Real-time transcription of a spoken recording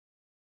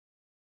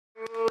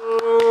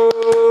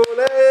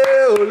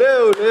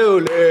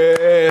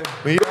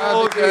We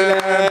are the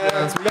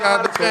champions, we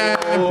are the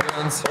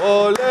champions.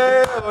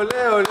 Ole,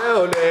 ole, ole,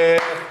 ole.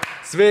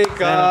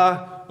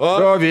 Sveika.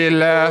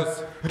 Dovilė.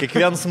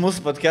 Kiekvienas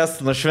mūsų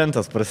podcast nuo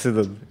šventės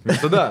prasideda.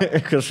 Tada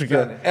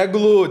Kažkokia.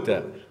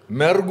 eglutė.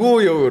 Mergų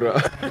jau yra.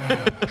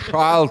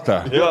 Šalta.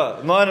 Jo,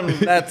 norim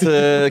net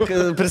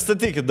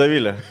pristatykit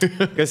Dovilę.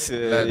 Kas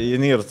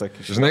jinai ir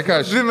tokia. Žinai ką,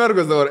 aš Dvi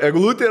mergos dabar.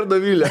 Eglutė ir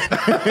Dovilė.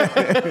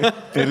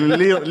 Ir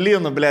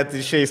Lynu, blėt,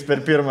 išeis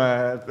per pirmą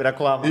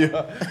reklamą.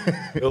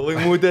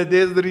 Laimutė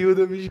ateis dar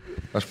judami.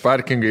 Aš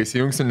parkingą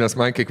įsijungsiu, nes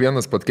man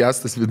kiekvienas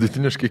podcastas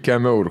vidutiniškai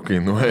 100 eurų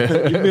kainuoja.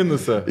 Į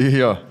minusą.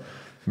 Jo.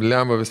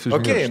 Blemba visi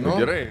žmonės. Okay, nu,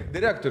 gerai.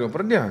 Direktorių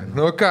pradėjo.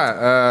 Nu ką,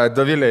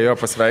 Dovilė jo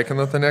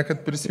pasveikino tane, kad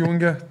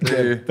prisijungė.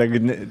 Tai...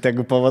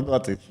 Tegu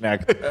pavaduotojai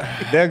šneka.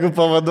 Tegu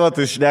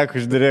pavaduotojai šneka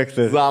iš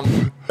direktorių. Zam.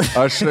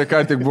 Aš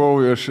ką tik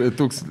buvau iš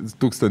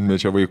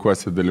tūkstantmečio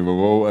vaikuose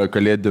dalyvavau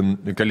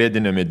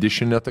kalėdinėme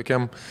dišinė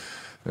tokiam.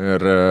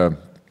 Ir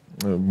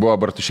buvo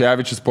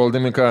Bartuševičius,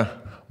 Poldemika,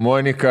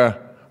 Monika,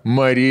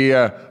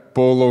 Marija,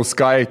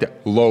 Paulauskaitė,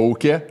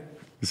 Laukė.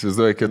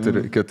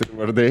 Įsivaizduoju, keturi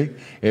vardai.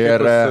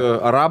 Ir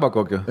Arabą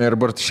kokį. Ir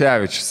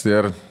Bartuševičius.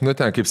 Ir, nu,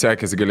 ten kaip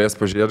sekėsi, galės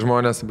pažiūrėti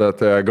žmonės, bet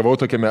gavau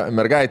tokią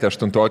mergaitę,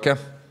 8-tokę,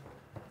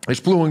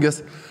 iš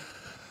Plungės.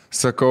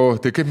 Sakau,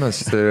 tai kaip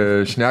mes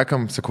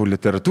šnekam, sakau,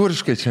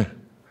 literatūriškai čia.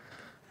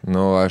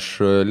 Nu,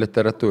 aš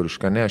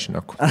literatūrišką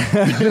nešneku.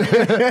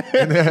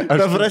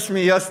 Ta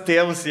prasme, jos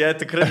tėvus, jie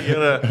tikrai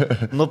yra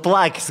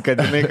nuplakys, kad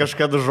jinai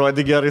kažkada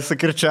žodį gerai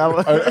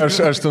sakirčiavo.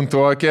 Aš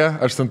 8-tokė,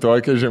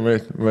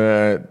 žemai.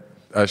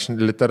 Aš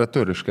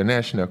literatūriškai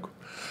nešneku.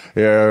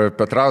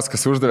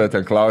 Petrauskas uždavė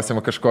ten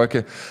klausimą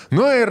kažkokį.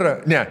 Nu ir,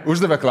 ne,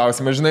 uždavė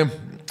klausimą, žinai,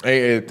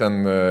 ten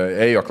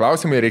ėjo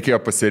klausimai,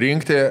 reikėjo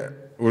pasirinkti,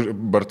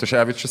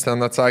 Bartuševičius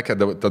ten atsakė,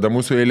 tada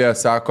mūsų eilė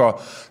sako,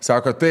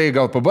 tai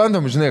gal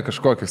pabandom, žinai,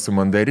 kažkokį su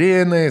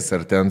mandarinais,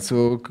 ar ten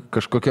su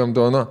kažkokiam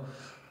duonu.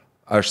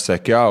 Aš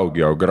sakiau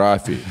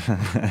geografijai.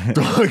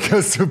 Tokia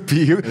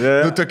supyv.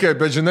 Nu, tokia,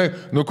 bet žinai,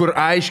 nu kur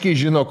aiškiai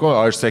žino, ko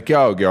aš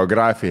sakiau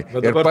geografijai.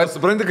 Bet dabar pats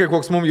supranti,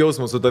 koks mums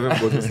jausmas su tavim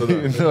bus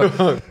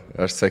visada.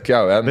 Aš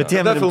sakiau, Bet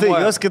jie rimtai,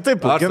 jos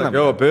kitaip augina. Aš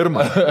sakiau,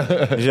 pirmą.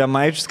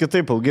 Žemaičius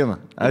kitaip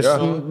augina. Aš,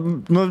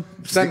 nu,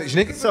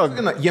 Žinai, kaip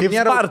augina? Jiem kaip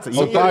nėra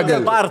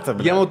Sparta.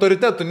 Jiem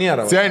autoritetų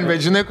nėra. Sen,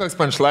 bet žinai, koks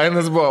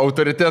punchlainas buvo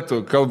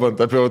autoritetų, kalbant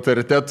apie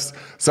autoritetus.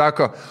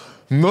 Sako,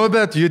 nu,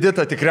 bet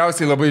Judita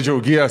tikriausiai labai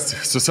džiaugiesi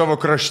su savo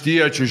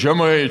kraštiečiu,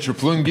 žemaičiu,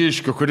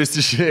 plungiškiu, kuris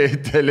išėjo į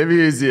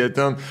televiziją,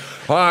 ten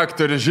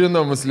aktorius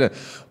žinomus.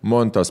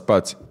 Montas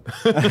pats.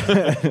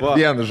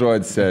 Vienas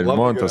žodis,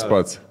 Montas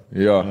pats.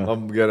 Jo.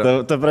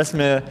 Gerai. Ta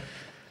prasme,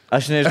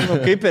 aš nežinau,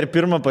 kaip per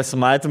pirmą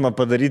pasimatymą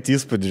padaryti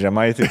įspūdį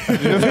Žemaitį.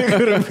 Žinai,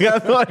 kur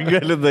ką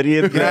gali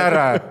daryti.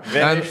 Gerą.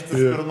 Vėlištis,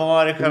 kur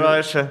nori,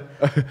 karošą.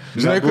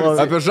 Žinai,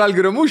 Apie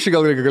Žalgirio mūšį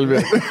gal reikia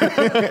kalbėti.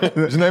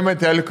 Žinai,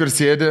 matelį, kur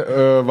sėdi,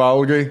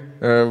 valgai,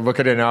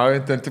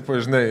 vakarieniauji, ten tipo,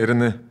 žinai, ir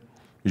jinai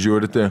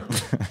žiūrite.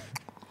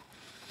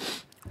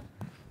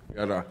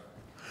 Gerą.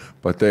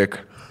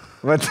 Pateik.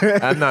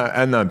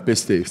 Ena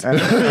pisteis.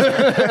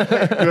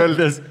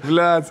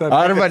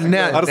 Arba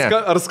ne.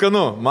 Ar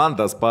skanu? Man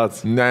tas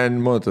pats. Ne,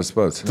 man tas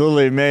pats. Tu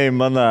laimėjai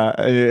mano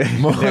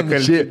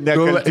nekaltybę.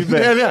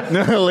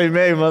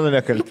 Laimėjai mano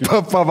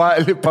nekaltybę.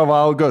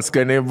 Pavalgo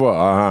skaniai buvo.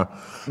 Aha.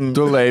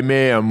 Tu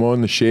laimėjai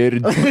mano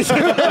širdį.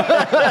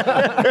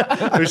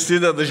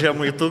 Užsideda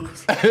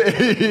žemaitukus.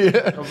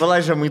 Pala,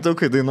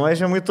 žemaitukai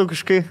dainuoja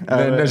žemaitukiškai?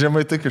 Ne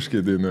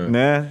žemaitukiškai dainuoja.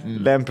 Ne,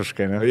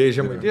 lempiškai, ne. Jei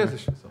žemaities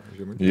iš viso.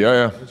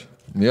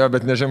 Jo,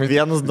 bet ne žemaitis.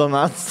 Vienas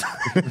donatas.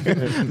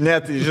 Ne,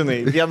 tai žinai,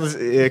 vienas,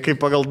 kaip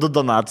pagal 2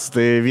 donatus,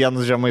 tai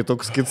vienas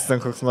žemaitukus, kitas ten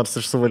koks nors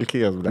iš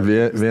Suvalkijos.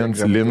 Vienas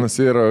Linas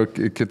yra,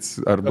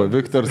 kitas arba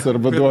Viktoras,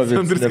 arba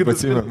Dovydas.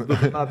 Nepatsimenu.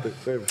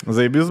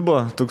 Zaibis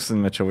buvo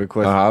 1000-mečio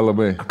vaikuose. Aha,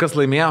 labai. Kas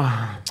laimėjo?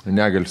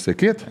 Negaliu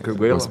sakyti.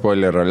 Kaip gaila.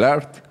 Spoiler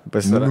alert.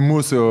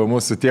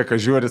 Mūsų tie,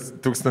 kas žiūri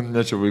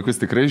 1000-mečio vaikus,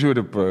 tikrai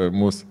žiūri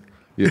mūsų.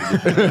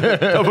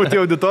 Tavo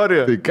tie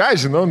auditorija. Tai ką,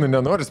 žinau,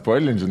 nenori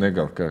spoilinti, žinai,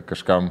 gal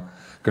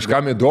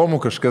kažkam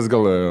įdomu, kažkas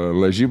gal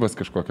lažybas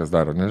kažkokias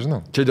daro,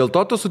 nežinau. Čia dėl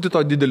to tu su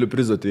to dideliu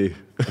prizu atėjai?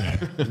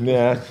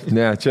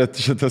 Ne, čia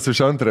šitas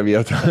už antrą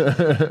vietą.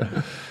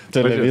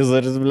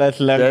 Televizorius,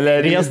 blėt,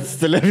 riestas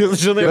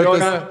televizorius, žinai,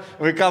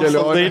 vaikams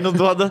saldainių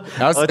duoda,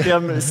 o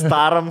tiem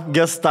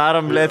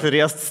gestaram, blėt,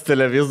 riestas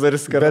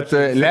televizorius. Bet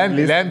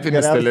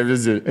lempinis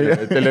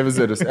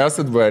televizorius.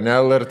 Esat buvę, ne,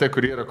 LRT,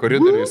 kur yra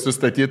koridoriai,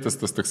 sustatytas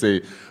tas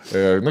toksai,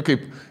 nu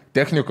kaip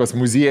technikos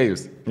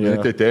muziejus.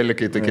 Tai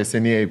telikai tokie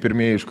senieji,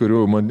 pirmieji, iš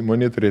kurių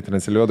monitoriai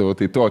transliuodavo,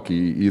 tai tokį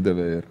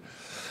įdavė ir...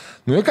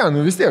 Nu ką, nu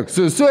vis tiek,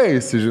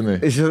 sueisi, žinai.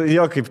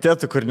 Jo, kaip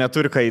tėtų, kur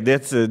neturi ką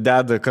įdėti,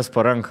 deda kas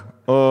po ranką.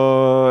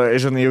 O,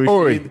 žinai,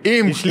 jau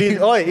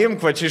imk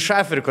va čia iš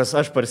Afrikos,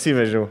 aš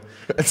parsivežiau.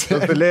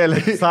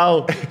 Statulėlį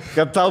savo,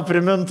 kad tau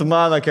primintų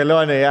mano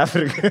kelionę į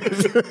Afriką.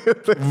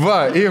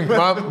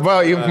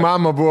 Imk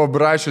mama buvo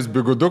brašius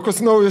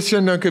bigudukus naujus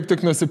šiandien, kaip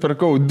tik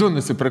nusipirkau, 2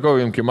 nusipirkau,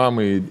 imk į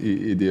mamą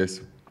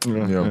įdėsiu.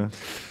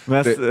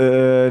 Mes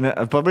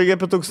pabaigė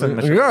apie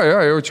 1000. Jo,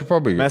 jau čia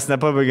pabaigė. Mes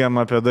nepabaigėm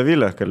apie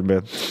Davilę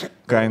kalbėti.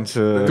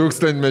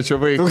 Tūkstantmečio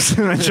vaikas.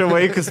 Tūkstantmečio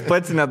vaikas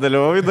pats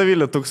nedalyvauja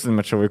Davilę,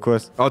 tūkstantmečio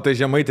vaikus. O tai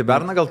Žemaitį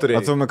Berną gal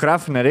turėjai? O tu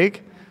mikrofą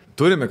nereikia?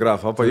 Turi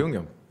mikrofą,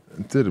 pajungiam.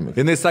 Turime.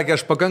 Jis sakė,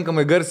 aš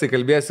pakankamai garsiai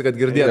kalbėsiu, kad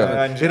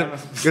girdėtume.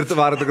 Ir tu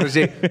vartų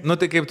gražiai. Nu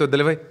tai kaip tu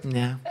dalyvai?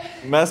 Ne.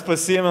 Mes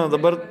pasiėmėm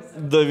dabar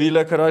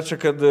Davilę, karočią,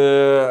 kad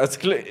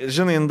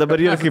žinai,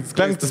 dabar yra kaip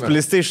 5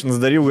 PlayStation'as,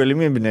 dar jų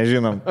galimybė,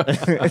 nežinom.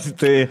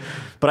 Tai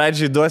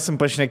pradžiai duosim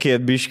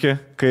pašnekėti biškį,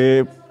 kai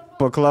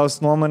paklaus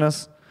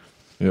nuomonės.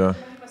 Jo.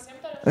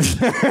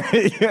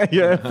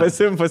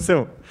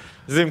 Pasim.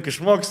 Zim, kai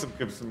išmoksim,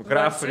 kaip su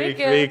mikrofonu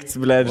reikia veikti,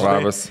 blėdžiai.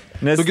 Labas.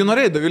 Tugi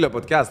norėjai Davilę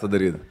podcastą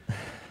daryti?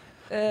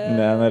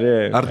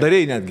 Nenorėjau. Ar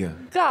darėjai netgi?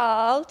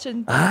 Gal, čia...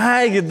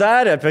 Aigi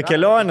darė apie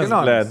keliones,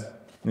 blėd.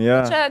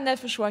 Ja. Čia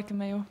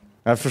neafišuokime jau.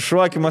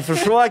 Afišuokim,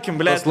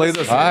 blėd.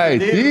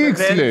 Ai,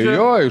 tiksliai,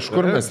 jo, iš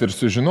kur mes ir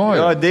sužinojome.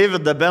 Jo,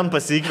 Davidą Ben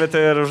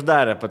pasikvietė ir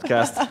uždarė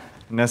podcastą.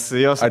 Nes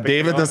jos...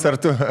 Davidas ar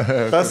tu?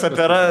 Tas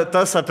apie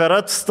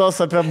ratus, tos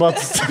apie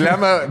batus.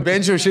 Lema,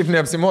 bent jau šiaip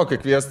neapsimoka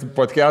kviesti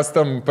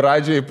podcastam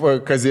pradžiai,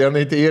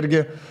 Kazienai tai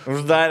irgi.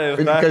 Uždarė.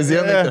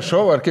 Kazienai tai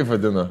šou, ar kaip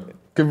vadina?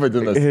 Kaip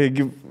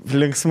vadinasi?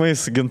 Linksmai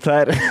su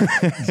Gintarė.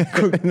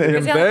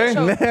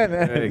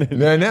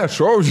 Ne,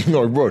 šou,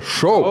 žinok, buvo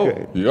šou.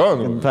 Jo,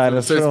 Gintarė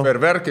visais šou.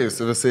 ferverkais,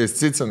 visais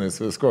cicinais,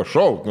 visko,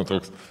 šou, nu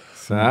toks.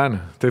 Sen.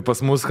 Tai pas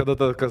mus kada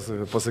tas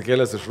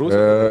pasakėlės iš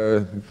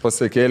Rusijos?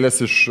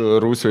 Pasakėlės iš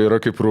Rusijos yra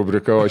kaip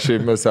rubrika, o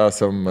šiaip mes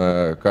esam,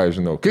 ką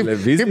žinau. Kaip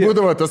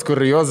būdavo tas, kur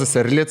Juozas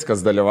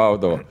Erlickas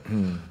dalyvaudavo?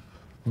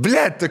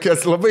 Blet, tokia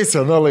labai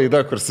sena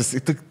laida, kur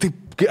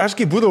aš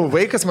kai būdavau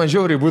vaikas, man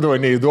žiauriai būdavo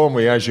neįdomu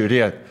ją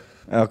žiūrėti.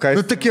 O ką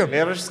Nu, tokie,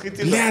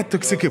 blet,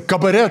 toks kaip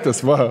kabaretas,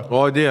 va.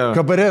 O, Dieve.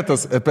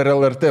 Kabaretas per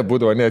LRT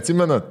būdavo,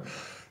 neatsimenat?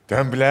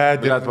 Ten,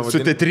 blet,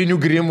 su teatriniu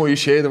grimu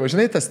išeidavo.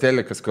 Žinai, tas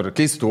telekas, kur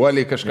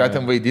keistuoliai kažką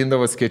ten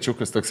vaidindavo,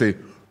 skėčiukas toksai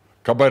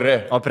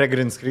kabare. O prie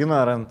green screen'o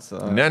ar ant...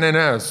 Ne,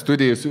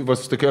 studijai, va,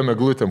 su tokiom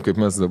eglutėm, kaip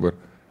mes dabar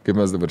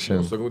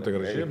šiandien. Sakau, tai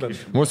gražiai,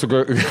 bet... Mūsų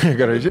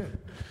gražiai.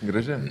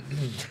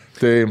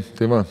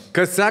 Tai va.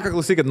 Kas seka,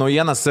 klausykit,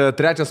 naujienas,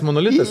 3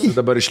 monolitas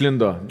dabar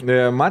išlindo.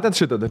 Matėt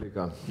šitą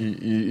dalyką?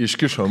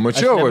 Iškišo.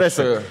 Mačiau.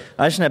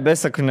 Aš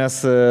nebesaku, nes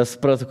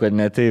supratau, kad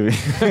neteiviai.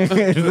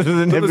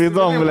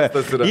 Nebeįdomu, ble.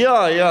 Jo,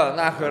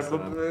 na,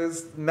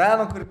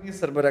 meno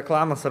kūrinys arba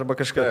reklamas arba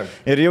kažką.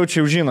 Ir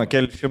jau žino,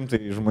 keli šimtai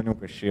žmonių,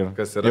 kas čia yra.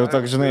 Kas yra? Jau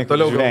toks, žinai,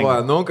 toliau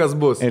galvoja, nu, kas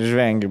bus. Ir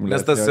žvengim.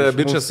 Nes tas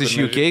bičias iš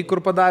UK,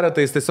 kur padarė,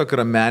 tai jis tiesiog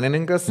yra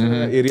menininkas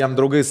ir jam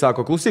draugai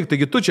sako, klausyk,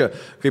 taigi tu čia,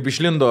 kaip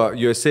išlindo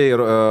USA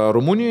ir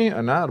Rumunijai,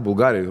 ne, ar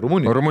Bulgarijai?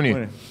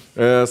 Rumunijai.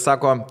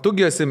 Sako,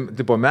 tugi esi,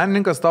 tipo,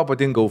 menininkas, tau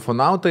patinka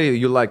ufonautai,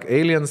 you like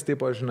aliens,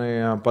 tipo,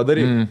 žinai,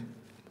 padaryk.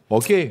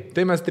 Ok,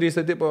 tai mes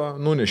 3, tipo,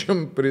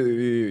 nunešim,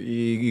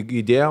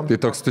 įdėjom. Tai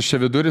toks tuščia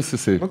viduris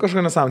jisai. Nu,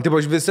 kažką nesam. Tipo,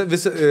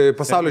 visi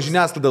pasaulio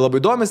žiniasklaida labai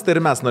domisi, tai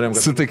ir mes norėjom.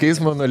 Su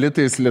tokiais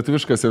monolitais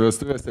lietuviškose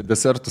vestuvėse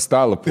desertų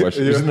stalą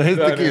puošia. Žinai,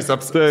 tokiais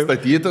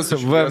apstatytas.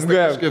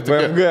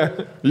 VMG.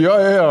 Jo,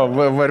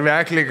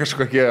 varvekliai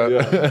kažkokie.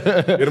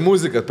 Ir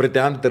muzika,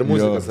 pretendant ir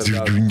muzikas.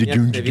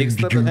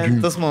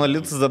 Tas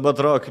monolitas dabar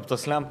atrodo kaip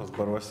tos lempas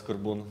baruosi, kur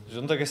būna.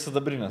 Žinai, tokias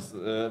sidabrinės.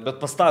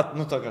 Bet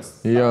nu tokias.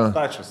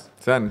 Stačius.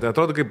 Sen, tai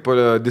atrodo kaip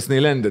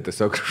Disneyland'e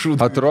tiesiog šūdų.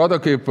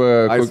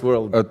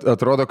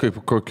 Atrodo kaip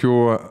kokių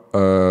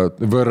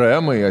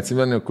VRM-ai,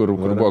 atsimeni, kur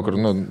buvo,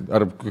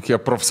 ar kokie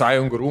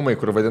profsąjungų rūmai,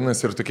 kur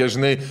vadinasi ir tokie,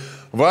 žinai,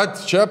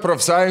 čia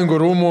profsąjungų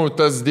rūmų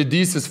tas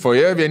didysis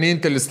foje,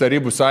 vienintelis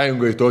tarybų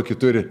sąjungoje tokį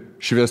turi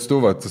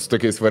šviestuvą, su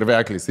tokiais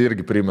varvekliais,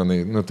 irgi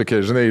primenai, nu tokie,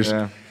 žinai, iš...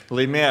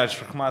 Laimėjo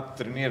šachmatų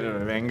turnyrą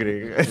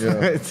Vengrijai.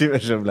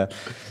 Atsivežė, ble.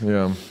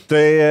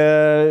 Tai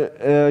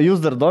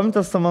jūs dar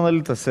domitės tą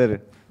monolito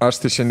seriją? Aš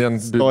tai šiandien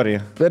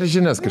per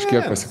žinias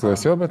kažkiek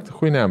pasiklausiau, bet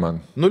ne man.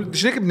 Nu,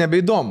 žinai, kaip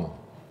nebeįdomu.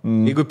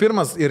 Jeigu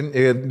pirmas ir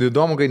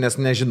įdomu, kai nes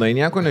nežinai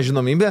nieko,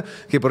 nežinomybė,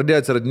 kai pradėjo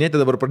atsiradinėti,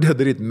 dabar pradėjo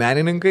daryti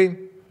menininkai.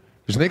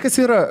 Žinai, kas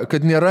yra,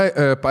 kad nėra,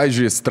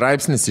 pavyzdžiui,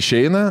 straipsnis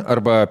išeina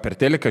arba per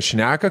teleką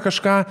šneka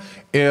kažką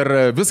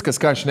ir viskas,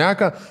 ką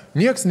šneka,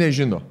 nieks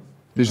nežino.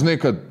 Tai žinai,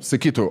 kad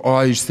sakytų,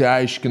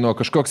 išsiaiškino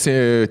kažkoks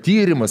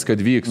tyrimas, kad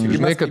vyks.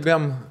 Žinai, kad...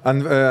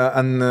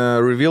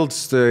 Unrevealed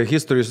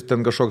Histories,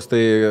 ten kažkoks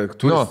tai...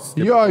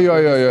 Jo.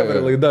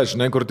 Laida,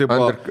 žinai, kur taip...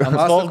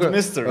 Unsolved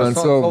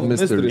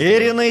Mysteries.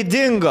 Ir jinai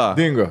dingo.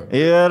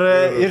 Ir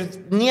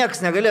nieks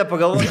negalėjo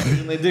pagalvoti,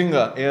 kad jinai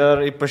dingo.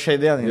 Ir po šiai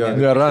dienai.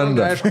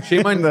 Neranda. Aišku,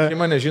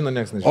 šeima nežino,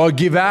 nieks nežino. O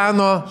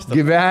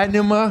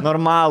gyvenimą...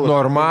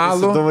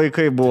 Normalų. Du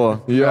vaikai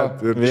buvo.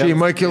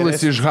 Šeima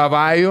kilusi iš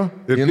Havajų.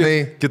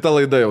 Kita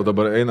laida jau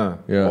dabar eina.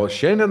 O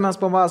šiandien mes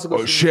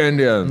papasakosime.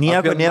 Šiandien.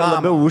 Nieko nėra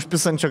labiau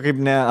užpisančio kaip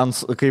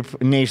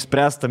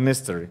neišspręsta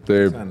mystery.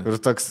 Taip. Ir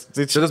toks...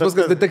 Čia tas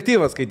paskas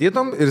detektyvas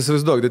skaitytum ir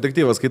įsivaizduok,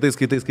 detektyvas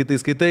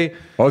skaitai.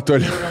 O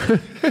toliau.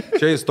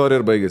 Čia istorija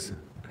ir baigėsi.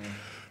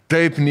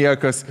 Taip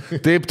niekas,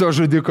 taip to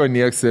žudiko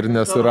nieks ir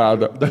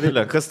nesurado.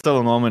 Davilė, kas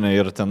tavo nuomonė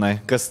yra tenai?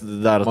 Kas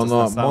daro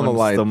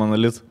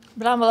monolitų?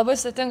 Blemba, labai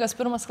sėtingas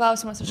pirmas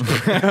klausimas iš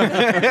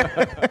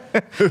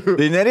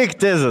Tai nereik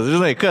tezės,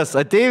 žinai, kas,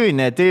 ateiviai,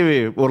 ne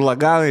ateiviai,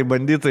 urlaganai,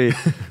 banditai.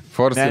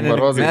 Forsai,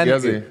 marozai,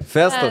 gezai.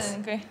 Festas.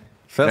 menininkai.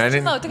 Festas.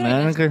 Žinau, tikrai.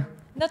 Menininkai.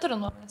 Neturiu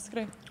nuomonės,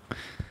 tikrai.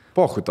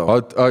 Pohui tau.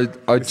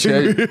 O čia,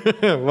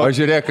 o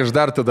žiūrėk, aš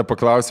dar tada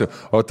paklausiu,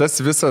 o tas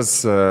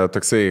visas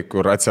toksai,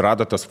 kur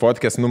atsirado tos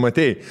fotkės,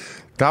 numatei,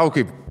 tau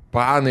kaip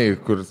panai,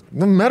 kur,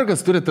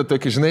 mergas turi tą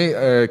tokį, žinai,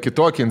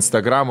 kitokį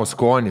Instagramo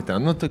skonį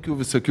ten, tokių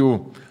visokių,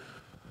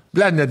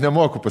 net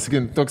nemoku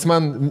pasakyti, toks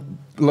man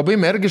labai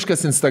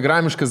mergiškas,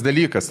 instagramiškas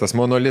dalykas, tas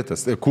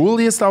monolitas. Cool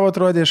jis tau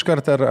atrodė iš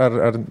karto,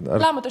 ar...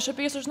 Blemba, tai aš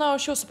apie jį sužinojau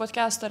iš jūsų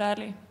podcast'o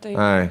realiai. Tai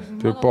Ai,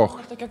 tai mano poch.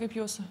 nuomonė tokia kaip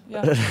jūsų.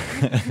 Ja.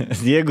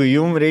 Jeigu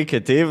jums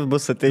reikia ateivių,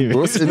 bus ateivių.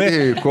 Bus,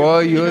 ko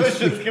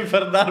jūs... Kaip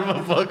per darbą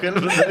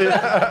pokalbį.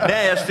 Ne,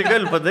 aš tai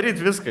galiu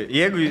padaryti viską.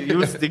 Jeigu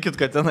jūs tikit,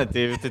 kad ten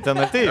ateivių, tai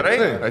ten ateivių.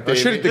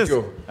 Aš ir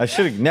tikiu. Aš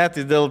irgi, ne,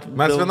 tai dėl...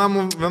 Mes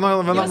vienam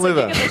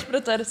laivę. Aš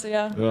pritarsiu,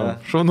 ja.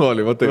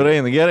 Šaunuoliai, va tai.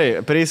 Gerai,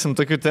 prieisim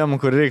tokių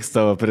temų, kur reiks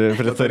tavo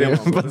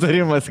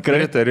patarimą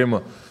tikrai.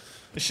 Pritarimo.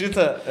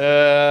 Šitą,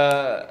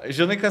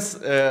 žinai,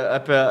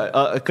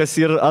 kas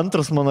yra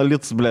antras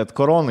monolitas, blėt,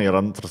 korona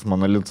yra antras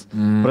monolitas.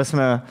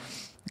 Prasme,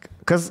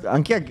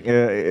 ant kiek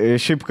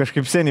šiaip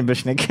kažkaip seniai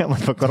bešnekėjom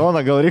apie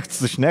koroną, gal reiktų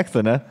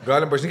sušnekti, ne?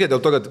 Galim pašnekėti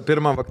dėl to, kad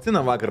pirmą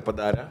vakciną vakar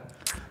padarė.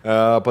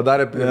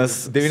 Padarė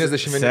 90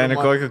 minučių. Seniai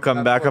kokį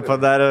comebacką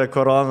padarė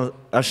korona.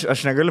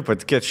 Aš negaliu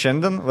patikėti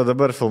šiandien, va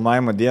dabar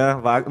filmavimo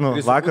dieną,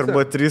 vakar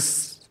buvo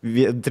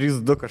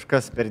 3-2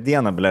 kažkas per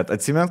dieną, blėt.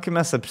 Atsimint, kai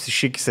mes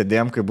apsišykį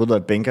sėdėjom, kai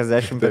būdavo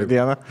 50 per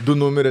dieną. 2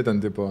 numirė ten,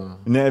 tipo.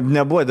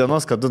 Nebuvo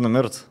dienos, kad 2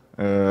 numirt.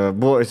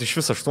 Iš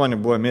vis 8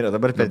 buvo mirę,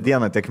 dabar per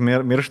dieną tiek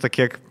miršta,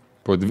 kiek...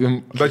 Po 2...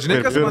 Bet žinai,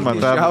 kas man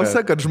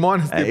didžiausia, kad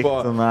žmonės, tipo...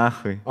 Eik tu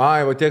nahui.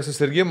 Ai, va tiek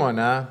susirgymo,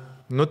 ne?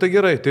 Nu tai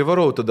gerai, tai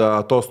varau tada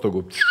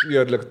atostogų.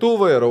 Ir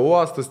lėktuvai, ir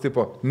uostas,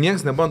 tipo.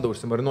 Niekas nebando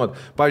užsimarinuoti.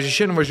 Pavyzdžiui,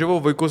 šiandien važiavau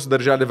vaikus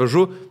darželį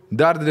vežu,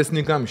 dar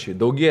didesni kamščiai.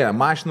 Daugėja,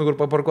 mašinų, kur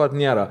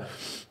paparkuoti nėra.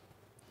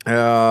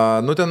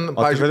 Nu ten,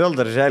 pavyzdžiui, kodėl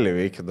darželį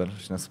veikia dar,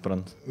 aš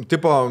nesuprantu.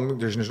 Tipo,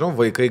 aš nežinau,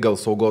 vaikai gal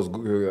saugos,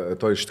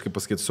 to iš, kaip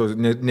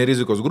pasakyti,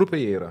 nerizikos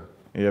grupė jie yra.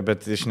 Ja,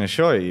 bet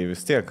išnešioja jį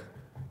vis tiek.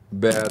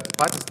 Bet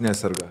patys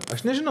neserga.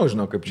 Aš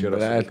nežinau, kaip čia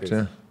yra.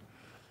 Čia.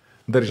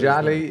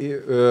 Darželiai,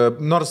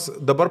 nors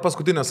dabar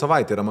paskutinė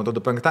savaitė yra, man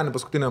atrodo, penktadienį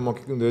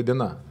paskutinė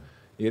diena.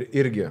 Ir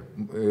irgi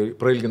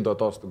prailginto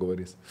atostogų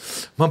varys.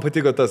 Man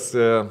patiko tas,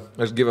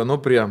 aš gyvenu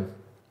prie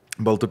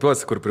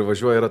Baltupiuose, kur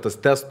privažiuoja, yra tas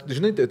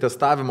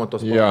testavimo,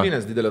 tos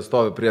palapinės didelės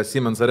stovi prie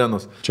Siemens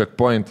arenos.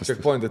 Checkpointas.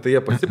 Tai jie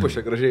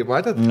pasipuošė gražiai,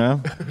 matėt? Ne.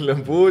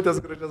 Lemputės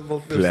gražias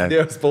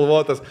baltės,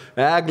 spalvotas,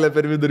 eglė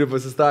per vidurį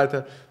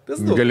pasistatė.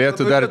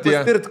 Galėtų dar tie...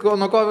 Pastirt,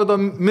 nuo COVID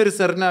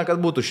mirs ar ne,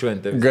 kad būtų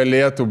šventė.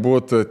 Galėtų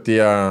būti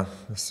tie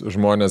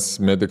žmonės,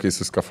 medikai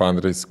su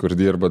skafandrais, kur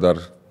dirba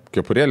dar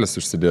kepurėlis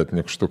užsidėti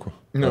niekštukų.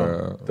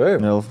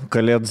 Taip.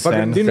 Kalėdų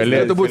senė.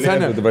 Galėtų būti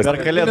senė.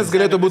 Kalėdės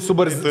galėtų būti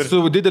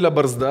su didelė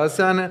barzda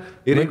senė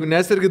ir jeigu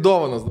nes irgi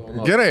dovanas.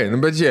 Gerai,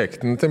 bet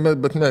žiūrėkit,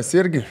 bet mes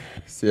irgi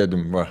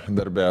sėdim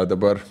darbę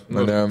dabar.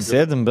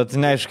 Sėdim, bet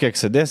neaišku,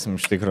 kiek sėdėsim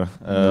iš tikrųjų.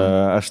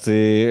 Aš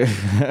tai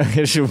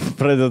aš jau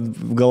pradedu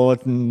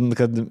galvoti,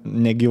 kad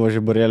negyvo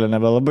žiburėlio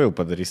nebelabai jau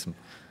padarysim.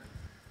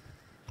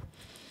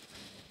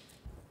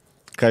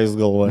 Ką jūs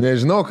galvojate?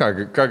 Nežinau,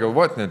 ką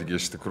galvoti netgi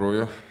iš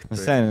tikrųjų.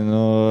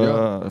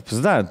 Seniai,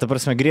 pizda, ta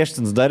prasme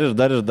griežtins dar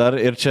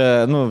ir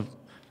čia,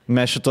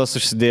 mes šitos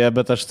užsidėję,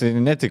 bet aš tai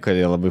netikiu, kad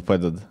jie labai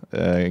padeda.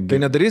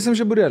 Tai nedarysim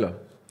žiburėlio?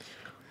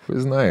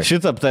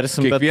 Šitą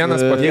aptarsim, bet...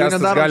 Kiekvienas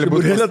podcastas gali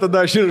būti... Tada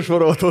aš ir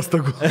išvarau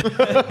atostogų.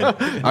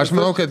 Aš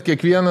manau, kad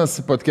kiekvienas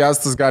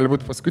podcastas gali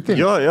būti paskutinis.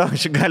 Jo,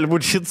 gali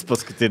būti šitas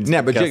paskutinis. Ne,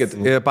 bet žiūrėkit,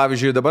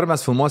 pavyzdžiui, dabar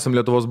mes filmuosim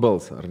Lietuvos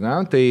balsą, ar ne?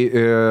 Tai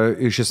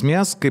iš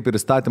esmės, kaip ir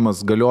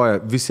įstatymas galioja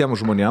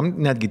visiems žmonėms,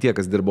 netgi tie,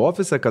 kas dirba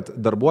ofise, kad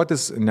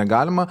darbuotis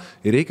negalima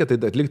ir reikia tai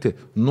atlikti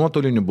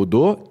nuotoliniu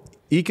būdu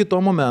iki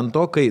to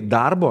momento, kai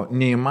darbo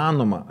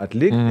neįmanoma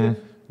atlikti.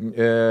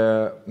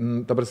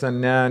 Ta prasme,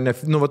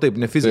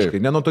 ne fiziškai,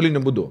 ne nuotoliniu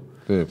būdu.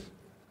 Taip.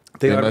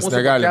 Tai ar mūsų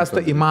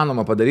podcastą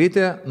įmanoma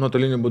padaryti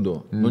nuotoliniu būdu?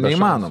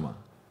 Neįmanoma.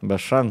 Be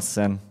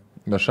šansų.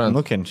 Be šansų.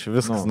 Nukenčia,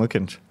 viskas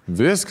nukenčia.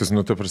 Viskas,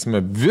 ta prasme,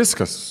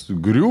 viskas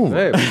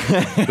griūva.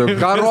 Taip.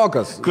 Ką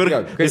rokas?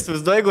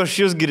 Įsivaizduoju, jeigu aš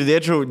jūs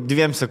girdėčiau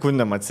 2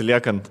 sekundėm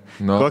atsiliekant,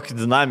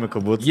 kokį dinamiką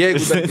būtų.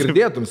 Jeigu dar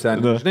girdėtum,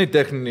 seniai, žinai,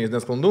 techniniai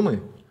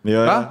nesklandumai.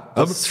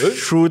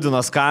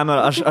 Šūdinos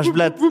kamera. Aš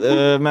blėt,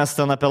 mes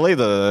ten apie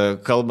laidą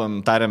kalbam,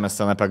 tarėmės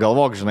ten apie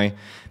galvok, žinai,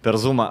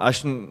 per Zoomą.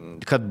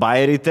 Kad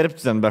bairiai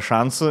terpti ten be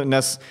šansų,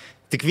 nes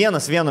tik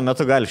vienas vienu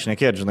metu gali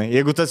šnekėti, žinai.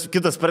 Jeigu tas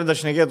kitas pradeda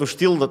šnekėti,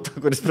 užtildo tą,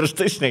 kuris prieš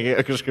tai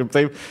šnekėjo kažkaip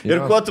taip.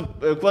 Ir kuo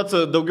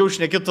tu daugiau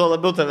šnekėti, tuo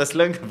labiau tavęs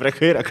lenka prie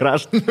kairę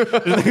kraštą.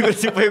 Žinai,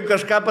 jeigu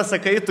kažką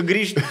pasakai, tu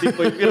grįžti į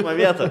pirmą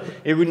vietą.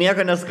 Jeigu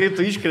nieko neskai,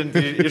 tu iškrenti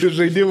iš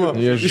žaidimo.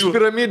 Iš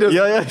piramidės.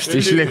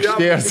 Iš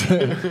lėkštės.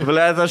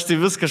 Blet, aš tai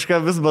vis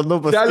kažką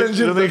bandau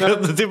pasakyti. Žinai,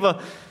 kad, tipo,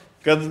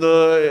 Kad,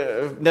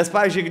 nes,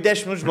 pavyzdžiui, jeigu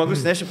 10 minučių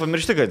žmogus nešia,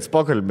 pamiršti, kad jis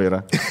pokalbė yra.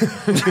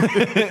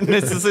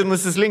 Nes jisai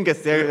nusislinkęs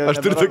tiek. Aš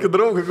turiu tokį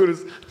draugą,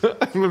 kuris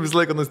visą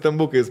laiką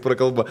nustembu, kai jis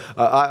prakalba.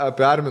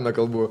 Apie Arminą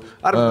kalbu.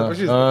 Arminą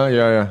pažįstu.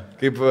 Ja.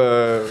 Kaip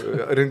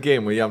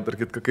rinkėjimai jam,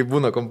 tarkit, kaip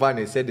būna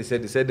kompanija, sėdi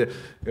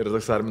ir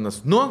toks Arminas.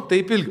 Nu,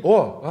 taip ilgi.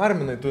 O,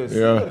 Arminai, tu esi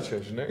čia,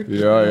 žinai.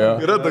 Ja.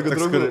 Yra tokių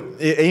draugų.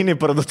 Eini į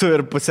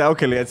parduotuvę ir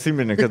pusiaukelį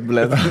atsimeni, kad,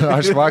 blėt.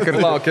 Aš vakar...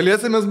 Palauk,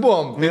 keliese mes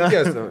buvom.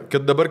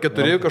 Kad dabar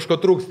 4, kažko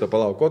trūksta.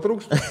 Palauk, ko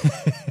trūksta?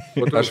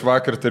 Aš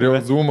vakar turėjau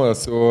Zoomą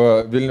su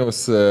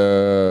Vilniaus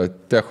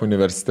Tech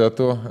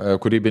universitetu,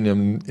 kūrybinėm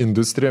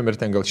industrijom ir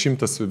ten gal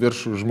 100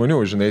 viršų žmonių,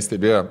 žinai,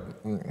 stebėjo,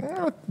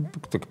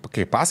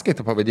 kaip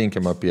paskaitą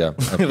pavadinkim apie...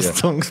 Ir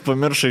Stonks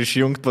pamiršo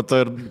išjungti po to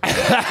ir...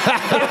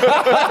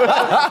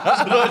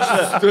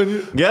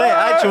 Gerai,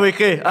 ačiū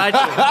vaikai,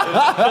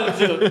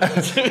 ačiū.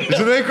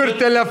 Žinai, kur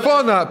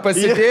telefoną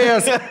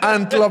pasidėjęs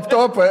ant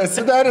laptopo,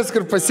 esi daręs,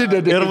 kur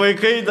pasidedi. Ir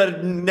vaikai dar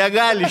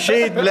negali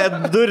išeiti, blėt,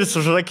 duris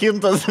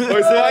užrakintas.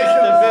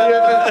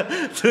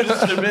 Turi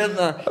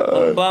šabėti,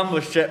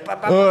 bambus čia.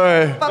 Papa.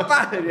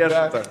 Ir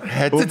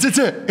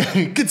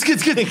Kits.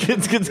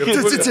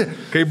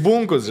 Kaip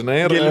bunkus, žinai,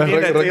 ir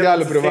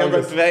ragelį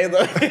privalgęs.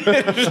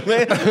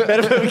 Žinai, per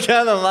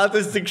Pemkeną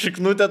matas tik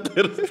šiknutę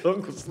ir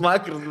Stonkus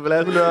smakras,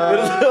 blėt. Ir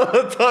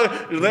to,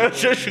 žinai,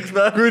 čia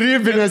šikna.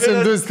 Kūrybinės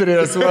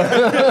industrijos.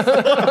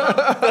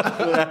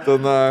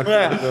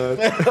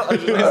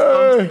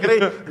 Tikrai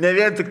ne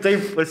vien tik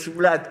taip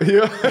pasiblėt.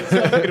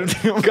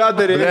 Ką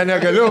darė? Ne,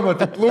 negaliu,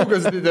 matai,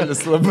 plūkas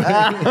didelis labai.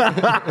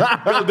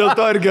 Gal dėl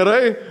to ir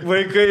gerai?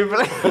 Vaikai,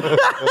 blėt.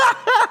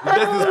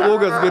 Didesnis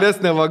plūgas,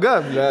 geresnė vaga,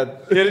 blėt.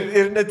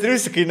 Ir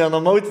netriusi, kai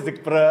nenamauti, tik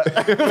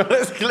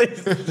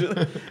praskleisti.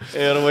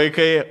 Ir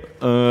vaikai,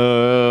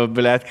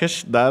 blėt,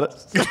 kas dar?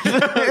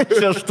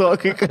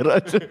 Šeštokai,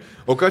 karačiai.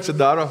 O ką čia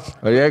daro?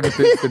 O jeigu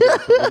tai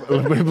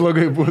labai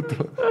blogai būtų.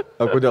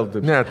 O kodėl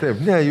taip? Ne,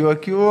 taip, ne,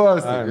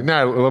 juokiuosi. Ne,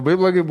 labai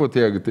blogai būtų,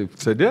 jeigu taip.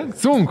 Sėdė?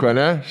 Sunku,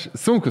 ne?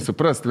 Sunku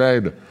suprast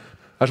veidą.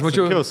 Aš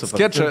mačiau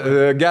skečą,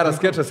 gerą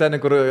skečą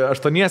senį, kur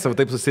 8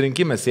 taip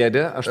susirinkime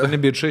sėdė, 8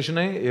 bičiai,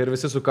 žinai, ir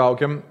visi su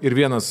kaukiam, ir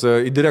vienas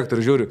į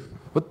direktorių žiūri,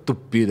 o tu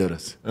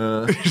pideras.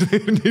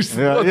 Žinai, ir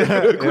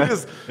neišsinuoda,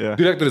 kuris,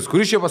 direktorius,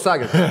 kuris čia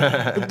pasakė,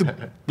 tu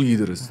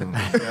pideras.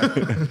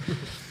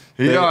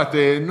 Jo,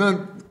 tai, nu,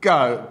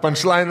 ką,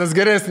 punchlainas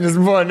geresnis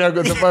buvo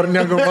negu dabar,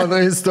 negu mano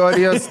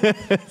istorijos.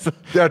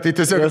 Ja, tai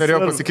tiesiog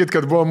norėjau pasakyti,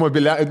 kad buvo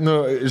mobilia, nu,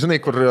 žinai,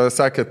 kur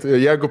sakėt,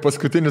 jeigu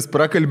paskutinis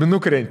prakalbį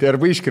nukrenti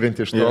arba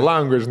iškrenti iš to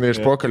lango, žinai,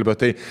 iš pokalbio,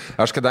 tai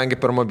aš kadangi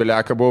per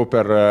mobiliaką buvau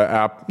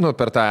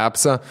per tą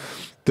appsą,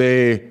 tai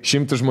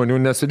 100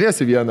 žmonių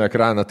nesudėsi vieną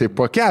ekraną, tai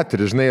po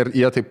 4, žinai, ir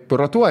jie taip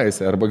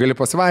rotuojasi, arba gali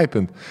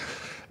pasvaipinti.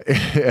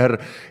 Ir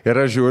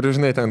aš žiūriu,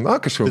 žinai, ten, na,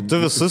 kažkaip. Tai tu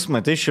visus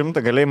matai 100,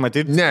 galėjai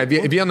matyti? Ne,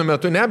 vienu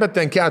metu ne, bet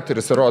ten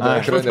 4 rodo.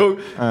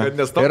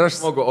 Nes tau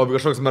žmogu, o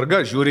kažkoks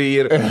merga žiūri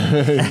ir...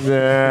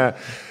 Ne,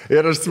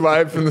 ir aš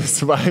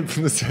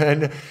svaipinu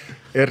senį.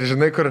 Ir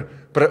žinai, kur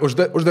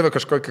uždavė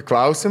kažkokį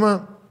klausimą.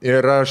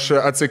 Ir aš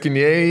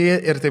atsakinėjau jį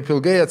ir taip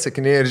ilgai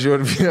atsakinėjau ir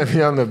žiūriu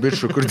vieną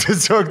bičių, kur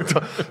tiesiog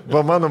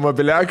va mano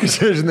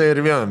mobiliakis, žinai,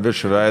 ir vieną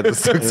bičių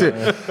veidas toks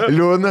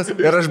liūdnas.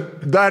 Ir aš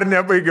dar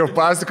nebaigiau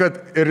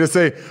pasakot ir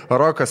jisai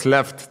Rokas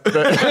left.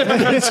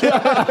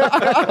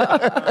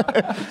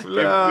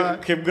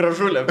 Kaip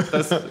gražulė,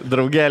 tas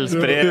draugelis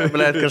prie,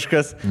 blėt,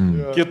 kažkas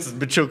kitus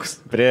bičiukus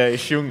prie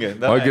išjungė.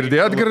 O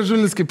girdėjot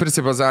gražulis, kaip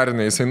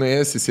prisipazarina, jisai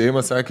nuėjęs į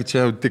Seimą, sakė,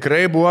 čia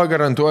tikrai buvo,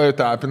 garantuoju,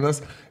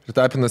 Tapinas. Ir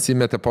Tapinas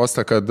įmetė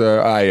postą, kad,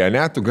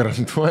 ne, tu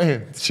garantuoji,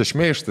 čia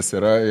šmeištas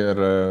yra ir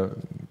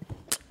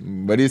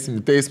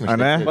varysim į teismą.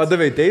 Ne?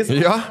 Padavai teismą?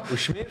 Jo.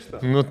 Užšmeištą?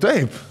 Nu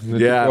taip.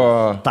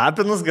 Yeah.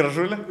 Tapinas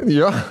gražulė?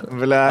 Jo.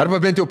 Arba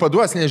bent jau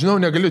paduos, nežinau,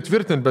 negaliu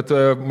tvirtinti, bet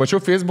mačiau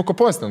Facebook'o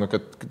postą, nu,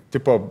 kad,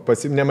 tipo,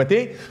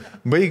 nematei,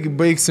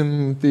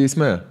 baigsim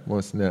teisme,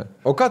 vos ne.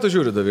 O ką tu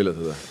žiūri, Davilė,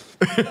 tada?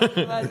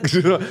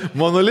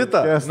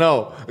 Monolitą? Yes.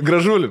 No.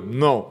 Gražulį?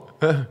 No.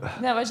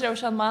 Nevažiavau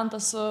šiandien mantą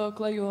su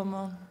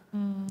Klajumu.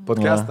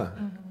 Podcastą?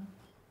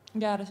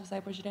 Geras visai,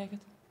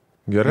 pažiūrėkit.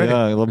 Gerai. Ja,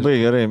 labai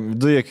gerai.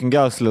 2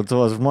 juokingiausi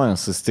Lietuvos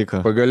žmonės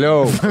susitiko.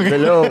 Pagaliau.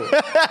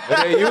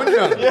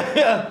 Reunion?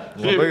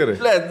 Labai gerai.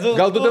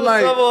 Gal tu tenai...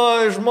 Savo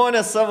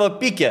žmonės savo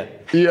pikę.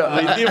 Ja.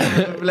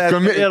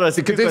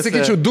 Kitaip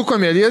sakyčiau, 2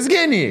 komedijos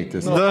genijai.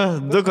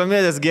 2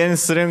 komedijos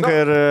genijai surinko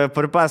ir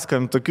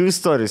pripasakojom tokių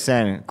istorijų,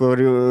 seniai, kur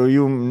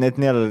jų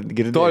net nėra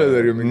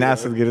girdėję.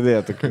 Nesat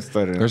girdėję tokių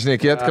istorijų. Aš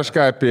nekėt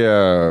kažką apie...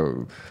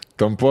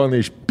 Tamponai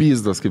iš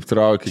pizdos, kaip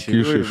traukia,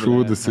 kišai,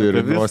 šūdus ir...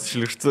 Apie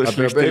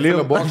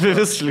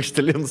vis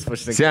šlikštelinus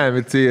pašnekėjom.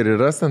 Semi, tai ir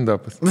yra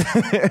stand-upas.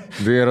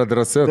 Tai yra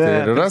drąsa, tai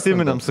ir yra stand-upas.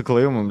 Prisiminam su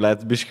Klajumu,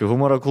 blėt, biški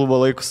humoro klubo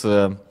laikus,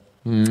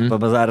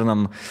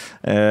 pabazarinam,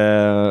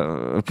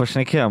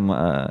 pašnekėjom,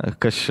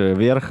 kaž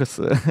vierchas,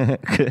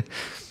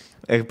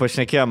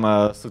 pašnekėjom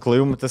su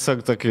Klajumu,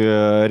 tiesiog tokį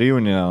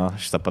reuniją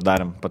šitą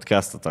padarėm,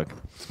 podcastą tokį.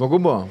 Smagu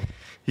buvo.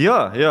 Jo.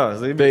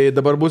 Tai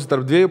dabar būsi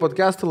tarp dviejų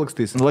podcastų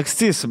lakstys.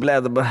 Lakstysiu, ble,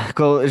 dabar.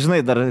 Kol,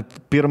 žinai, dar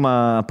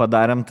pirmą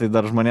padarėm, tai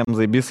dar žmonėms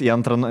zaibys į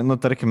antrą, nu,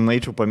 tarkim,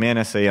 naičiau po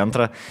mėnesio į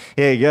antrą.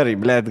 Ei, gerai,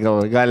 ble,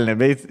 gal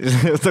nebeit.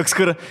 Toks,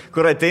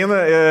 kur ateina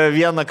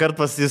vieną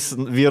kartą pas jis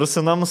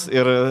virusinams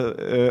ir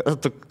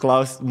tu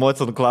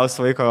motin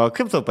klaus vaiko,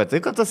 kaip tau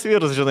patiko tas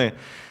virus, žinai.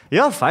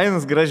 Jo,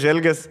 fainas,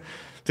 graželgės.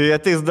 Tai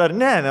ateis dar,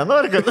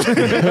 nenori, kad...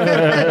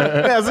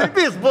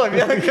 Zaibys buvo,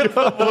 vieną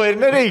kartą buvo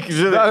ir nereikia,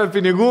 žinai. Davė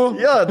pinigų?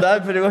 Jo,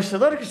 davė pinigų, aš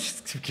nenoriu, kad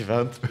šis kaip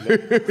gyventų.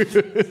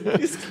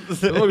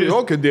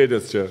 Jokio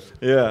dėdės čia.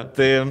 Jo,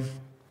 tai...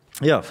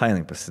 Jo,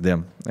 fainai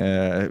pasidėjom.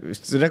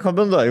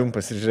 Rekomenduoju jums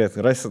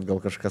pasižiūrėti, rasit gal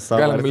kažką savo.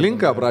 Galim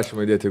linką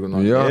aprašymą įdėti, jeigu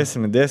nori.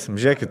 Dėsim,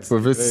 žiūrėkit.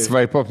 Vis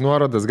swipe up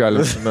nuorodas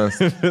galim mes.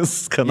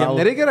 Jam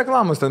nereikia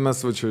reklamos, ten mes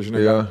vačiu,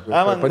 žinai.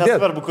 Man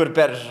nesvarbu, kur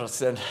peržiūros.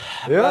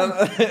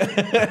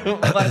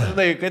 Man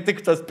žinai, kad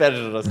tik tos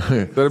peržiūros.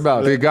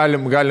 Tai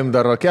galim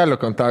dar rokelio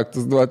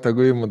kontaktus duoti,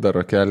 jeigu įmu dar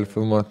rokelį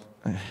filmuoti.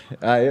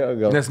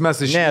 Gal. Nes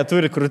mes iš... Ne,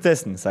 turi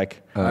krūtesnį,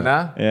 sakė.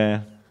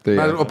 Ne? Tai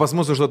o pas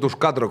mus užduot už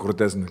kadro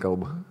krūtesnį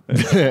kalbą.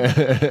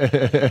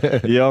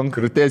 Jon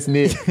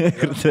krūtesnį.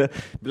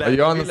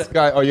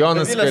 O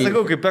Jonas... Aš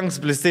sakau, kaip penks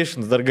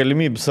PlayStation, dar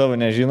galimybių savo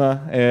nežino.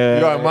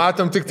 Jo,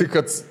 matom tik tai,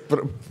 kad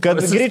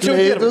greičiau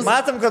dirba.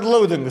 Matom, kad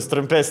loadingas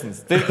trumpesnis.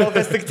 Tai kol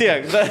kas tik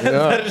tiek.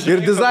 Ir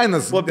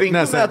dizainas.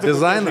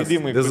 Dizainas.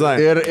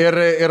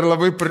 Ir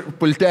labai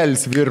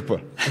pultelis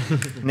virpa.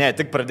 Ne,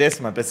 tik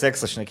pradėsime apie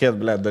seksą šnekėti,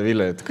 ble,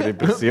 Davilė, tikrai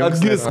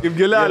prisijungs. Atgis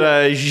kaip gėlelė. Yra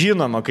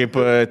žinoma, kaip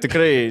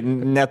tikrai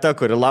ne ta,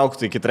 kuri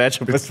lauktų iki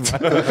trečio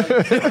pasimatymą.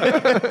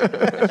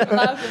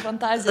 Laukiu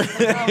fantazijos.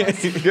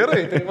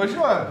 Gerai, tai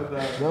važiuojam.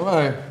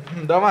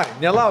 Davai,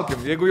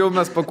 nelaukim. Jeigu jau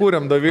mes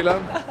pakūrėm Davilę,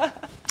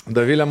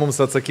 Davilė mums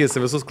atsakys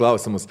visus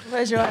klausimus.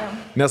 Važiuojam.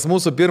 Nes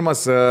mūsų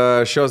pirmas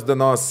šios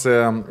dienos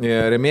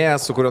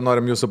rėmėjas, su kuriuo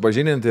norim jūsų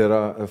pažinti, yra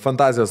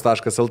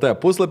fantazijos.lt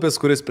puslapis,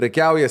 kuris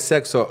prekiauja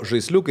sekso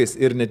žaisliukais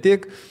ir ne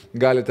tik.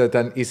 Galite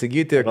ten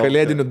įsigyti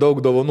kalėdinių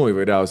daug dovanų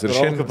įvairiausių. Ir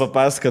šiandien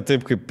papasaka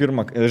taip, kaip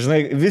pirmą,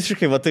 žinai,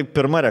 visiškai va taip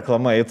pirma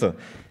reklama eitų.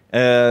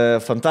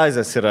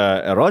 Fantazijos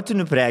yra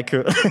erotinių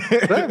prekių.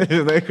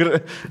 Žinai, kur...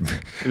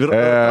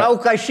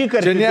 Ką šį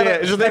kartą,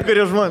 žinai,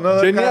 kurie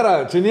žmonės.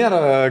 Čia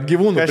nėra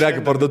gyvūnų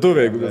prekių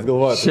parduotuvė, jeigu jūs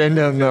galvojate.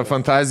 Šiandien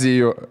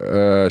fantazijų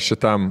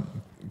šitam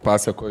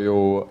pasakojau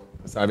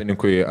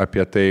savininkui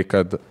apie tai,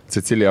 kad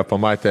Cecilija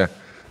pamatė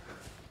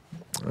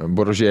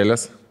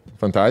boružėlės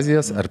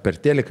fantazijas, ar per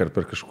teliką, ar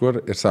per kažkur,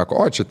 ir sako,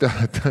 o čia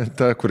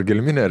ta kur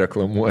gelminė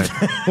reklamuoja.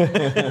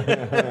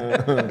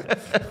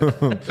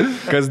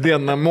 Kasdien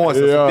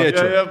namuose su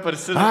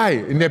tėčiu.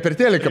 Ai, ne per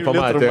teliką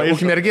pamatė.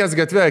 Ukmergės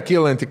gatve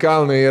kylant į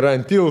kalną yra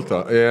ant tilto.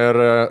 Ir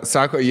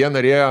sako, jie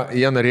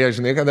norėjo,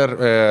 žinai, kad dar,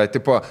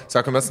 tipo,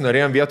 sako, mes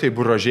norėjom vietoj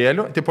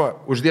burožėlių, tipo,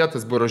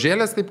 uždėtas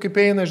burožėlės, taip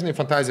kaip eina, žinai,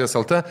 fantazijos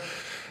LT.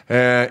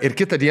 Ir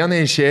kitą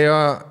dieną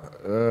išėjo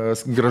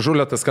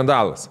Gražulio tas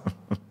skandalas.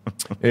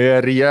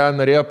 Ir jie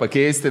norėjo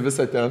pakeisti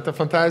visą ten tą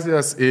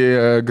fantazijos į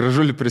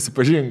Gražulį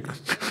prisipažink.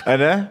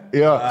 Ar ne?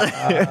 Jo.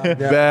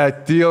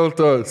 Bet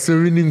tilto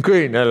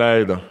savininkai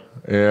neleido.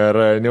 Ir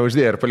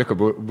neuždėjo ir paliko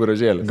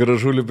buražėlį.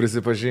 Gražulį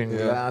prisipažink.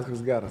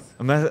 Koks geras.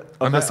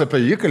 Mes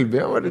apie jį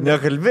kalbėjom, ar ne?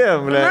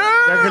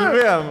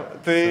 Nekalbėjom.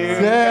 Tai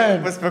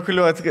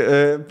paspekuliuoti.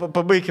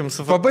 Pabaikim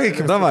su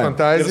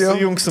fantazijom.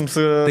 Sujungsim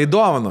su... Tai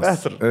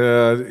dovanos.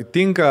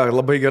 Tinka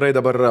labai gerai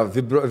dabar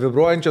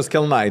vibruojančios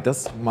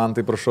kelnaitės. Man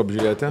tai prašau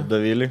apžiūrėti.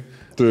 Davilį.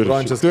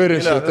 Turi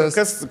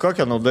šitas.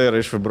 Kokia nauda yra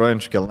iš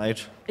vibruojančių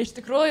kelnaičių? Iš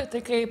tikrųjų,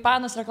 tai kai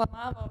panas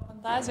reklamavo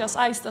fantazijos,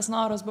 Aistės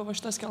noras buvo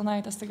šitos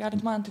kelnaitės, tai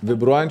galit man tai...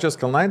 Vibruojančios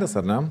kelnaitės,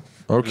 ar ne?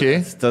 Ok.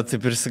 Ta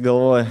taip ir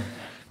sigalvoja.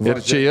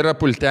 Ir čia yra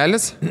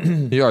pultelis.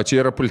 Jo,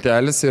 čia yra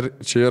pultelis ir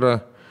čia yra...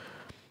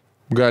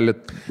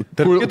 Galit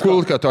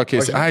kulka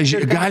tokiais.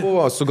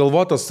 Buvo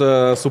sugalvotos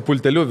su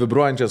pulteliu,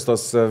 vibruojančios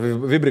tos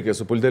vibrikai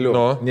su pulteliu.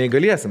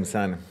 Neįgaliesim,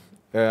 seniai.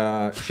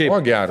 O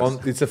geras.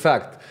 It's a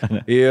fact.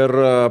 Ir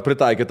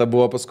pritaikyta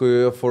buvo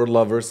paskui for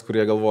lovers,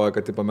 kurie galvoja,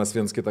 kad mes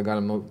viens kitą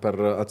galim per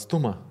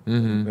atstumą,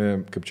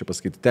 kaip čia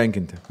pasakyti,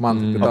 tenkinti.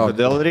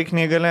 Kodėl reikia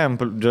neįgalėjim?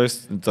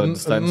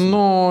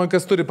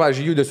 Kas turi,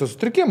 pavyzdžiui, judesio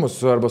sutrikimus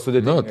arba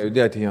sudėtingai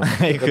judėti jam.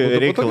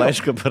 Reikia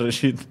laišką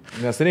parašyti.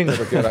 Nes rinka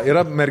tokia yra.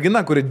 Yra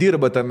mergina, kuri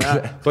dirba tame,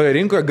 toje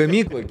rinkoje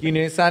gamykloje,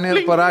 Kinėje seniai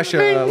ir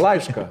parašė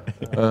laišką.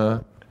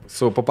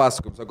 Su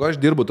papasakom, sako, aš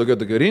dirbu tokio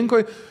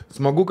rinkoje,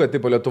 smagu, kad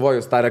tipo Lietuvoje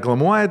jūs tą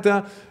reklamuojate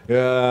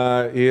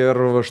ir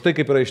štai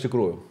kaip yra iš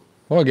tikrųjų.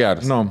 O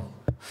geras.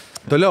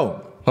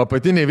 Toliau.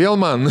 Apatiniai vėl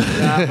man.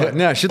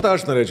 Ne, šitą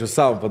aš norėčiau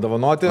savo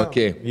padovanoti.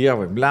 Okay.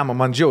 Ievai, blema,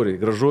 man žiauriai,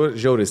 gražu,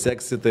 žiauriai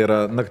seksi, tai yra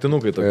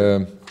naktinukai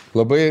tokie.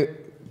 Labai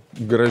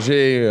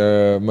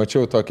gražiai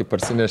mačiau tokį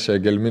parsinešę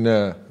gelminę,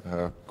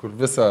 kur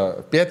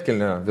visą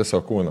pėtkelnę viso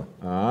kūno.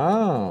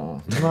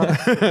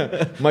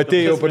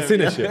 Matėjai jau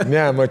parsinešė.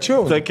 Ne,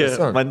 mačiau.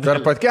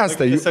 Per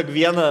podcastą. Tiesiog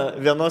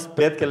vienos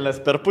pėtkelnės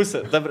per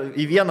pusę. Dabar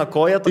į vieną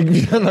koją.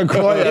 Vieną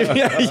koją.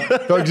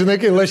 Toks, žinai,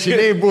 kai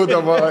lašiniai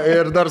būdavo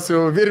ir dar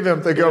su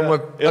virvėm tokiom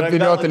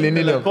apviniota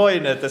lininė.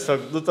 Kojinė tiesiog,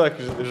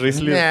 tokį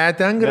žaislį. Ne,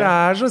 ten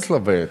gražus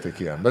labai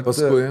tokie. Bet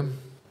paskui.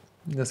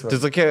 Tai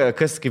tokie,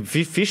 kas kaip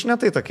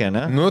fišnetai tokie,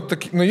 ne? Nu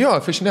jo,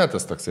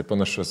 fišnetas toksai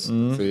panašus.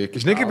 Tai,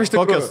 žinai, kaip iš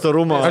tikrųjų. Kokio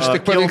storumo? Aš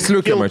tik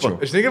paveiksliukę mačiau.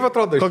 Žinai, kaip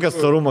atrodo. Kokio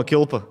storumo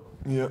kilpa?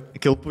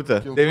 Kilputė.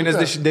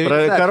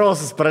 99.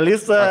 Karosas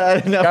pralysta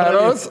ar ne?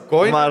 Karos?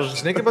 Mažas.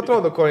 Žinai, kaip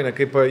atrodo koinė,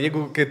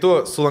 kai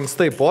tu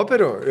sulankstai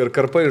popierių ir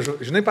karpai,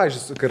 žinai,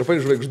 pavyzdžiui,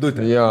 karpai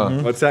žvaigždutę.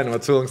 Jo. Vat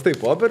sulankstai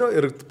popierių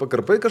ir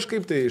pakarpai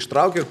kažkaip tai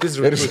ištraukia ir pis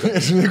žvaigždutę.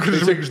 Ir žinai, kur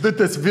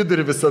žvaigždutės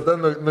vidurį visada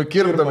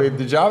nukirpdavai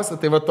didžiausią,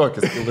 tai va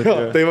tokis.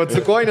 Tai va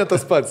su koinė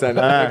tas pats,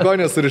 seniai.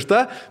 Koinė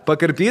surišta,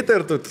 pakarpyta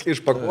ir tu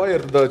išpakuoji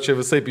ir tada čia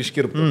visai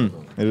iškirpta.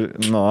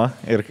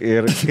 Ir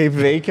kaip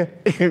veikia?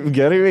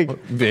 Gerai veikia.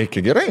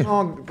 Veikia gerai.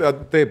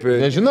 Taip,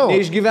 nežinau.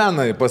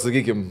 Neišgyvena,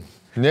 pasakykim.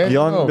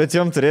 Bet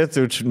jom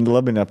turėtų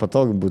labai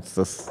nepatogu būti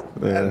tas.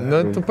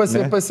 Tu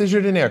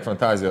pasižiūrinėk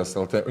fantazijos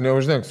LT.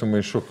 Neuždenk su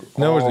maišu.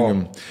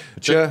 Neuždenkim.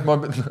 Čia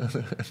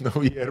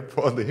nauji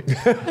AirPodai.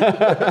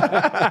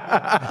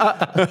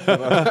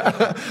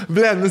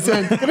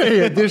 Sen tikrai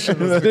edition.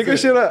 Tai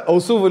kas yra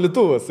ausų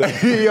valytuvas.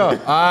 Jo.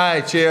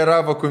 Ai, čia yra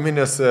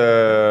vakuuminės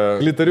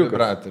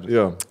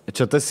vibratorius.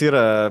 Čia tas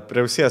yra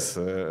prie ausies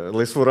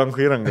laisvų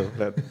rankų įranga.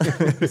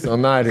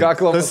 Sonarį.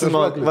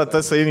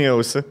 Tas eini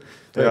ausi.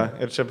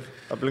 Ir čia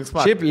aplink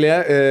smartą. Šiaip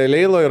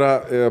Leilo yra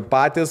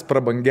patys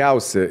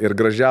prabangiausi ir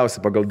gražiausi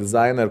pagal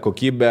dizainą ir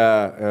kokybę,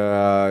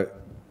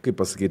 kaip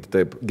pasakyti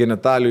taip,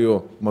 genitalijų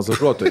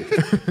masažuotojai.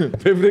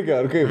 Taip reikia,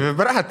 ar kaip?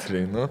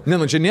 Vibratoriai, nu. Ne,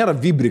 čia nėra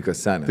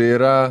vibrikas, seniai. Tai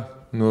yra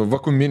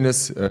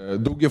vakuuminis,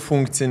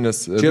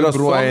 daugiafunkcinis,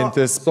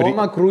 vibruojantis.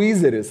 Soma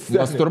cruiseris.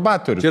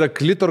 Masturbatorius. Čia yra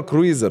klitor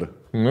cruiser.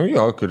 Nu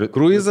jo,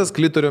 kruizas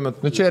klitorio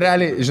metu. Nu čia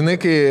realiai, žinai,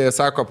 kai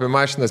sako apie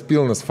mašinas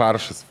pilnas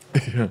faršas.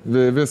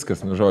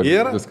 Viskas, nu žodžiu.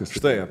 Ir viskas.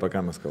 Štai, apie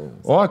ką mes kalbame.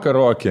 O,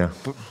 karaokė.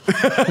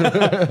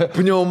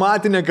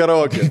 Pneumatinė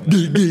karaokė.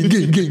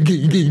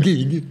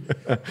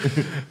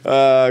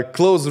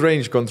 Close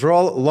range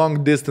control, long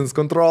distance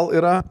control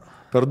yra.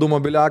 Per du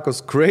mobiliakus,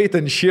 create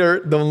and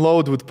share,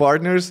 download with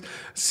partners,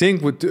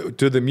 sync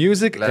to the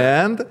music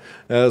and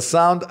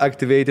sound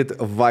activated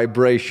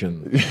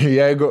vibration.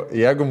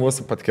 Jeigu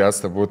mūsų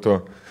podcastą būtų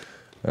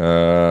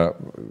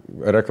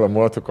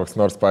reklamuotų koks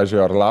nors,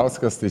 pažiūrėjau,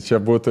 Arlauskas, tai čia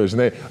būtų,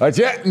 žinai, o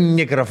čia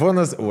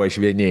mikrofonas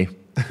uošvieniai.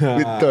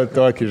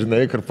 Tokį,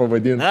 žinai, kur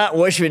pavadinti. Na,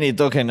 uošvieniai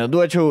tokią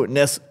neduočiau,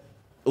 nes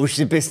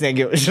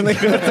užsipisnėgiau, žinai,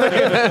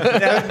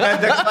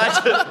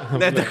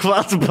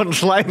 neadekvatų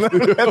punchline.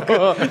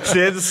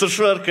 Sėdi su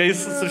švarkais,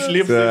 su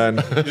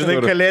šlipsais. Žinai,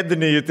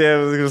 kalėdiniai jų tie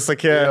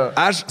visokie.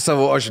 Aš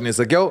savo ožiniai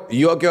sakiau,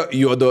 jokio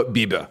juodo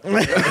bybio.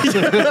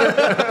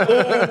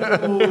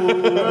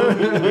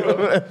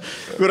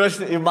 Kur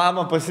aš į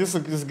mamą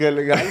pasisukis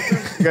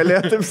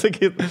galėtum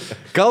sakyti.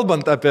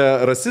 Kalbant apie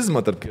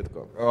rasizmą, tarp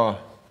kitko.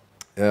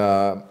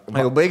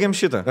 Jau baigiam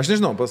šitą. Aš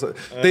nežinau,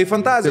 tai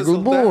fantazijos. Tegul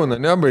būna,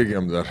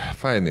 nebaigiam dar.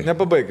 Fainai.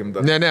 Nepabaigim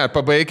dar. Ne,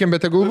 pabaigim,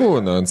 bet tegul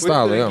būna ant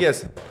stalo.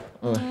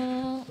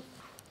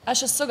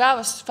 Aš esu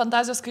gavus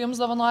fantazijos, kai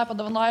jums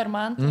padovanoja ir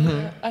man.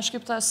 Aš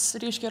kaip tas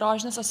ryškiai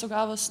rožinis esu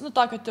gavus,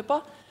 tokio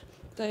tipo.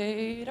 Tai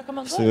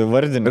rekomenduoju.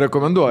 Vardinį.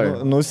 Rekomenduoju.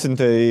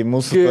 Nusintė į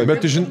mūsų...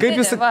 Bet tu žinai,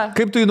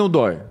 kaip tu jį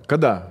naudoji?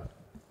 Kada?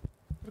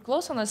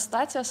 Priklauso nuo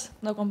situacijos,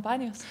 nuo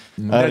kompanijos.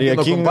 Ar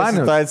juokinga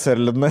situacija, ar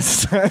liūdna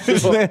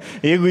situacija.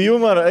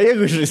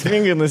 Jeigu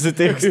žaismingai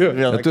nusiteiks.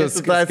 Tu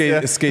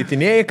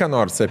skaitinėjai ką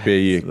nors apie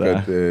jį,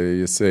 kad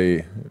jisai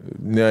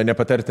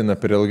nepatartina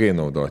per ilgai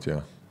naudoti jo?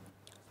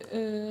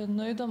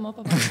 Įdomu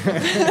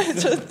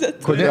papasakoti.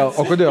 Kodėl?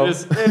 O kodėl?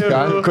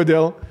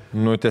 Kodėl?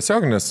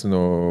 Tiesiog, nes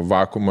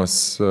vakuumas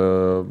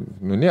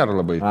nėra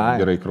labai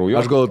gerai kraujo.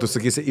 Aš galvoju, tu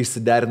sakysi,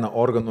 išsiderina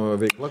organų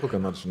veikla kokią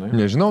nors, žinai?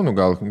 Nežinau,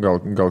 gal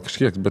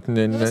kažkiek, bet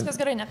ne. Viskas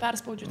gerai,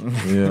 neperspaudžiu.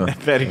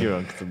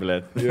 Nepergyvenk, tu,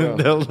 blėt.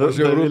 Dėl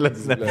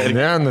žiaurulės.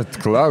 Ne,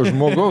 klaus,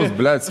 žmogaus,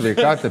 blėt,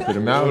 sveikatą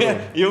pirmiausia.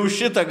 Jau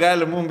šitą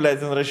gali mum,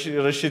 blėt,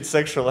 rašyti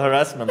sexual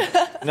harassment.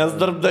 Nes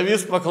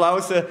darbdavys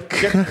paklausė,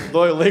 kiek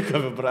naudoju laiko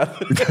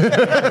vibratorių.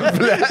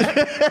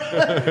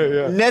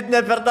 Net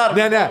ne per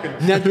darbą. Ne,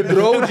 net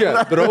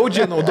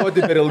draudžia naudoti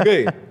per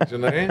ilgai,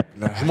 žinai?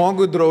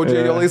 Žmogui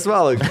draudžia jo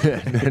laisvalaikį.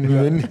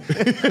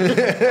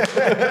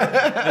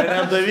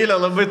 Davilė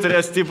labai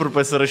turėjo stiprų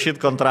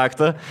pasirašyti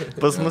kontraktą,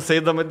 pas mus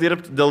eidama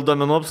dirbti dėl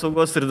duomenų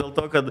apsaugos ir dėl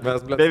to, kad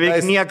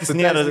beveik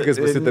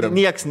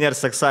nieks nėra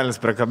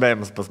seksualinis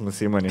priekabėjimas pas mus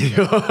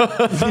įmonėje.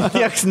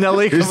 Nieks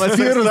nelaikomas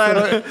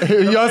seksualinis.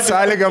 Jo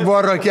sąlyga buvo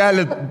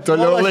rokelį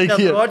toliau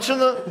laikyti.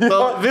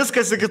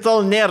 Viskas iki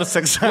tol nėra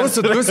seksualinis. Mūsų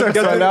du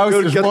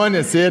seksualiausi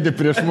žmonės sėdi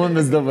prieš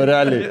mumis dabar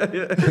realiai.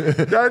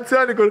 Ten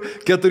seniai, kur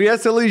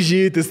keturiese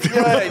laižytis.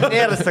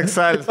 Nėra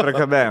seksualinis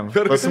priekabėjimas.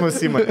 Pas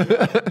mus įmonė.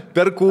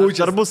 Per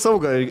kūčias. Darbų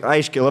sauga,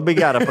 aiškiai, labai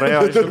gera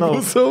praėjo. Žinau,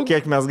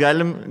 kiek mes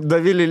galim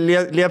Davilį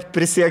liepti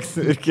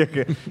prisiekti ir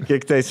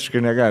kiek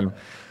teisiškai negalim.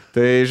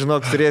 Tai,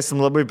 žinok,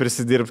 turėsim labai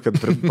prisidirbti, kad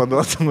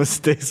paduotų mus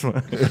į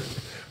teismą.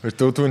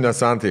 Tautų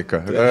nesantaika.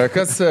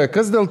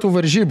 Kas dėl tų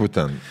varžybų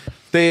ten?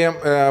 Tai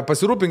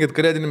pasirūpinkit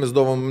kalėdinėmis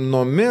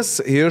dovanomis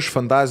iš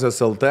Fantazijos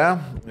LT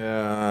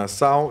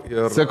savo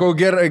ir... Sakau,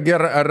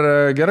 ar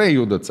gerai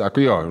judat?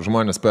 Sako, jo,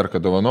 žmonės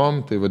perka dovanom,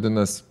 tai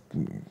vadinasi,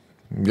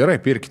 gerai,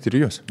 pirkit ir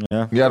jūs.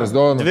 Ja. Geras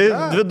dovanas.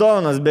 Dvi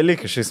dovanas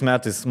beliko šiais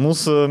metais.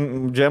 Mūsų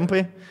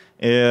džempai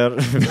ir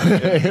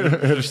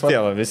šitie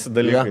visi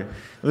dalykai.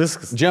 Ja.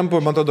 Viskas. Džempui,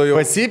 man atrodo, jau...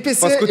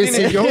 Pasipisi,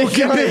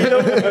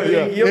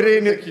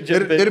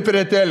 ir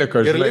prie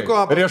teliko, žinai.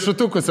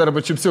 Riešutukus arba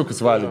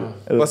čipsiukus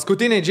valgyti.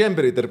 Paskutiniai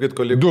džemperiai, tarp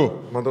kitko, liko. Du.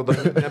 Man atrodo,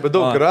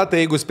 nebedaug yra,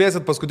 tai jeigu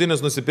spėsit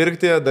paskutinius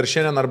nusipirkti, dar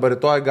šiandien arba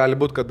rytoj gali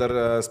būti, kad dar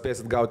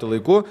spėsit gauti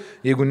laiku.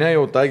 Jeigu ne,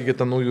 jau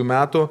taikykite naujų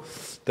metų,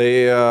 tai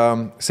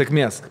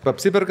sėkmės.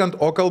 Apsiperkant,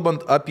 o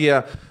kalbant apie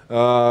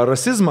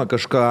rasizmą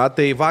kažką,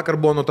 tai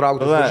vakar buvo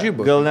nutrauktas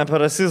varžybos. Gal ne apie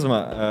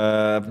rasizmą.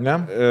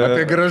 Ne?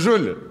 Apie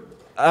gražulį.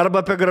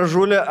 Arba apie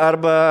gražulį,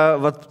 arba,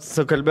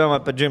 kalbėjom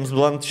apie James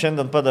Blunt,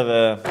 šiandien padavė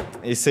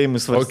į Seimui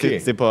svarstyti,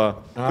 tipo...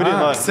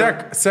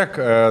 Sek,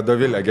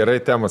 Dovilė, gerai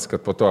temas, kad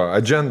po to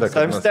agenda...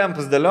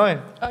 Timestampus dėlioji?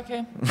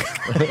 Okay.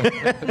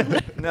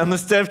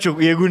 Nenustepčiau,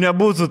 jeigu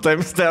nebūtų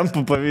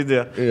timestampų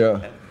pavydė.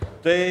 Yeah.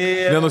 Tai...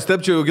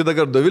 Nenustepčiau, jau kitą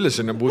kartą Dovilė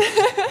čia nebūtų.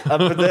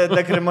 Apie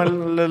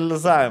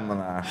dekriminalizavimą.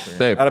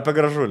 Taip. Ar apie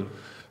gražulį?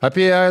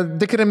 Apie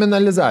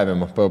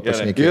dekriminalizavimą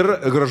pašnekėti. Ir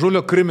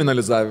gražulio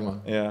kriminalizavimą.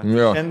 Yeah.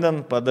 Jo. Šiandien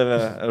padavė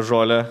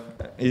žolę.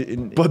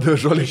 Padavė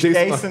žolę į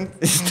teismą.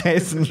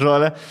 Išteisin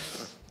žolę.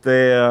 Tai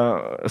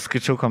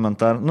skaičiau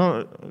komentarą.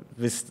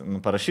 Vis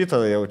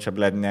parašyta, jau čia,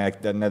 blėd,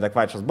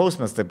 neadekvačios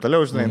bausmės, taip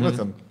toliau, žinai,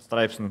 ten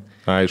straipsnį.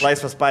 Aišku.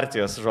 Laisvės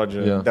partijos,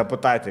 žodžiu,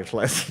 deputatė iš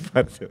Laisvės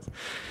partijos.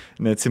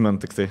 Neatsimenu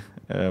tik tai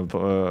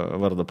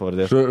vardą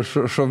pavardės.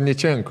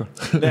 Šovničenko.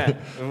 Ne.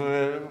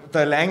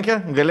 Ta Lenkija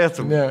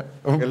galėtų. Ne.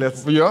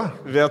 Galėtų. Jo?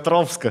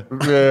 Vietrovska.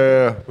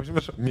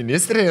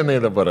 Ministrė jinai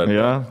dabar, ar?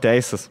 Jo,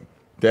 teisės.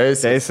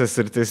 Teisės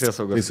ir teisės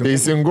saugos.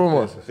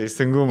 Teisingumo.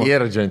 Teisingumo.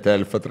 Ir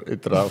džentelį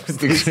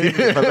įtrauks.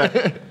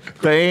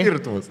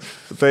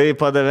 Tai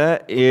padavė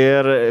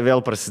ir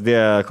vėl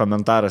prasidėjo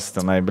komentaras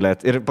tenai,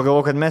 blėt. Ir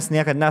pagalvojau, kad mes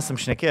niekada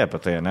nesam šnekėję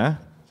apie tai, ne?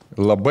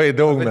 Labai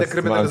daug mes,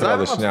 man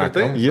atrodo,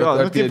 šnekam. Jo,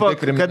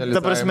 kad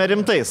ta prasme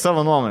rimtai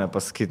savo nuomonę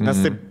pasakyti, nes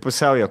taip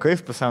pusiau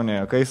jokais, pusiau ne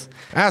jokais.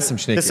 Esam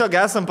šnekėję. Tiesiog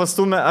esam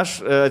pastumę,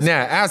 Ne,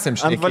 esam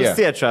šnekėję. Ant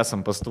valstiečių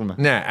esam pastumę.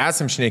 Ne,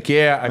 esam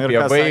šnekėję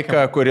apie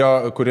vaiką,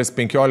 kuris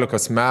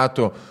 15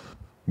 metų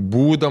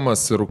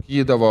būdamas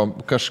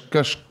rūkydavo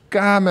kažką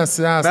mes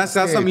esame. Mes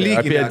esam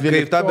lygiai,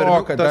 kaip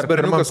tas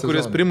berniukas,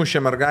 kuris primušė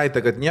mergaitę,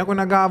 kad nieko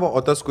negavo,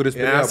 o tas, kuris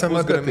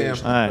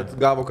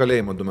gavo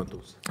kalėjimą 2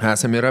 metus.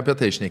 Esam ir apie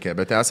tai šnekėję,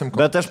 bet esam...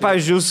 Bet aš,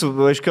 pavyzdžiui, jūsų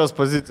aiškios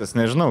pozicijos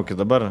nežinau, iki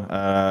dabar,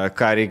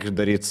 ką reikia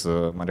daryti su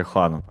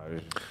marihuana,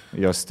 pavyzdžiui,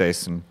 jos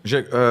teisim.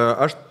 Žiūrėk,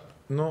 aš...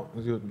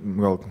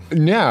 gal...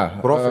 Ne.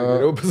 Profai,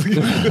 geriau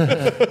pasakyti.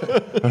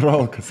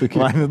 Rolka, sakyk.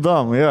 Man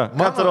įdomu, jo.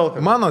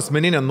 Mano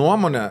asmeninė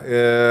nuomonė...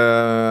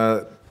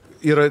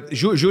 Ir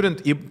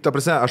žiūrint į, ta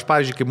prasme, aš,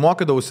 pavyzdžiui, kaip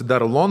mokydavausi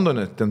dar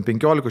Londone, ten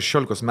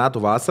 15-16 metų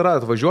vasarą,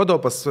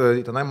 atvažiuodavau pas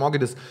tenai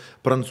mokytis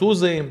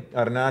prancūzai,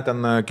 ar ne, ten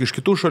iš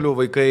kitų šalių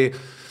vaikai,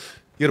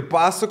 ir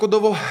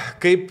pasakodavau,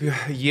 kaip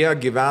jie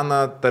gyvena,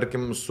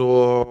 tarkim, su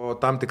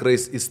tam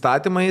tikrais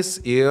įstatymais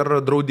ir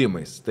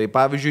draudimais. Tai,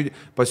 pavyzdžiui,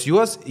 pas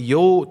juos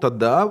jau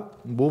tada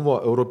buvo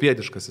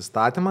europietiškas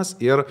įstatymas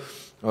ir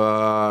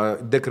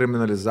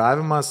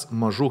dekriminalizavimas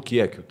mažų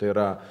kiekių. Tai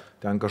yra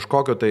ten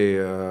kažkokio tai,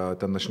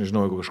 ten aš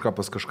nežinau, jeigu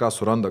kažką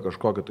suranda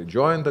kažkokio tai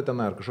jointą ten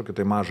ar kažkokio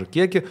tai mažą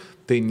kiekį,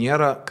 tai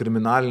nėra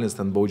kriminalinis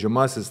ten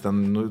baudžiamasis ten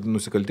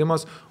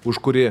nusikaltimas,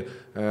 už kurį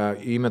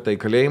įmeta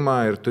į kalėjimą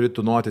ir turi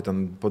tūnoti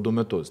ten po 2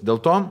 metus.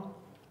 Dėl to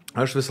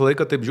aš visą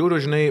laiką taip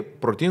žiūriu, žinai,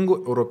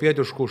 protingų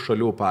europietiškų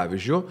šalių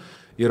pavyzdžių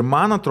ir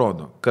man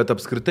atrodo, kad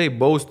apskritai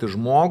bausti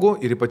žmogų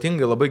ir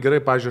ypatingai labai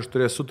gerai, pavyzdžiui,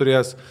 aš esu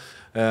turėjęs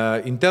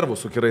intervų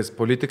su kirais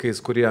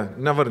politikais, kurie,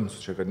 nevardinsiu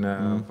čia, kad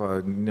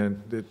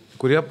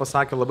kurie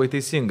pasakė labai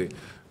teisingai.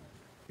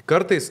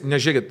 Kartais,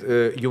 nežiūrėkit,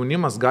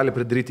 jaunimas gali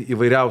pridaryti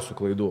įvairiausių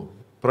klaidų,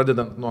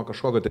 pradedant nuo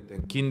kažkokio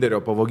tai kinderio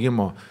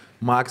pavogimo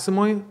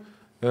Maksimoj,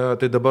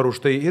 tai dabar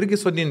už tai irgi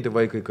sodinti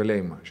vaiką į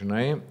kalėjimą,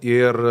 žinai,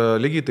 ir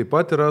lygiai taip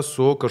pat yra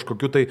su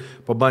kažkokiu tai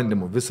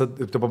pabandymu.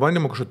 Tai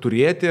pabandymu kažką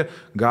turėti,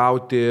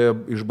 gauti,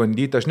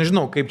 išbandyti, aš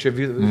nežinau, kaip čia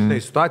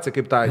situacija,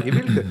 kaip tą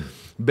įvilti.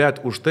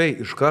 Bet už tai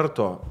iš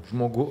karto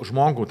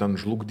žmogų ten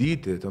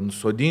žlugdyti, ten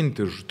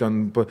sodinti,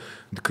 ten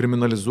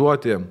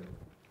kriminalizuoti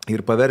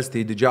ir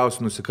paversti į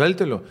didžiausių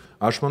nusikaltėlių,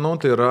 aš manau,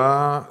 tai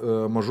yra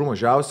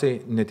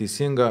mažiausiai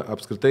neteisinga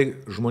apskritai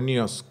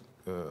žmonijos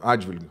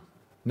atžvilgių.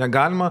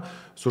 Negalima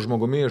su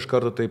žmogumi iš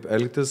karto taip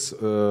elgtis,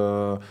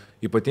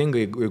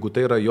 ypatingai jeigu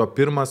tai yra jo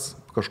pirmas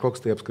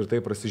kažkoks tai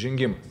apskritai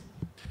prasižengimas.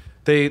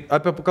 Tai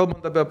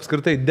kalbant apie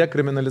apskritai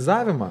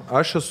dekriminalizavimą,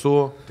 aš esu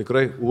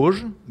tikrai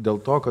už, dėl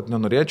to, kad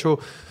nenorėčiau,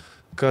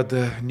 kad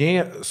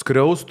nei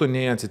skriaustų,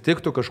 nei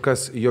atsitiktų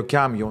kažkas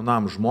jokiam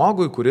jaunam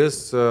žmogui,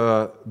 kuris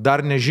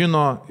dar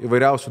nežino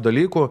įvairiausių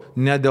dalykų,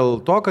 ne dėl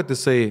to, kad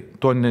jisai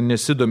to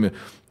nesidomi,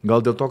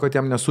 gal dėl to, kad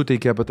jam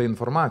nesuteikia apie tai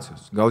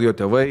informacijos. Gal jo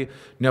tėvai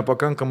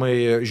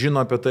nepakankamai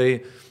žino apie tai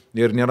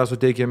ir nėra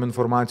suteikiam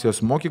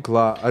informacijos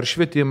mokykla ar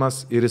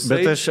švietimas. Ir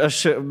jisai, aš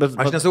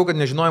nesakau, kad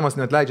nežinojimas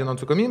neatleidžia nuo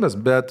atsakomybės,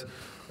 bet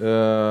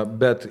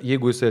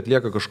jeigu jisai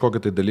atlieka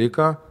kažkokį tai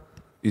dalyką,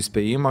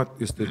 įspėjimą,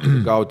 jis tai turi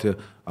gauti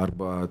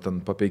arba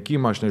ten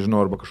papeikimą, aš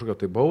nežinau, arba kažkokią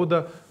tai baudą,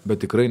 bet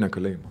tikrai ne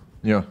kalėjimą.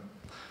 Jo.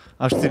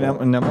 Aš tai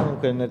nemanau,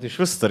 kad net iš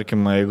vis,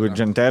 tarkim, jeigu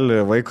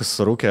džentelį vaikus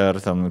surūkė ar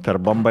ten per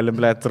bambalį,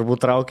 blėt,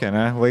 turbūt traukė,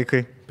 ne,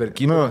 vaikai. Per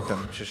kino.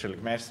 Ten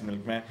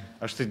 16-17.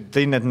 Aš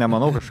tai net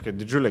nemanau kažkokia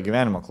didžiulė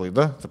gyvenimo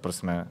klaida, ta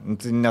prasme,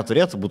 tai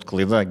neturėtų būti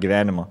klaida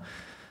gyvenimo.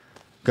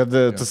 Kad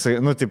tu,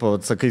 tipo,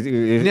 sakai,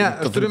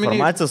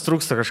 informacijos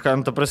trūksta kažką,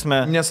 ta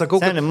prasme, nesakau,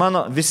 kad...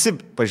 mano visi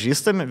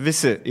pažįstami,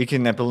 visi iki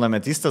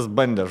nepilnametystės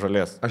bandė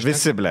žolės.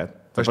 Visi, blė.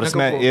 Ta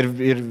prasme, ir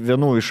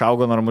vienų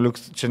išaugo normalių,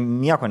 čia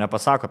nieko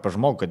nepasako apie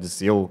žmogų, kad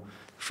jis jau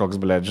šoks,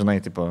 blė, žinai,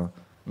 tipo,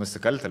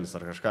 nusikaltelis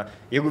ar kažką.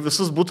 Jeigu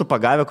visus būtų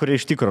pagavę, kurie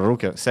iš tikro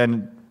rūkė,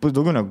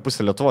 daugiau negu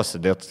pusė Lietuvos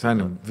sėdėtų.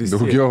 Visi.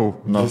 Daugiau.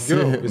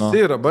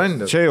 Visi yra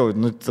bandę. Čia jau,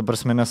 ta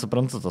prasme,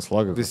 nesuprantu tos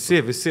logikos.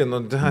 Visi.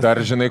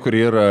 Dar žinai, kur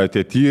yra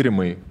tie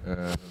tyrimai.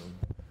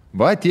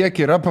 Va, tiek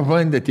yra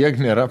pabandę, tiek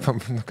nėra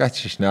pabandę. Ką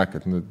čia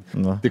šnekat?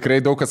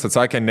 Tikrai daug kas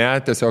atsakė ne,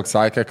 tiesiog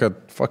sakė, kad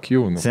fuck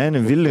you. Seni,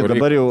 Vilniui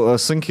dabar jau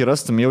sunkiai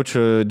rastum,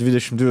 jaučiu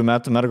 22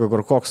 metų mergo,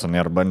 kur kokso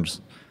nėra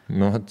bandžius.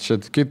 Čia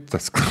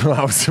kitas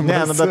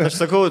klausimas. Ne, bet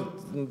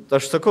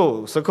aš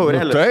sakau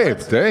realiai.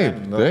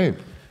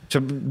 Taip. Čia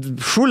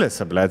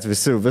šūlėse, blėt,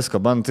 visi viską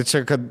band. Tai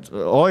čia, kad,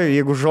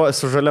 jeigu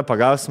su žalia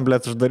pagausim,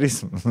 blėt,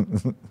 uždarysim.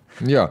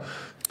 Jo,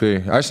 tai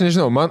aš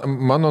nežinau,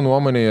 mano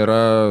nuomonė yra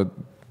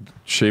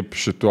šiaip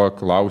šituo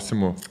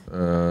klausimu.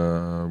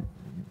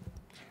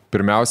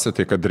 Pirmiausia,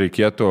 tai kad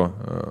reikėtų,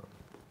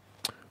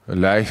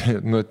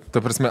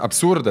 ta prasme,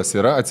 absurdas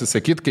yra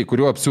atsisakyti kai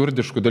kurių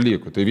absurdiškų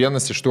dalykų. Tai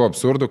vienas iš tų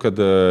absurdų, kad,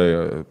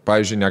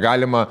 pavyzdžiui,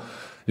 negalima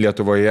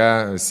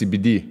Lietuvoje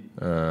CBD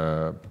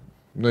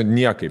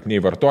niekaip, nei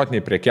vartoti,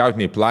 nei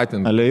prekiauti, nei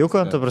platinti.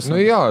 Aliejuko, ta prasme?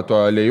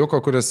 To aliejuko,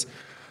 kuris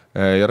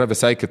yra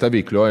visai kita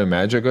veiklioji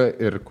medžiaga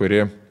ir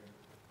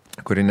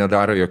kuri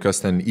nedaro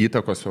jokios ten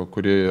įtakos, o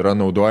kuri yra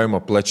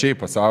naudojama plačiai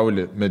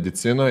pasaulį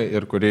medicinoje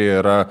ir kuri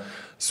yra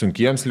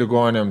sunkiems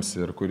ligonėms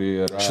ir kuri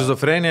yra...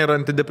 Šizofrenija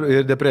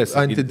ir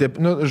depresija.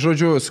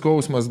 Žodžiu,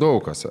 skausmas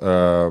daugas.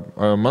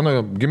 Mano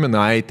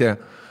giminaitė,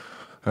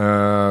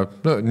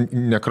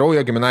 ne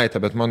kraujo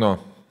giminaitė, bet mano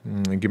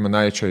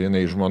giminaičio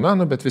jinai žmona,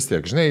 bet vis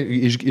tiek, žinai,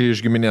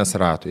 iš giminės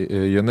ratų.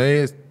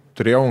 Jinai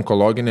turėjo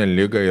onkologinę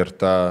ligą ir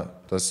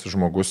tas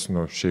žmogus,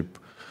 šiaip,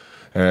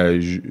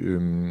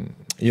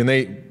 jinai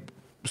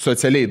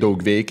socialiai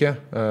daug veikia,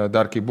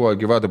 dar kai buvo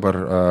gyva,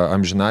 dabar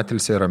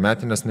amžinatilsė yra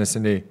metinės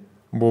neseniai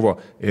buvo.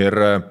 Ir,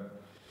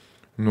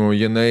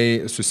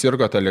 jinai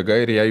susirgo tą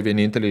ligą ir jai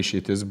vienintelė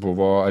išeitis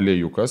buvo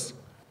aliejukas.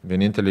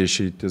 Vienintelė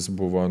išeitis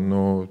buvo,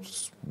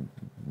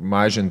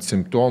 mažinti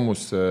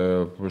simptomus,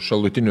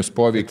 šalutinius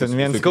poveikius,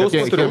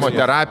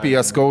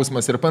 chemoterapija,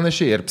 skausmas ir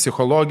panašiai, ir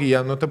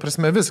psichologija, ta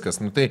prasme viskas.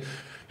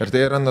 Ir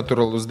tai yra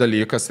natūralus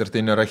dalykas, ir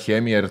tai nėra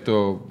chemija, ir tu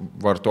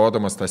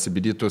vartodamas tą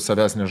CBD, tu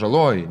savęs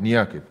nežaloji,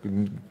 niekaip.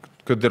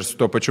 Kad ir su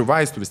tuo pačiu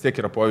vaistu vis tiek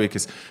yra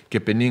poveikis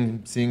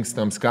kepenims,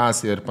 inkstams,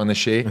 kasai ir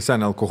panašiai.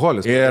 Sen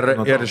alkoholis.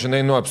 Ir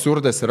žinai,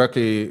 absurdas yra,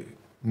 kai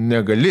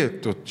negali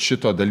tu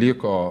šito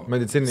dalyko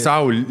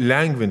savo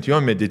lengvinti jo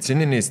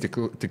medicininiais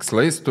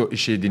tikslais, tu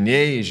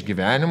išeidinėjai iš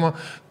gyvenimo,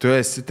 tu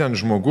esi ten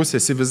žmogus,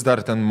 esi vis dar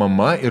ten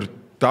mama ir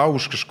tau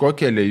už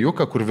kažkokį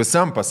aliejuką, kur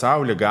visam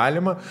pasaulyje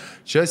galima,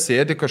 čia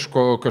sėdi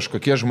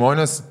kažkokie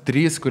žmonės,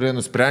 3, kurie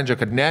nusprendžia,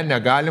 kad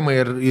negalima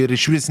ir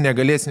iš vis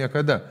negalės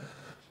niekada.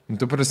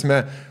 Tu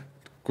prasme,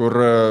 kur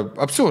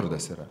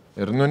absurdas yra.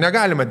 Ir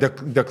negalima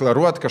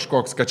deklaruoti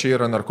kažkoks, kad čia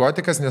yra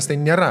narkotikas, nes tai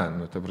nėra.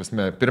 Ta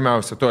prasme,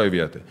 pirmiausia, toje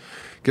vietoje.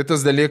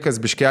 Kitas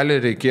dalykas, biškelį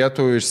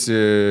reikėtų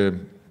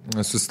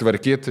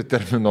susitvarkyti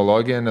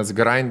terminologiją, nes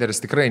grinderis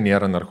tikrai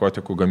nėra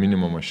narkotikų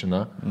gaminimo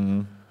mašina.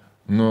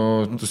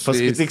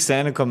 Paskaityk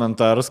senį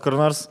komentarus kur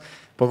nors,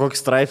 po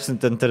kokį straipsnį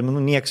ten terminų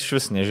niekas iš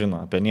vis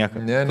nežino apie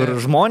nieką. Kur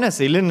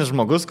žmonės, eilinis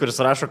žmogus,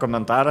 kuris rašo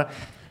komentarą,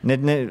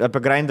 apie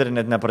grinderį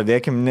net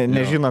nepradėkim,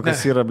 nežino,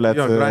 kas yra, blėt.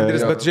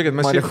 Grinderis, bet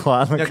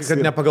žiūrėkit, kad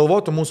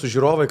nepagagalvotų mūsų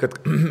žiūrovai, kad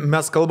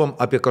mes kalbam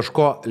apie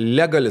kažko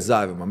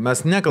legalizavimą.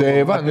 Mes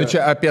nekalbam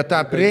čia apie tą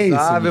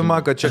prieisavimą,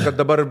 kad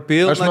dabar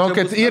pilna. Aš manau,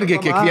 kad irgi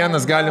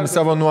kiekvienas galim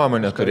savo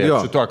nuomonę turėti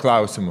šituo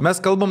klausimu.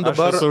 Mes kalbam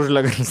dabar... Aš esu už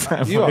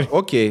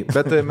legalizavimą.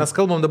 Bet mes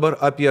kalbam dabar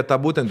apie tą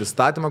būtent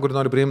įstatymą, kurį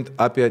noriu priimti,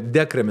 apie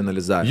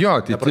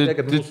dekriminalizavimą.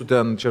 Nepradėkit mūsų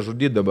ten čia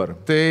žudyti dabar.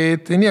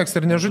 Tai nieks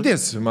ir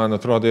nežudys, man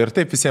atrodo, ir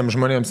taip visiems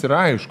žmonėms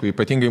yra aišku.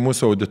 Ypatingai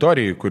mūsų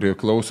auditorijai, kuri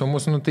klauso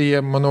mūsų, tai jie,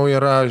 manau,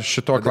 yra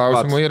šito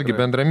klausimu irgi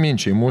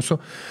bendraminčiai mūsų.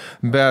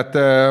 Bet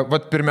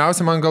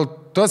pirmiausia, man gal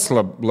tas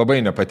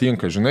labai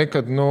nepatinka, žinai,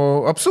 kad,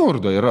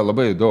 absurdo yra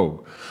labai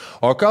daug.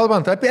 O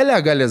kalbant apie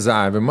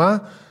legalizavimą,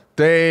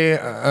 tai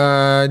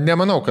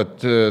nemanau, kad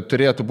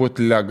turėtų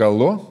būti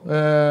legalu,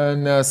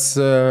 nes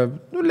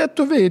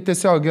lietuviai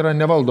tiesiog yra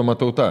nevaldoma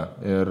tauta.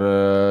 Ir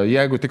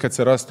jeigu tik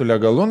atsirastų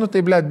legalu,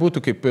 tai blėt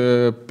būtų kaip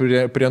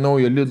prie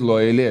naujo Lidlo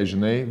eilė,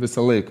 žinai,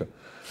 visą laiką.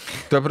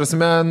 Ta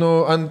prasme,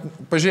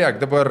 pažiūrėk,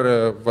 dabar,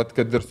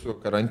 kad ir su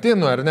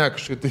karantinu, ar ne,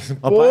 kažkaip tai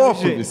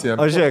pohu visiems.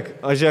 O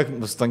žiūrėk,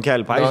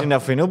 Stonkelį, pavyzdžiui,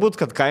 nefainiau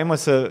būtų, kad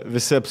kaimuose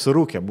visi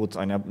apsirūkė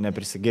būtų, o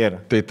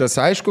neprisigėrė. Tai tas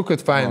aišku,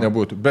 kad faina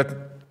būtų, bet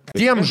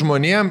tiem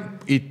žmonėm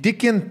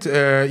įtikint,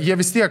 jie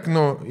vis tiek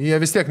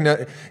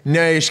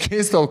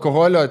neiškeistų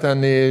alkoholio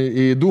ten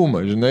į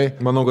dūmą, žinai.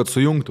 Manau, kad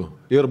sujungtų.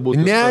 Ir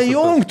būtų.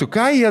 Nejungtų,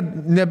 ką jie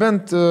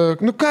nebent,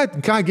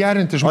 ką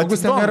gerinti,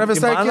 žmogus ten yra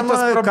visai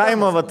kitas problemas.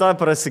 Kaimo tą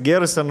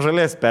prasigėrus ant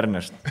žalės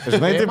pernešti.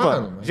 Žinai, taip,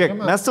 žiūrėk,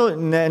 mes tau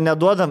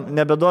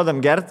nebeduodam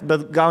gert,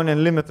 bet gauni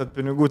limited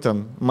pinigų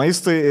ten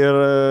maistui ir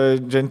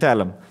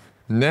dženteliam.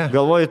 Ne.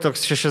 Galvoju,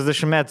 toks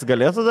 60 metų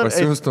galėtų dar.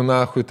 Pasiūstų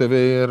nahui tave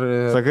ir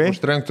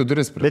užtrenktų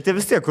duris. Bet jie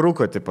vis tiek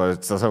rūko, tipo,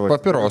 savo.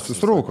 Papirosus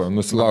rūko,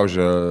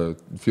 nusilaužė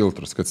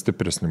filtrus, kad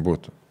stipresni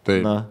būtų. Tai.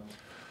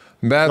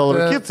 Bet, gal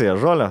rūkytai,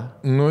 žolę?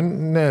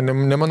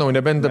 Nemanau,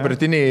 nebent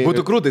dabartiniai.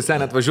 Būtų krūtai,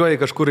 sen atvažiuoji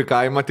kažkur į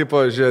kaimą,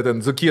 tipo, žiūrėk,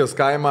 ten Dzūkijos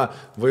kaimą,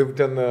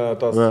 ten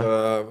tos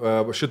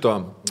šito.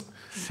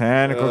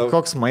 Seni,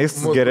 koks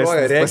maistas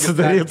geresnis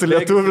pasidarytų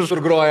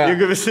lietuviškai.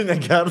 Jeigu visi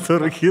negertų,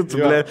 rūkytų,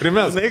 blėt.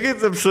 Žinai,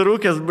 kaip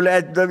apsirūkęs,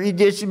 blėt,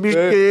 įdėsi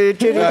biškį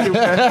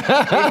čiriuką.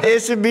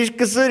 Įdėsi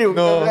biškį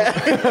suriuką.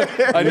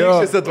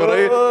 Anykščiais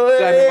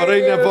atvarai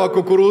ne po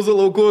kukurūzų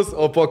laukus,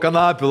 o po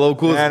kanapių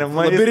laukus.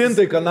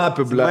 Labirintai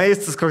kanapių, blėt.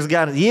 Maistas koks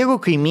geras. Jeigu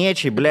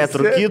kaimiečiai, blėt,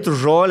 rūkytų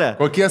žolę.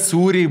 Kokie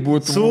sūriai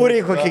būtų.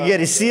 Sūriai, kokie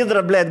geri.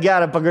 Sidra, blėt,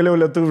 gerą pagaliau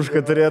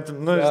lietuviškai turėtų.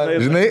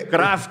 Žinai,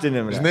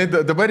 kraftinim. Žinai,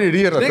 dabar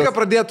ir yra. Žinai, ką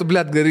pradėtų,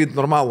 blėt, daryti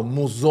normalų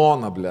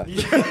muzoną, blė.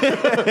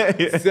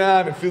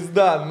 Seni,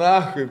 pizda,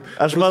 nahui.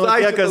 Aš manau,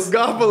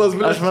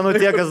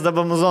 tie, kas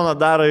dabar muzoną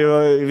daro, jo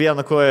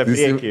vieną koją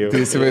priekį.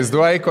 Tai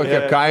įsivaizduoji, kokia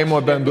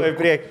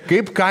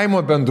kaip kaimo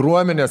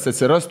bendruomenės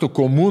atsirastų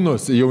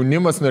komunos,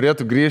 jaunimas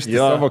norėtų grįžti į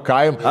savo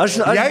kaimą. Aš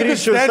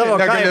grįžčiau į savo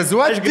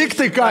legalizuoti tik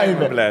tai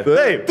kaimą.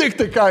 Taip. Tik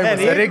tai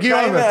kaimas,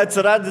 regionas. Kaime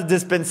atsirado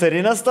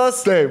dispenserinės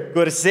tos,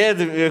 kur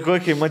sėdi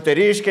kokiai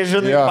moteriškai,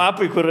 žinai,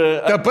 papai, kur...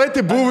 Ta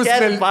pati buvus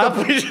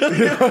papai,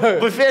 žinai.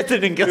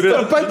 Bufetininkė.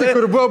 Ta pati,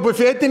 kur buvo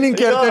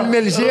bufetininkė, ar ten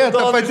melžė,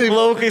 ta pati...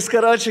 Plaukais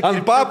karočiai.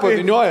 Ant papo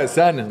vinioja,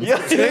 seniai.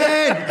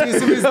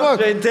 Įsivaizduok.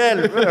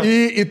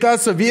 Į tą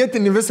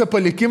sovietinį visą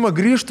palikimą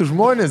grįžtų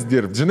žmonės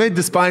dirbti. Žinai,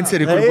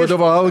 dispanserį, kur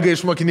būdavo algą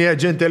išmokinėję,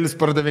 džentelis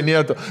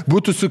pardavinėtų,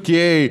 būtų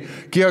sukėjai,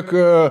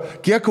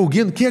 kiek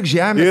augint, kiek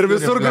žemės. Ir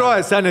visur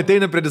groja, seniai,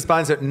 ateina prie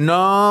dispanserį.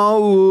 No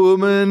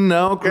woman,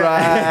 no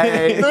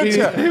cry.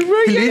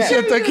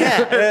 Klišė tokia.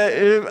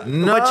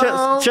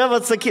 Čia,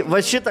 saky,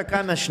 va šitą,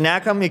 ką mes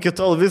šnekam, iki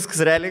tol viskas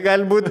realiai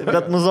gali būti,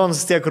 bet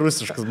muzonas tiek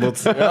rusiškas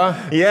būtų.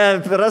 Jie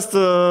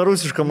rastų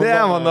rusišką muzoną.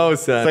 Ne, manau,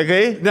 sen.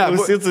 Sakai? Ne,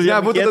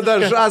 būtų tada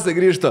žasai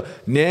grįžto.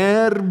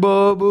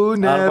 Nerbobų,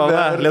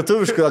 neber.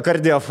 Lietuvišką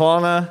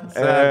akardiofoną.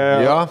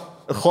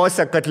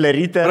 Hose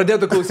Katlerytė.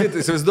 Pradėtų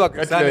klausyti, įsivaizduok,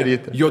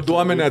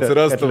 juoduomenė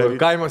atsirastų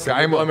kaimuose.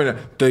 Kaimuomenė.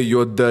 Tai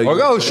juoda. O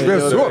gal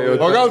šviesu,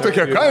 o gal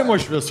tokia kaimo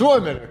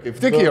šviesuomenė, kaip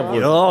tik jie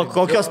būtų. Jo,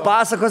 kokios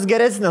pasakos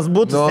geresnės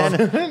būtų,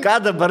 seniai. Ką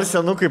dabar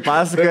senukai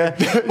pasakoja?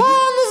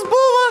 Ponas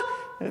buvo,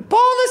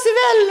 ponas į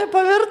velnį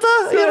pavirto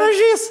ir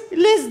ožys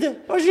lizdė.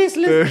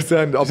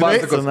 O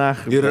pasakos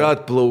ir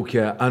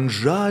atplaukė ant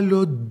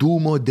žalio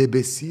dūmo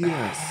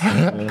debesies.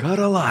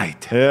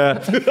 Karalaitė.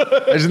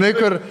 Žinai,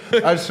 kur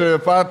aš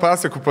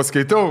pasakų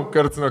paskaitau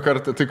karts nuo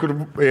karto, tai kur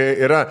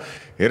yra.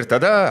 Ir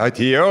tada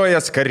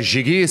atėjojęs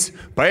karžygys,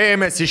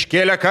 paėmęs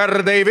iškėlė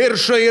kardą į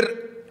viršų ir...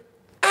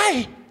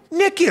 Ai!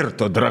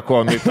 Nekirto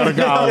drakonui per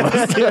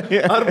galvas.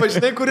 Arba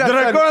žinai, kurią...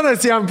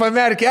 Drakonas jam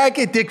pamerkė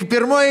akį, tik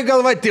pirmoji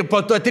galva, tik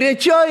po to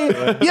trečioji.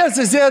 Jie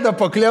susėdo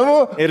po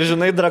klevu. Ir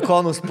žinai,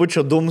 drakonus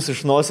pučia dūmus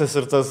iš nosės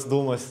ir tas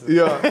dūmas.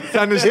 Jo.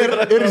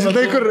 Ir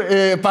žinai, kur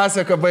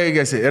pasaka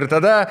baigėsi. Ir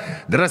tada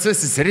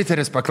drąsusis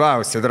riteris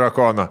paklausė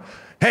drakono.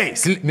 Hei,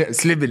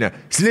 slibinė,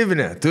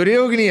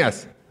 turi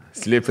ugnies?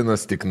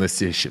 Slipinas tik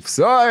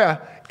nusišypsojo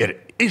ir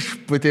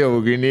išputė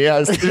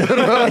ugnies.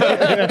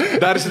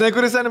 Dar žinai,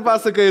 kuris seniai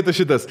pasakaitų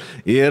šitas.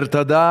 Ir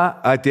tada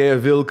atėjo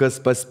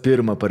vilkas pas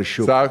pirmą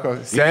paršiuką. Sako,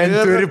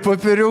 seniai turi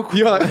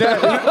popieriukų. Jo,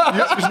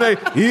 žinai,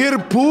 ir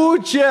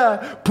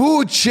pučia.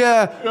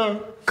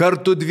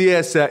 Kartu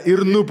dviese ir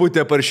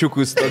nuputė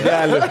paršiukų į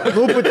stogelį.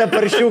 Nuputė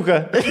paršiuką.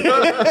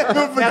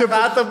 Ne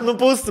katap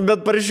nupūstų,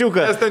 bet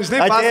paršiuką.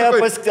 Atėjo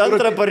pas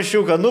antrą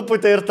paršiuką,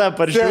 nuputė ir tą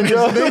paršiuką.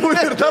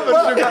 Nuputė ir tą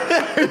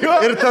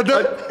paršiuką.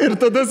 Ir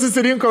tada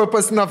susirinko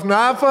pas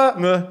Nafnafą,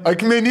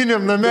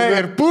 akmeniniam name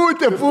ir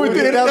pūtė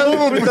ir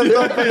nuputė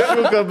tą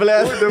paršiuką,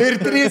 blėt. Ir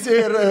trys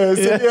ir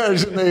sėdėjo,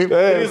 žinai,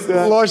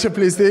 lošia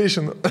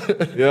PlayStation.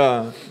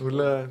 Ja,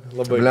 blėt,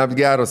 labai. Blėt,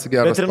 geras.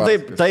 Bet rimtai,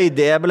 ta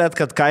idėja, blėt,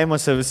 kad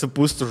kaimuose visi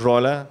pūstų tu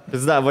žolę,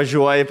 pizda,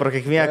 važiuoji pro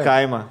kiekvieną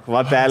kaimą,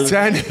 kvapelį.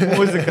 Seni.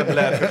 Muzika,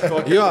 ble,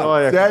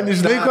 kažkokia. Ten,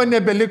 žinai, ko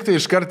nebeliktų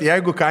iškart,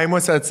 jeigu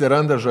kaimuose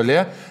atsiranda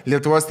žolė,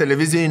 Lietuvos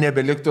televizijai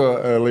nebeliktų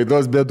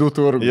laidos bėdų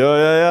turgų. Jo.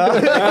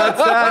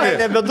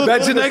 Nebedų.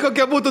 Bet žinai,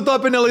 kokia būtų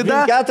topinė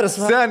laida? 4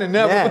 Seni,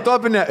 būtų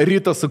topinė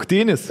ryto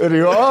suktinis.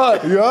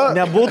 Jo.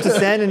 Nebūtų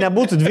seni,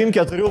 nebūtų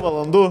 2-4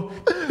 valandų.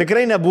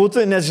 Tikrai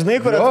nebūtų, nes žinai,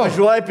 kur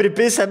atvažiuoja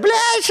pripisę, ble,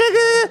 čia,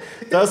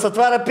 tas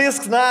atvara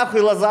pisk,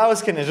 nahui,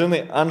 Lazauskė,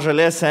 nežinai, ant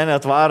žalės seni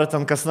atvara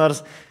ten kas nors.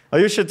 O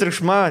jūs čia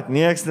triukšmaut,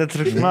 nieks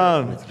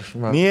netriukšmaut.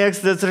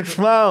 Nieks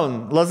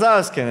netriukšmaut.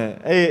 Lazauskienė,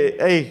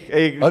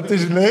 ei. O tai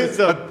žinai,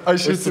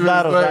 aš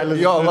įsivaizduoju,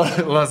 jo,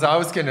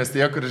 Lazauskienės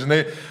tie, kur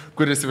žinai,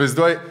 kur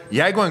įsivaizduoju,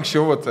 jeigu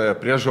anksčiau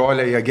prie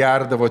žolę jie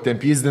gerdavo, ten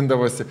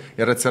pyzdindavosi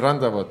ir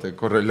atsirandavo, tai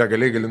kur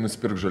legaliai gali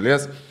nusipirkti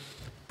žolės,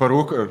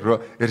 parūko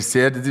ir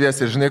sėdi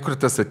dvies ir žinai, kur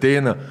tas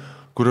ateina,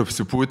 kur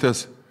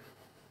apsipūtęs,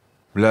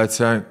 blėt,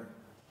 sen,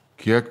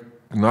 kiek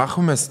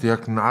nahu mes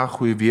tiek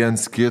nahu į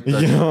viens kitą.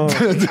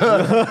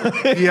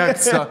 Kiek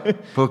sa.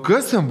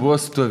 Kas ten buvo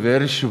su to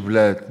veršiu,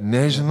 blėt?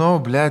 Nežinau,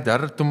 blėt,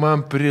 ar tu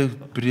man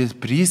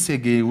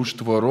prisėgiai už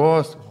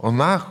tvoros? O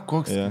nahu,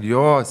 koks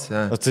jos,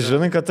 sen. O tu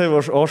žinai, kad tai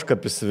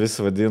oškapis vis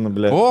vadinu,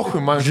 blėt.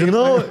 Ohui, man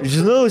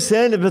Žinau,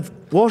 seni, bet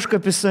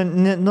oškapis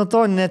nuo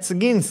to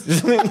neatsigins.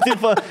 Žinai,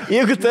 tipo,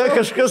 jeigu tai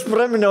kažkas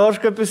praminė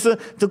oškapis,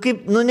 tu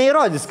kaip,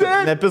 neįrodys,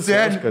 kad nepisi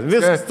oškas.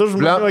 Viskas, tu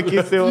žmonių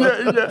akis jau.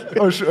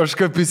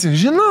 Oškapis,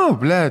 žinau,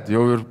 blėt,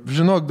 jau ir,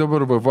 žinok,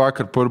 dabar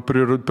vakar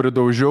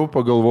pridaužiau,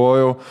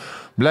 pagalvojau,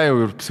 blėt, jau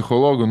ir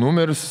psichologų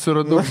numerį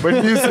susiradau,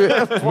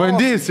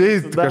 bandysiu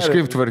eiti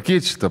kažkaip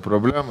tvarkyti šitą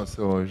problemą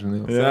savo,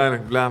 žinai.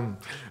 Senik, blėm.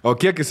 O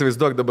kiek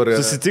įsivaizduok dabar...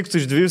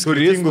 Susitiktų iš 2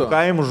 skirtingų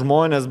kaimų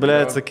žmonės,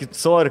 blėt, sakyt,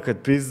 sorry,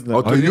 kad pizda.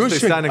 O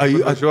turistai senik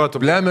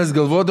atvažiuotų. Blėt, mes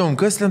galvodavom,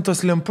 kas ten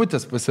tos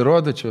lemputės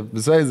pasirodo čia,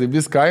 visai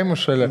zaibys kaimų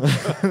šalia.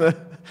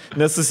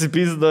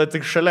 Nesusipizdo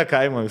tik šalia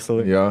kaimo visą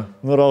laiką. Jo.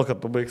 Rolka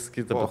pabaigs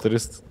kitą apie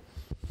turistus.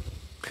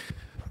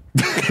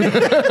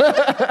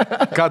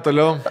 Ką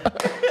toliau?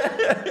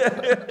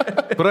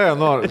 Praėjo,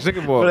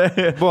 žinai,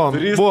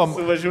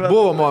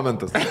 buvo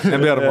momentas.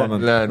 Nebėra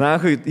momentas. Na,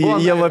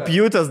 jie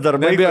lapjūtės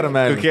darbai,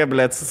 kokie,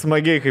 blėt,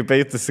 smagiai, kaip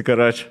eitųsi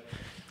karačiu.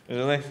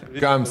 Žinai,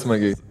 kam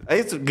smagiai?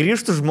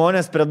 Grįžtų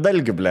žmonės prie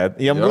dalgių, blėt.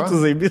 Jiem būtų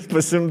zaibys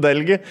pasim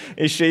dalgį,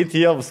 išeiti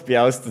jiems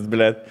pjaustyt,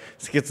 blėt.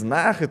 Sakytų,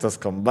 tas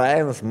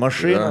kombainas,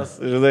 mašinas,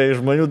 žinai,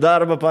 žmonių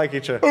darbą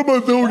pakeičia. Man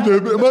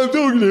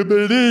daug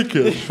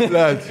nebereikia.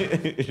 Blėt.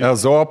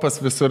 Ezopas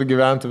visur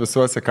gyventų,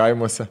 visuose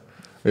kaimuose.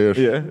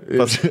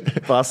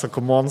 Pasakų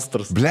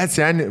monstras. Blėt,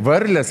 seni,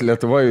 varlės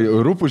Lietuvoje,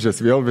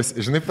 rūpužės vėl vis,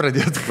 žinai,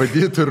 pradėtų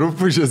padėti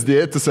rūpužės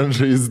dėtis ant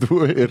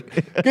žaizdų. Ir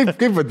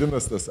kaip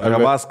vadinas tas?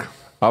 Avaska.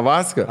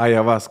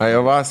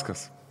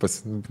 Ajavaskas.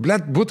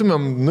 Blėt,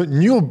 būtumėm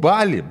New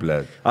Bali,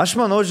 blėt. Aš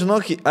manau,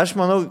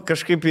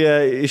 kažkaip jie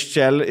iš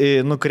čia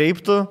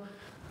nukreiptų,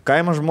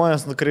 kaimo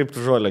žmonės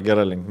nukreiptų žolę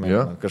gerą linkmę.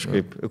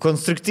 Kažkaip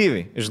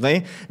konstruktyviai,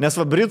 žinai, nes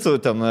va Britų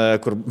ten,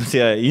 kur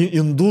tie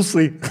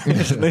indusai,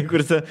 žinai,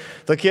 kur tie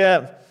tokie,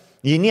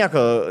 jie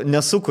nieko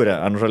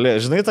nesukuria ant žolė,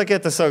 žinai, tokie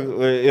tiesiog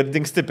ir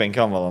dingsti 5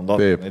 valandom,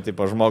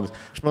 tipo žmogus.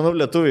 Aš manau,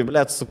 lietuviai,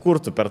 blėt,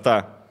 sukurtų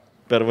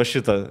per va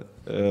šitą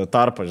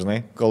tarpą,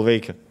 žinai, kol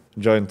veikia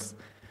jointus.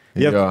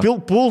 Jie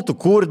pultų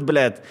kurt,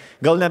 blėt.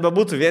 Gal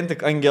nebebūtų vien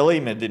tik angelai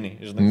mediniai,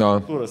 žinai,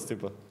 kultūros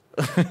tipo.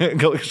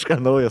 Gal kažką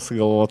naują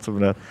sugalvotų,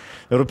 blėt.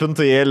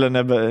 Rūpintujėlė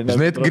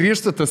Žinai,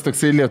 grįžtų tas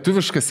toksai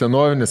lietuviškas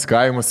senovinis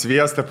kaimas,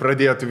 sviestą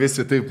pradėtų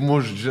visi taip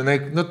muž, žinai,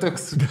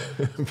 toks,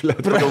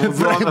 blėt,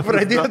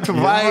 pradėtų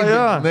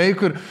vaidinti, žinai,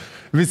 kur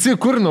visi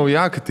kur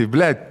naujakai, tai,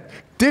 blėt.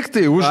 Tik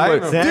tai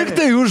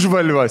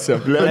užvalviuose,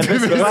 blėt.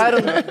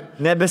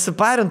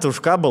 Nebesiparintų už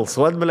ką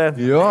balsuot, blėt.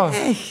 Jo.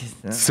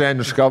 Sen,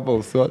 už ką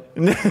balsuot.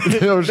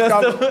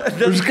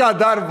 Už ką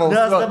dar balsuot.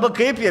 Nes dabar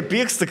kaip jie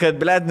pyksta, kad,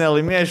 blėt,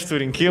 nelaimėjo šitų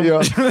rinkimų.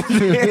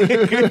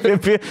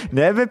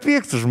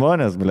 Nebepyktų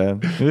žmonės,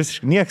 blėt.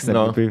 Visiškai nieks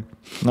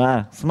nebepyktų.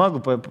 Na,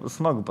 smagu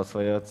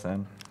pasvajoti,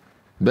 sen.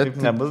 Taip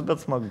nebus,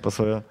 bet smagu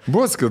pasvajoti.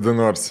 Bus kada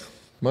nors.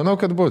 Manau,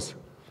 kad bus.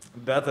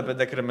 Bet apie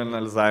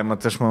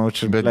dekriminalizavimą, tai aš manau,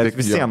 čia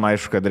visiems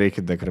aišku, kad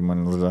reikia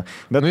dekriminalizuoti.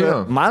 Bet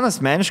man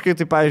asmeniškai,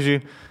 tai, pavyzdžiui,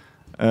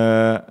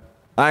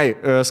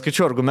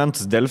 skaičiu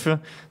argumentus Delfi,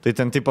 tai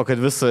ten tipo, kad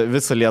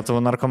visą Lietuvą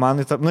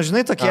narkomanai,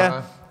 žinai, tokie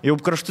jau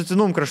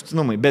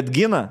kraštutinumai, bet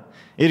gina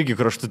irgi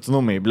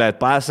kraštutinumai, blėt,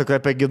 pasakoja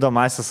apie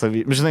gydomąsią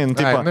savybę. Žinai,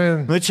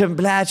 čia,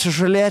 blėt, čia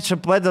žolė, čia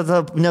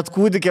padeda, net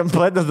kūdikiam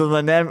padeda,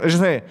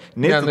 žinai,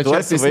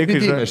 neįduosi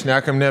vaikai. Aš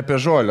nekam ne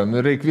apie žolę,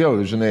 reikia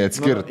vėl, žinai,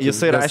 atskirti.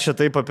 Jisai rašė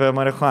taip apie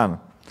marihuaną.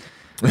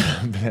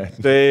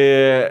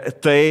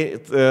 Tai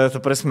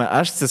prasme,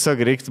 aš tiesiog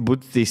reiktų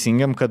būti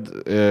teisingiam, kad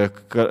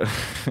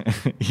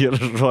ir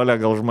žolę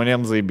gal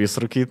žmonėms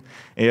zaibys rūkyti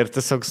ir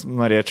tiesiog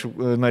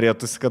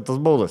norėtųsi, kad tas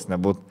baudas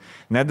nebūtų.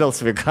 Ne dėl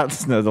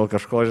sveikatos, ne dėl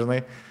kažko,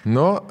 žinai.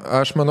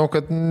 Aš manau,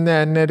 kad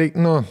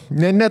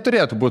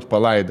neturėtų būti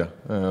palaida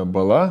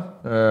bala.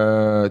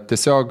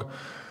 Tiesiog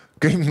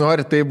kaip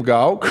nori taip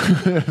gauk.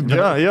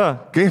 Jo.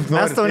 Kaip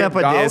nori Mes tau taip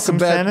nepadėsim,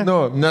 gauk, bet, seni. nu,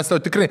 nes tau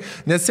tikrai,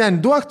 nes sen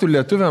duoktų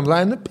lietuviam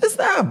laimę,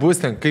 pizda,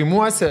 bus ten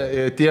kaimuose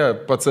tie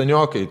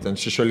pacaniokai, ten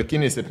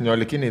 16-iniai,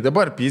 17-iniai,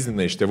 dabar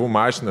pizdina iš tėvų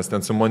mašinas,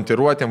 ten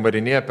sumontiruotėm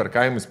varinėje per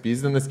kaimus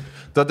pizdinas,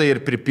 tada ir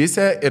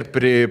pripisė, ir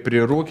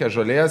prirūkė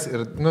žolės,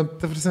 ir, nu,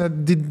 ta prasme,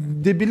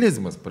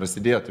 debilizmas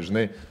prasidėtų,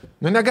 žinai.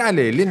 Nu,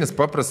 negali eilinis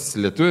paprastas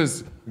lietuvis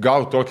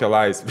gauti tokią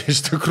laisvę,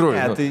 iš tikrųjų.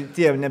 Ne, nu. tai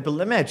tie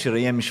nepilnamečiai yra,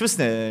 jiem iš vis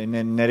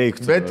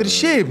nereiktų. Bet ir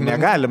šiaip,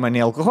 negalima, nei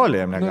alkoholio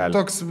jiem Nu, negalima.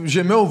 toks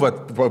žemiau,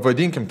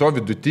 vadinkim, to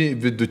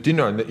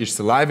vidutinio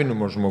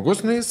išsilavinimo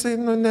žmogus, nu, jisai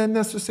nu,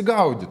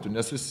 nesusigaudytų,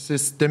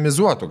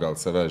 nesusistemizuotų gal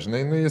save,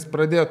 žinai, nu, jis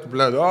pradėtų,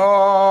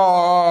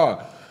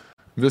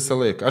 visą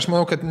laiką. Aš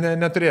manau, kad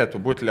neturėtų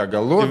būti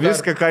legalu.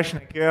 Viską, ką aš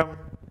nekėjom,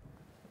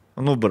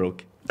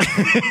 nubraukė.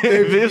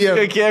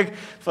 Viską, kiek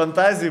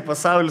fantazijų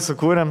pasaulį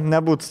sukūrėm,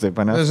 nebūtų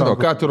taip, ne? Nežinau,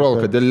 ką tu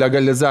Rolka, dėl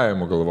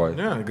legalizavimo galvoji.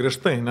 Ne,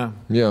 griežtai, ne.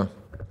 Yeah.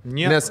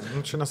 Nieko, Nes,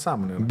 čia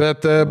nesąmonė.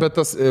 bet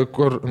tas,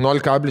 kur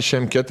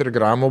 0,4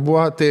 gramo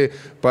buvo, tai,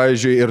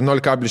 pavyzdžiui, ir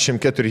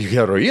 0,4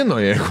 heroino,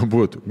 jeigu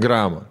būtų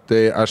gramo,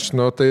 tai aš,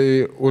 nu,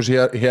 tai už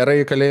herą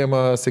į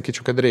kalėjimą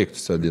sakyčiau, kad reiktų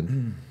sodinti.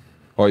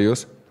 O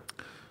jūs?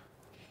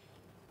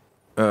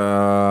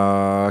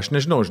 Aš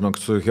nežinau, žinok,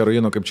 su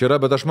heroinu kaip čia yra,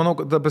 bet aš manau,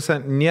 kad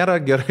nėra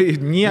gerai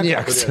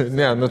Nieks.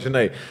 Ne, nu,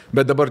 žinai,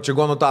 bet dabar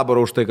čigonų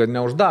taborą už tai, kad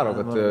neuždaro,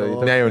 kad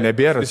ne, jau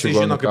nebėra. visi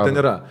žino, kaip ten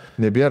yra.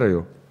 Nebėra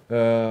jau.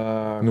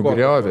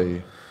 Nugriovė jį.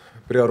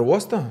 Prie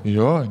aruosto?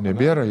 Jo,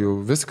 nebėra jau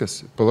viskas.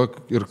 Palauk,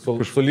 ir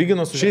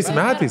Sulygino su šiais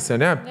metais,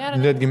 ne,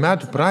 netgi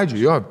metų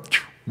pradžioje, jo,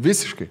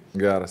 visiškai.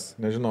 Geras,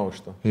 nežinau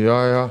iš to.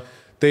 Jo.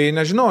 Tai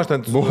nežinau, aš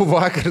ten... Buvau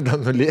vakar dar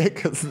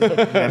nulėkęs.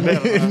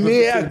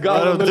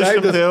 Gal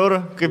 200 eurų,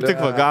 kaip tik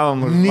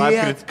pagavom už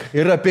lapkritį.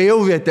 Ir apie jau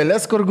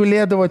vieteles, kur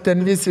gulėdavo, ten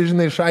visi,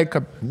 žinai,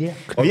 šaika.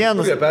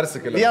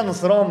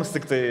 Vienus romus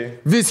tik tai.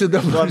 Visi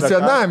dabar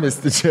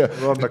senamiesti čia.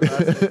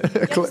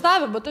 Jiems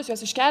davė batus,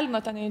 juos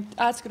iškelino ten į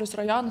atskirius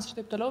rajonus ir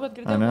taip toliau, bet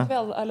girdėjau, kad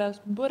vėl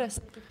alės burės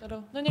ir taip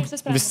toliau. Nu,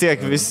 neišsisprendė. Vis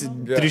tiek, visi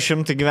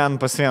 300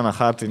 gyvena pas vieną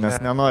chatą, nes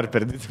nenori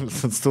per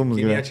didelius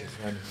atstumus gyventi.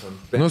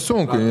 Nu,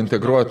 sunku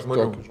integruoti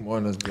tokius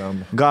žmonės.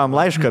 Gavom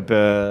laišką apie...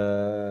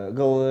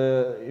 Gal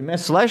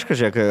įmesiu laišką,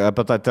 žiūrėk,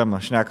 apie tą temą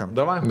šnekam.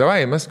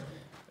 Davai, mes.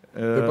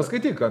 Tai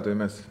paskaityk, ką tu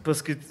įmesi.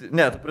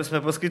 Ne, tu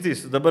prasme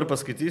paskaitysiu. Dabar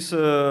paskaitysiu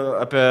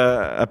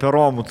apie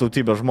Romų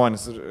tautybę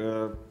žmonės.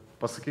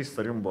 Pasakysiu,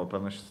 ar jums buvo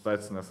panaši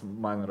situacija, nes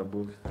man yra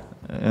buvę.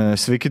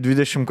 Sveiki,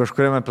 20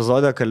 kažkuriam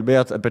epizode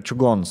kalbėjot apie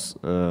čigonus.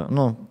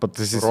 Nu,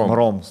 pataisysim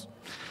Romus.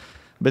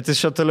 Bet jis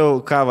čia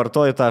toliau, ką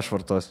vartoji, tą aš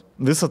vartosiu.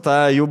 Visą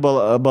tą jų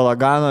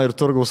balagano ir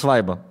turgaus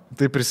vaibą.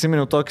 Tai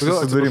prisiminiau tokį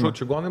susidūrimą.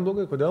 Čigonai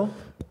blogai, kodėl?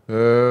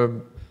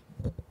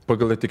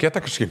 Pagal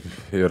etiketą kažkaip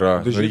yra.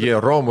 Jie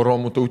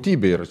Romų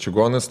tautybė yra.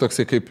 Čigonas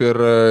toksai kaip ir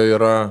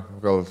yra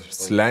gal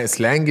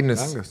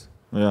slenginis.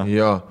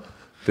 Jo.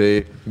 Tai,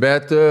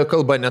 bet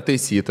kalba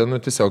netaisyta,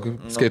 nu tiesiog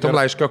skaitom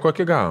laišką,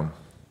 kokį gavom.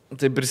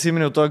 Tai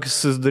prisiminiau tokį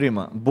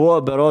susidūrimą. Buvo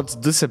berods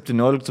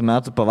 2017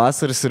 metų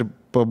pavasaris ir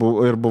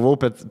buvau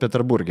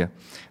Peterburge.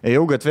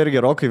 Ėjau gatvė ir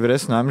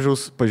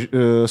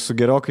su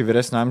gerokai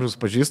vyresnio amžiaus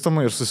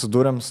pažįstamu ir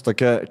susidūrėm su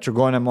tokia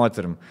čigonė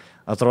moterim.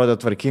 Atrodė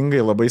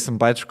tvarkingai, labai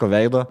simpatiško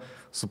veido,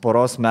 su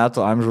poros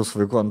metų amžiaus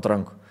vaiku ant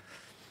rankų.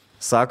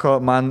 Sako,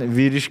 man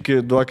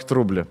vyriški duokit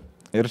rublį.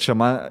 Ir čia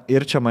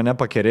mane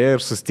pakerėjo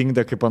ir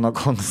sustingdė kaip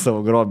anakonda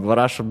savo grobį.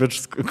 Varašo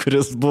bičas,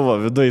 kuris buvo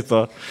viduje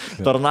to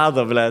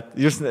tornado, blėt.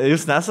 Jūs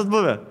nesat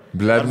buvę?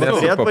 Blėt,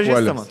 nesat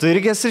papuolęs. Tu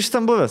irgi esi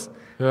šitam buvęs?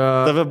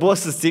 Tave buvo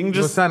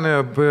sustingdžius? Nu,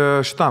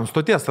 seniai, šitam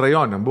stoties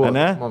rajone buvo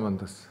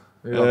momentas.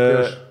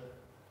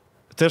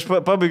 Tai aš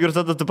pabaigiu ir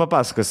tada tu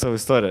papasakos savo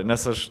istoriją,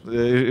 nes aš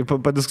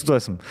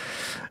padiskutuosim.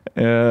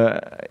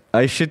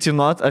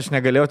 Aš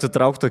negalėjau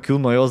atitraukti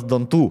akių nuo jos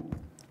dantų.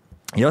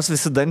 Jos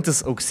visi dantis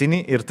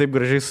auksiniai ir taip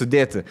gražiai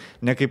sudėti,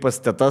 ne kaip pas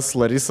tetas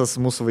Larisas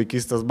mūsų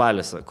vaikystės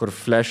balėse, kur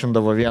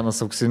flešindavo vienas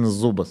auksinis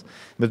zubas,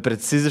 bet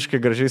preciziškai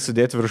gražiai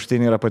sudėti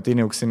viršutiniai ir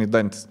apatiniai auksiniai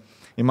dantis.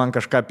 Į man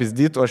kažką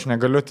pizdytų, aš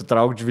negaliu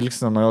atitraukti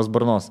žvilgsnio nuo jos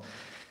burnos.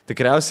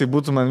 Tikriausiai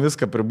būtų man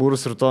viską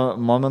pribūrus ir tuo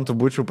momentu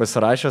būčiau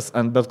pasirašęs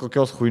ant bet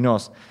kokios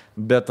huinios,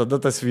 bet tada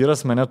tas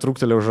vyras mane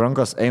trūktelė už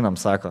rankos, einam,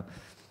 sako.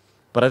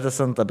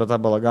 Pratęsant apie tą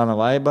balaganą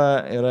vaibą,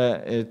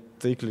 yra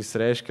taiklis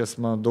reiškęs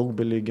mano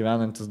Daugpily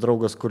gyvenantis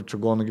draugas, kur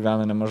čigonų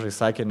gyvena nemažai,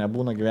 sakė,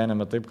 nebūna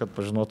gyvenime taip, kad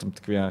pažinotum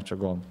tik vieną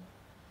čigoną.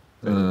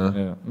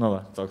 Nu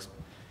va, toks.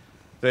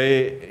 Tai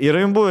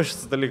yra jums buvo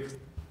šis dalykas?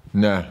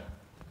 Ne.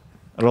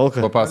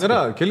 Rolka. Papasakok. Yra,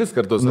 kelis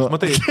kartus. Aš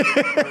matai,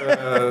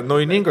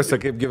 naujininkose,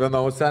 kaip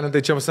gyvenau seniai, tai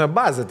čia visą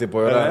bazę,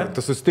 tipo, yra.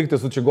 Tu susitikti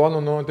su čigonu,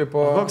 nu,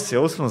 tipo... Koks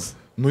jausmas?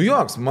 Nu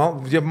joks,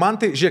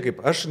 man tai, žiūrėk,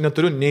 kaip, aš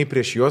neturiu nei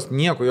prieš juos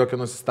nieko, jokio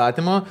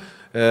nusistatymo.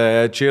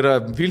 Čia yra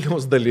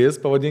Vilniaus dalis,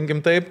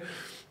 pavadinkim taip.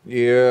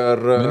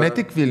 Ir... Nu, ne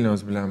tik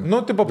Vilniaus, blem.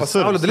 Nu, tipo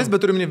pasaulio dalis,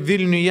 bet turime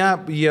Vilniuje,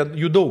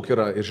 jų daug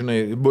yra. Ir, žinai,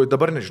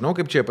 dabar nežinau,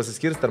 kaip čia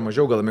pasiskirsti, ar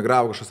mažiau, gal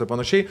emigravo kažkas ar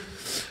panašiai.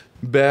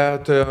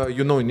 Bet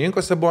jų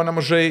naujininkose buvo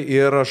nemažai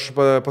ir aš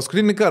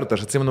paskutinį kartą,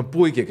 aš atsimenu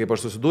puikiai, kaip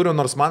aš susidūriau,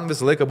 nors man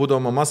visą laiką būdavo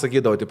mama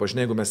sakydavo, tipo,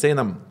 žinai, jeigu mes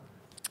einam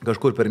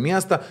kažkur per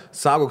miestą,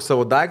 saugok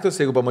savo daiktus,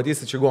 jeigu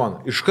pamatysi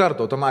čigoną. Iš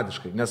karto,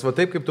 automatiškai. Nes va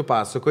taip, kaip tu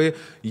pasakoji,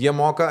 jie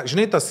moka,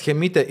 žinai, tas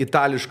chemitė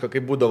itališka,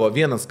 kaip būdavo,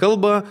 vienas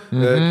kalba,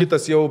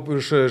 kitas jau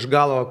iš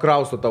galo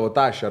krausto tavo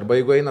tašę. Arba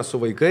jeigu eina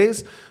su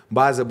vaikais,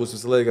 bazė bus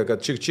visą laiką,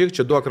 kad čik,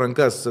 čia duok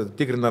rankas,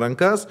 tikrina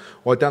rankas,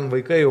 o ten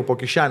vaikai jau po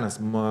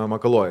kišenės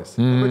makalojasi.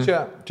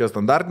 Čia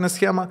standartinė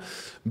schema.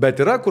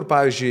 Bet yra, kur,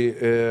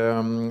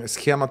 pavyzdžiui,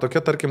 schema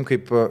tokia, tarkim,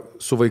 kaip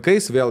su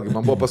vaikais, vėlgi,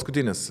 man buvo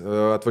paskutinis.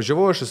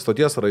 Atvažiavau aš iš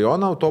stoties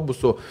rajono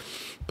autobusu,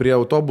 prie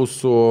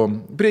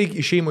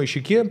išėjimo iš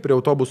iki, prie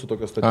autobusų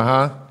tokios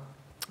stoties.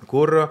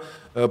 Kur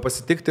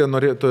pasitikti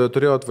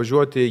turėjo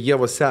atvažiuoti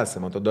Ievos sesė,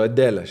 man tada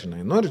Adelė,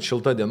 žinai. Nu ir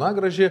šilta diena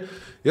graži.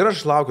 Ir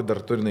aš laukiu,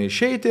 dar turime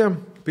išeiti.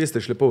 Pystą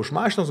išlipau iš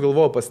mašinos,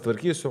 galvojau,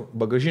 pasitvarkysiu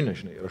bagažinę,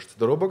 žinai. Ir aš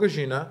atsidarau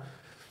bagažinę.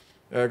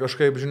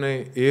 Kažkaip,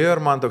 žinai, ir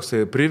man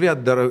toksai, privet,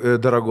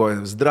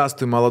 daragoj,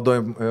 zdrastui, maladoj,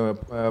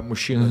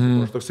 mušina.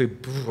 Aš toksai,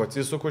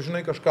 atsisuku,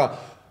 žinai, kažką,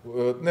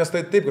 nes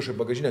tai taip kažkaip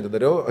bagažinę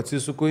dariau,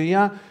 atsisuku į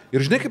ją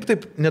ir, žinai, kaip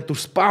taip net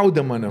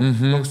užspaudė mane.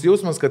 Toks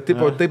jausmas, kad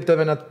taip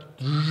tave net...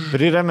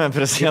 Priremė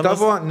prie sienos.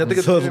 Tavo, ne tai,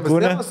 kad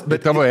sienos,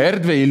 bet tavo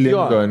erdvė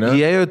įlindo, ne?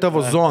 Įėjo į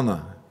tavo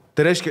zoną.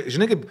 Tai reiškia,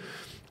 žinai, kaip...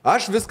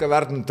 Aš viską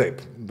vertinu taip,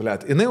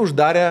 blėt. Jinai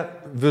uždarė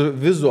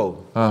vizual.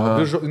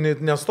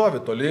 Nestovi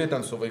toli,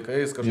 ten su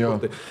vaikais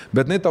kažkur tai.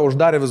 Bet jinai tą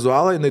uždarė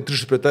vizualą, jinai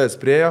triš prie tavęs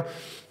priejo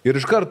ir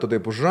iš karto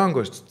taip už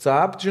rankos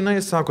capt, žinai,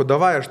 sako,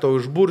 davai, aš tau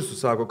išbursiu,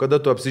 sako, kada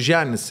tu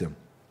apsiženysi.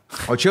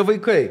 O čia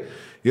vaikai.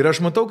 Ir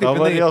aš matau, kaip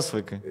jinai... Jos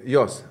vaikai.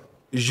 Jos.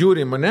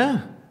 Žiūri mane,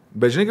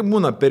 bet žinai, kaip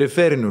būna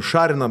periferinių,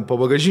 šarinam po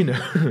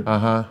bagažinę.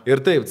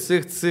 Ir taip,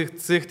 cik,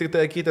 tik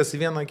tai akytės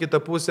į vieną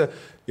kitą pusę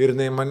ir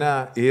jinai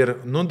mane ir,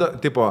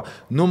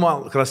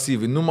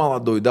 красивый,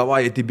 молодой,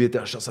 давай я тебе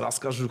сейчас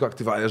расскажу, как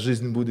твоя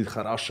жизнь будет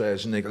хорошая,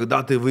 žinai,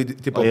 когда ты выйдешь,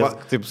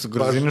 taip su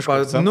gruzinišku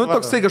akcentu. Nu,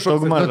 toksai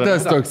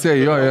kažkoks,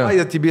 jo.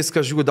 Я тебе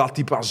скажу, когда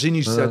ты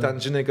поженишься, ten,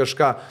 žinai,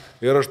 kažką.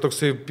 Ir aš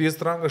toksai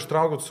piestrangą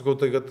ištraukiu, sakau,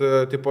 tai, kad,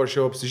 aš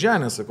jau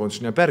apsiženęs, sakau, aš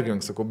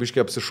nepergyvenk, sakau,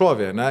 biškiai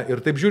apsišovė, ne? Ir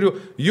taip žiūriu,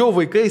 jau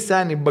vaikai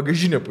seniai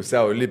bagažinė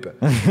pusiau lipė.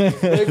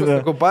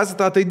 Sakau,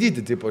 pasitatai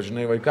dyti,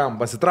 žinai, vaikam,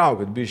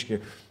 pasitraukit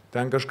biškiai.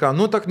 Ten kažką,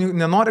 nu, tak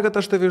nenori, kad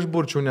aš tave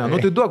išburčiau, ne. Nu,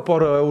 tai duok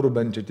porą eurų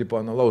bent čia,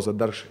 analausą,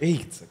 dar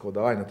eikit, sakau,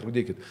 davai,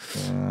 netrukdykit.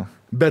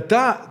 Bet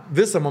tą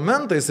visą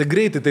momentą jisai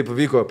greitai taip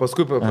vyko,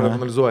 paskui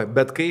analizuoja.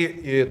 Bet kai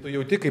tu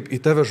jauti, kaip į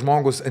tave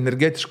žmogus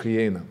energetiškai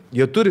eina,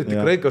 jie turi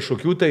tikrai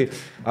kažkokių tai,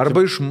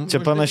 arba iš...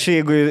 Čia panašiai,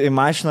 jeigu į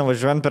mašiną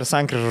važiuojant per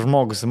sankryžą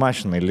žmogus į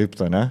mašiną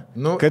įlipto, ne?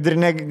 Nu, kad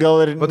ir gal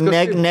ir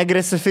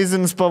negresia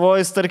fizinis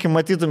pavojus, tarkim,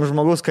 matytum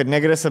žmogus, kad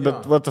negresia,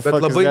 bet what the fuck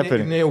is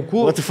happening?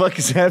 Nejauku. What the fuck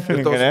is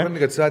happening,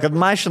 ne? Kad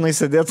mašinai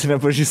sėdėtų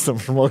nepažįstam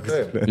žmogus.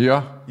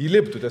 Jo.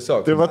 Įliptų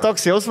tiesiog. Tai va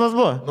toks jausmas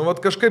buvo? Nu, va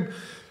kažkaip,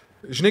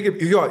 žinai, kaip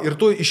jo, ir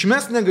tu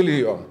išmest negali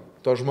jo,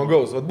 to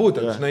žmogaus, va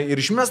būtent, žinai,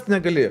 ir išmest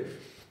negali.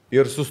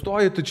 Ir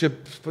sustoji, tu čia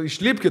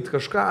išlipkit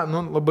kažką,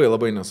 nu,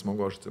 labai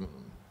nesmagu, aš atsimenu.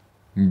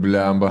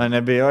 Blemba. A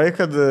nebijojai,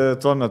 kad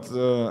tuo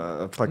metu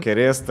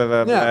pakerės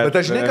tave? Ne, bet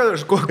aš žinai, kad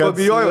aš ko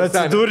bijojau.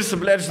 Atsidursiu,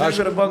 blėt, žinai,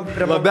 ir bank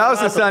prie manęs.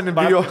 Labiausiai seniai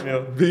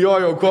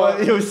bijojau, ko...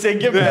 Jau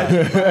segime.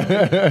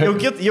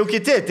 Jau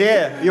kiti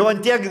atėjo. Jau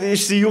antiek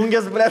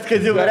išsijungęs, blėt, kad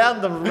jau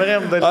randam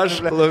dalyką.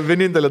 Aš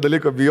vienintelį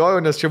dalyką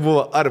bijojau, nes čia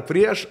buvo ar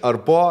prieš, ar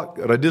po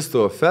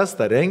radistų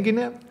festą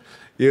renginį.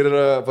 Ir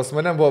pas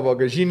mane buvo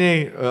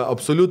bagažiniai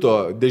absoliuto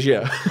dėžė.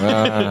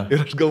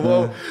 Ir aš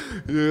galvojau,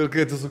 ir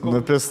kai tu sakau...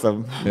 Nupistam.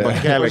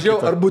 Važiau,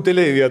 ar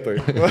buteliai vietoj.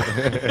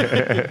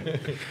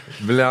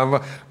 Blemba,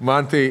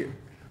 man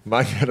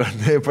yra,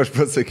 taip aš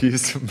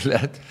pasakysiu,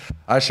 blėt.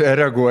 Aš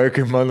reaguoju,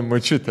 kaip mano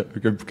močiutė,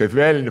 kaip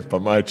velnį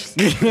pamačius.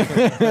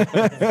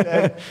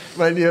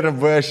 Man yra,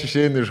 aš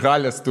išeinu iš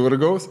Halės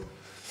turgaus.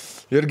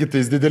 Irgi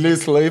tais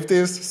dideliais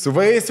laiptais, su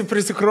vaisiu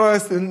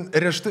prisikrojęs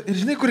ir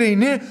žinai, kur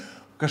eini,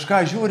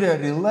 kažką žiūri,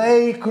 ar į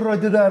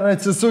laikrodį dar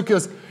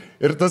atsisukęs.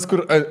 Ir tas,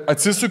 kur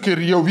atsisukė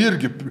ir jau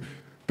irgi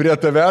prie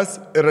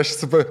tavęs. Ir aš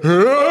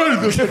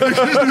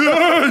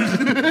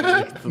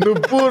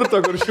Nupurto,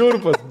 kur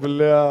šiurpas,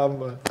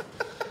 blemba.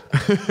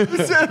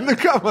 Nu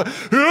ką man?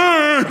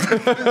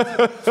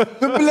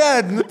 Nu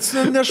blėd, nu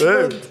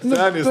nešvat.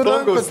 Seniai,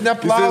 Stonkaus,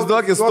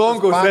 įsivaizduokit,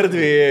 Stonkaus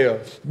erdvėje ėjo.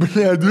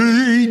 Blėd.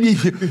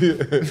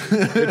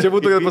 Čia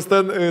būtų, kad pas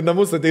ten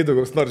namus ateitų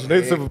koks nors, žinai,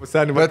 su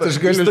seniai. Bet aš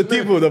galiu...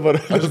 Statybų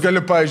dabar. Aš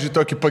galiu, pavyzdžiui,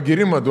 tokį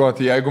pagirimą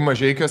duoti, jeigu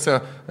Mažeikiuose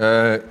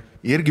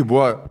irgi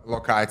buvo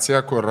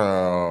lokacija, kur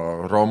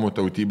Romų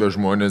tautybės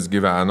žmonės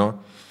gyveno.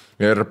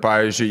 Ir,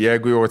 pavyzdžiui,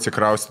 jeigu jau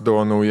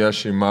atsikraustydavo nauja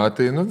šeima,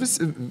 tai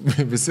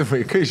visi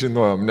vaikai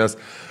žinojom, nes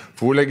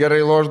Fulė gerai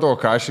loždavo,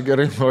 Kašį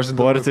gerai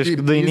loždavo. Sportiški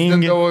dainingi.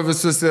 Įstendavo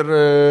visus ir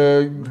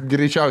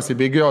greičiausiai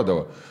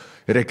bėgiodavo.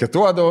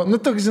 Reketuodavo, nu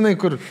toks, žinai,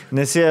 kur...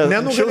 Nes jie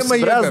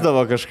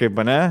subręsdavo kažkaip,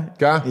 ne?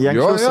 Ką? Jie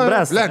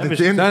subręsdavo.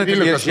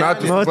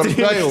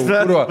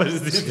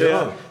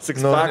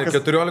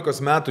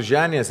 14 metų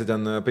ženėsi,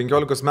 ten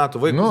 15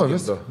 metų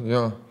vaikus.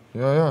 Jo.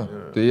 Jo.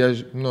 Tai jie,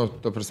 nu,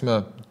 ta prasme,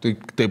 tai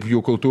taip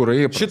jų kultūra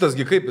įprasta.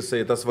 Šitasgi kaip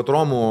jisai, tas vat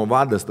Romų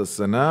vadas, tas,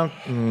 ne?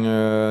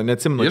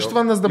 Neatsimenu.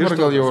 Ištvanas dabar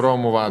gal jau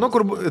Romų vadas. Nu,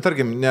 kur,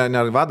 tarkim,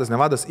 ne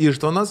vadas,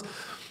 Ištvanas.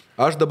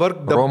 Aš dabar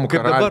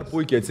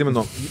puikiai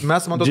atsimenu.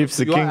 Mes, man atrodo,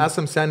 su juo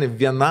esam seni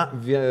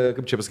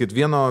kaip čia pasakyti,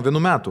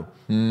 vienu metu.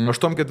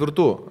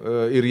 8-4.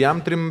 Ir jam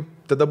 3,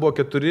 tada buvo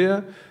 4,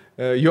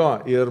 jo,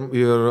 ir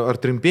ar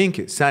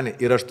 3-5 seni.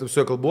 Ir aš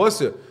su juo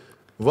kalbuosi,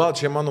 va,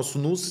 čia mano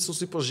sūnus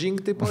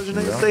susipažink, taip,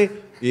 žinai, tai.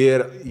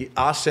 Ir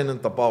aš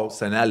šiandien tapau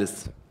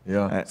senelis.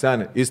 Ja.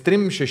 Seniai, jis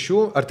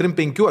 3-6, ar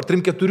 3-5, ar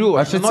 3-4.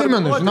 Aš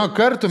atsimenu,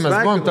 kartu mes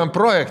buvom tam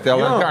projekte,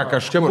 LNK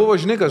kažkaip. Čia buvo,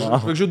 žinai,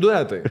 žvaigždžių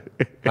duetai.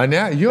 A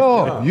ne?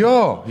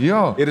 Jo.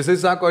 Ir jisai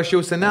sako, aš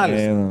jau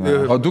senelis.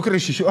 O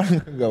dukrai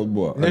 16 gal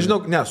buvo?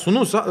 Nežinau, ne,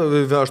 sūnus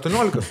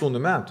 18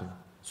 sūnų metų.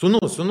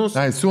 Sūnus.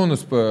 Ai,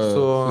 sūnus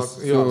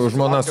su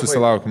žmona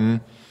susilaukė.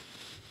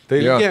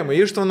 Tai linkėjimai,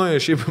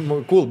 Ištvanoje šiaip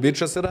cool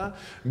bičas yra,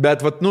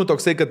 bet, vat, nu,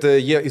 toksai, kad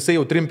jisai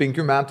jau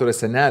 3-5 metų yra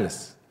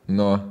senelis.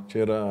 Nu.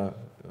 Čia yra...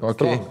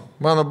 Okay.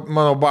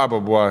 Mano baba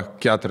buvo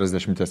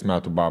 40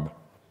 metų baba.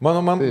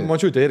 Mano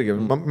močiutė irgi.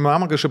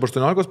 Mama kažkaip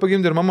 18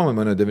 pagimdė ir mama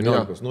mane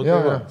 19. Nu,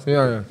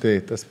 tai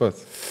tas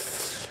pats.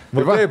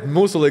 Taip,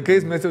 mūsų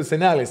laikais mes jau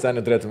seneliai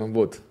seniai turėtume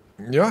būti.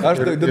 Jo, aš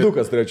tai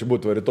didukas turėčiau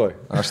būti rytoj.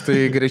 Aš tai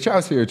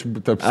greičiausiai jaučiu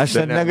tapsiu. Aš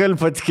net negaliu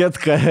patikėti,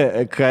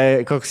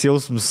 koks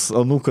jausmas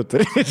anūko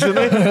turi.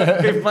 Žinai,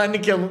 kaip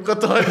manikė anūko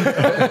turi.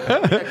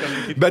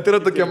 Bet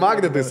yra tokie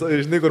magnetai,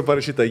 žinai, kur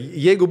parašyta.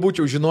 Jeigu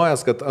būčiau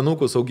žinojęs, kad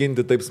anūkus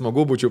auginti taip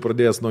smagu, būčiau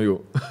pradėjęs nuo jų.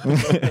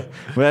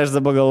 Bet aš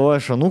dabar galvoju,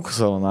 aš anūkų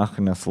savo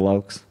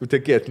nesulauks.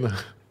 Tikėtina.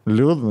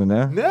 Liūdnu,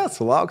 ne? Ne,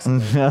 sulauks.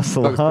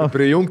 Nesulauks.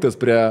 Prijungtas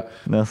prie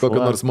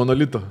kokio nors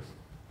monolito.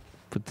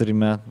 Po 3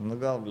 metų. Nu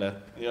gal, ble.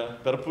 Jo,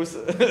 per pusę.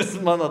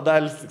 Mano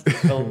dalis tik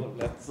kalba,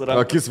 ble.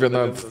 Akis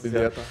viena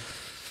įdėta.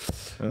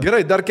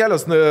 Gerai, dar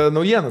kelios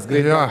naujienas.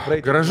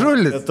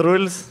 Gražulis.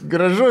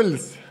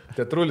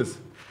 Tetrulis.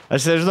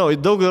 Aš nežinau,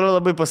 daug yra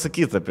labai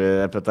pasakyti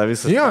apie tą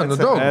visą. Jo, nu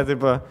daug.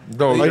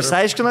 O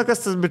išsiaiškina,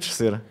 kas tas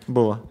bičias yra?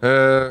 Buvo.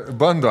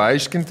 Bando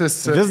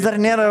aiškintis. Vis dar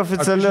nėra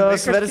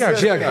oficialios versijos.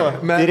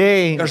 Žiūrėk,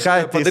 tyrėjai,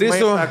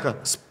 padarysiu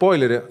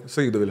spoilerį.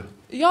 Sakyk, Dovilė.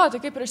 Jo, tai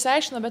kaip ir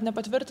išsiaiškino, bet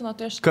nepatvirtino,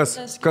 tai aš Kas?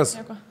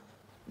 nieko.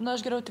 Na,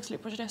 aš geriau tiksliai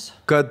pažiūrėsiu.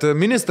 Kad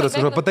ministras,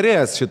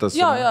 patarėjas šitas.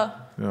 Jo.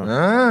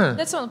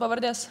 Neatsimenu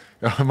pavardės.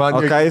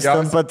 O ką jis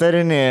ten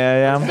patarinėja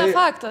jam? Ne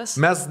faktas.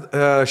 Mes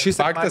šį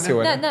Faktas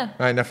jau. Ne.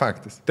 Ai, ne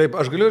faktas. Taip,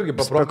 aš galiu irgi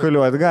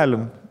Spekuliuoti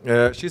galim.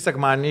 Šį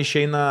sekmanį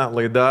išeina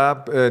laida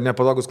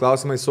Nepatogus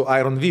klausimai su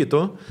Iron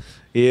Vytu.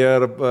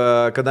 Ir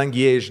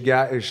kadangi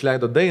jie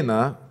išleido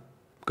dainą,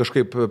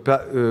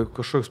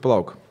 kažkoks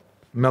palauk.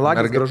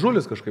 Melagis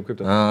Gražulis kažkaip kaip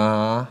tai.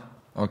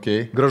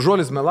 Okay.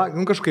 Gražulis Melagis,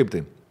 nu kažkaip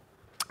tai.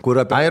 Kur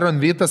apie... Iron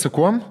Vytas su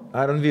kuom?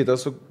 Iron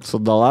Vytas su... Su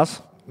Dalas?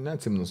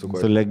 Neatsimenu su kuo.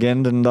 Su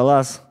legendin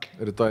Dalas.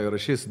 Rytoj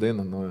rašys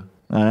dainą naują.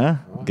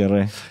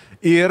 Gerai.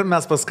 Ir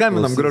mes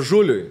paskambinam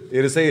Gražuliui.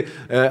 Ir jisai,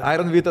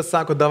 Iron Vytas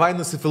sako, davai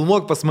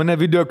nusifilmuok pas mane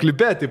video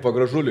klipe, tipo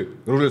Gražuliui.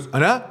 Gražulis,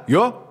 ne?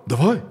 Jo,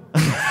 davai.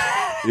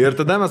 Ir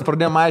tada mes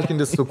pradėjome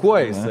aiškintis, su kuo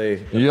jisai.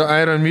 Jo,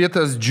 Iron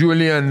Vytas,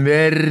 Julian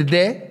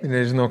Verde.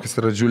 Nežinau, kas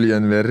yra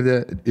Julian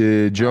Verde.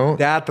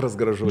 Teatras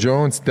Gražulis.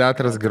 Jones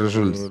Teatras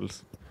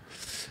Gražulis.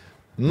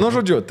 Nu,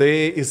 žodžiu,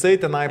 tai jisai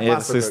tenai pasakoja.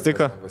 Ir jisai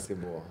stiko?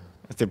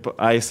 Taip,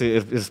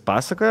 jis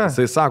pasakoja?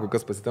 Jisai sako,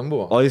 kas pasitem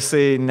buvo. O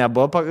jisai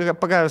nebuvo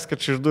pagavęs,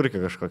 kad čia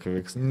išdurkė kažkokį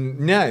veiksmą?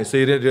 Ne,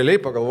 jisai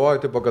realiai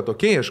pagalvojo, tipo, kad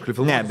okei, aš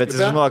filmuosiu. Ne, bet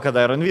jis žinojo,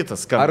 kad Iron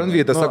Vytas. Iron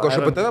Vytas sako,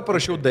 aš apie tave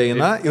parašiau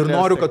dainą ir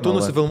noriu, kad tu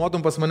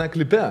nusifilmuotum pas mane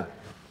klipe.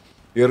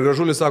 Ir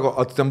Gražulis sako,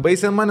 o tu ten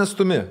baisiai mane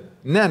stumi?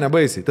 Ne,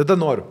 nebaisiai, tada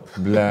noriu.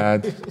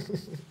 Blet.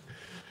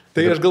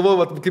 Tai aš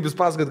galvoju, kaip jūs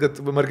pasakot, kad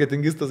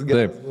marketingistas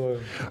geras.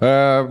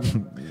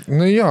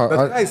 Nu jo.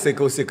 Bet ką jisai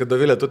klausyk, kad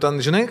Dovilė, tu ten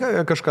žinai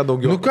kažką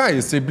daugiau? Nu ką,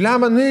 jisai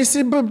blema,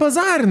 jisai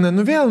bazarina,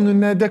 vėl,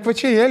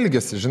 neadekvačiai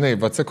elgesi, žinai,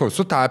 atsakau,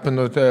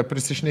 sutapinu,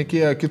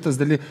 prisišnekėjo, kitas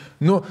dalykas,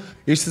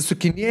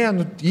 išsisukinėja,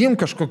 jim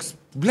kažkoks,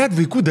 blet,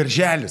 vaikų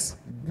darželis.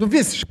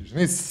 Visiškai,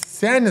 žinai,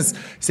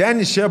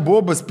 senis čia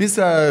bobas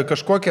pisa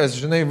kažkokias,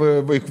 žinai,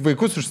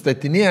 vaikus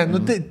užstatinėja,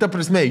 ta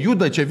prasme,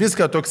 juda čia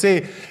viską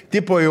toksai,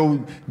 tipo jau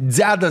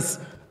dzedas,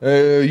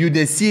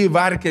 judesy,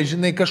 varkė,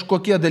 žinai,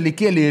 kažkokie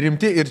dalykėliai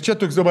rimti ir čia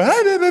toks dabar,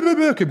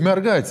 kaip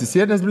merga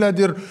atsisėdęs,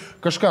 bled, ir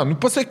kažką,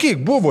 pasakyk,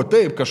 buvo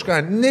taip,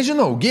 kažką,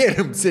 nežinau,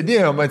 gėrim,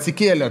 sėdėjom,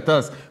 atsikėlė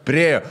tas,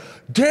 priejo,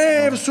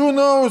 taip,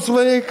 sūnaus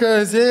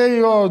laikas,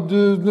 ėjo,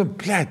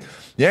 bled.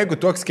 Jeigu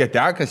toks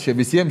ketekas čia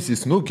visiems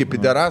jis, kaip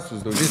įderasus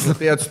daugiau,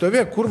 tai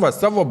atstovė, kurva,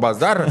 savo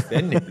bazarą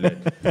seniai,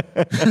 blėt.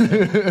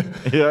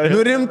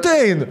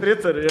 Rimtai.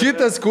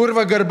 Kitas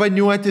kurva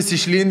garbaniuotis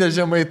išlindė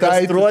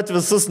Žemaitaitį. Kastruot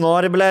visus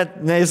nori, blėt.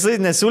 Ne, jisai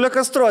nesiūlė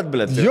kastruot,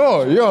 blėt.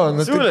 Jo.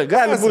 Siūlė,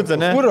 gali būti,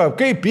 ne? Kurva,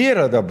 kaip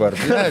yra dabar,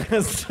 blėt.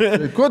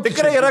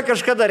 Tikrai yra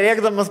kažkada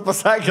rėkdamas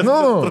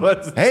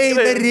pasakęs.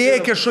 Eina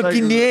rėkia,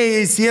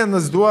 šokinėja į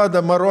sienas,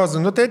 duoda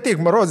marozą. Tai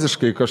tik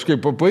maroziškai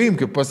kažkaip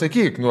paimk,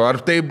 pasakyk,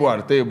 ar tai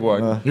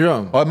buvo. Jo.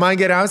 O man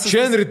geriausias...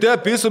 Šiandien ryte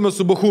pysome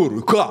su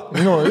Bahūru. Ką?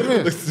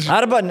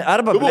 Arba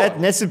blėt,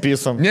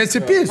 nesipysom.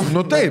 Nesipys,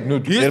 nu taip, nu,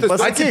 Ir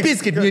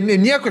atsipyskit,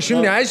 nieko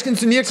šiandien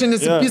neaiškinsiu, niekas čia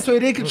nesipyso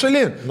ir reikia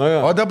šalin.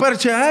 O dabar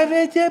čia...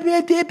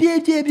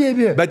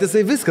 Bet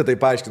jisai viską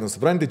taip aiškina,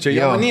 supranti, čia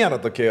jo maniera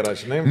tokia yra,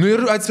 žinai. Nu ir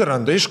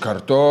atsiranda iš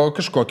karto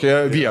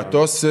kažkokia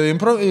vietos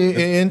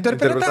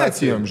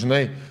interpretacijom,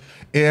 žinai.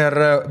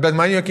 Bet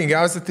man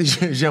juokingiausia, tai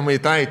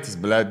Žemaitaitis,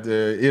 blėd,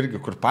 irgi,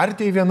 kur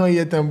partijai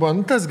vienoje ten buvo,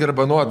 nu tas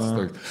garbanuotas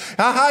toks.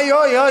 Aha,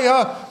 jo,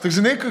 tu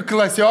žinai,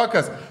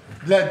 klasiokas,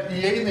 blėd,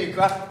 įeina į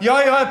klasę, jo,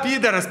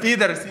 pydaras.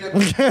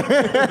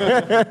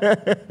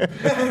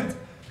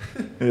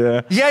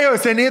 Jie jau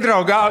seniai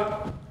draugauja.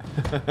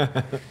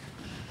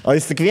 O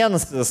jis tik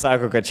vienas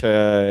sako, kad čia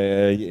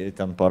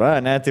ten pora,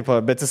 ne, tipo,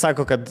 bet jis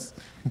sako, kad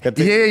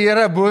jie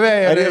yra buvę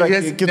ir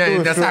jis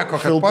nesako,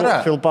 kad pora.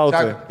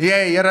 Filpautojai. Jie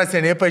yra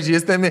seniai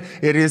pažįstami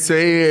ir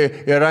jisai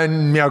yra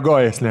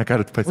miegojęs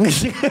nekart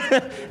pats.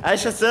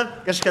 Aš esu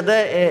kažkada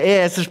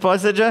ėjęs iš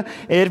posėdžio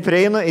ir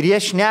prieinu ir jie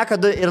šneka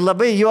ir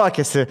labai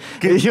juokiasi.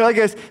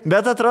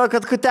 Bet atrodo,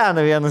 kad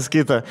kutena vienas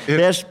kitą.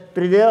 Ir aš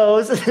pridėjau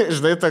ausį,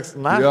 žinai, toks,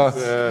 na.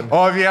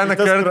 O vieną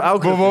kartą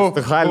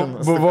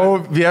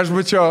buvau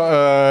viešbučio,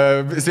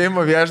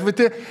 Seimo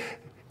viešbutį,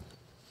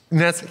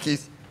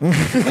 nesakys.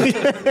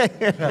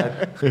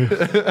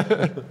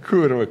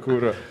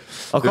 Kurva.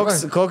 O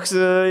koks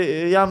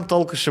jam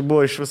tolkas čia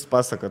buvo iš vis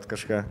pasakot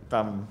kažką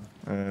tam?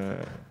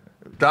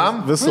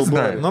 Tam? Visų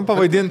buvo. Nu,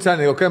 pavaidinti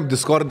seniai, jokiam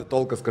Discord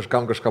tolkas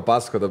kažkam kažką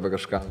pasakot apie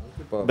kažką.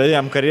 Bet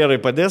jam karjerai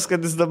padės,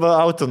 kad jis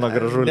dabar autino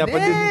gražulį.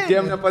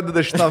 Tiem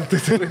nepadeda šitam, tai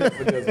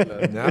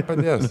tikrai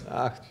nepadės.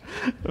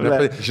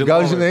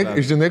 Gal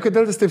žinai,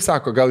 kodėl jis taip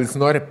sako? Gal jis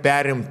nori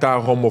perimti tą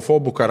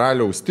homofobų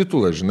karaliaus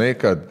titulą, žinai,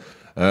 kad...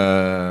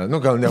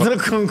 gal ne...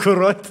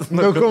 Konkuruoti.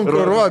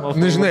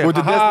 Žinai,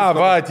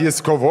 jis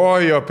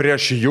kovojo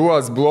prieš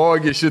juos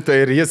blogį šitą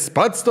ir jis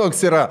pats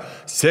toks yra,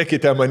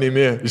 sekite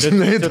manimi.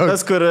 Žinai,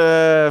 tas, kur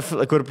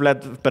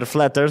per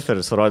Flat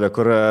Earthers rodė,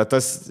 kur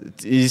tas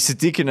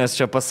įsitikinęs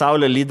čia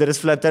pasaulio lyderis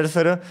Flat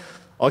Eartherio,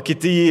 o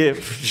kiti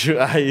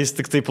jis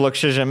tik tai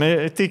plokščia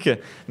žemė tiki.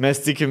 Mes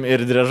tikim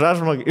ir drėžą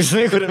žmogį.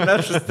 Žinai, kur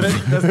meršas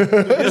trenkinas.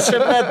 Jis čia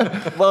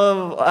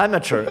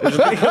amateur.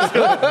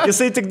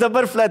 Jisai tik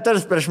dabar Flat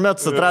Earth prieš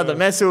metus atrado.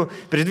 Mes jau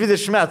prieš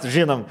 20 metų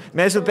žinom.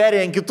 Mes jau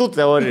perėjom kitų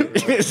teorijų.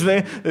 Žinai,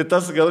 tai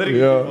tas gal irgi.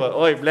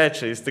 Oi,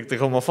 blečia, jis tik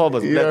tai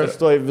homofobas. Bet aš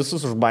to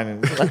visus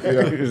užbaninį.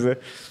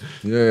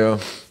 Jo.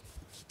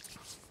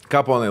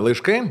 Ką, ponai,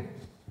 laiškai?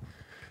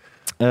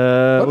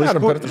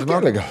 Padarom per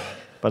trupelį gal.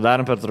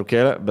 Padarom per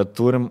trukėlę, bet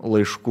turim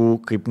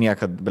laiškų kaip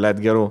niekad, blėt,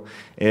 gerų.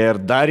 Ir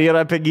dar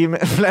yra apie gimę,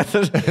 blėt,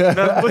 mes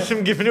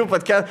būsim giminių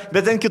podcast,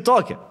 bet ten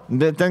kitokie.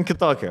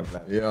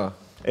 Jo.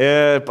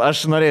 Ir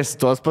aš norėsiu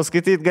tuos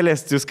paskaityti,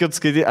 galėsit jūs kitus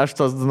skaityti, aš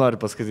tuos noriu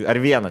paskaityti,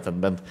 ar vieną ten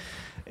bent.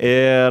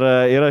 Ir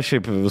yra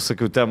šiaip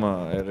visokių temų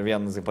ir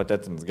vienas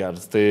hipotetinis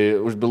geras. Tai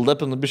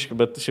užbildapinu biškį,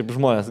 bet šiaip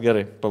žmonės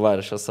gerai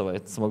pavarė šią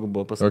savaitę, smagu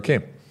buvo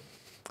pasakyti. Okay.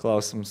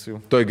 Klausimus jų.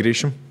 Tuoj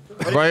grįšim.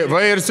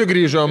 Va ir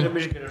sugrįžom.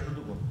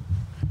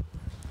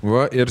 O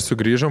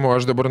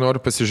aš dabar noriu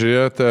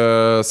pasižiūrėti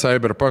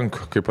Cyberpunk,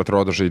 kaip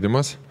atrodo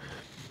žaidimas,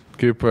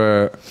 kaip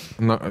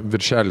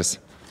viršelis.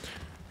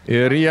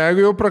 Ir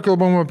jeigu jau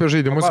prakalbam apie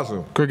žaidimus,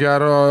 ko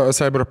gero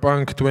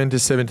Cyberpunk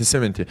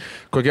 2077,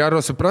 ko gero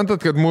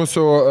suprantat, kad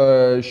mūsų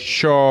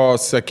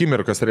šios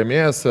akimirkos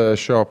rėmėjas,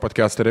 šio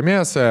podcast'o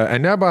rėmėjas,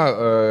 Eneba,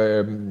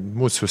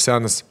 mūsų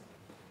senas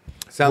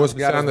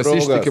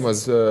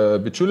ištikimas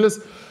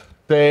bičiulis.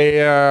 Tai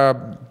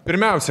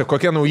pirmiausia,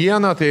 kokia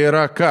naujiena, tai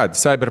yra, kad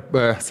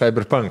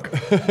Cyberpunk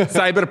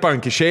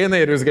išeina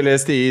ir jūs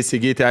galėsite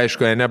įsigyti,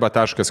 aišku,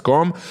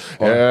 eneba.com.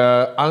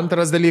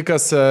 Antras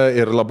dalykas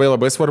ir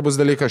labai svarbus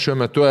dalykas, šiuo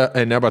metu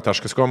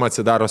eneba.com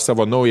atsidaro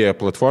savo naują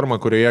platformą,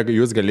 kurioje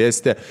jūs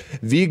galėsite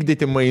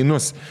vykdyti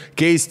mainus,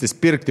 keistis,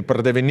 pirkti,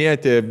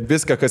 pardavinėti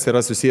viską, kas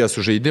yra susijęs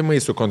su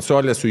žaidimais, su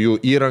konsolė, su jų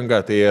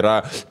įranga, tai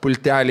yra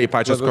pulteliai,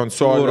 pačios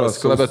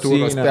konsolės,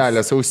 klaviatūros,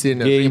 pelės,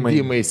 ausinės,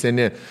 žaidimai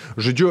seni.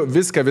 Žodžiu,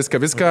 viską.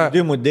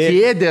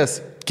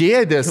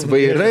 Kėdės,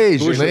 vairai,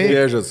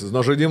 žinai.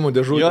 Nuo žaidimų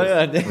dėžutės.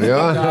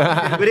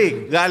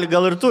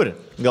 Gal ir turi.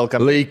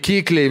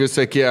 Laikikliai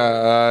visokie,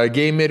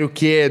 gamerių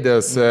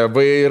kėdės,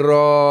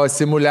 vairo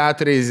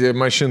simuliatoriai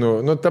mašinų.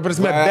 Nu, ta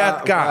prasme,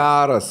 bet ką.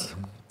 VR'as.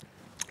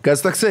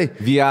 Kas toksai?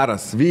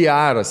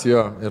 VR'as,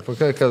 jo. Ir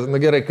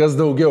gerai, kas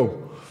daugiau?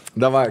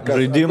 Davai,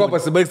 žaidimo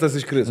pasibaigstas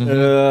iškris.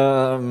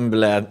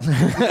 Blet.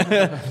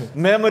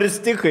 Memory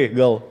stickai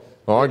gal.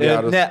 O,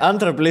 geras. Ne,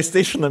 antrą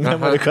PlayStation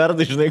memory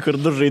cardai, žinai, kur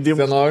du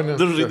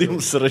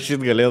žaidimus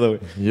surašyti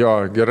galėdavai.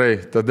 Jo, gerai,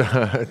 tada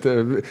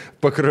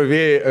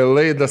pakrovėjo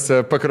laidas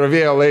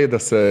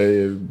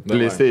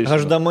PlayStation.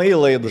 HDMI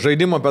laidų.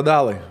 Žaidimo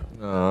pedalai.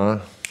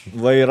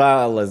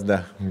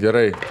 Vairalasdė.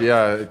 Gerai,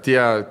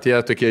 tie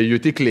tokie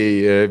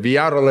jutikliai,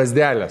 VR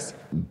lasdelės.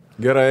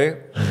 Gerai,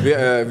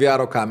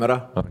 VR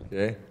kamera.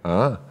 Okay.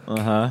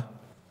 Aha.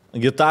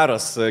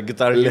 Gitaros,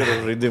 gitarų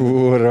žaidimų.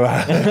 Kurva.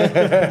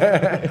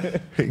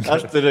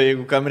 Aš turiu,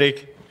 jeigu kam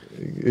reikia.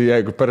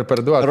 Jeigu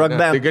parduotų. Rock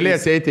band. Tai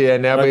galėsi eiti į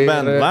Nebai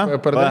ir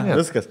parduoti.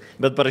 Viskas.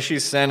 Bet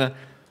parašys senę.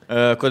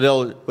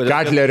 Kodėl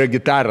Katlerio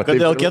gitarą.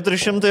 Kodėl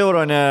 400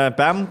 eurų, ne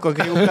PEM,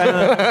 kokia jų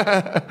kaina?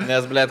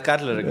 Nes, blėt,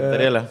 Katlerio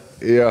gitarėlė.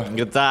 Jo.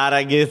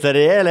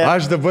 Gitarėlė.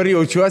 Aš dabar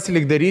jaučiuosi,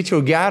 lyg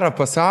daryčiau gerą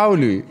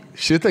pasauliui.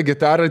 Šitą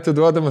gitarą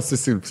atiduodamas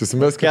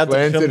susimes kaip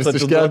influenceris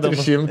už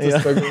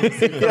 400.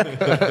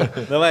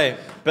 Davai,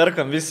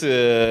 perkam visi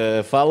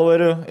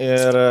followerių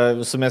ir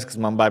sumeskis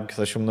man babkis,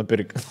 aš jums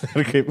nupirkiu.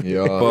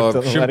 Jo. Po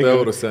 100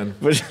 eurų sen.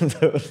 Po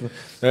 100 eurų.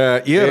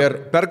 Ir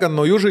perkant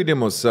naujus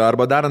žaidimus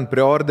arba darant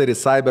preorderį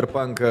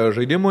Cyberpunk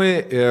žaidimui,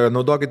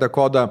 naudokite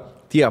kodą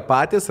tie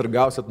patys ir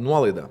gausit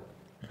nuolaidą.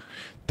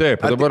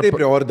 Taip, Ar dabar tik tai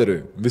preorderiui?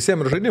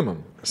 Visiems ir žaidimam.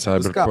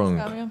 Cyberpunk.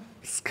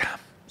 Skam.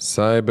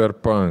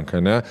 Cyberpunk,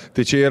 ne?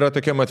 Tai čia yra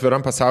tokiam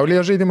atviram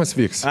pasaulyje žaidimas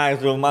vyks? Ai,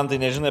 tu man tai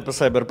nežinai apie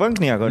Cyberpunk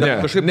nieko? Ne,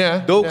 Kažkaip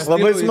ne. daug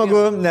Labai stilių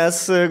smagu,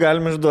 nes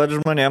galim išduoti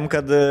žmonėm,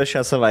 kad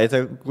šią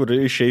savaitę, kur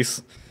išeis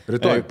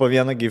Rytoj. po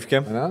vieną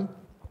gifkę. Ne?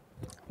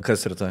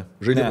 Kas rytoj?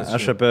 Žaidimas. Ne,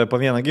 aš apie po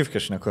vieną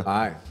gifkę šneku.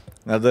 Ai.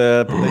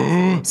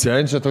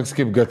 Senčia toks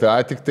kaip GTA,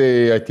 tik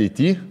tai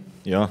ateityje.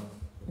 Jo.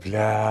 Ble.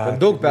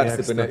 Daug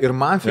persipinę. Ir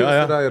Mafijos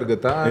yra, ir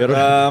GTA. Ir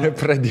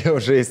Pradėjau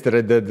žaisti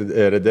Red Dead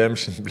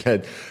Redemption,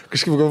 blėt.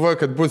 Kažkaip galvoju,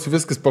 kad bus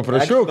viskas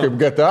paprasčiau, kaip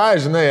GTA,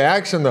 žinai,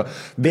 actiono.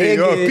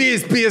 Bėgiai.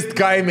 Pyst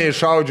kaime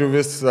išaudžiau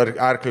vis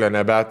arklio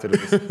nebeturiu.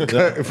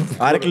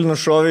 arklį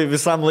nušovai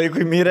visam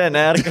laikui mirė,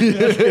 ne arklį.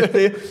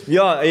 Tai,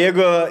 jo,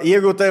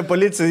 jeigu tai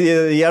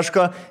policija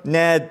ieško,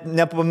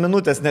 ne po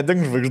minutės,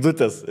 neding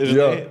žvaigždutės.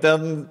 Žinai,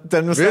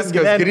 ten Viskas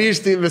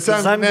grįžti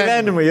visam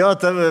gyvenimui, jo,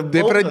 tave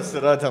baudas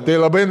yra ten.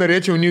 Tai labai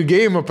norėčiau New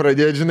Game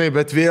pradėti, žinai,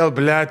 bet vėl,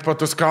 blėt, po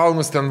tus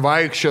kalnus ten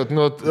vaikščiot,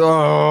 nu...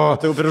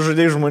 Tai jau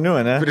prižudėjai žmonių,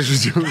 ne?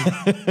 Prižudžiau.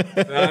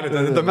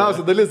 Ten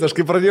įdomiausia dalis, aš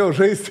kai pradėjau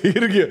žaisti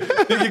irgi,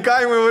 iki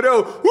kaimo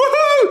įvariau.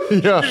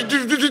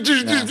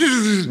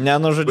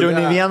 Nenužudžiau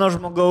nei vieno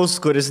žmogaus,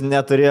 kuris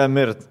neturėjo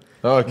mirti.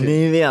 Okay.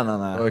 Nei vieną,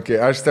 na. Okay,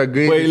 aš tą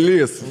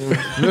Bailys.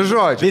 Nu,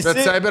 žodžiu, Visi bet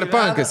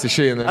Cyberpunkas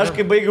išeina. Aš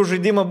kai baigiau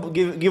žaidimą,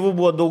 gyvų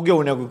buvo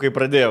daugiau negu kai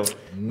pradėjau.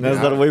 Nes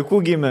dar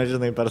vaikų gimė,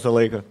 žinai, per tą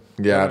laiką.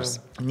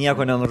 Geras.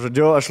 Nieko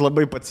nenužudžiau, aš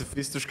labai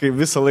pacifistiškai,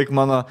 visą laiką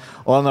mano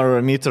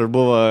honor meter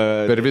buvo...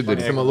 Per vidurį.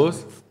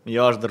 Maksimalus.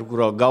 Jo, aš dar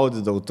kuro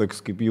gaudydavau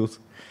tokius kaip jūs.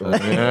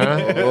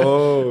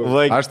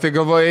 Aš tai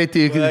galvoju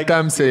eiti į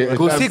tamsiai.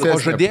 Klausyk, o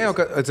žadėjo,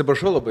 kad...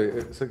 Atsiprašau labai.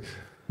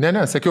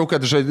 Ne, sakiau,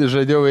 kad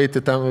žadėjau eiti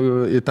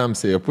į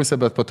tamsąją pusę,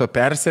 bet po to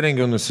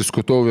persirengiau,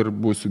 nusiskutau ir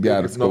būsiu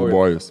geras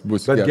kaubojus.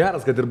 Bet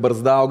geras, kad ir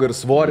barzdauga, ir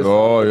svoris.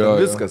 Jo.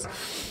 Viskas.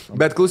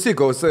 Bet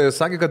klausyk,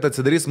 sakė, kad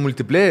atsidarys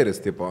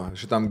multiplayeris, tipo,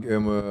 šitam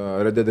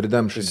Red Dead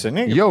Redemption.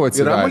 Seniai? Jau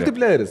atsidarė. Yra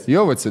multiplayeris?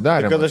 Jau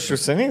atsidarė. Kad aš jau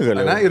seniai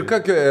galiu. Na, ir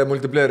kokia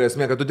multiplayerio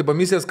esmė, kad tu tipo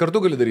misijas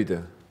kartu gali daryti?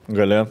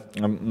 Gali.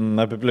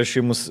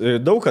 Apiplėšimus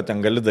daug ką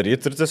ten gali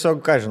daryti ir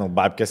tiesiog, ką žinau,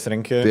 babkės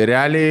renki. Tai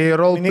realiai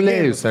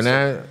roleplayus, ne?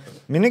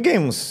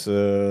 Minigames.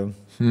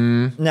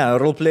 Ne,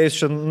 roleplayus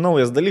čia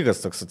naujas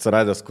dalykas toks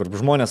atsiradęs, kur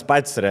žmonės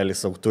patys realiai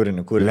savo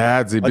turinį kūrė.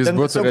 Ledzai,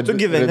 tu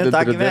gyveni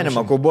tą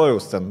gyvenimą,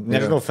 kaubojaus ten.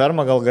 Nežinau,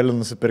 fermą gal gali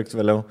nusipirkti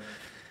vėliau.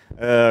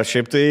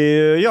 Šiaip tai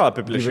jo,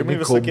 apiplėšimai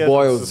visokie.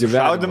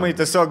 Šaudimai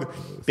tiesiog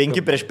 5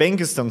 prieš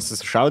 5 ten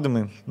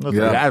susišaudimai.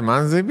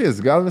 Man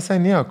zaibys, gal visai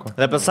nieko.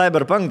 Apie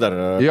Cyberpunk dar.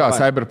 Jo,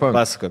 Cyberpunk.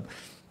 Pasakot.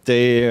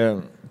 Tai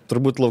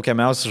turbūt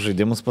laukiamiausias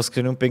žaidimas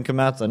paskutinių 5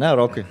 metų, ne,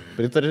 Rokai?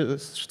 Pritari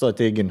šito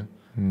teiginiu?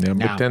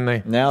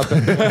 Nebūtinai. Ne.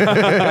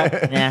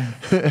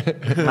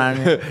 Man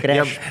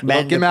Crash Bandicoot.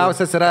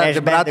 Laukiamiausias yra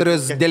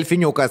vibratorius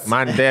delfiniukas.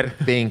 Man dar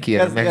 5.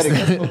 Kas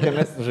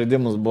laukiamiausias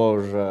žaidimus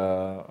buvo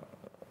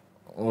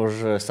už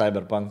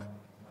Cyberpunk?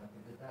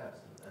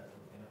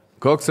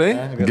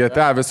 Koksai?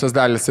 GTA visos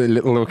dalis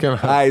laukiam.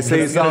 Ai,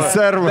 jisai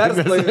serveris.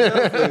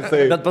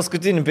 Bet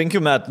paskutinių 5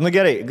 metų, nu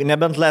gerai,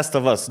 nebent Last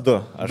of Us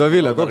 2.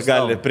 Dovilė, koks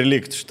gali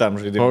prilikti šitam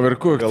žaidimui?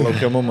 Overcooked. Gal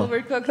laukiamumą.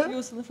 Overcooked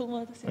jūsų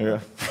nufilmuotas. Ja.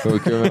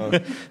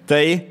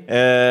 Tai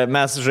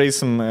mes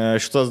žaisim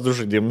šitos 2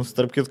 žaidimus,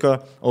 tarp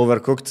kitko,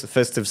 Overcooked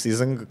Festive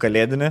Season,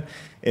 kalėdinį,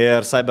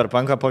 ir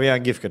Cyberpunką po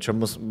vieną gifkę. Čia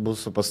bus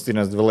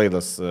paskutinės 2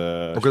 laidos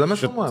O kada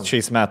mes filmuojam?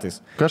 šiais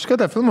metais.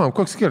 Kažkada filmuojam,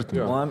 koks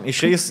skirtumas?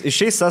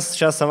 Išeis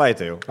šią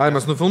savaitę jau. Ai,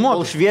 mes nufilmuojam.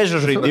 Kol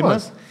šviežias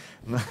žaidimas.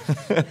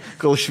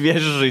 Kol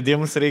šviežias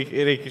žaidimus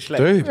reikia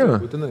išleisti.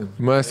 Taip, Būtinai.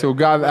 mes jau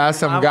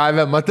esam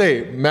gavę, matai,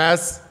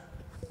 mes...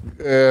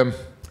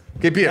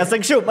 Kaip jie? Mes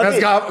anksčiau,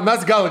 matai.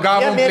 Mes gal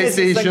gavom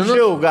PlayStation.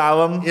 Anksčiau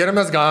gavom. Ir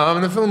mes gavom,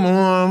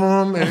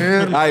 nufilmuom.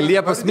 Ai,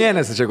 Liepos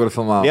mėnesį čia kur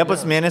filmavom.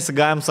 Liepos mėnesį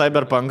gavom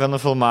Cyberpunką,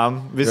 nufilmavom.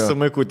 Visi su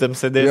maikutėm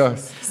sėdėjo.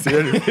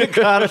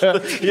 Karštą.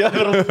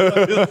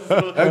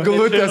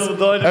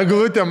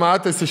 Eglutė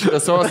matosi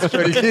šviesos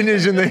šaltinį,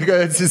 žinai,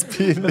 kad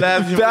atsispynė.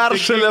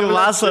 Peršalėm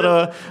vasarą,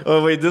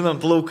 vaidinam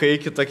plaukai,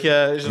 kitokie,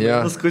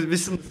 žinai,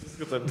 visi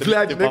nusiskutam.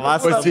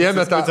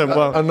 Pasiėmė tą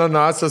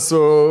ananasą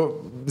su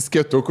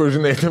skėtuku,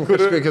 žinai, tam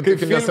kažkokia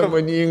taip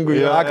nesąmoningų.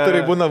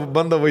 Aktoriai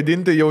bando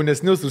vaidinti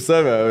jaunesnius už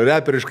save,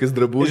 reperiškais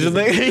drabužiais.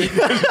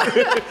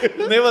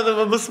 Žinai,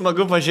 man bus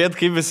smagu pažiūrėti,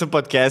 kaip visi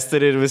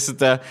podcasteriai ir visi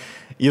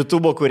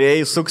YouTube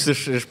kūrėjai suks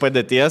iš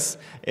padėties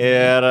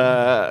ir,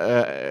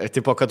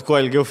 tipo, kad kuo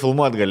ilgiau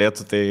filmuot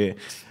galėtų, tai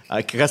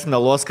kas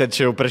meluos, kad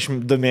čia jau prieš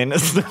 2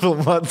 mėnesius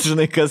filmuot,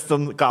 žinai, kas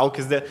ten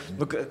kaukis dė.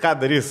 Nu, ką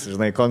darys,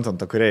 žinai,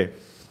 kontento kūrėjai.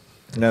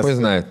 Nes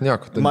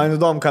nieko. Man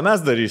įdomu, ką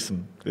mes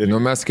darysim. Nu,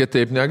 mes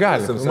kitaip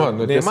negalim.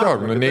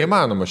 Tiesiog,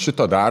 neįmanoma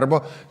šito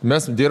darbo.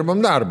 Mes dirbam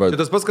darbą.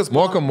 Tas pats, kas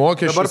mokam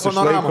mokesčius. Dabar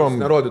panoramos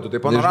nerodytų.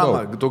 Tai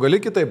panoramą. Tu gali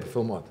kitaip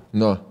filmuoti?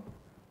 Nu.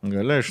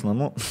 Gali iš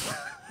namų.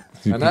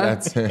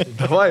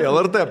 Davai,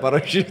 LRT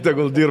parašyk,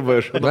 tegul dirba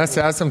iš. Mes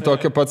esam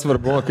tokio pat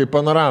svarbumo kaip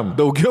Panorama.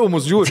 Daugiau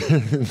mus žiūri.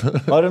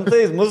 O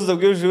rimtai, mus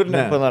daugiau žiūri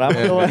ne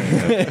Panorama.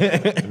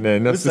 Ne,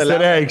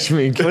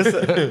 nesusireikšmink.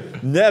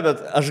 Ne,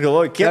 bet aš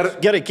galvoju,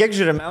 kiek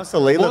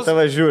žiūrimiausia laida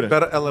tave žiūri.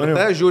 Per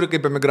LRT žiūri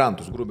kaip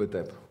emigrantus, grubiai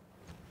taip.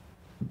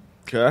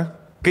 Ką?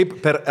 Kaip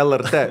per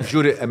LRT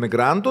žiūri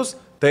emigrantus,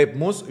 taip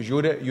mus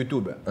žiūri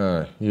YouTube.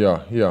 Jo.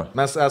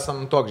 Mes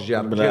esam toks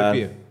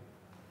GRP.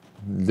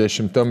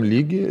 10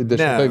 lygį,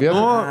 10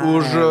 vietą.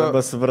 Už...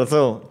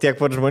 Supratau. Tiek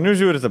pat žmonių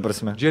žiūri, ta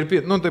prasme.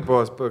 GRP, nu taip,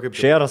 kaip...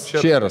 Šėras.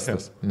 Šėras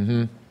tas.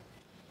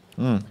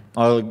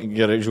 O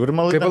gerai,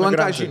 žiūrima laida. Kaip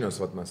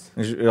Lankašinius, vat mes.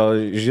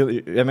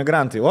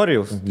 Emigrantai,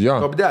 Orijaus. Jo.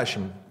 Top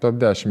 10. Top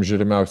 10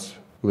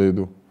 žiūrimiausių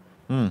laidų.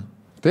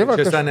 Tai va,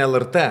 čia sen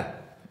LRT,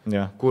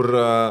 kur,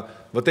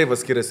 va taip va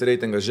skiriasi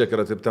reitingas, žiūrėk,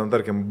 yra taip ten,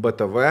 tarkim,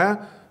 BTV,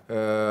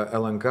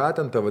 LNK,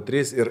 ten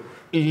TV3 ir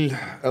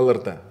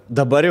LRT.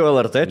 Dabar jau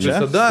LRT čia?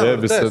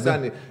 Visada.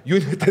 Jų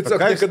tiesiog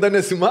niekada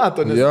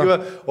nesimato, nes jų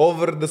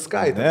over the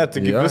sky. Ne,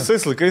 taigi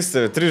visais laikais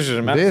 3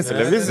 žiūrimiausių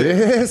televizija.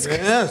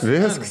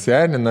 Viskas,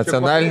 seniai,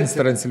 nacionalinis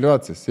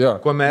transliuocis.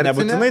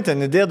 Nebūtinai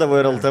ten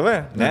įdėdavo ir LTV,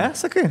 ne,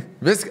 sakai?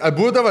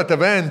 Būdavo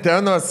TV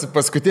antenos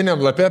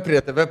paskutiniam lapė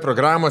prie TV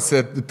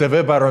programose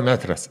TV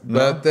barometras.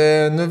 Bet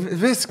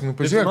viskas,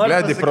 pažiūrėk,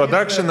 Lady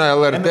Productioną,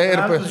 LRT ir...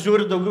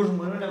 Žiūri daugiau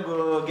žmonių negu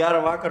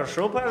Gerą vakarą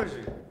šou,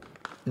 pavyzdžiui?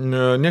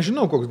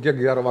 Nežinau, kiek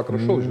Gerą vakarą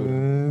šou žiūri.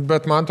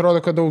 Bet man atrodo,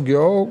 kad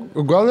daugiau,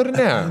 gal ir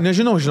ne.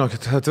 Nežinau,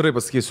 žinokit, atvirai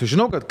pasakysiu.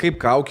 Žinau, kad kaip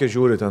Kaukė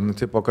žiūri ten,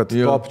 tipo, kad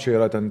top čia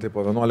yra ten,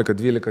 tipo,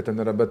 11-12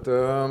 ten yra,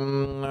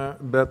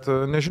 bet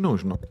nežinau,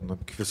 žinokit,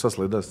 visas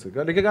laidas.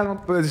 Galima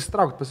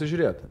įsitraukti,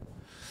 pasižiūrėti.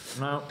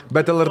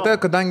 Bet LRT,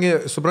 kadangi,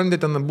 suprantate,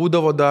 ten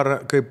būdavo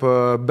dar kaip,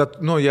 bet,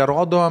 jie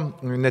rodo,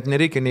 net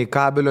nereikia nei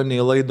kabelio, nei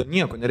laido,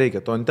 nieko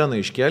nereikia. Tu anteną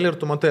iškėlė ir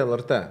tu matai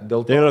LRT.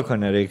 Dėl to... Tai yra, ko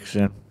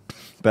nereikia.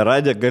 Per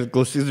radiją gali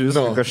klausyti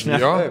viską, kažne.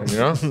 Jo.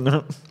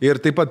 Ir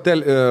taip pat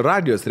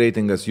radijos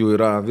reitingas jų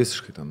yra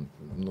visiškai ten.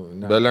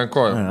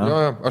 Belenkoju.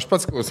 Aš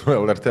pats klausau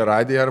LRT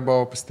radiją arba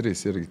Opus 3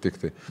 irgi tik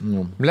tai.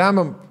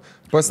 Lemam.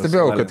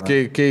 Pastebėjau, kad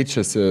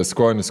keičiasi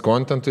skonis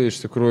kontentui iš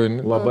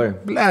tikrųjų. Labai.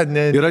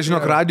 Yra,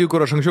 žinok, radijų,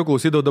 kur aš anksčiau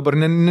klausydavau, dabar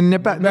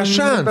be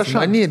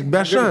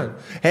šansų.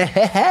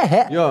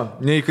 Jo,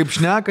 nei kaip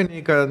šneka,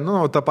 nei ką,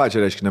 tą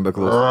pačią reiškia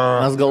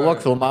nebeklausau. Mes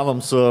galvok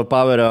filmavom su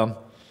Powerio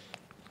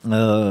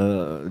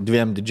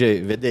 2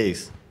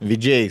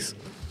 vedėjais.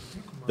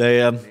 Tai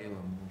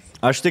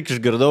aš tik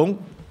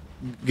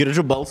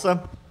girdžiu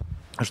balsą,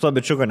 aš to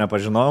bičiuko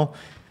nepažinau.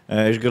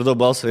 Išgirdau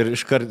balsą ir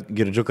iškart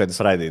girdžiu, kad jis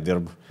radijai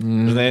dirba.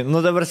 Žinai,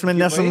 dabar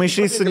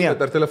nesumaišys su nieko.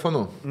 Ar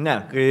telefonu? Ne,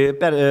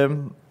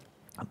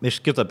 iš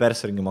kito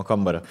persirengimo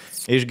kambario.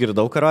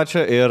 Išgirdau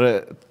karočią ir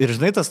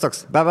žinai, tas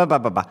toks,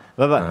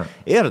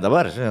 Ir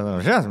dabar,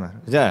 žinoma,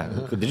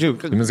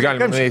 Mes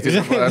galime nueiti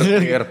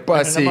ir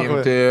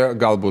pasiimti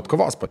galbūt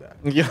kavos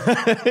padelį.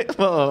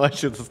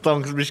 Šitas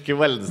Toms biški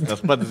valdys,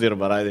 nes pats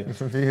dirba radijai.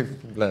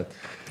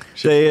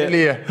 Tai,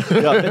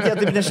 bet jie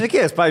taip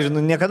nešnekėjęs,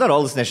 pavyzdžiui, niekada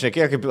Rolas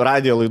nešnekėjo kaip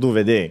radio laidų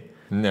vedėjai.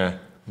 Ne.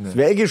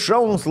 Sveiki,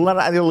 šaunus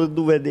radio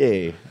laidų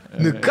vedėjai.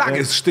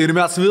 Kągis, štai ir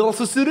mes vėl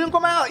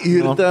susirinkome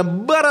ir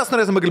dabar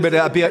norėsime kalbėti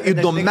apie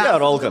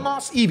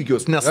įdomiausius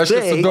įvykius, nes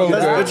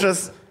tai...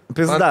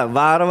 Pizda,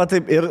 varava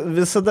taip ir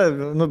visada,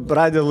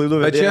 radio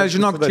laidų vedėjo. Bet čia,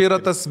 žinok, čia yra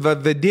tas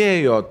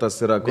vedėjo, tas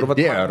yra, kur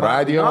vedėjo,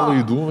 radio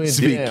laidų vedėjo.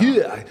 Sveiki,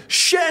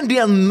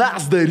 šiandien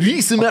mes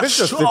darysime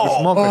šou.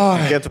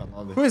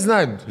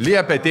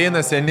 Liepia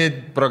ateina seni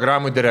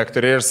programų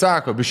direktoriai ir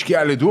sako,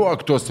 biškelį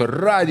duok tuos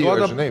radio,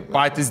 žinai,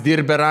 patys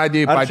dirbė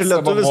radijai, patys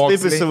savo mokslai. Ar čia lietuvis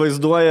taip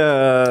įsivaizduoja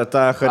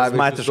tą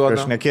charizmatišką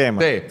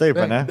šnekėjimą?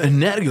 Taip, ne?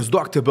 Energijos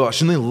duok tebe,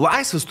 žinai,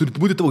 laisvės turi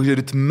būti tavo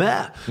ritme.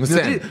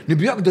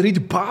 Nebijok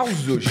daryti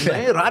pauzių,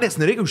 žinai,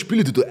 nereikia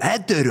užpildyti tų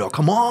eterio,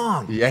 come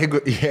on.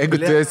 Jeigu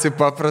tu esi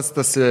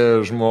paprastas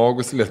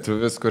žmogus,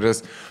 lietuvis,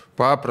 kuris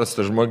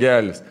paprastas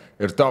žmogelis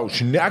ir tau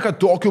šneka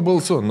tokiu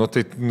balsu,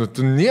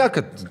 tu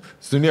niekad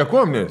su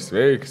niekom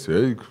nesveik,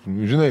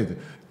 žinai,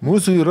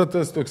 mūsų yra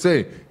tas toksai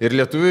ir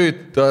lietuviui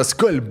tas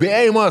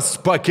kalbėjimas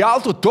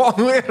pakeltų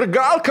tonų ir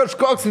gal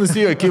kažkoks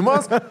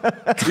nusijokimas,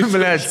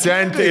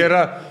 tai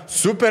yra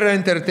super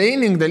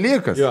entertaining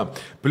dalykas. Jo.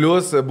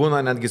 Plius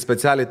būna netgi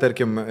specialiai,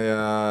 tarkim,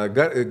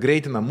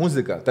 greitina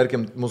muziką,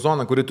 tarkim,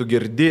 muzoną, kurį tu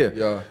girdi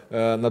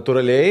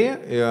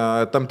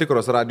natūraliai, tam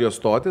tikros radijos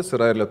stotis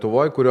yra ir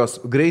Lietuvoje, kurios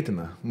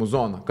greitina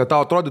muzoną, kad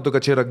tau atrodytų,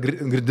 kad čia yra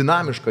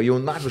dinamiška,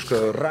 jaunatviška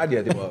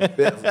radija.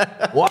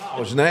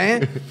 Wow,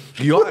 žinai,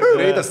 jo,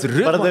 greitas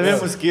ritmas.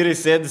 Pardavimų skyriai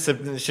sėdi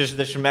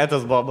 60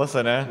 metais bobas,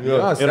 ne? Jo,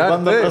 Ir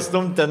bando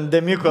pastumti ten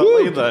Demiko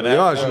laidą, ne?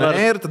 Jo, žinai,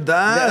 ir tada...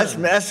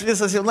 Mes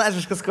visas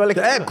jaunatviškas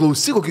kolektyvas.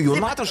 Klausyk, kokia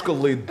jaunatviška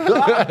laida.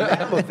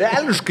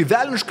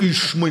 Velniškai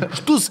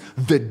išmaištus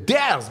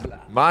vedėjas, ble.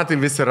 Man tai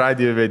visi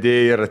radijo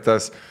vedėjai yra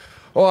tas...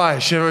 O,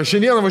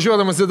 šiandieną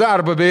važiuodamas į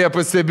darbą, beje,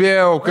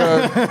 pastebėjau,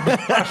 kad...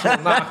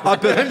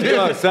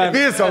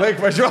 Visą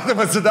laiką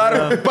važiuodamas į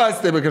darbą,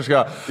 pastebi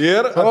kažką.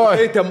 Ir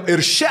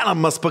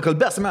šiandien mes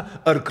pakalbėsime,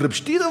 ar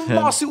krapštyti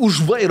nosį už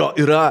vairo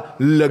yra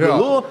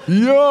legalu.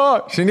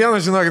 Jo,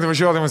 šiandieną, žinokit,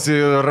 važiuodamas į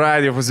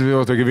radiją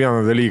pastebėjau tokį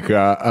vieną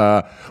dalyką.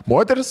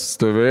 Moteris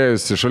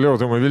stovėjusi šalia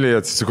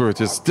automobilyje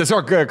atsisikuotis.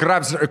 Tiesiog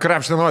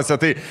krapštė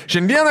nosį. Tai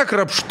šiandieną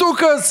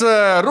krapštukas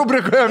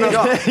rubrikoje mes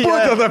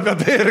būtent apie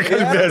tai ir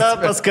kalbėsime.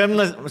 Paskambina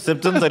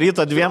 7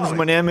 ryto 2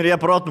 žmonėm ir jie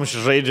protmušį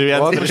žaidžia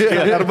vienas.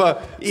 Arba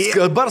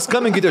dabar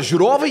skambinkite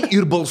žiūrovai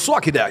ir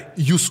balsuokite.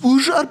 Jūs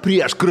už ar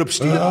prieš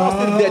krapštyti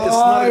nosį ir dėti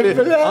snarglį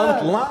ant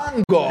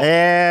lango.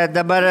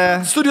 Dabar...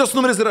 Studijos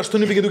numeris yra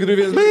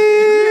 85241.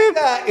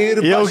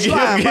 Ir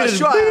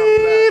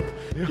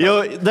jau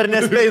dar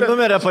nespėjai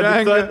numerę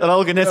padiktuoti.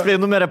 Ralga, nespėjai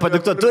numerę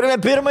padiktuoti. Turime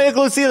pirmąjį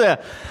klausytoją.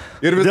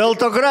 Ir dėl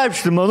to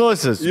krapštimo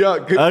nosis. Ja,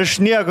 aš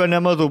nieko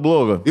nematau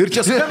blogo. Ir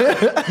čia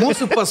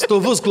mūsų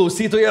pastovus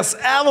klausytojas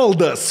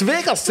Evaldas.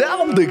 Sveikas,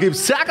 Evaldai, kaip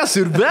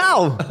sekasi ir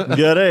vėl.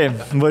 Gerai,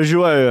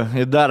 važiuoju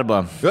į darbą.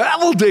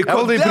 Evaldai,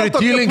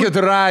 pritylinkit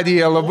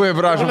radiją, labai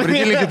prašom,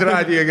 pritylinkit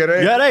radiją, gerai?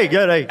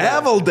 Gerai.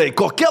 Evaldai,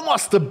 kokia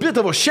nuostabi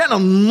tavo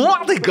šiandien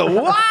nuotaika.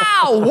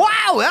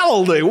 Wow,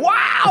 Evaldai,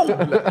 wow.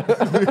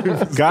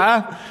 Ką?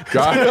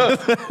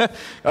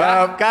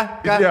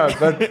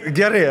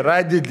 Gerai,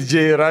 radijo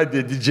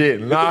didžiai.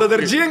 Tada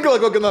dar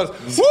džinglą kokį nors.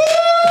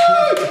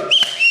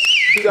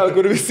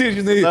 Kur visi,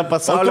 žinai,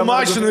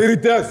 automašinų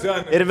ryte.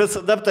 Ir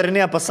visada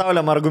aptarinėja pasaulio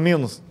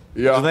margumynus.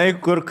 Ja. Žinai,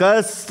 kur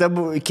kas,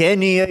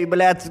 Kenija,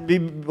 blėt,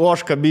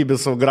 ošką bybį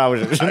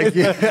sugraužė.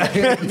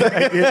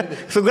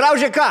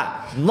 Sugraužė ką?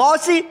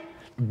 Nosį?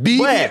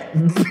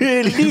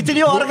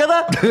 Lytinį organą?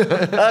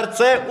 Ar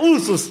C?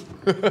 Ūsus?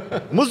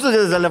 Mūsų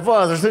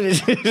telefonas, aš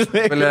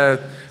nežinai.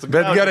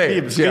 Bet gerai.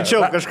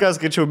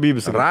 Skaičiau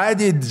bybis.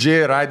 Radijo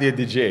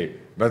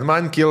didžiai. Bet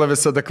man kyla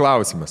visada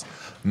klausimas.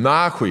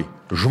 Nahui,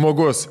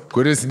 žmogus,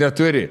 kuris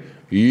neturi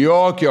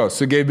jokio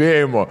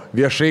sugebėjimo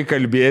viešai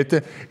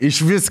kalbėti,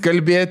 iš vis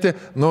kalbėti,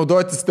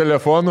 naudotis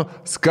telefonu,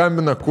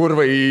 skambina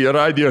kurva į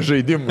radijo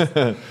žaidimus.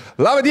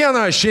 Labą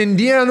dieną,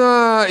 šiandieną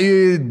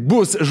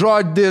bus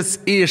žodis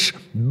iš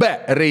B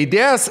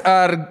raidės,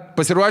 ar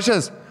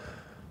pasiruošęs?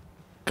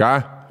 Ką?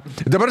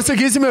 Dabar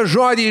sakysime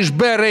žodį iš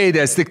B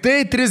raidės, tik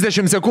tai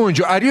 30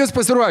 sekundžių. Ar jūs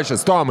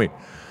pasiruošęs, Tomai?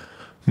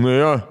 Nu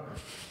jo.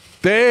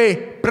 Tai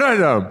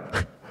pradam.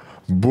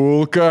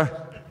 Bulka.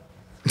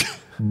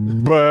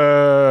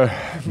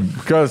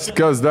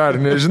 Kas dar,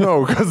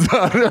 nežinau, kas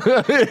dar.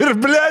 Ir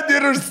blėd,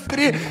 ir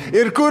užstry.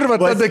 Ir kur, va,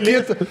 tada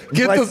kitas.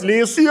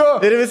 Jo.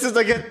 Ir visi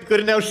tokie,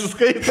 kur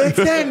neužsiskaita.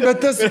 Ten, bet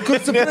tas, kur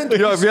suprantu.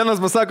 Jo,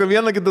 vienas pasako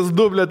vieną, kitas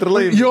du, blėd, ir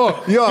laimi.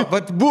 Jo,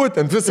 bet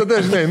būtent,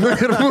 visada, žinai, nu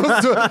ir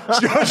mūsų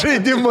šio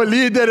žaidimo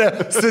lyderė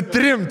su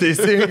 3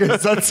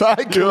 teisingais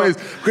atsakymais,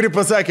 kuri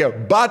pasakė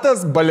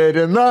batas,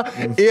 balerina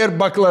ir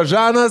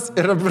baklažanas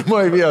yra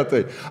pirmoje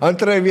vietoje.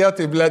 Antroje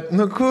vietoje, blėd,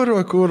 nu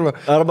kurva.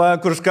 Arba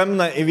kur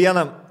skambina į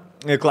vieną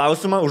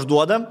klausimą,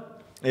 užduoda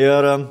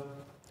ir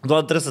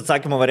duoda 3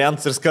 atsakymo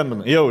variantus ir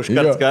skambina. Jau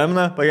iškart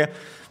skambina.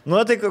 Nu,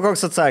 tai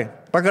koks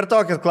atsakymas?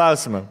 Pakartokit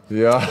klausimą.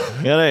 Ja.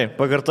 Gerai,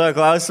 pakartoja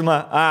klausimą.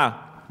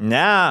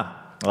 Ne,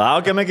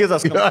 laukiame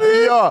kitas.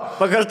 Jo.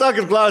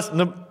 Pakartokit klausimą.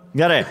 Nu,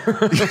 gerai.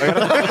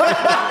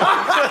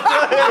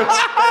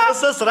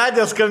 Visas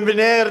radijas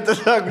skambinėja ir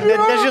tiesiog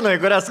nežino, į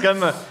kurią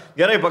skambina.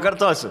 Gerai,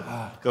 pakartosiu.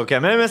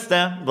 Kokiame mieste?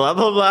 Bla,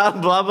 bla, bla,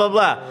 bla, bla,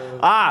 bla.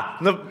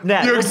 Nu,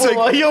 ne.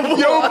 Jau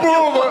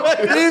buvo.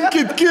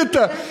 Imkit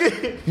kitą.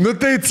 Nu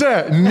tai C.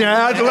 Ne,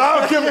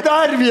 laukiam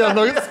dar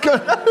vieno.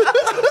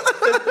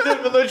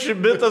 3 minučių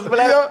bitas,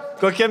 ble.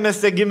 Kokie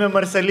mieste gimė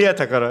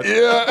Marselietė, karo.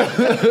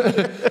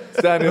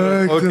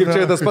 O kaip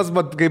čia tas pats,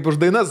 kaip už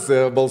dainas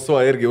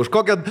balsuoja irgi. Už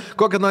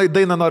kokią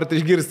dainą norite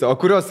išgirsti, o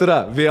kurios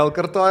yra? Vėl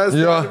kartojas.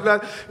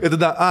 Ir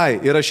tada,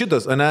 yra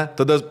šitas, o ne?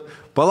 Tada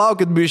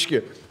palaukit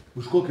biški.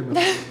 Už kokį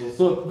mes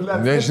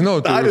balsuot? Nežinau,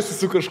 tu. Tarėsi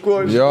su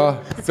kažkuo.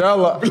 Jo,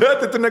 celą.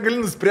 Tai tu negali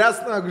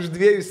nuspręsti, už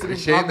 2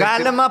 išsirinkti. O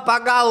galima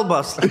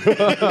pagalbos.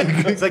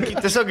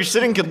 Sakyk, tiesiog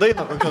išsirinkit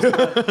dainą kokios.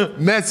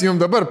 Mes jums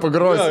dabar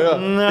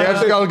pagrosim. Tai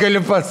aš gal galiu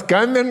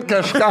paskambinti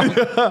kažkam.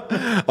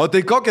 O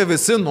tai kokią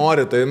visi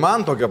nori, tai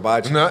man tokia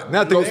pačia.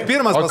 Ne, tai jūs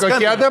pirmas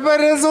paskambinti. O kokie dabar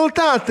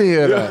rezultatai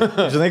yra?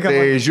 Žinai, ką?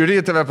 Tai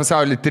žiūri tave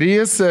pasaulį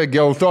 3,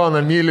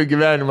 geltoną myliu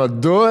gyvenimą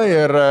 2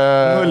 ir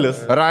 0.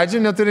 Radži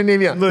neturi nei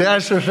vieną. Tai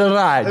aš už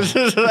Radži.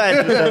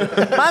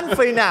 Man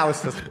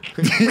fainiausias.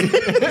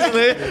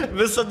 Žinai,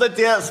 visada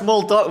tie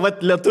small talk, vat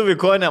lietuvi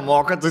ko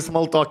nemoka, tai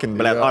small talking,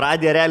 ble. O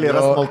radija realiai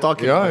yra small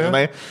talking,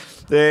 žinai.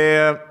 Tai,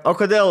 o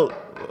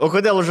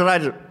kodėl už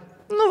radžių?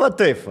 Nu, va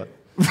taip, va.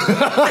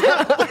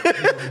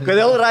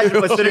 Kodėl radžių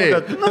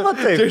pasirinkot? Nu, va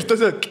taip. Čia iš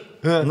tose.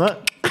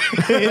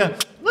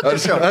 Nu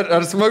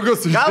Ar smagu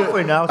su Gal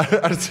fainiausia.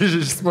 Ar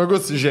smagu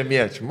su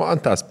žemiečiu? Man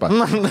tas pats.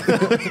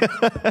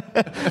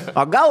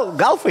 O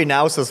gal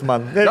fainiausias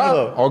man.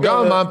 O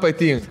gal man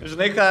patinka.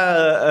 Žinai ką,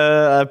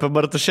 apie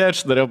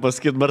Bartuševičių norėjau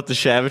pasakyti.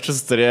 Bartuševičius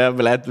turėjo,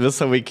 blėt,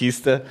 visą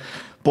vaikystę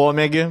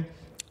pomėgį.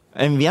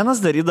 M1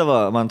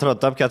 darydavo, man atrodo,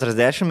 top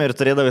 40 ir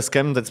turėdavo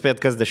skambinti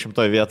atspėti, kas 10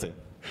 vietoj.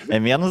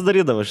 M1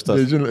 darydavo šitos.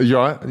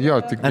 Jo,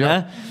 tik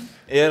ne.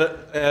 Ir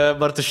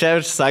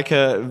Bartuševičius sakė,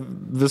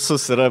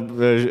 visus yra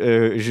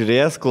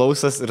žiūrėjęs,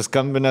 klausęs ir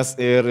skambinęs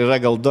ir yra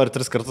gal 2 ar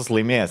 3 kartus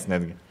laimėjęs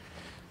netgi.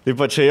 Taip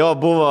pat čia jo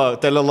buvo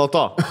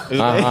teleloto.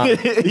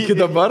 Iki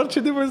dabar čia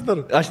taip vis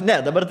dar? Aš ne,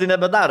 dabar tai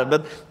nebedaro,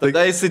 bet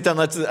tada jisai ten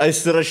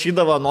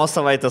įsirašydavo nuo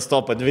savaitės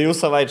topą, 2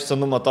 savaičių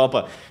senumo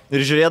topą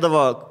ir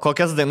žiūrėdavo,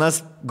 kokias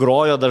dainas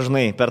grojo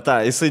dažnai per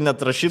tą. Jisai net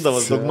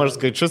rašydavo daugmaž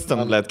skaičius ten,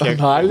 blėt,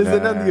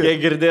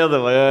 kiek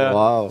girdėdavo,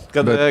 wow.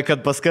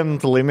 kad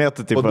paskambintų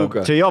laimėtų.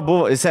 Čia jo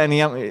buvo,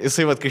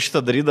 jisai vat, kai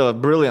šitą darydavo,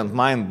 brilliant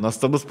mind,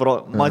 nuostabus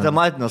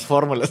matematinės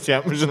formulės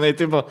jam, žinai,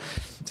 tipo,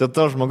 čia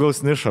to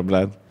žmogaus niša,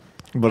 blėt.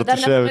 Dar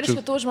nepamirškit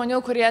kitų žmonių,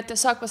 kurie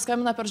tiesiog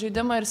paskambina per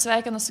žaidimą ir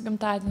sveikina su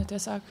gimtadieniu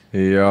tiesiog.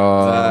 Jo.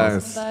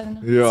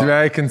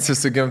 Sveikinsi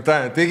su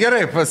gimtadieniu. Tai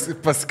gerai,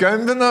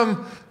 paskambinam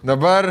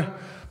dabar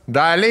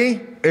daliai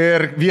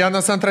ir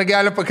vienas ant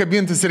ragelio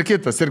pakabintas ir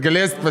kitas. Ir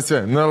galėsit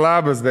pasveikinti. Nu,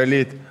 labas,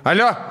 Dalyt.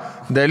 Alio,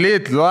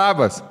 Dalyt,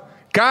 labas.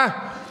 Ką?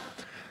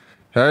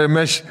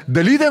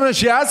 Dalytė, mes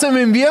čia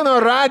esame vieno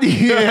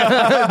radijoje.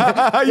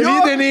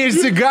 Dalytė,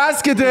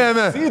 neišsigaskite.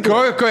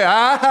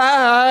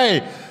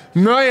 Ai.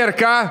 Nu ir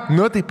ką?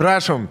 Nu tai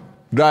prašom,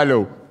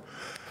 Daliau.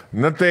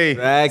 Nu tai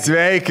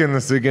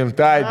sveikinu su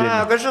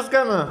gimtadieniu. Kažkas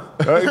skambina.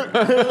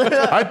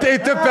 Tai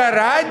tu per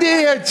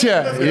radiją čia?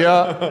 Jo.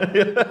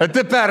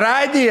 Tu per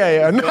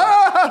radiją?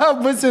 Na,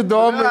 bus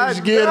įdomu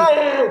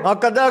išgirti. O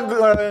kada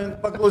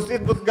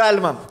paklausyti bus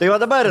galima? Tai va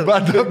dabar.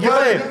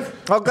 Gerai.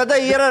 O kada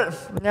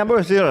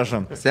nebus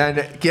įrašom?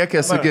 Senė, kiek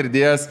esu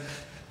girdėjęs,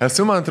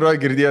 man atrodo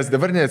girdėjęs,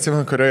 dabar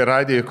neatsimenu, kurioje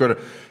radijoje, kur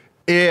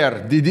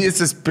ir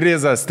didysis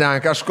prizas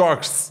ten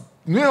kažkoks,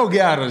 nu jau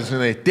geras,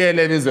 žinai,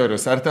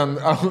 televizorius ar ten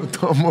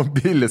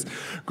automobilis,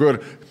 kur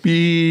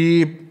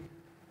pyp,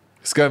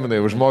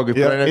 skambinai už žmogui,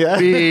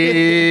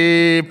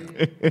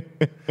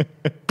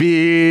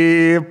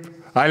 pyp.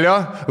 Alio,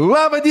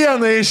 labą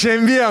dieną iš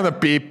M1,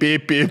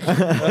 pyp.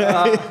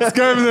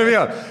 Skambina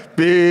vėl,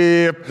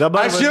 pyp.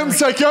 Aš jums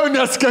sakiau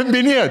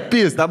neskambinėt,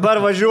 pys. Dabar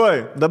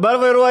važiuoju, dabar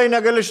vairuoju,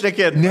 negaliu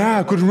šnekėti.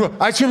 Ne, kur žinau,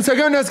 aš jums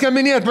sakiau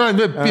neskambinėt, man,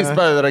 pys,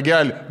 padeda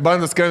ragelį,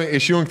 bandas skambinė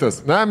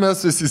išjungtas. Na,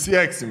 mes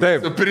susisieksim.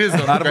 Taip, su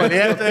prizom. Arba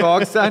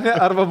toks, senė,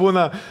 arba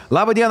būna,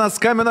 labą dieną,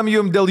 skambinam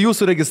jums dėl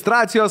jūsų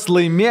registracijos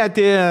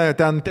laimėti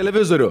ten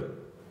televizorių.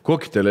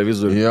 Kokį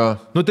televizorių? Jo.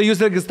 Nu, tai jūs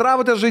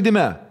registravote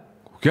žaidime.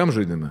 Kokiam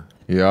žaidime?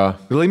 Jo.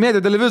 Laimėti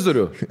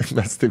televizorių.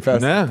 Mes taip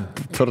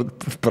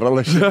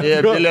pralašinėję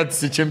bilietus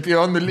į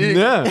čempionų lygą.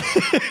 Ne.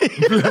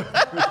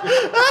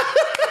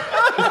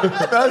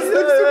 Mes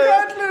taip su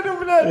Katleriu,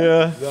 ble.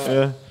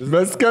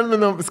 Mes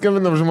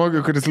skambinam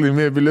žmogui, kuris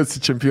laimėjo bilietus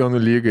į čempionų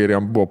lygą ir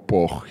jam buvo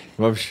pohui.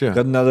 Vapšė.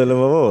 Kad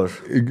nedalyvavau aš.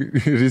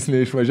 Ir jis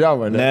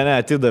neišvažiavo, ne? Ne,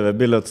 atidavė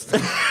bilietus.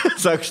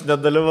 Sak, aš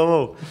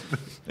nedalyvavau.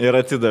 Ir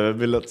atidavė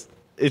bilietus.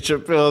 Į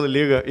čempionų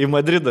lygą, į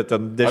Madridą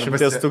ten 10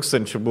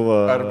 000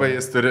 buvo. Arba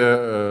jis turi,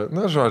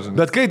 na, žodžiu.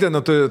 Bet kai ten,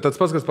 tas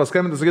pats, kas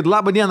paskambintas, sakyt,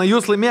 labą dieną,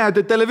 jūs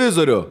laimėjote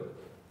televizorių.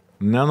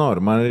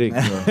 Nenoriu, man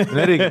reikia.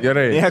 Nereikia.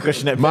 Gerai. Nieko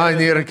aš nebėjau.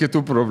 Man yra kitų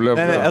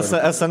problemų.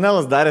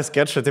 SNL darė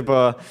sketšą, tipo,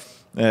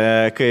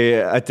 kai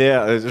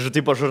atėjo,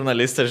 tipo,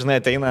 žurnalistė, žinai,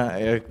 ateina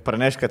ir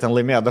praneš, kad ten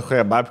laimėjo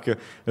dahoje babkių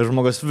ir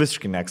žmogus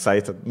visiškai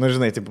neexcited. Nu,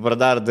 žinai, tipo,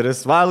 pradaro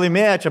duris, va,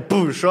 laimėjo čia,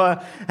 pušo,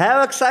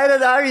 how excited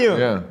are you?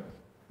 Yeah.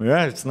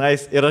 Yeah, it's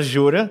nice. Ir aš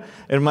žiūriu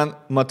ir man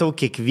matau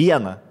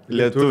kiekvieną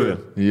lietuvį.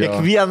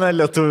 Kiekvieną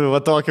lietuvį, va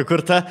tokį,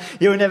 kur ta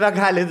jau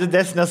nebegali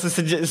didesnė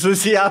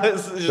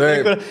susijavęs.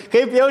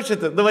 Kaip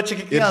jaučiate? Nu, va čia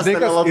kiekvienas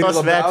telelotos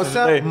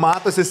svečias.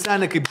 Matosi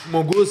senė, kaip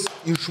žmogus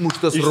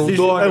išmuštas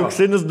raudonis.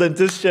 Auksinis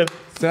dantis čia.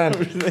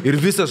 Senė. Ir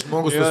visas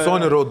žmogus su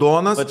Sony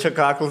raudonas. Va čia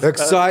kaklas.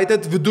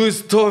 Excited, viduje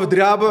stovi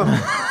dreba.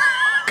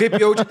 Kaip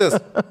jaučiatės?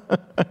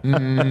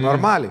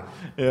 Normaliai.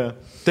 Yeah.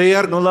 Tai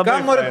ar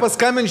kam norit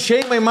paskambinti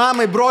šeimai,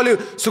 mamai, broliui,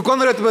 su ko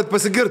norėtumėt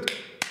pasigirti?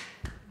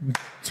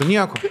 Su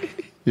nieko.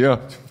 Jo.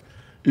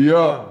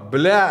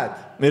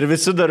 Blet. Ir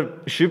visi dar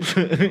šiaip...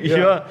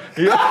 Jo.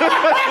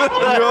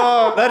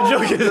 Dar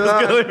džiaugiasi,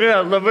 kad laimėjo,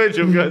 labai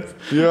džiaugiasi.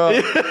 Jo.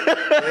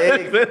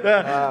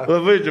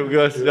 Labai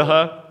džiaugiasi,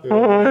 aha.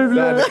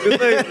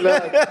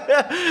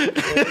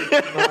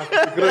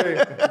 Tikrai.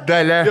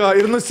 Dalė. Jo,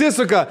 ir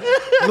nusisuka.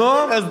 Nu,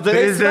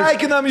 tai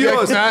sveikinam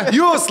jūs.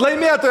 Jūs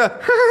laimėtoja.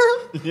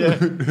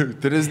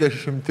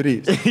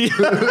 33.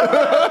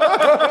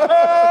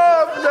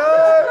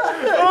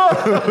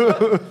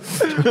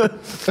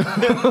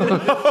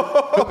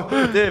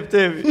 Taip,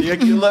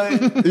 Jakilai.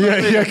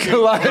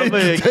 Jakilai.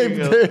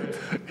 Taip.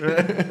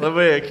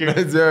 Labai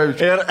jokinga.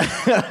 Ir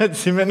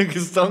atsimenu,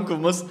 kai Stonku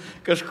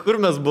kažkur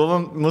mes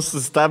buvom, mus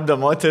sustabdė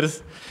moteris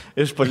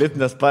iš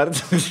politinės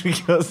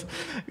partijos.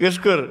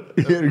 Kažkur.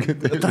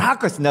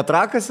 Trakosi,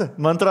 netrakasi?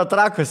 Man atrodo,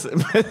 trakosi.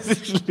 Mes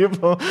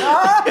išlipom.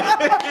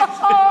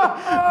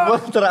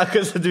 Man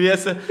trakosi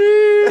dviese.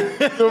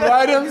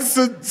 Nuvarėm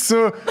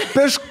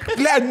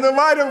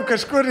nuvarėm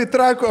kažkur į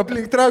Trakų,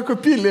 aplink Trakų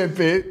pilį.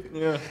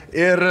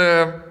 Ir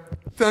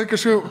ten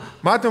kažkaip,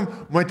 matom,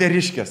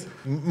 moteriškės,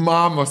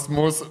 mamos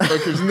mūsų,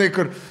 tokie, žinai,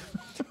 kur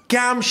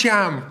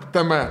šiam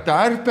tame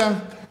tarpe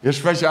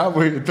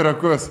išvažiavo į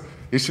Trakus.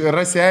 Iš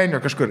Raseinių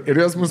kažkur. Ir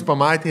jos mus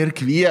pamatė ir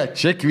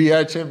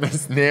kviečia,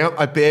 mes neėjom,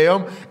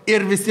 apėjom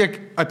ir vis tiek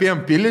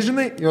apėjom pilį,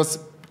 žinai, jos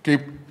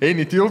kaip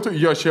eini tiltų,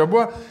 jo čia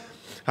buvo,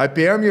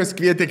 apėjom, jos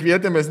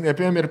kvietė, mes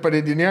neapėjom ir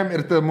pareidinėjom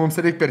ir mums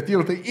reikia per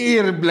tiltą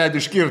ir, blėd,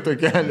 iškirto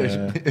kelią.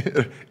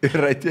 Ir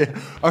atėjo,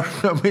 aš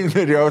labai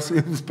norėjau su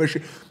jums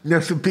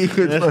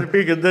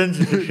nesupykit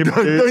dančių.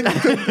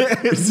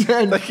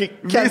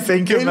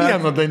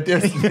 Vieno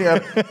danties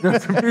nėra.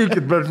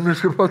 Nesupykit, bet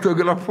miškai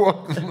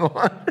fotografuoti.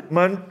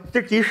 Man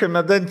tik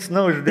išėmė dantis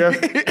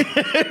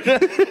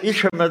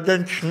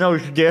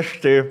neuždėš,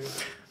 tai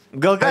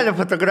gal gali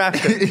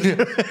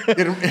fotografiją.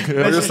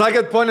 Jūs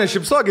sakėt, ponė,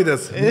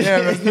 šipsokitės?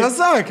 Ne, mes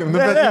nesakėm,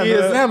 bet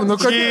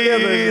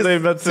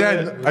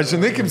aš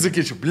žinai, kaip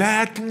sakyčiau,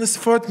 blėt,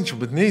 nusifotkinčiau,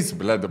 bet neįsiu,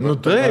 blėt, dabar.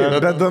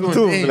 Bet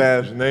dantų,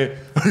 blėt. Žinai,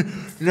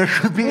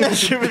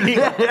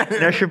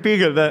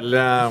 nešipykit, bet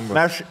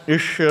mes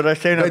iš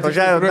Raseinių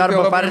atvažiavome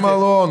darbo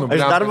partiją.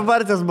 Iš darbo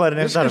partijos buvo, ar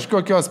ne? Iš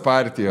kažkokios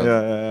partijos.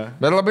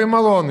 Bet labai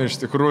malonu iš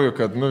tikrųjų,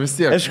 kad, vis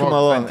tiek,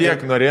 tiek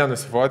norėjo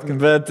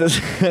nusifotkinti. Bet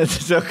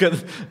tiesiog,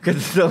 kad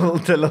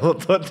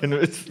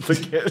televatotinių visi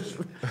tokie.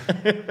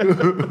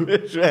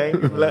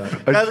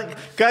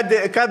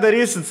 Ką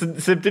darysit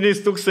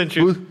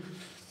 7,000?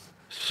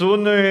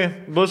 Sūnui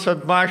bus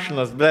ant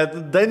mašinos, bet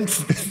dantis,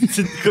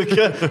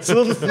 kokia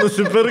sūnus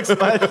nusipirks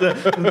mašiną,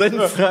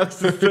 dantis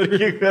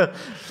apsitvarkyk,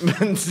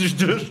 dantis iš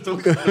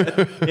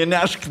 2,000, jie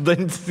nešk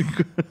dantis,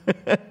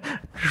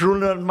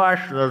 šūnui ant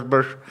mašinos,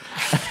 baš.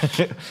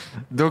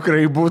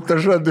 Dukrai būtų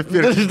žadu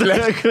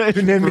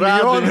pirkti, ne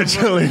milijoną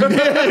čia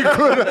laimėjai,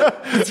 kur.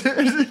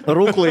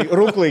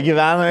 Rūklai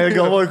gyvena ir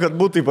galvoju, kad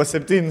būtų po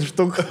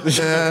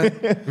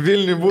 7,000.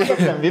 Vilniui būtų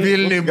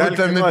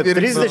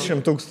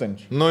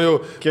 30,000. Nu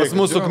jau, pas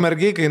mūsų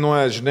Ukmergiai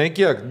kainuoja, žinai,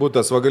 kiek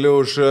būtas, va galiu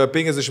už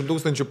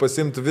 50,000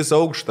 pasimti visą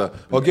aukštą,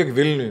 o kiek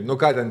Vilniui, nu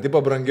ką ten,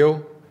 tipo brangiau?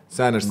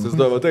 Senis, tas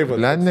duoda taip.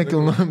 Bled,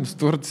 nekilnojamas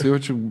turtas,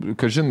 jaučiu,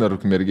 kažin ar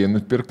Ukmergiai,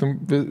 nupirktum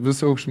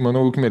visą aukštą,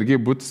 manau, Ukmergiai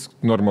būtų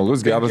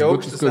normalus, geras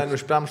būtų. Sen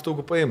už 5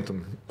 štukų paimtum.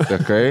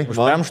 Sakai? Už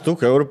 5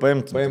 štukų eurų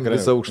paimtum. Paim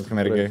visą aukštą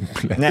Ukmergiai.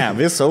 Ne,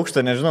 visą aukštą,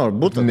 nežinau, ar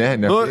būtų. Ne.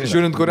 Nu,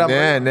 žiūrint, kuriam.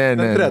 Ne.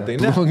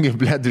 Plungiai,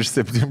 bled, iš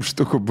 7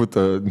 štukų būtų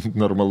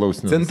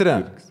normalaus.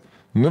 Centre.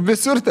 Nu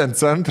visur ten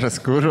centras,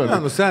 kur. Ne,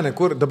 nu seniai,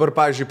 kur dabar,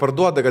 pavyzdžiui,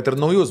 parduoda, kad ir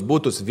naujus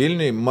būtus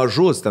Vilniui,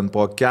 mažus, ten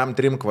po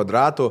 3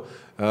 kvadratų,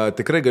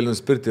 tikrai gali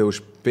nusipirkti už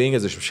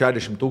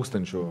 50-60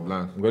 tūkstančių.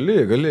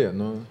 Gali.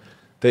 Nu.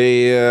 Tai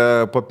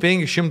po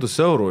 500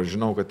 eurų,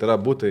 žinau, kad yra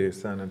būtai,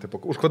 seniai,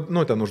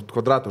 ten už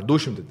kvadratą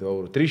 200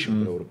 eurų,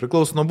 300 eurų,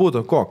 priklauso nuo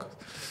būtų, koks.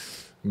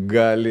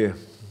 Gali.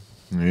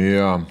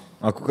 Jo.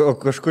 O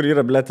kažkur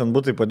yra, blėt, ten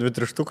būtai po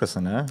 2-3 štukas,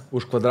 ne?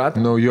 Už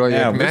kvadratą?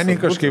 Naujoje akmenį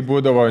kažkaip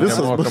būdavo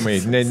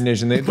nemokamai,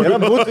 nežinai. Yra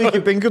būtai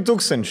iki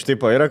 5,000,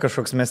 tipo, yra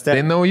kažkoks miestelis.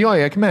 Tai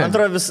naujoje akmenį. Man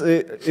atrodo,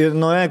 ir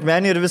naujoje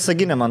akmenį ir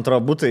Visaginė, man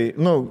atrodo, būtai,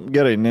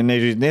 gerai,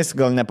 nežinės,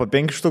 gal ne po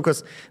 5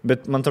 štukas,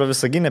 bet man atrodo,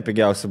 Visaginė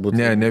pigiausia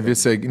būtų. Ne,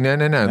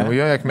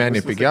 naujoje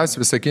akmenį pigiausia,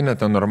 Visaginė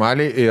ten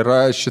normaliai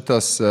yra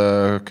šitas,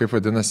 kaip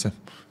vadinasi.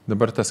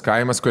 Dabar tas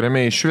kaimas,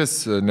 kuriame iš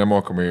vis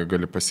nemokamai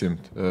gali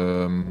pasimti.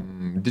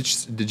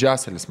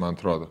 Didžiasalis, man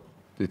atrodo.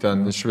 Tai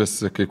ten iš vis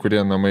kai kurie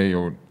namai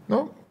jau,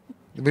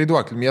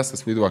 vaiduoklis,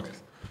 miestas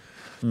vaiduoklis.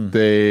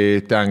 Tai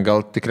ten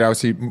gal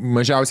tikriausiai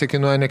mažiausiai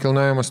kainuoja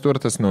nekilnojamas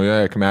turtas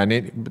naujoje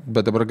akmeniai,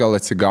 bet dabar gal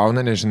atsigauna,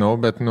 nežinau,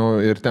 bet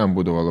ir ten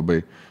būdavo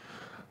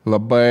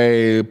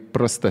labai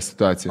prasta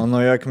situacija. O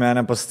naujoje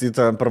akmenė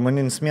pastatyta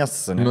pramoninis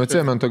miestas, ne? Nu,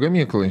 cemento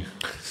gamyklai.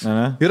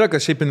 Yra,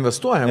 kas šiaip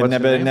investuoja.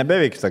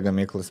 Nebeveikta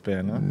gamyklas,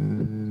 spėja, ne?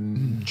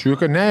 Čiūju,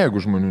 kad ne,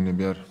 jeigu žmonių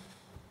nebėra.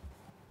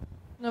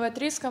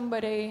 3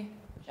 kambariai,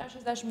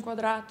 60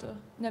 kvadratų.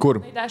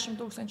 Kur?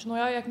 10,000,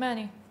 naujoje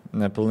akmeniai.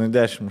 Nepilnai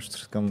 10 už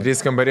 3 kambariai.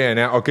 3 kambariai,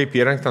 ne? O kaip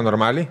įrengta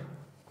normaliai?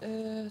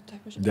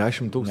 Taip,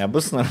 10,000.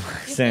 Nebus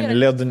normaliai. Seniai,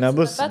 ledų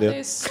nebus.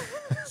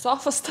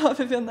 Sofa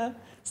stovi viena.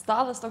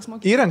 Stalas toks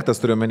mokyklas. Įrengtas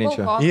turiu menį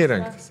čia.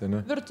 Įrengtas,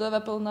 ne? Virtuvė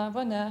pilna,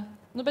 ne.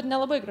 Bet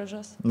nelabai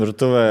gražus.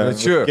 Virtuvė.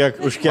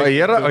 Už kiek?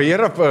 O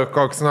yra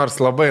koks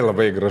nors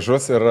labai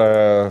gražus ir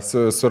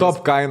su top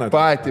kaina.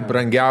 Pati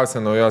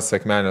brangiausia naujos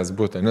akmenės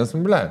būtų, nes,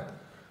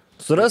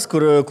 Suras,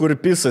 kur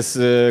pisas,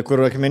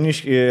 kur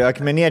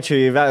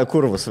akmeniečiai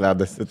kurvus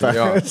vedasi.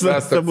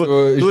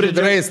 Turi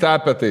drais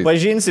tapetai.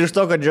 Pažinsi iš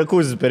to, kad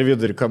džakuzį per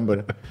vidurį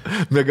kambarį.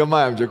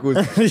 Mėgamajam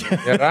džakuzį.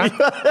 Yra?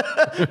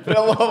 Prie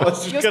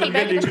lovos Jūs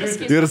kalbėkite,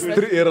 aš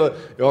Ir,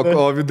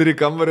 o vidury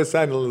kambarį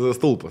senis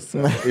stulpas.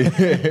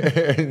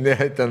 Ne,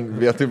 ten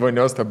vietoj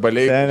vonios ta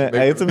baliai.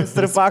 Eitum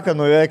stripaką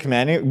nuėjo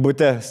akmenį,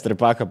 būtė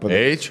stripaką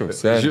padaryti. Eičiau,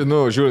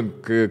 seniai.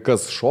 Žiūrint,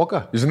 kas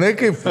šoka. Žinai,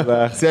 kaip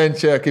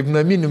senčia, kaip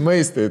naminį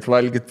maistą,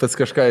 valgyti pas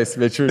kažką į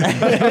svečių.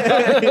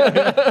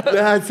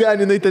 Ne,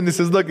 seninai ten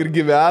įsivaizduok ir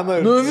gyvena.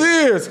 Nu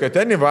viską,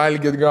 ten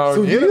įvalgyt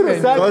gauni.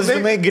 Tos,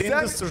 žinai,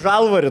 grindys su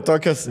žalvari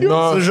tokios,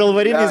 su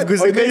žalvariniais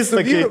guzinais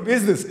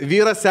tokiais.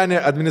 Vyras senė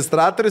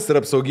administratorius ir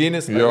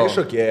apsauginis,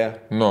 šokėja.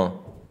 Nu.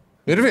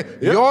 Ir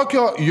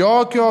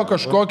jokio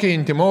kažkokio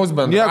intimaus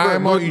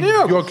bendravimo,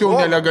 jokių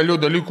nelegalių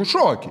dalykų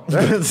šokį.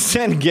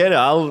 Sen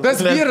geria,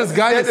 Tas vyras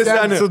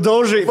gali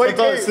sudaužai,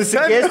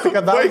 susikėsti,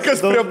 kad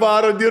vaikas prie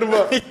baro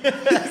dirba.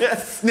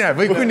 Ne,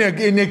 vaikų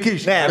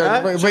nekišti.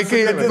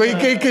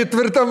 Vaikai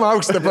ketvirtam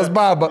aukšte pas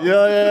babą.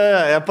 Jo,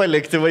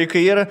 palikti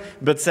vaikai yra,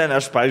 bet sen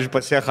aš, pavyzdžiui,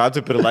 pas ją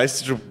hatų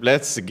prilaistyčiau,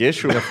 blėt,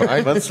 sigėčiau,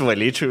 bet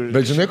suvalyčiau.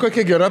 Bet žinai,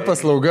 kokia gera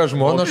paslauga,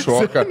 žmona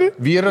šoka.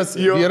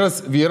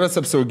 Vyras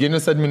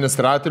apsauginis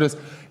administratorius.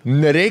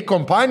 Nereik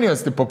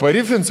kompanijos, tai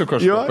paparifinsiu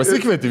kažką.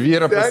 Pasikvieti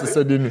vyrą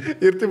pasisadinį.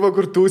 Ir taip,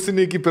 kur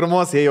tūsinė iki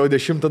pirmos, jie jau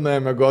 10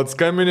 nuėjo mėgot,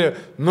 skambinė,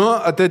 nu,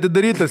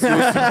 atidarytas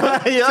jūs.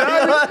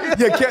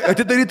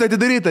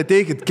 Atidaryta,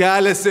 ateikit,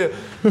 keliasi,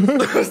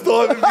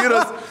 stovi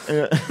vyras,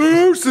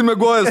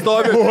 užsimėgoja,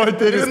 stovi.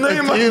 Moteris,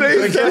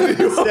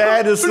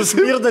 senis,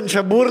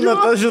 susmirdančią burną,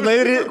 tas, žinai,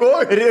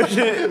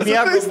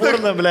 miego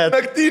burną, blėt.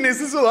 Naktiniai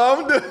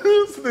susilamdė,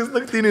 su tais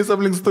naktiniais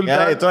aplink stulpę.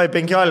 Gerai, tuoj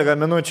 15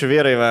 minučių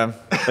vyrai, va,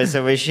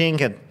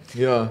 pasivaišinkit.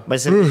 Jo.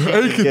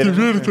 Eikit į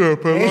virtuvę,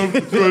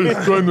 palaukit,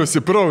 tuoj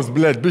nusipraus,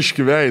 blėt,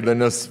 biški veidą,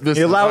 nes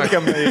visą...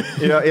 Įlaukiam,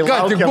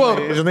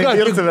 žinai,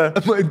 virtuvę.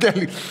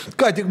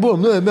 Ką tik buvom,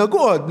 nu,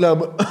 mėgot,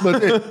 blėm.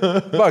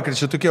 Vakar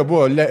čia tokie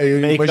buvo,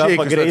 mažiai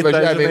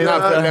atvažiavę į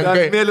naftą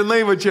lenkai. Mėlynai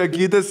va čia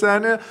akytė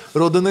senė,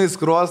 raudonai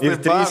skrostai,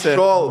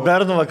 šol.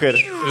 Bernvakar,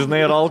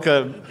 žinai,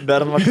 rolka,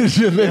 Bernvakar.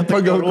 Žinai,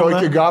 pagal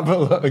kokį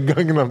gabalą,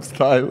 Gangnam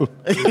Style.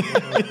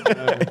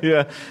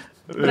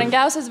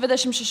 Brangiausias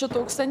 26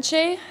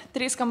 000,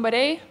 3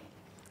 kambariai,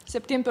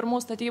 7 pirmų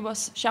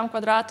statybos šiam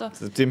kvadrato.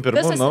 7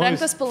 pirmų, Visas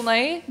rengtas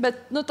pilnai, bet,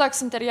 nu,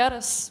 toks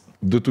interjeras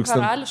 2000.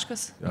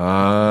 karališkas.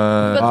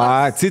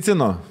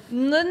 Cicino.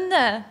 Nu,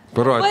 ne.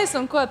 Parodyk. Labai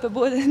sunku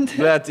apibūdinti.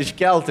 Bet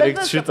iškelt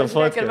reikia šitą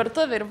fotkę. Ir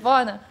virtuvė, ir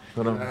vonė.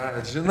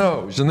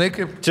 Žinai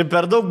kaip... Čia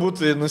per daug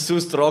būtų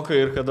nusiųst roką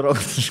ir kad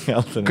rokas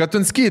iškeltų.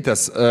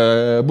 Katunskytės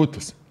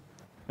būtus,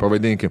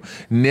 pavadinkim.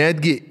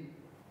 Netgi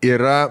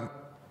yra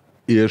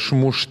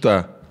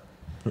išmušta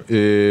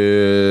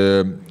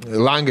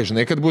langą,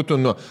 žinai, kad būtų,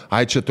 nu,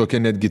 čia tokia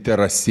netgi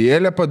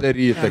terasėlė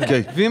padaryta.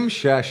 Vim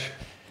 6.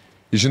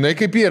 Žinai,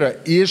 kaip yra,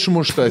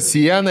 išmušta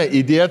siena,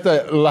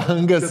 įdėta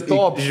langas,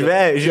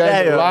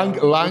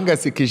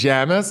 langas iki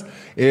žemės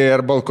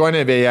ir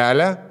balkonė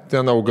vėjelė,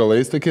 ten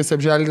augalais tokiais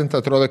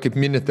apželdinta, atrodo kaip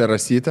mini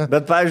terasytė.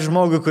 Bet, pavyzdžiui,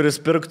 žmogui, kuris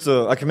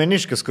pirktų,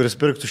 akmeniškis, kuris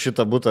pirktų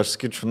šitą butą, aš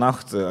sakyčiau,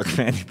 nachtį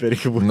akmenį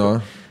perki būtų. No.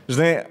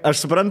 Žinai,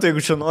 aš suprantu,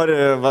 jeigu čia nori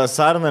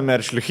vasarname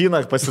ar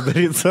šliuchiną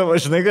pasidaryti savo,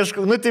 žinai,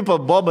 kažkokį, nu, tipo,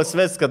 bobas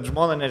ves, kad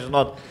žmona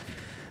nežinot.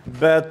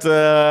 Bet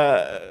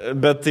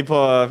tipo,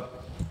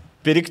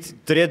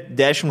 turėti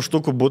 10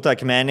 štukų butą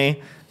akmeniai,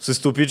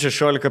 susitaupyti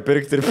 16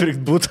 pirkti ir pirkti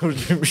butą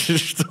už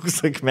 6 štukus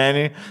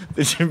akmeniai,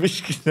 tai čia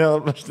biškai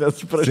aš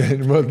nesupratau. Čia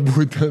man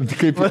būtent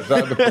kaip jie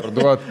žada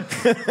parduoti.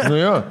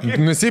 Nu jo,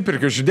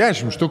 nusipirki už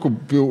 10 štukų,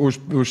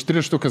 už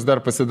 3 štukas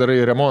dar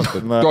pasidarai remontą.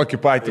 Tokį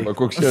patį,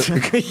 koks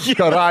čia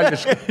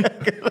karališkai.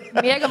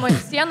 Mėgamai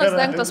sienos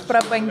dengtos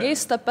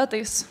prabangiais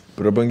tapetais.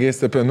 Prabangiais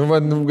tapetai,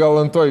 nu gal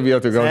ant toj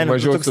vietoj, gal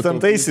mažiau.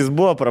 2000-aisiais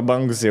buvo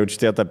prabangus jau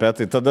šitie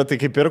tapetai, tada tai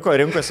kaip pirko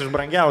rinkos iš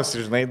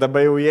brangiausių, žinai,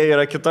 dabar jau jie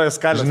yra kitoje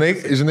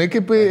skalėje. Žinai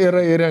kaip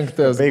yra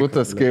įrengtas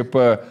būtas, kaip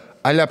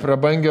ale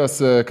prabangios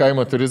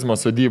kaimo turizmo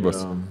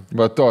sodybos.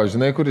 Va to,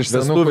 žinai, kur iš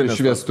senų, kur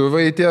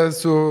šviestuvai tie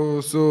su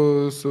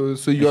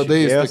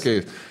juodais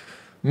tokiais.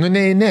 Nu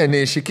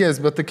ne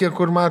išikės, bet tokie,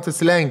 kur matos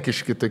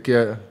lenkiški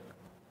tokie.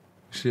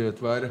 Šie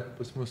atvarė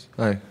pas mus.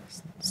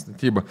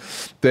 Statyba.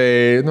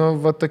 Tai, nu,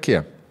 va tokie.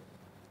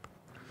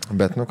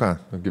 Bet, nu ką,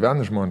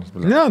 gyvena žmonės.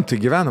 Ne, tai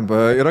gyvenam.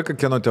 Yra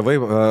kieno tėvai,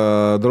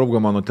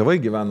 draugo mano tėvai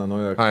gyvena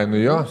Naujojo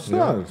Akmenėje.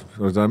 Nu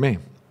jo. Ramiai.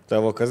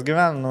 Tavo kas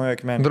gyvena Naujojo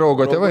Akmenėje?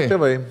 Draugo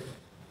tėvai.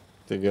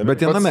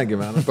 Bet jie name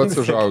gyvena.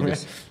 Pats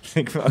užaugęs.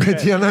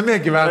 Bet jie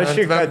name gyvena.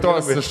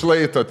 Tos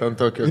šlaito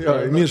ten tokio.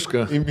 Į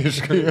mišką. Į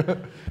mišką.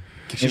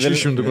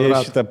 600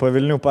 kvadratų. Šitą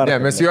pavilnių parką.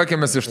 Ne, mes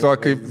juokiamės iš to,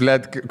 kaip,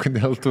 blėt,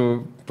 kodėl tu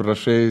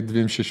prašai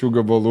 26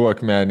 gabalų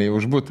akmeniai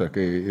už butą,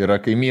 kai yra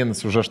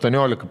kaimynas už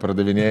 18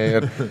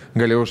 pardavinėja ir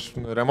gali už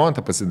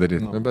remontą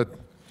pasidaryti. No. Bet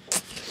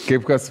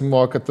kaip kas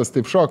moka, tas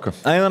taip šoka.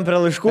 Einam prie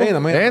laiškų?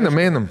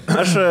 Einam.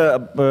 Aš,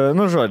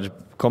 nu žodžiu,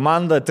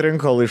 komanda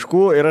atrinko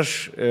laiškų ir aš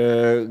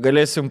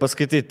galėsiu jums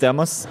paskaityti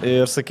temas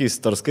ir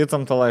sakysit, ar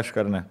skaitom tą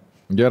laišką ar ne.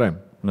 Gerai.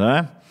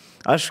 Ne?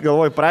 Aš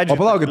galvoju pradžioje. O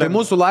palaukit, tai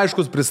mūsų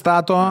laiškus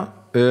pristato...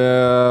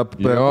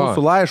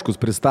 mūsų laiškus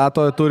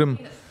pristato, turim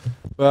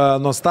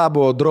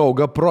nuostabų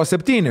draugą Pro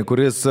 7,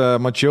 kuris,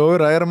 mačiau,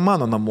 yra ir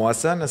mano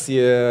namuose, nes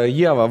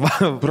Ieva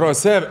Pro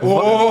 7.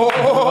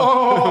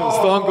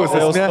 Stonkus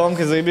esmė.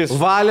 Stonkai zaibys.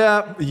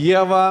 Valia,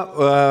 Ieva,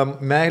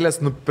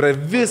 meilės, prie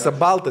visą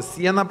baltą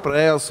sieną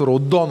praėjo su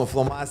raudonu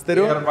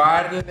flomasteriu. Ir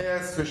Varnelė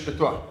su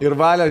šituo. Ir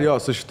Valia jo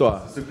su šituo.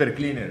 Super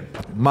cleaner.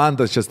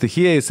 Mantas čia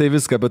stichija, jisai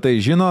viską apie tai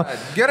žino.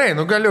 Gerai,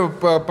 galiu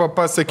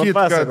pasakyti,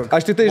 kad...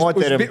 Aš tik tai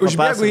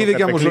užbėgu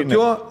įvykiam už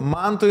akių.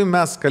 Mantui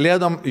mes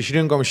kalėdom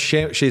išrinkom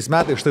šiais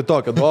metais štai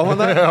tokią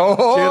dovaną.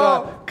 Čia yra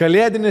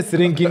kalėdinis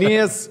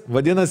rinkinys,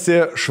 vadinasi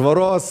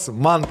Švaros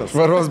Mantas.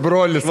 Švaros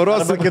brolis.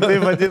 Arba kitai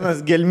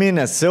vadinasi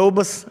gelminės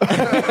siaubas.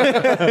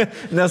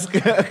 Nes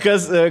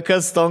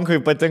kas Stonkui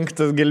patinka,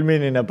 tas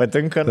gelminį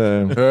nepatinka.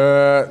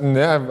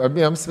 Ne,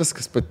 abiems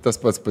viskas tas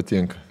pats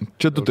patinka.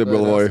 Čia tu taip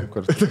galvoji.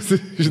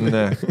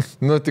 Ne.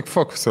 Nu, tik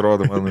fokus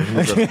rodo man.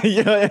 Maža,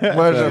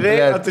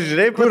 tu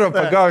žiūrėjai, kur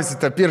pagausi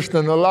tą pirštą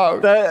nulauk.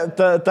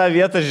 Ta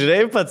vieta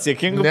žiūrėjai pats,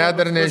 sėkingų. Ne,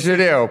 dar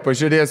nežiūrėjau.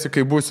 Pažiūrėsiu,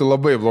 kai būsiu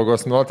labai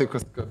blogos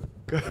nuotaikos.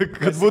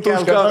 Kad būtų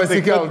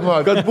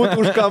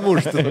už ką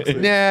mušti.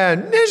 Ne,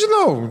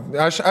 nežinau.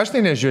 Aš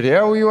tai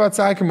nežiūrėjau jų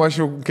atsakymą. Aš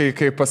jau,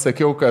 kai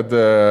pasakiau, kad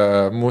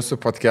mūsų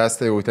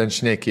podcastą jau ten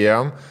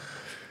šnekėjom,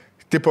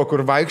 tipo, kur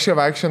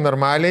vaikščia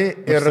normaliai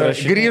ir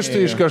grįžtų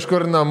iš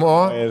kažkur namo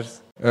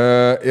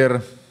ir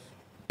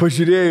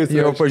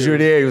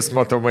pažiūrėjus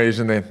matomai,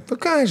 žinai. Tu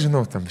ką,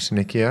 žinau, tam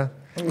šnekėjo.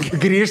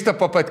 Grįžta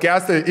po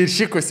podcastą ir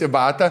šikusi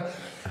batą.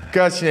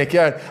 Kas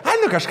šnekėjo?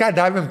 Nu kažką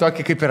davėm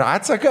tokį kaip ir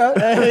atsaką.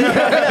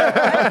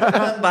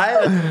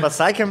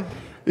 Pasakėm.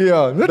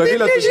 Jo, nu tai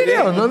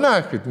nežiūrėjau, nu na.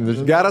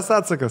 Geras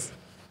atsakas.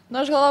 Nu,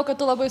 aš galvoju, kad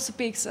tu labai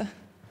supyksi.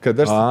 Kad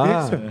aš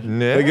supyksiu?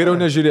 Ne. Tai geriau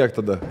nežiūrėk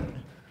tada.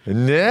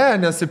 Ne,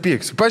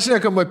 nesupyksiu.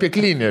 Pašnekam apie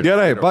cleanerį.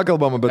 Gerai,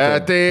 pakalbam apie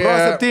tai. Pro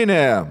 7.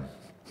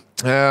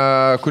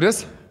 Kuris?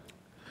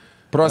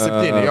 Pro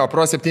 7, jo,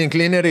 Pro 7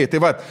 cleaneriai.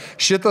 Tai va,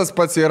 šitas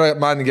pats yra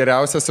man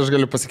geriausias, aš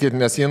galiu pasakyti,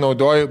 nes jį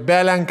naudoju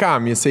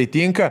belenkam, jisai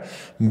tinka,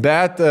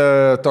 bet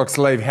toks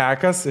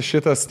lifehackas,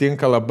 šitas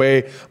tinka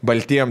labai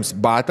baltiems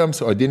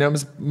batams,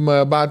 odiniams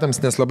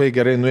batams, nes labai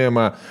gerai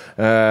nuima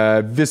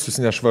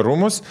visus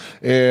nešvarumus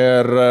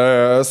ir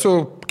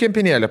su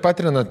kempinėlė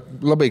patrina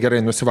labai gerai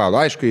nusivalo.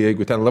 Aišku,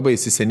 jeigu ten labai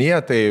įsisenėja,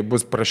 tai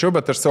bus prašiau,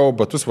 bet aš savo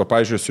batus, va,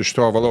 pažiūrėjau, su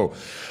šituo valau.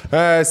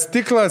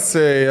 Stiklas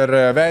ir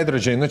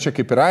veidrodžiai, nu čia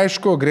kaip ir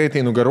aišku, greitai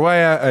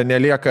nugaruoja,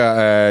 nelieka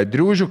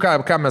driūžių.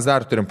 Ką mes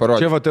dar turim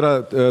parodyti? Čia vat yra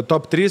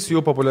top 3 jų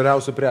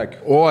populiariausių prekių.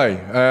 Oi,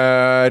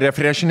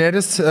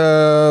 refreshneris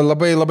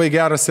labai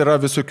geras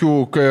yra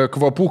visokių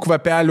kvapų,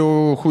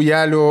 kvapelių,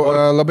 hujelių,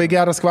 labai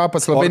geras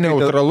kvapas, labai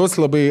neutralus,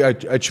 labai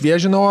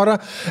atšviežina orą.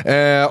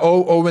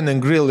 Oven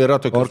and Grill yra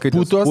tokios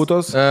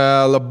putos.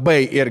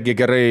 Labai irgi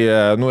gerai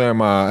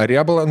nuėma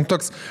riebalą.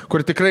 Toks,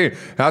 kur tikrai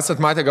esat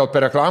matę gal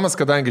per reklamas,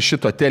 kadangi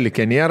šito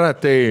telikė nėra,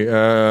 tai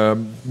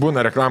būna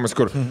reklamas,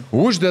 kur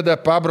uždeda,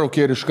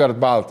 pabraukė ir iškart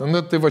baltą.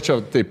 Nu, tai va čia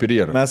taip ir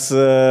yra. Mes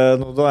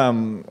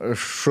naudojam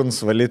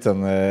šuns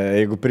valyten,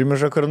 jeigu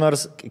primyža kur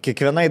nors,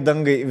 kiekvienai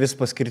dangai vis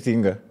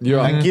paskirtinga.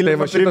 Ant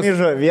kilimo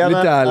primyžo,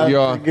 vieną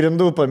ant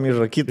grindų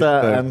pamyžo, kitą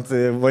ant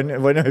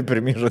vonioj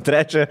primyžo,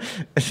 trečią,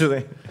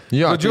 žinai.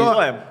 Jo,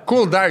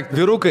 cool daiktas.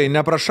 Vyrukai,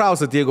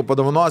 neprašausit, jeigu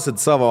padovanosit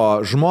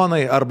savo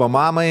žmonai arba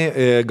mamai,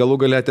 galų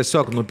galę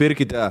tiesiog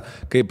nupirkite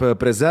kaip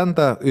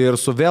prezentą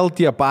ir su vėl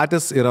tie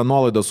patys yra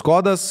nuolaidos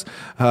kodas,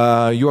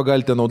 juo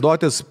galite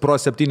naudotis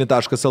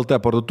pro7.lt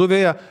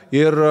parduotuvėje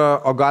ir,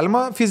 o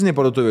galima fiziniai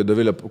parduotuvėje,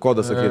 Dovilė,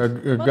 kodą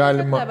sakyti?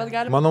 Galima.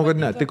 Manau, kad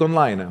ne, tik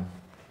online.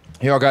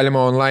 Jo, galima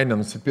online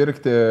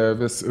nusipirkti,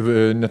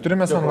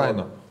 neturime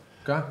online.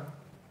 Ką?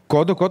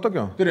 Kodu, ko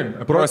tokio? Turim.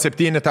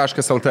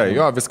 Pro7.lt.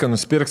 Jo, viską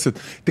nusipirksit.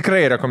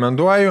 Tikrai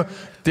rekomenduoju.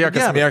 Tie,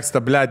 kas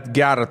mėgsta, blėt,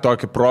 gerą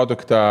tokį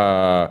produktą,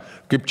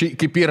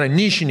 kaip yra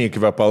nišiniai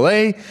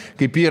kvepalai,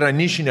 kaip yra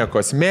nišinė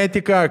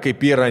kosmetika, kaip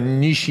yra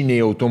nišiniai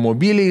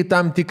automobiliai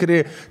tam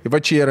tikri. Va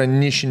čia yra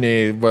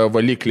nišiniai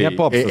valikliai.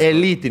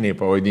 Elitiniai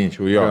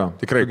pavadinčiau. Jo,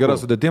 tikrai. Gera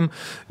sudėtim,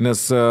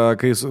 nes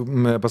kai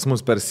pas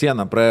mus per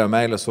sieną praėjo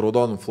meilė su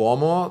raudonu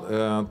flomu,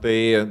 tai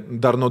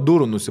dar nuo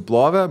durų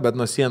nusiplovė, bet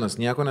nuo sienos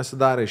nieko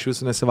nesidarė, iš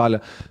viso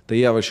nesivalė. Tai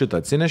jie va šitą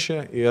atsinešė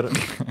ir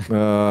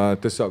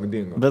tiesiog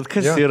dingo. Bet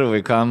kas yra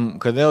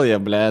vaikam, kodėl jie,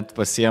 blėt,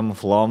 pasiėmė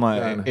flomą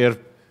ir...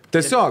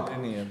 Tiesiog,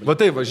 va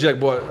taip, va, žiūrėk,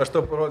 buvo, aš tau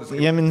parodysiu.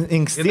 Jiem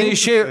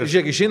instinktas.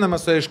 Žiūrėk, išeiname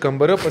su iš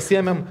kambario,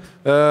 pasiėmėm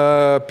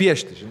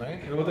piešti,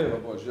 žinai. Ir va taip, va,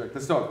 buvo, žiūrėk,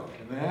 tiesiog.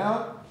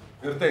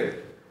 Ir taip,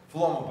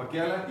 flomą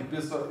pakėlė,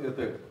 įpiso ir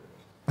taip.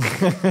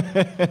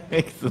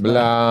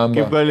 Blamba.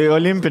 Kaip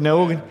olimpinė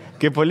ugnė.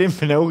 Kaip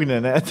olimpinė ugnė,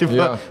 ne? Taip,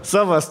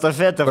 savo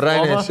stafetę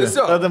pranešė.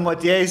 Tada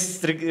Matėjais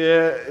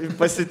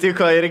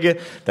pasitiko irgi.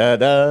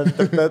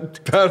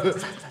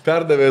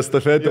 Perdavė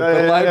stafetę.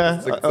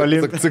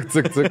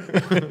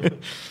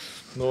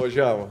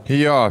 Nuvažiavo.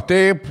 Jo,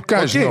 taip, ką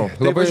žinau.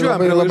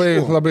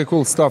 Labai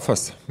cool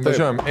stuffas.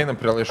 Važiuojam, einam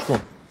prie laiškų.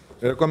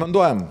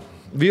 Rekomenduojam.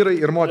 Vyrai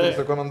ir moteris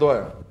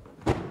rekomenduoja.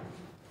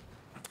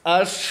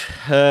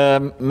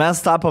 Mes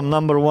tapom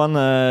number one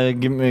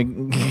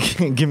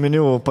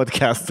giminių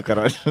podcastų,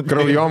 karočiui.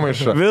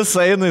 Kraujomaiša.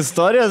 Visą einu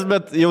istorijas,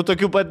 bet jau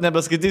tokių pat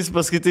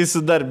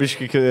paskaitysiu dar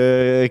biškį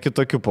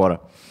kitokių porą.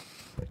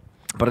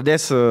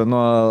 Pradėsiu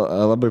nuo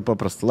labai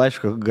paprasto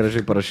laiško,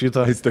 gražiai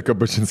parašyto. Aisteka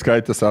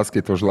Bačinskaitė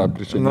sąskaita už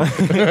lapkričio.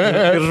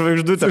 Ir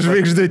žvaigždutė.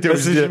 Žvaigždutė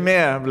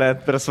pasižymėjo,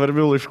 blėt, per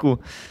svarbių laiškų.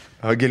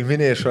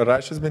 Gelminė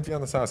išrašęs bent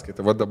vieną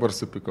sąskaitą, va dabar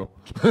supikau.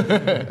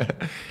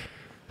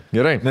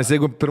 Gerai. Nes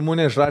jeigu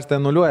pirmūnė išrašė, tai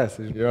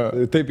nuliuojasi.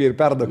 Jo. Taip ir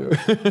perdaviau.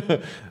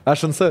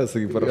 Aš ant savęs,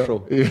 sakai, parašau.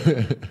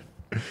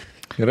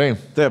 Gerai.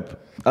 Taip.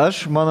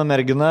 Aš, mano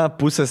mergina,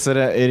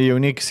 pusėserė ir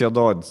jaunikis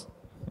Jododis.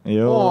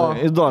 Jau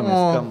įdomiai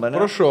skamba,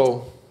 ne? Prašau.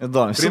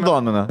 Įdomiai.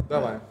 Sudomina.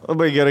 Davai.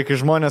 Labai gerai, kai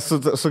žmonės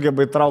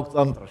sugeba įtraukti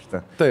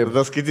antraštę. Taip.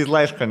 Tada skaityti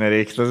laišką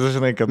nereikia. Tada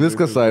žinai, kad...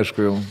 Viskas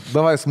aišku jau.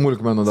 Davai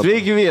smulkmenų dabar.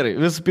 Sveiki vyrai.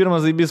 Visų pirma,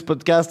 Zaibys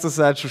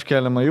podcastas. Ačiū už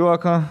keliamą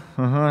juoką.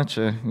 Aha,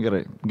 čia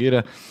gerai.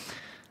 Gyrė.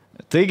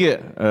 Taigi,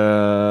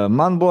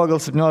 man buvo gal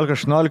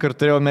 17-18 ir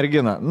turėjau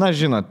merginą. Na,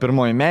 žinot,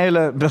 pirmoji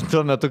meilė, bet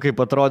tuo metu, kaip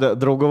atrodė,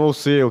 draugavau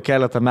su jie jau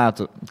keletą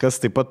metų, kas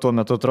taip pat tuo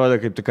metu atrodė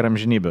kaip tikra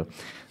amžinybė.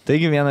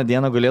 Taigi, vieną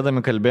dieną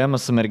gulėdami kalbėjome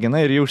su mergina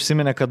ir ji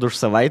užsiminė, kad už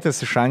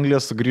savaitės iš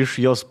Anglijos sugrįš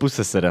jos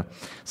pusseserė,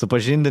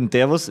 supažindinti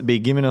tėvus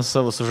bei giminės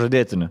savo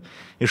sužadėtiniu.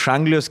 Iš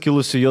Anglijos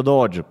kilusių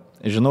juodaodžių.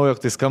 Žinau, jog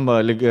tai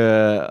skamba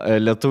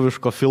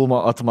lietuviško filmo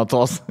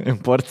Atmatos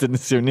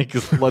importinis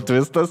jaunikis plot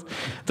twistas,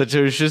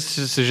 tačiau šis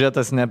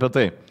siužetas ne apie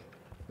tai.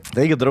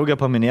 Taigi draugė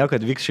paminėjo,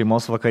 kad vyks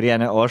šeimos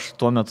vakarienė, o aš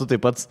tuo metu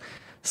taip pat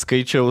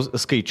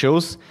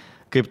skaičiaus,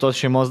 kaip tos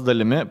šeimos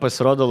dalimi,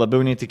 pasirodo labiau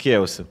nei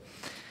tikėjausi.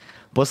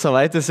 Po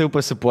savaitės jau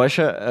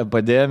pasipuošę,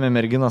 padėjome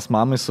merginos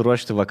mamai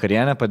suruošti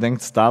vakarienę,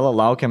 padengti stalą,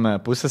 laukiame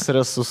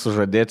pusseserės su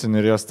sužadėtiniu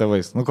ir jos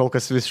tėvais. Nu, kol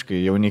kas visiškai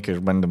jaunikiai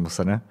išbandymus,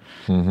 ar ne?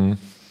 Mhm.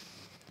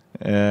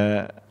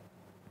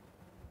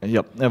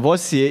 Jo.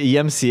 Vos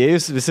jiems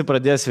įėjus, visi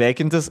pradėjo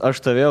sveikintis, aš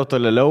stovėjau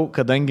tolėliau,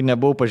 kadangi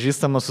nebuvau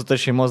pažįstama su ta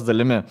šeimos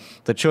dalimi.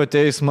 Tačiau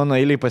atėjus mano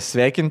eiliai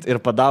pasveikinti ir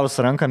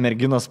padavus ranką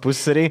merginos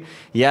pusseriai,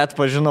 ją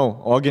atpažinau,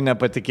 ogi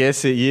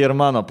nepatikėsi, ji ir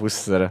mano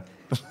pusserė.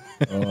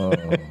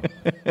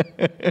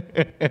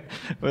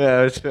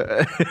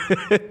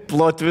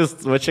 Plot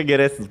twist, va čia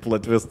geresnis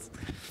plot twist.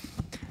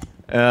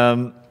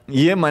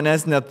 Ji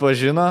manęs net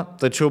pažino,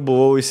 tačiau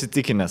buvau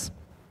įsitikinęs.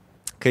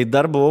 Kai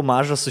dar buvau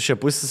mažas su šia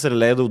pusseserė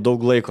leidau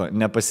daug laiko,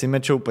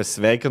 nepasimečiau,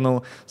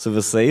 pasveikinau su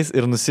visais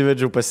ir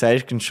nusivedžiau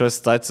pasiaiškinti šios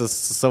situacijos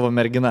su savo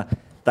mergina.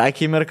 Ta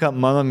akimirka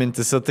mano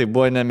mintise tai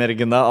buvo ne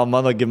mergina, o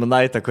mano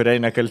giminaitė,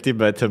 kuriai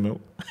nekaltybę atėmiau.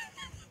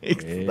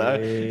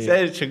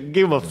 Sėdė, čia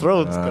Game of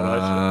Thrones,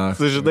 karočiui.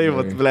 Sužinai,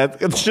 blėt,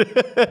 kad čia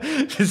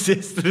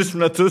visies 3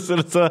 metus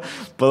ir tu,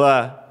 pala,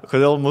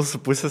 kodėl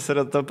mūsų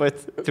pusseserė ta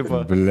pati,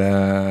 tipo.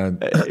 Blėt.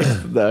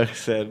 Da,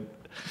 sėdė.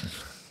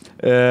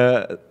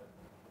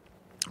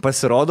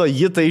 Pasirodo,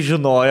 ji tai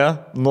žinojo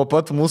nuo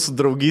pat mūsų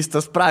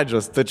draugystės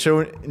pradžios,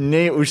 tačiau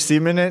nei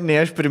užsiminė, nei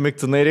aš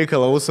primiktinai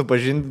reikalavau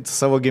supažindinti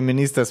savo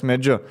giminystės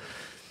medžiu.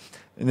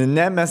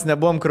 Ne, mes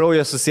nebuvom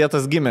kraujo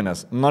susietas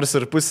giminės, nors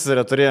ir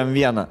pusseserę turėjom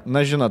vieną.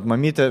 Na, žinot,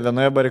 mamytė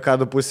vienoje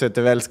barikadų pusėje,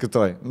 tėvelis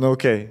kitoj. Na,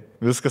 okei,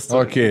 viskas.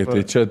 Okei,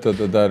 tai čia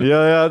tada dar... Jo,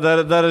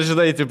 dar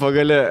žinai, tipo,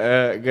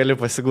 gali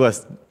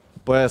pasiguosti.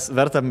 Pojas,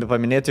 verta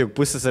paminėti, jog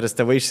pusseserės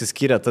tėvai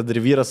išsiskyrė, tad ir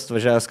vyras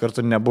atvažiavęs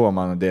kartu nebuvo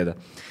mano dėdė.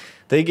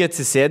 Taigi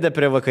atsisėdę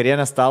prie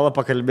vakarienės stalo,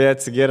 pakalbėjo,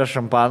 atsigėrė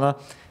šampaną,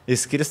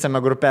 įskirstėme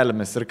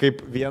grupelėmis ir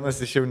kaip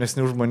vienas iš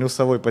jaunesnių žmonių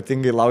savo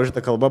ypatingai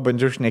laužytą kalbą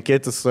bandžiau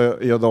šnekėti su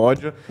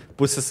juodaodžiu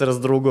pusseserės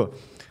draugu,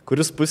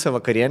 kuris pusę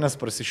vakarienės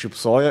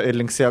prasišypsojo ir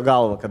linksėjo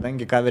galvą,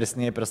 kadangi ką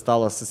versnėje prie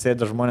stalo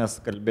susėdę žmonės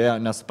kalbėjo,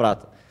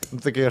 nesuprato.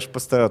 Nu, tai kai aš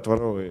pas tave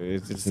atvarau,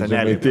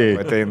 senelį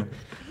ateina.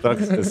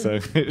 Toks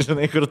tiesiog,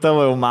 žinai, kur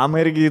tavo jau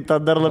mama irgi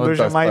tą dar labiau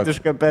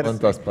žemaitišką persi.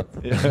 Man tas pats.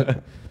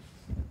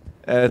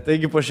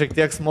 Taigi po šiek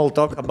tiek small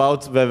talk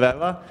about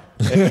Veveva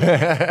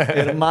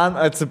ir man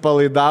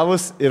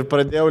atsipalaidavus ir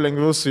pradėjau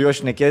lengviau su juo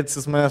šnekėtis,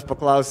 jis manęs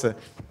paklausė,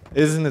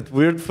 isn't it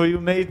weird for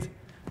you, mate?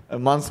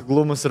 Man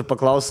suglumus ir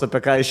paklausė, apie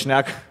ką jis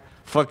šneka,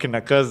 fucking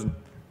a cousin.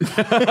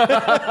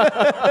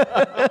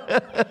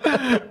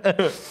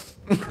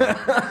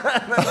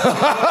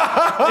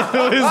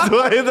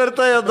 Vaizduoji dar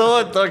tą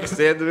jėdovą, tokį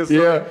sėdį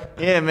visų.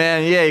 Yeah,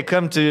 man, yeah,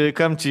 come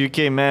to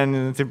UK,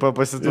 man, tipo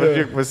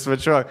pasitvarkyk,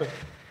 pasisvečiuok.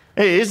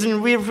 Hey, isn't it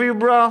weird for you,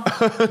 bro?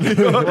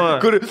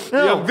 Kur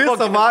jau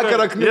visą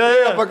vakarą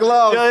knygą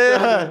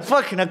paklausė.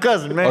 Fucking a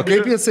cousin, man. O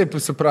kaip jisai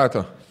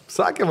suprato?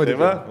 Sakė, matyti.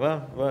 Va.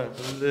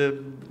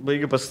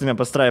 Baigiu paskutinę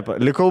pastraipą.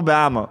 Likau be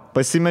amo,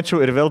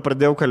 pasimečiau ir vėl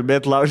pradėjau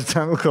kalbėti laužyti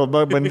anglų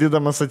kalbą,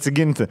 bandydamas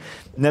atsiginti.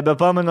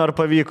 Nebepamenu, ar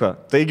pavyko.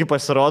 Taigi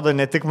pasirodo,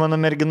 ne tik mano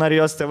mergina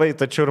ir jos tėvai,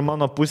 tačiau ir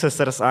mano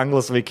pusseserės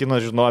anglas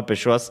vaikinas žinojo apie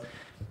šiuos.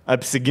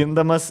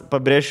 Apsigindamas,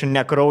 pabrėšiu,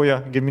 ne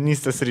kraujo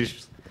giminystės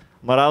ryšius.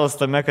 Moralas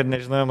tame, kad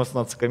nežinojimas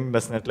nuo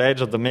atsakomybės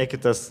netleidžia,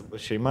 domėkitės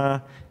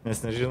šeima, nes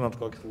nežinot,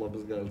 kokius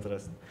lobius galite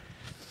rasti.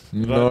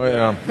 Nu,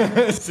 ja.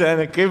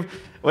 Seniai, kaip,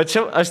 va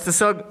čia aš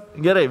tiesiog,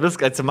 gerai,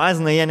 viską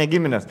atsimazina, jie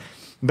negiminės,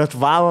 bet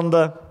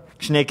valandą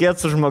šnekėti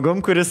su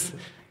žmogum, kuris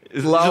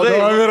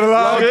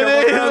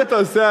Laukė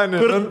senį.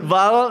 Kur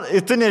valom,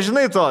 tu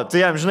nežinai to, tu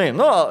jam žinai,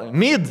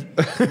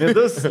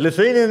 midus,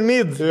 Lithuanian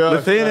mid,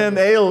 Lithuanian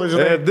ale,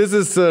 žinai. This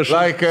is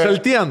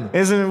šaltien.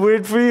 Isn't it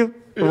weird for you?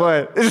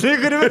 Va, žinai,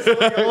 kur visi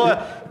galvoja.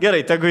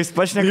 Gerai, tegu jis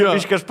pašneka,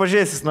 biškai aš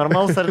pažiūrėsiu, jis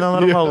normalus ar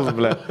nenormalus,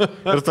 ble.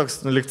 Ir toks,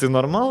 liktai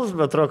normalus,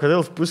 bet atrodo,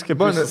 kodėl puskė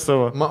pisi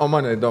savo. O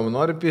mane įdomu,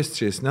 nori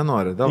pisti, jis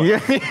nenori.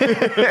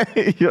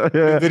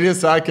 Vidury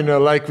sakinio,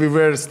 like we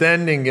were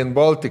standing in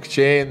Baltic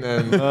chain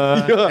and...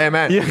 Hey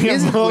man,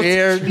 is it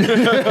weird?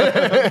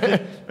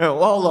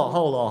 Hold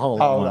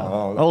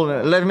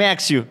on. Let me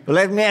ask you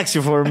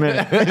for a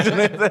minute.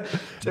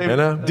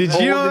 Did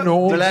you...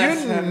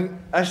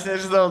 Aš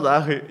nežinau,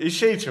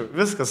 išeičiau,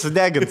 viskas,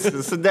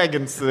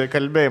 sudegins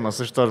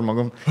kalbėjimas iš to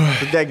žmogum,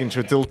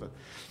 sudeginčiau tiltą.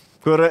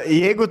 Kur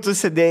jeigu tu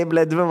sėdėjai,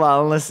 2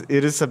 valandas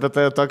ir jis apie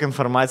tai tokią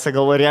informaciją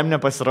galvo, ir jam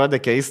nepasirodė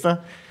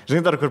keista,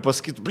 žinai, dar kur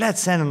pasakytų,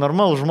 seni,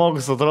 normalus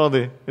žmogus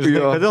atrodai,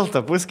 žinai, kodėl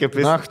ta puskė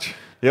pisi.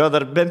 Jo,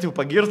 dar bent jau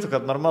pagirtų,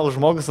 kad normalus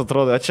žmogus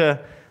atrodo, o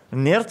čia...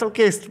 Nėra tau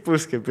keisti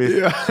puskė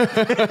pisi.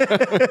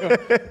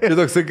 Čia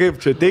toksai kaip,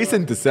 čia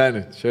teisinti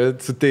seni, čia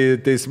su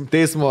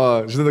teismo,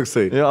 žinai,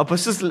 toksai. Jo, pas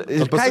jūs,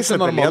 ką jis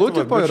normalu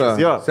tipo yra?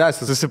 Jo,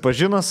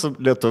 susipažino su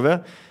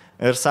Lietuvė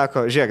ir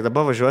sako, žiūrėk,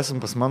 dabar važiuosim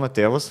pas mano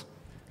tėvus,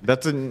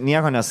 bet tu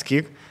nieko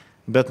nesakyk,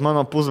 bet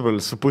mano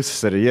pusbrolis su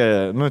pusseserė, jie,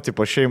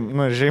 tipo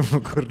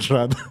šeimų kur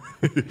žada.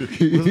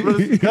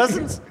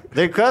 Cousins?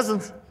 They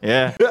cousins?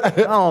 Yeah.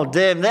 Oh,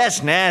 damn,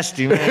 that's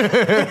nasty, man.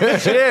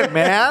 Shit,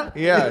 man.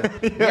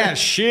 Yeah,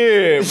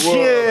 shit.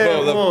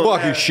 Whoa, the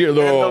fucking shit,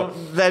 though.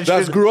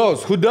 That's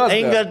gross. Who does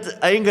that?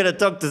 I ain't gonna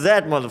talk to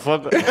that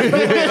motherfucker.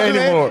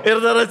 Anymore.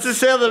 Ir dar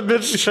atsisėda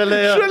bičiu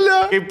šalia.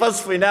 Kaip pats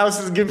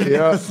fainiausias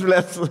giminės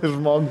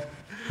žmogus.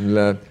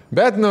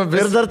 Bet,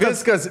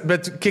 viskas,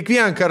 bet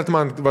kiekvieną kartą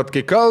man,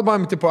 kai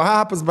kalbam, tipo,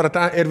 pas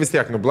bratan, ir vis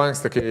tiek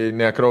nublanksta, kai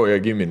ne kraujo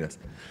giminės.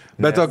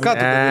 Bet o ką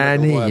tu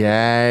galvoji?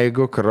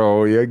 Jeigu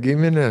kraujo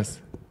giminės.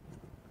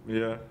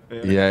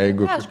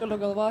 Jeigu... Ką aš galiu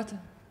galvoti?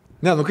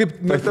 Ne, kaip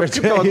tau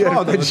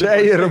atrodo?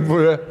 Pačiai yra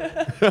buvę.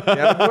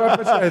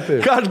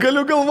 Ką aš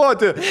galiu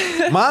galvoti?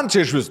 Man čia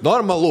iš vis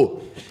normalu.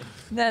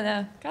 Ne,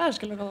 ką aš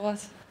galiu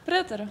galvoti?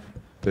 Pritariu.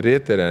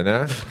 Pritarė, ne?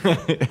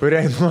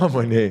 Kuriai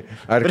nuomoniai?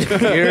 Ar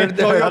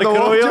kirdė? Ar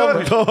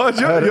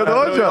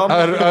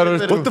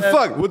What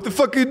the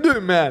fuck you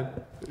do, man?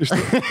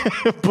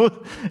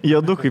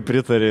 Jodukai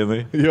pritarė,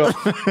 jinai. Jo.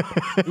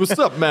 What's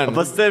up, man?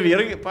 Pas tevi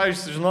irgi,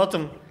 pavyzdžiui,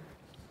 žinotum,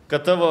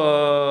 kad tavo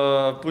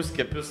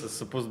puskė pisas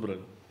su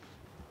pusbroliu.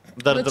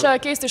 Čia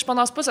keisti iš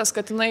panos pusės,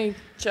 kad jinai,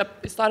 čia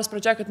istorijos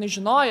pradžia, kad jinai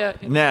žinoja.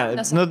 Ne,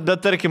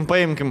 bet tarkim,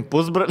 paimkim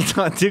pusbrolį,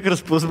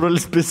 tikras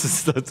pusbrolis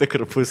pisas,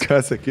 tikra puskė.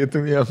 Ką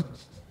sakytum jam?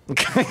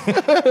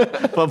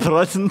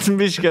 Paprotintum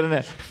biškį ar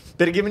ne?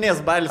 Per giminės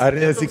balis. Ar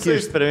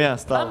nesikiš? Per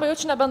vienas. Tam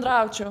jaučiu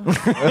nebendraučiau.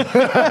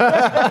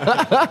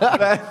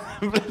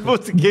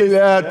 Būtų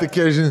gėlė.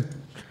 Tokie, žinai,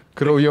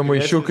 kraujo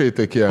maišiukai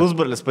tokie.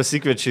 Pusbrolis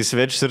pasikviečia į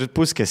svečius ir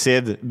puskė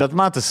sėdi. Bet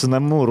matosi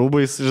namų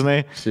rūbais,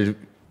 žinai.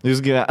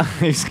 Jūs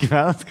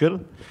gyvenat kur?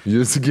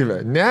 Jūs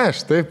gyvenat. Ne,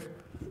 aš taip.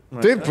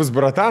 Taip,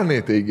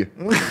 pusbratanai, taigi.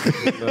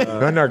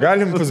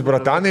 Negalim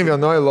pusbratanai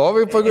vienoj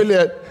lovai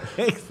pagulėti.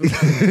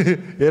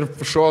 Ir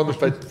šonų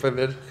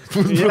pamiršti.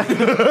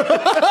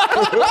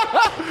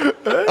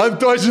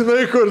 Ant to,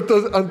 žinai, kur,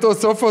 ant to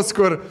sofos,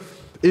 kur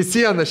į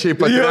sieną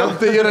šiaip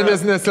atremta yra,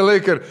 nes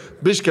nesilaik ir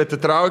biškį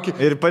atitrauki.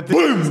 Ir pati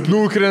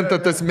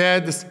nukrenta tas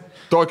medis,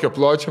 tokio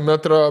pločio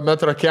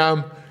metro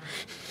kem.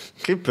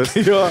 Kaip tas?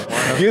 Jo,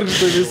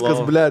 girgžda viskas,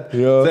 blėt.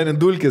 Ten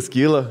dulkės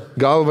kyla.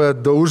 Galva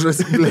daužas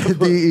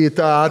į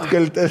tą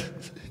atkaltę.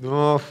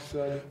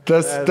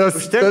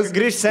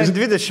 Grįžti sen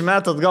 20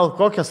 metų atgal,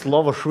 kokias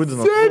lovas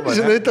šūdino.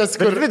 Žinai, tas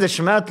kur...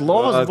 20 metų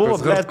lovas buvo,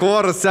 blėt.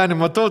 Koras, seniai,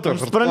 matau to.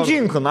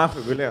 Sprandžinkų,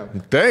 nahui, galėjau.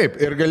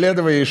 Taip, ir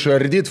galėdavai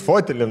išardyti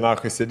fotelį,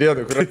 nahui,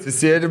 sėdėdavai, kur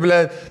atsisėdi,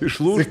 blėt,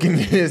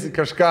 išlūkinėsi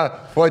kažką,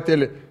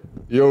 fotelį.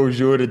 Jau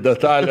žiūri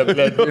detalę,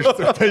 blėt,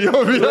 išsukta, jau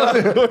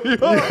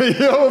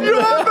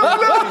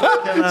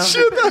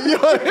šitą.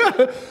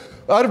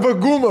 Arba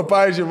gumą,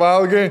 pavyzdžiui,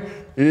 valgai,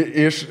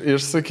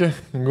 išsakė,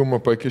 gumą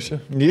pakišė.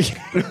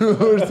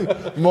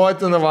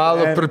 Motina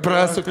valo,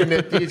 priprasuka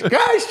netyčia.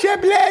 Kas čia,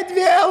 blėt,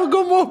 vėl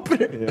gumų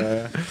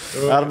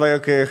Arba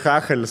kai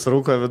hachalis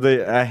rūko vidai,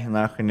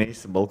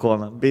 neįsi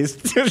balkoną.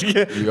 Aš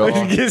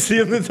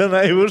gesinu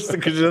tenai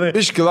užsaka, žinai.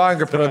 Iški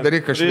langą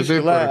pradaryk, aš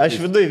vidui parūkysiu. Aš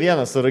vidui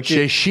vienas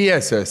surūkysiu.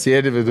 Šešiese,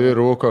 sėdi vidui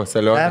rūko,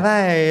 salionė.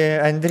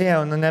 Davai,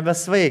 Andrėjau,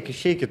 nebesvaik,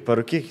 išeikit,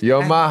 parūkykit. Jo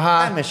maha.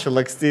 Kamešiu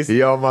lakstys.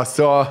 Jo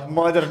maso.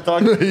 Modern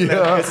tokį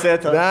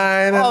kasetą.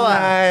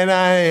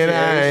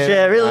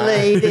 Sherry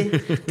lady.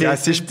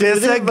 Kas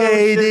išpėsa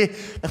gaidį.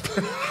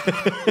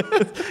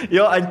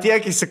 Jo,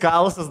 antiek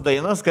įsikalusios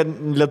dainos, kad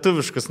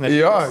lietuviškus net.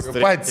 Jo,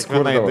 patys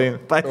kurdavo.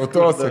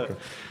 Tautosaka.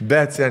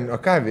 Bet sen, o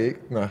ką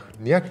veikti? Na,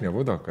 niek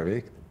nebūdavo ką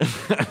veikti.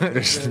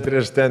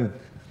 Prieš ten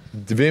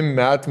 2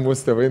 metų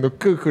mūsų tėvai,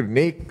 kur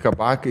nei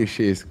kabakai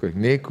išeis,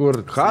 nei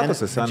kur.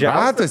 Hatose, sen.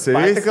 Hatose,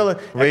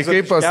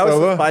 vaikai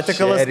pastalu.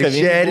 Patikalas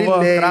kavinė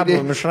buvo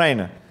krabų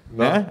mišrainė.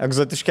 Ne?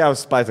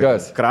 Egzotiškiausias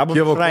patiekas. Kas? Krabų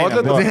Kijevo mišrainė.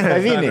 kotletas?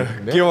 Kaviniai.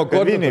 Kijevo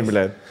Kaviniai, kotletas.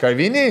 ble.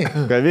 Kaviniai?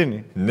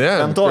 Kaviniai. Ne,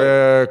 Šventoji.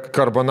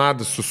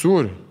 Karbonadas su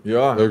sūriu.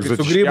 Jo, su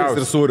grybais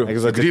ir sūriu.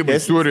 Grybai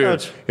sūriu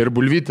ir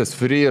bulvytės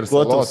free ir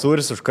Kuo tu salotas.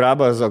 sūris už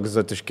krabą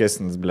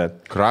egzotiškesnis, ble.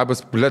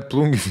 Krabas, blėt,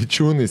 plungi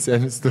vičiūnai,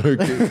 senis, tu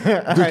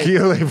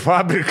kyla į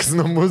fabrikas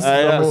namus.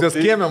 Pas jos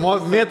kiemė,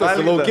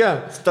 mėtosi laukia.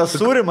 Ta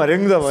sūrimą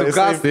rinkdavo.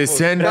 Tai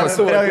senis.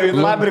 Prie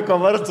fabriko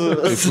vartų.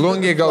 Tai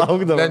plungiai gal,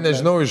 laukdavo. net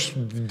nežinau, iš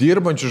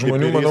dirbančių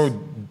žmonių, manau,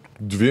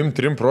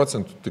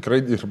 2-3%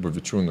 tikrai dirba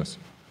vičiūnas.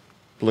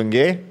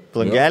 Plungiai?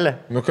 Plungelė?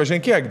 Nu,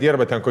 kažin kiek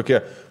dirba ten kokie,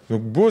 nu,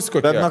 bus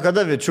kokie. Bet nuo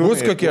kada vičiūnai?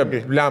 Bus kokie,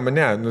 blema,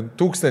 ne, nu,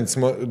 1000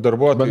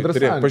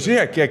 darbuotojų.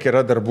 Pažiūrėk, kiek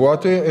yra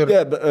darbuotojų ir...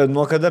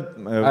 Nuo kada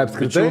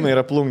Apskritai? vičiūnai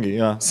yra plungiai?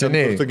 Ja.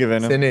 Seniai. Tu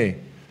gyveni. Seniai.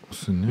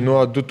 Nuo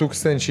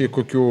 2000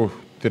 kokių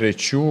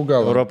trečių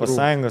gal. Europos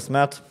Sąjungos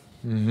metų.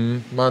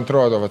 Man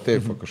atrodo, va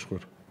taip va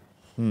kažkur.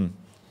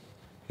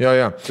 Jo.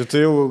 Tai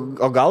jau,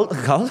 o gal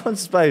man,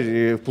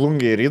 pavyzdžiui,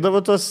 plungiai rydavo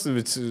tos,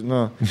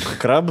 nu,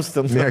 krabus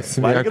ten Nieks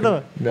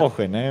valgydavo? ne.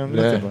 Ohai, ne,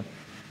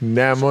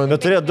 Ne, man.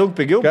 Bet turėjo daug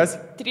pigiau. Kas?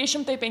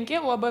 305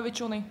 UAB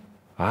Vičiūnai.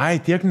 Ai,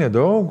 tiek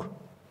nedaug.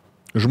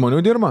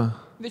 Žmonių dirba?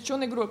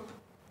 Vičiūnai Group.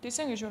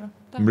 Teisingai žiūriu.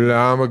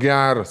 Blema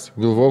geras.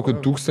 Galvau,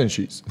 kad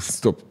 1000.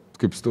 Stop.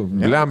 Kaip stop.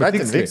 Blema,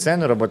 tiksliai.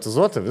 Seniai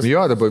robotizuota viskas.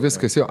 Jo, dabar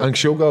viskas jau.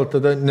 Anksčiau gal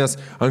tada, nes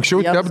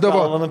anksčiau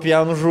tepdavo. Mano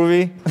pjaunų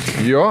žuviai.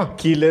 Jo.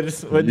 Killeris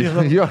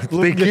vadinasi. Jo,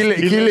 tai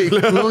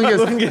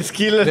plungės. Plungės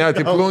killeris. Ne,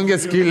 tai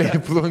plungės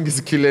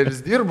killeris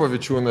dirbo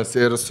vičiūnas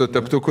ir su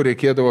teptuku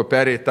reikėdavo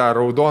pereiti tą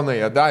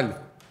raudonąją dalį.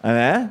 A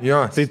ne?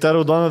 Jo. Tai ta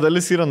raudona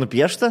dalis yra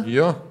nupiešta?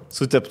 Jo.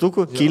 Su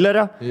teptuku,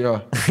 killerio? Jo.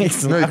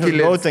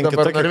 Galvojau, ten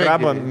kitokį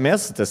krabą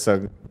mėsų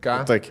tiesiog. Ką?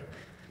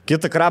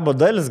 Kitą krabo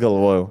dalis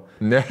galvojau.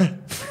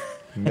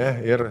 Ne,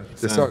 ir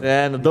tiesiog.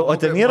 Ne, o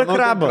ten yra Manau,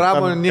 krabo.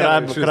 krabo nėra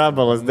išvis.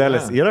 Krabo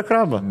lasdelės. Yra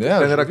krabo? Ne,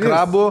 Ten yra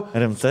krabų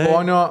Rimtai?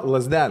 skonio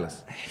lasdelės.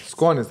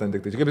 Skonis ten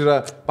tik tai. Čia kaip yra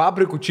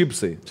paprikų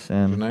čipsai.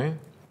 Sen. Žinai?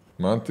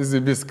 Man tai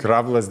zibis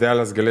krablas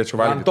dėlės galėčiau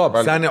Man valgyti. top,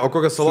 senė, o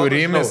kokias salotas?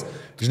 Sūrimis.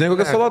 Žinai,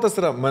 kokias salotas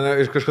yra? Mane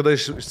kažkada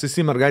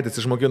sisi mergaitės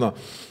išmokino.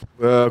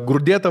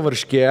 Grūdėta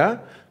varškė,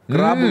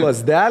 krabų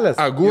lasdelės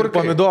ir Agurkai.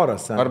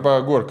 pomidoras. Seni. Arba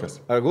agurkas.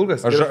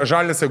 Agurkas?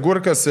 Žalis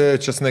agurkas,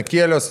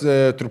 česnakėlios,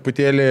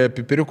 truputėlį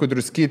pipiriukų,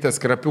 druskytės,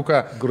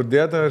 krapiuką.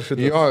 Grūdėta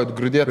šitas. Jo,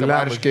 grūdėta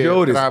varškė,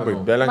 žiauriai krabai.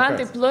 skanu. Man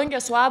tai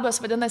Plungės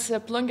UABas vadinasi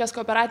Plungės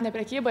kooperatinė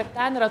prekyba ir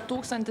ten yra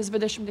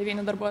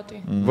 1029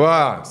 darbuotojai. Va,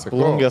 sakau.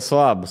 Plungės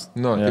suabas.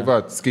 Nu, tai va,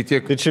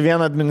 skaityk. Tai čia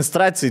viena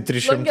administracijai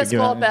 300 Plungės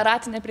gyvena.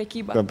 kooperatinė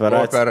prekyba.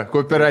 Kooperacija.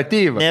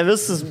 Kooperatyvą. Ne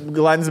visas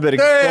Landsbergis.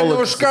 Tai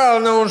už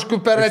kalną, už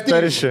kooperatyvą.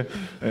 Tarši.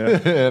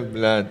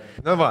 Blen.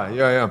 Na va,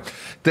 jo.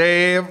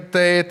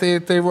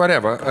 Tai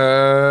whatever.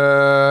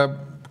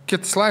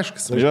 Kitas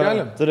laiškas.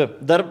 Turiu.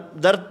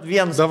 Dar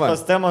vienas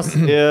tos temos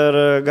ir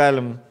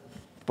galim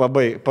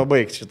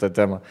pabaigti šitą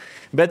temą.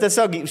 Bet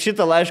tiesiog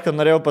šitą laišką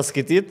norėjau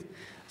paskaityti,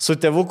 su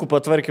tėvuku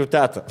patvarkiau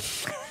tetą.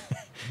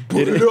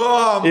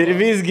 Ir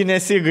visgi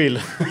nesigailiu.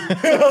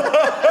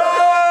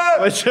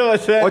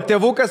 O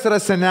tėvukas yra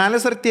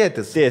senelis ar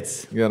tėtis?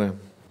 Tėtis. Gerai.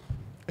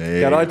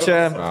 Karočią,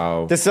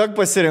 tiesiog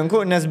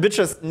pasirinku, nes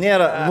bičias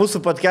nėra, mūsų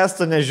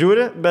podcast'o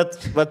nežiūri, bet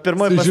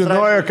pirmoji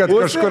Žinojo, kad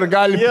kažkur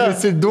gali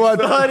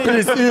prisiduoti.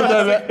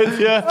 Prisidavė.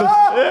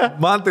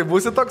 Man tai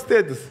būsi toks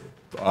tėtis?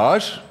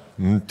 Aš?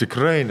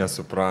 Tikrai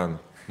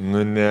nesuprantu.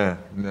 Ne.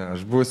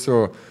 Aš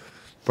būsiu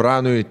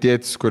Pranui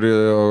tėtis,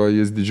 kurio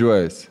jis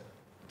didžiuojasi.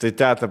 Tai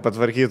tetą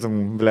patvarkytum,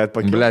 blėt,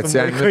 pakeitum. Blėt,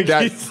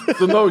 seniai.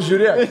 Sūnau,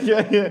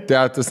 žiūrėk.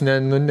 Tetas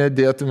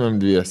nedėtumėm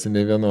dviesi,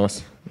 ne vienos.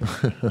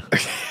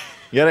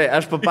 Gerai,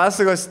 aš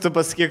papasakosiu, tu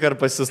pasakyk, ar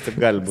pas jūs taip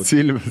gali būti.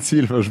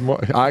 Silvė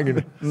žmonė.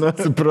 Agnė.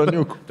 Su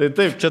praniuku. Tai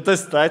taip, čia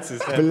tas situacija.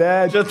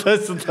 Blėt. Čia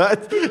tas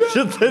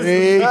situacija.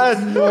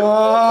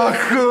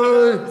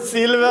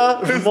 Silvė,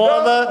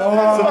 žmona,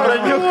 su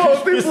praniuku.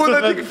 Tai būna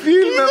tik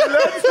filme,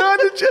 blėt,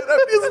 seniai, čia yra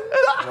pizda.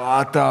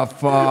 What the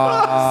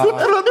fuck?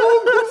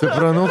 Su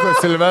pranuku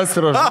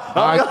Silvestro.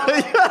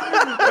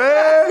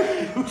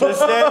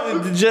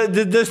 Čia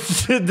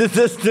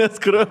didesnės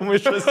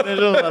krūmaišas,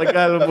 nežinau, ar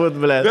gali būti,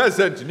 blėt. Ne,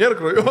 seniai, nėra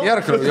kraujo.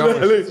 Nėra kraujo.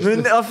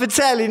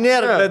 Oficialiai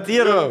nėra, bet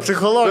yra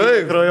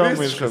psichologinė kraujo.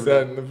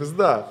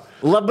 Pizda.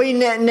 Labai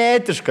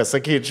neetiška,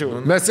 sakyčiau.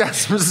 Mes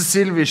esame su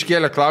Silvija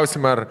iškėlę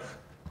klausimą, ar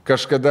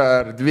kažkada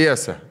ar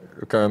dviese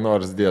ką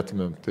nors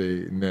dėtumėm. Tai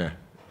ne.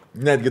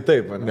 Netgi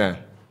taip, Ne.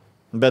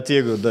 Bet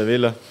jeigu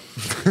Davilė.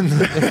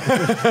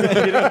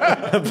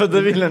 Apie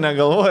Davilę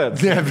negalvojat?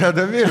 Ne, be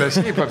Davilė,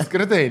 šiaip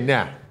apskritai ne.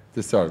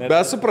 Tiesiog.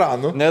 Be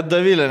supranų. Net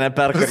Davilė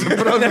neperka.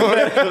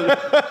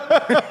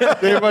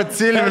 Tai va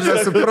Silvija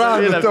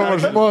suprantu, tavo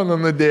žmoną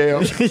nudėjau.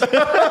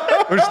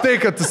 Už tai,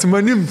 kad tu su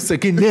manim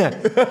sakai ne.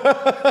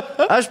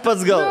 Aš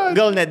pats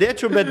gal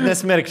nedėčiau, bet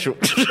nesmerkčiau.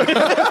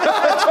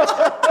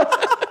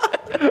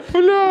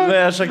 Ne,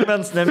 aš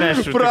akmens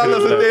nemeščiau.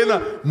 Pranas ateina,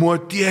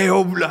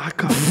 motėjau,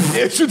 bleka.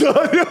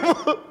 Nešidarėm.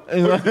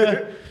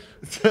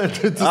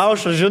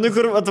 Aušo, žinai,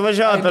 kur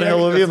atvažiavo per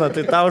Helovyną,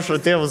 tai Aušo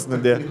tėvus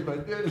nudėjo.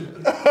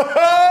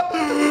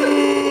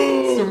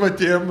 Su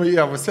matėjom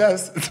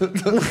javusės.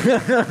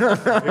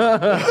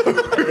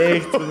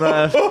 Eiktų, na.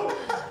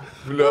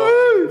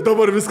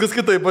 Dabar viskas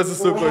kitaip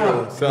pasisuko jau.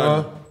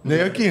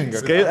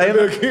 Nejokinga.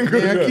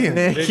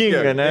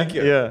 Nejokinga, ne?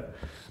 Yeah.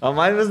 O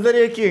man vis dar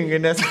jokinga,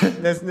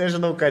 nes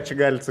nežinau, ką čia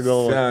gali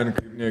sugalvoti. Sen,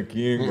 kaip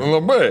nejokinga.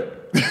 Labai.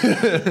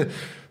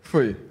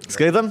 Fui.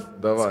 Skaitam?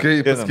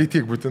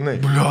 Paskaityk būtinai.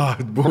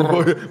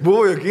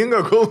 Buvo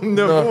jokinga, kol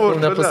nebuvo.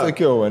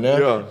 Nepasakiau, ne?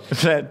 Jo.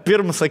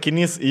 Pirmas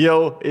sakinys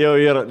jau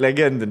yra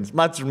legendinis.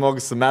 Mat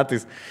žmogus su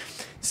metais.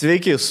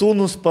 Sveiki,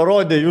 sūnus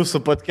parodė jūsų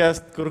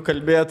podcast, kur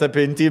kalbėjote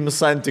apie intymius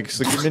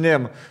santykius su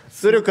giminėm.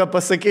 Turiu ką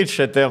pasakyti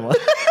šią temą.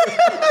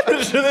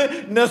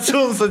 Žinai, net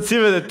sūnus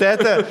atsivedė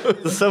tetę,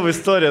 savo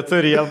istoriją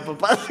turi jam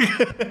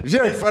papasakoti.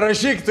 Žiūrėk,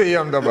 parašyk tu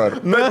jam dabar.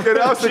 Na,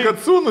 geriausia,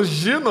 kad sūnus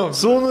žino.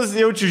 Sūnus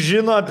jaučiu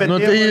žino apie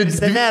tėvą ir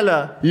senelę.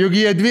 Juk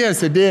jie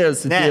dviese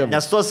dėjosi tėvų. Ne,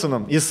 nes to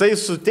sūnum. Jisai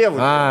su tėvu.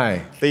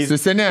 Ai, tai su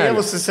seneliu.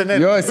 Tėvus su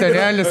seneliu. Jo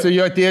senelis su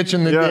jo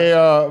tėčiu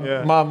nudėjo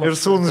mamą. Ir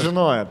sūnus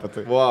žinojo apie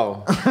tai.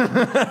 Wow.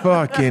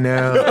 Fucking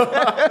hell.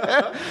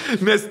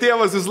 Nes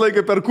tėvas visą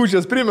laiką per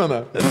kūčias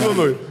primena.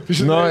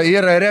 Nu,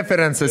 yra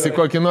referencas į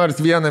kokį nors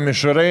vieną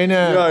mišrainę.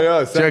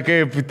 Čia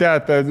kaip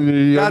teta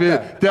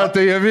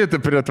Jovita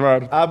prie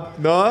tvartų.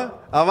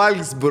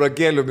 Valgys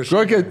burakėlių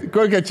mišką.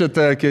 Kokia čia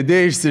ta kėdė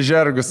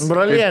išsižergus?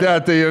 Brolienė.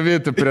 Teta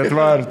Jovita prie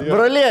tvartų.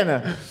 Brolienė.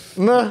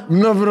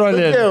 Nu,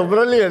 brolienė. Jau,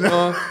 brolienė.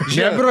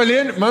 Ne,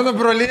 brolienė. Mano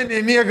brolienė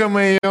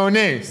mėgamai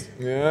jauniais.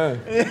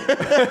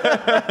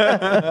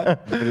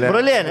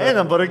 Brolienė,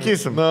 einam,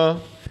 parakysim.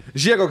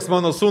 Žiūrėk, koks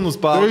mano sūnus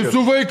Tai paaugęs.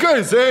 su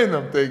vaikais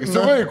einam, taigi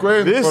su vaiku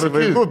einam. Visi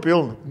vaikų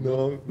pilna.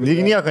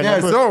 Lyg nieko Ne,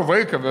 nebus. savo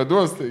vaiką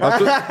veduos.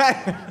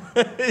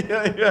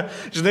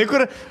 Žinai,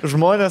 kur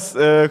žmonės,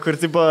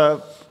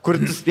 kur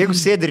jeigu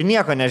sėdi ir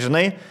nieko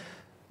nežinai,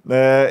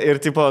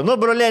 ir tipo, nu,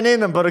 brolienė,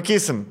 einam,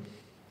 parakysim.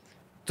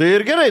 Tai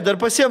ir gerai, dar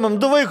pasiemam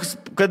 2 vaikus,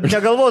 kad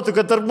negalvotų,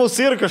 kad tarp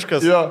mūsų ir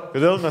kažkas. Jo.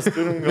 Kodėl mes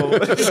turim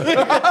galvoti?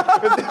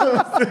 Kodėl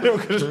mes turim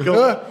kažką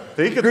galvoti?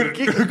 Tai, kad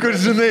Kur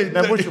žinai,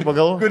 nebūčiau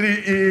pagalvo. kur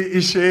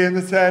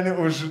išeina seniai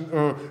už...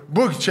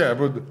 Būk čia,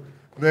 būdu.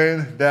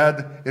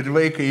 Ded ir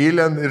vaikai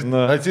įlen ir...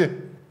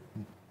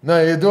 Na,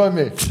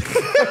 įdomiai.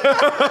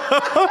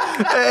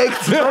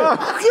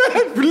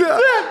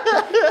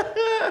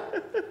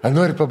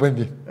 Nori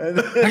pabandyti?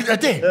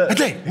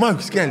 Atei,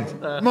 Markus kelti.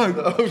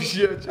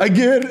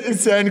 Ager,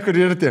 seniai, kur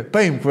ir tie.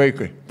 Paimk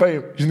vaikui.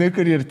 Žinai,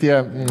 kur ir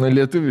tie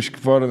lietuviški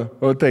porno.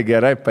 O tai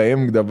gerai,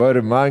 paimk dabar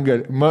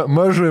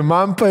mažui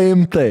man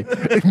paimtai.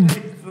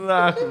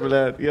 Na,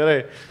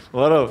 gerai.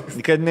 Varau,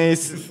 kad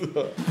neįs...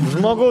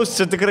 Žmogaus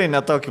čia tikrai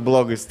netokį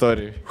blogą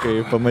istoriją,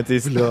 kai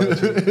pamatysite.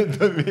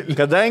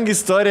 Kadangi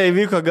istorija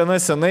įvyko gana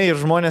senai ir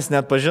žmonės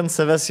net pažint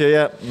savęs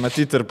joje,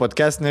 matyti ir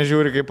podcast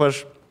nežiūri kaip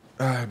aš.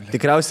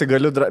 Tikriausiai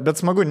galiu, bet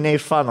smagu, ne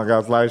iš fano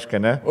gauti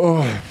laišką, ne?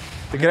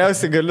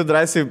 Tikriausiai galiu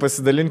drąsiai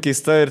pasidalinti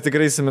keistą ir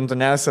tikrai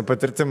įsimintoniausią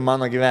patirtim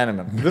mano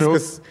gyvenime.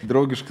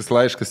 Draugiškas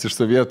laiškas iš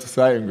Sovietų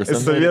Sąjungos.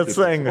 Iš Sovietų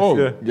Sąjungos.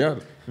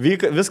 Geras.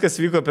 Viskas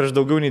vyko prieš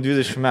daugiau nei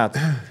 20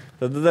 metų.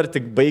 Tada dar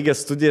tik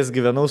baigęs studijas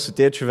gyvenau su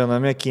tėčiu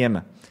viename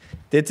kieme.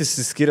 Tėtis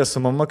įskyrė su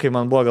mama, kai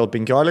man buvo gal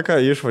 15,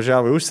 jie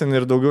išvažiavo į užsienį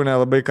ir daugiau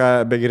nelabai ką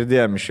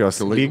begirdėjom iš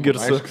jos. Lyg ir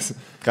su...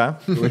 Ką?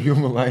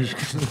 Lajumų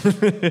laiškas.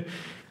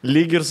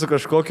 Lyg ir su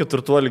kažkokiu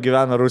turtuoliu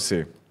gyvena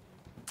Rusijai.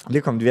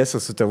 Likom dviese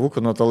su tėvuku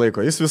nuo to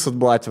laiko. Jis visat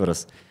buvo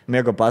atviras.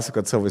 Mėgo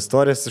pasakot savo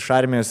istorijas iš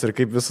armijos ir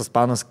kaip visas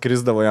panas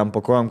krisdavo jam po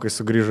kojom, kai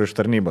sugrįžo iš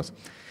tarnybos.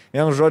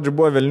 Vienu žodžiu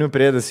buvo velnių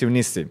priedas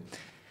jaunystėj.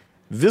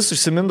 Vis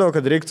užsimindavo,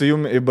 kad reiktų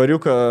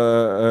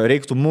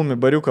mum į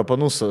bariuką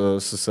panų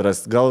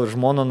susirasti. Gal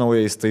žmoną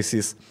naują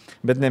įstaisys.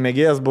 Bet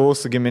nemėgėjęs buvau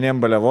su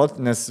giminėm balevot,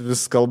 nes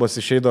vis kalbos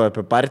išeidavo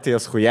apie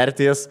partijas,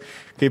 hujartijas,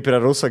 kaip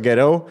prie ruso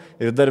geriau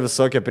ir dar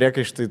visokie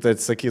priekaištai tai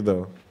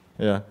atsakydavo.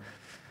 Yeah.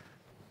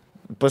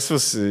 Pas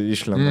vis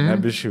išlenda,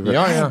 nebišiu.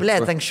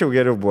 Blėt, anksčiau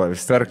geriau buvo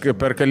vis.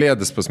 Per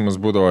kalėdas pas mus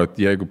būdavo,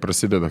 jeigu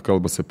prasideda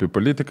kalbas apie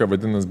politiką,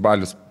 vadinasi,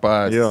 balius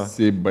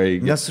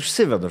pasibaigė. Nes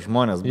užsiveda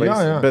žmonės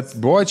baisiai. Bet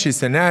bočiai,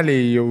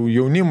 seneliai,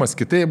 jaunimas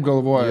kitaip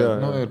galvoja.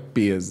 Ir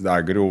pizda,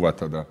 griūva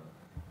tada.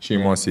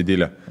 Šeimos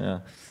idilė.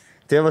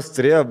 Tėvas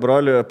turėjo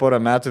brolių porą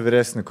metų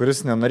vyresnį, kuris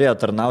nenorėjo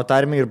tarnauti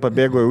armijai ir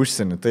pabėgo į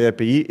užsienį. Tai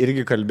apie jį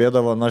irgi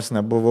kalbėdavo, nors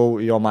nebuvau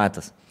jo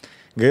matęs.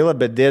 Gaila,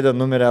 bet dėdė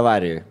numirė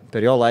avarijai.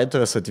 Per jo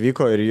laidotuvės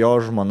atvyko ir jo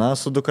žmona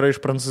su dukra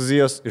iš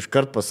Prancūzijos.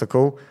 Iškart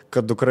pasakau,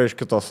 kad dukra iš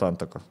kitos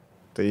santakos.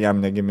 Tai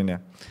jam negiminė.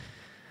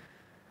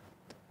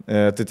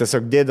 Tai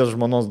tiesiog dėdės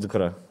žmonos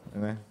dukra.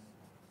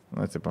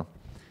 Na, tipo.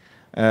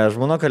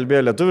 Žmona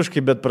kalbėjo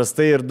lietuviškai, bet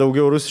prastai ir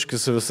daugiau rusiškai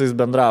su visais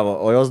bendravo,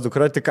 o jos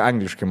dukra tik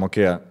angliškai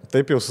mokėjo.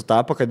 Taip jau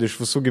sutapo, kad iš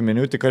visų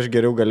giminių tik aš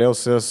geriau galėjau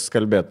su jos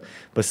kalbėti.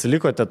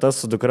 Pasiliko teta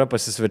su dukra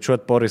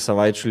pasisvečiuoti porai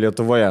savaičių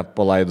Lietuvoje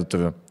po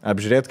laidotuvių.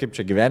 Apžiūrėti, kaip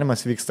čia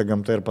gyvenimas vyksta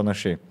gamta ir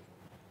panašiai.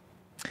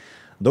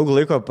 Daug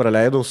laiko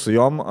praleidau su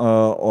jom,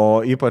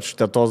 o ypač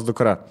tetos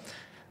dukra.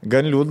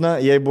 Gan liūdna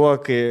jai buvo,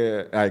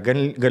 gan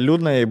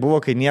liūdna jai buvo,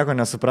 kai nieko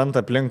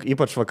nesupranta aplink,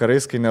 ypač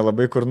vakarais, kai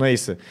nelabai kur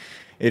nueisi.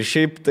 Ir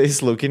šiaip tais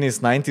laukiniais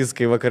 90s,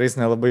 kai vakarais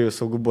nelabai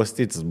saugu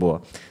bostytis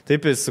buvo.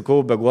 Taip įsukau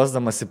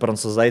begosdamas į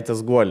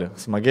prancūzaitės guolį.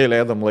 Smagiai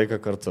leidom laiką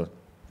kartu.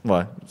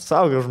 Va, aš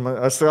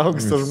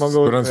saugustas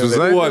žmogaus.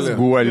 Prancūzaitės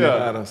guolį.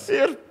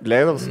 Ir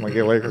leidom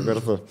smagiai laiką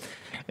kartu.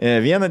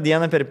 Vieną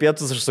dieną per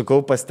pietus aš sukau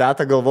pas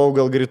tetą, galvau,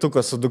 gal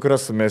grituką su dukra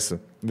sumesiu.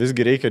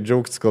 Visgi reikia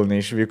džiaugtis, kol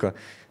neišvyko.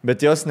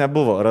 Bet jos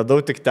nebuvo. Radau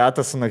tik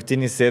tetą su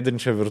naktinį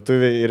sėdinčią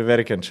virtuvėje ir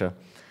verkiančią.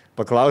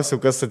 Paklausiau,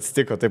 kas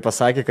atsitiko. Tai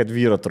pasakė, kad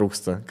vyro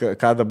trūksta.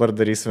 Ką dabar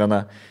darys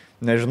viena.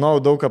 Nežinau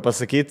daug ką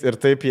pasakyti ir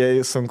taip jai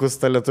sunkus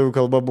ta lietuvių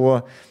kalba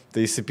buvo.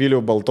 Tai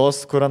įsipyliau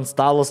baltos, kur ant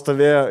stalo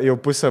stovėjo, jau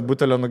pusę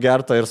butelio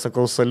nugerta ir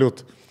sakau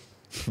saliut.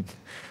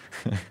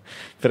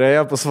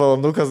 Praėjo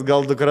pusvalandukas,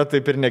 gal dukra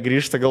taip ir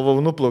negrįžta,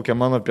 galvau, nuplaukė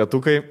mano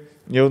pietukai,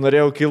 jau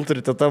norėjau kilti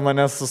ir teta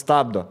mane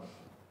sustabdo.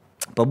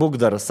 Pabūk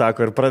dar,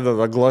 sako, ir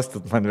pradeda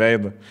glostyti man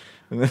veidą.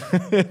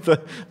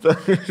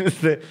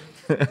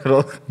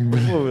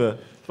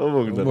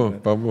 Pabūk dar.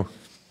 Pabūk.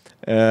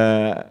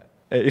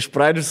 Iš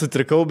pradžių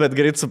sutrikau, bet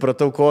greit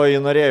supratau, ko jį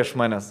norėjo iš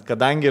manęs.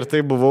 Kadangi ir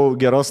tai buvau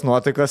geros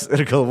nuotaikos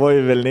ir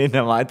galvoju, velniai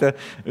nematė,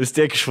 vis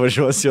tiek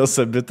išvažiuos jos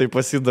abi, tai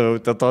pasidaviau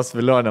tetos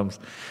vilionėms.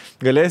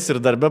 Galėsiu ir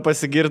darbe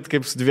pasigirti,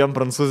 kaip su 2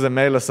 prancūzė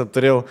meilės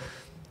apturėjau.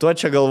 Tuo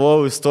čia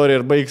galvojau, istorija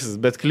ir baigsis,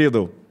 bet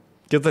klydau.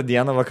 Kitą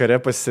dieną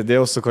vakare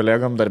pasisėdėjau su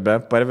kolegom darbe,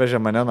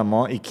 parvežė mane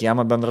namo į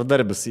kiemą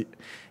bendradarbis.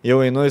 Jau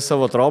einu į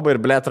savo trobą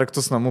ir blėt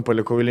raktus namų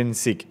palikau eilinį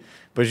sykį.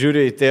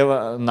 Pažiūrėjau į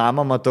tėvą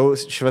namą, matau,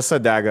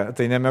 šviesa dega,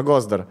 tai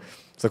nemiegos dar.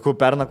 Sakau,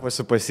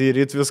 pernakvosiu pas jį,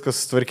 ryt viskas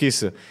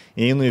sutvarkysiu.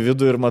 Einu į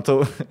vidų ir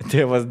matau,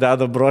 tėvas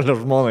deda brolio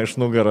žmoną iš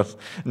nugaros.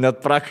 Net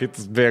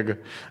prakaitis bėga.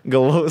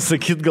 Galvau,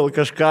 sakyt gal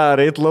kažką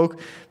ar eit lauk,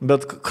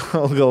 bet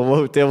kol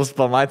galvau, tėvas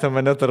pamatė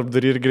mane tarp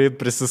durų ir greit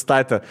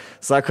prisistatė.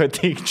 Sako,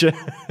 ateik čia.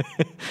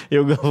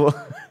 Jau galvau.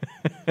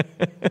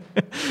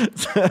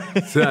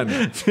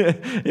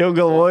 Jau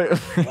galvoju.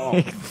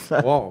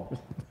 Wow.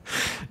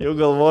 Jau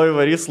galvoju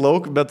varys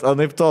lauk, bet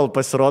anaip tol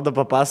pasirodo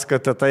papasako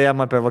teta jam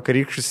apie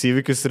vakarykščius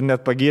įvykius ir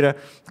net pagyrė,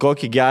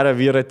 kokį gerą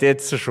vyrą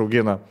tėtis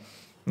išaugino.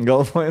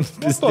 Galvoju,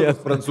 Pistėt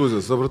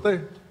prancūzės, supratai?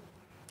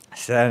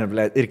 Seniai,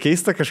 blėt. Ir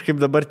keista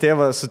kažkaip dabar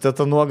tėvą su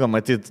teta nuoga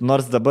matyti,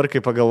 nors dabar, kai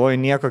pagalvoju,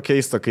 nieko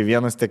keisto, kai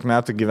vienas tiek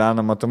metų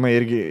gyvena, matomai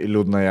irgi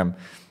liūdna jam.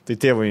 Tai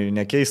tėvui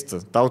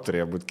nekeista, tau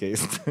turėjo būti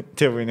keista.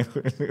 Tėvui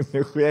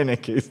niekuoje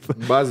nekeista.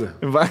 Bazė.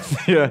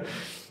 Bazė.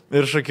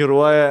 Ir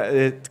šokiruoja,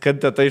 kad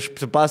teta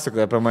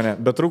išpasakoja apie mane.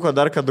 Bet trūko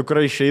dar, kad dukra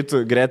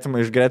išeitų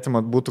iš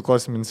gretimą būtų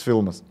kosminis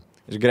filmas.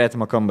 Iš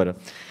gretimą kambario.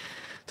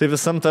 Tai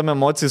visam tam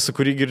emocijai, su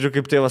kurį girdžiu,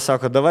 kaip tėvas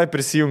sako, davai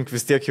prisijung,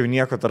 vis tiek jau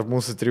nieko tarp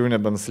mūsų trijų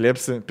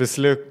nebenslėpsi.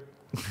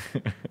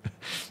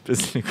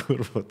 Pislik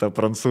kurva, ta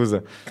prancūzė.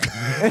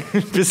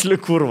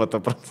 Pislik kurva, ta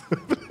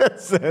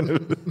prancūzė.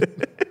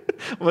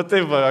 Va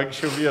taip,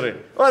 anksčiau vyrai.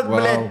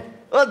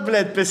 Ot,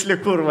 blėt, pisli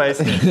kurva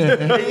esi.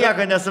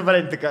 Nieko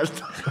nesupranti, ką aš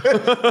tau.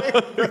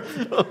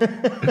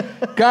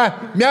 Ką?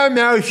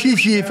 Miau,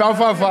 šį, fau.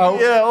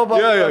 O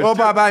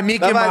baba,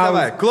 Mickey Mouse.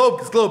 Davai,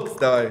 klaupkis,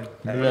 davai.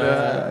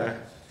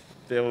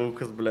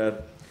 Tėvukas,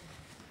 blėt.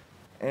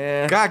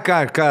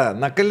 Ką?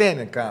 Na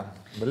kalėnį, ką?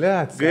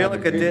 Blėt. Gaila,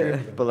 kad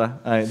Pala.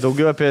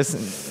 Daugiau apie...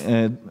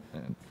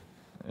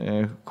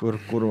 Kur...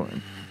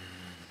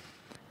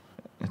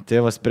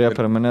 Tėvas prie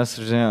manęs,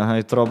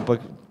 žinai,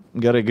 trobą...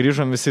 Gerai,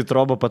 grįžom visi į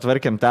trobą,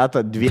 patvarkėm tetą,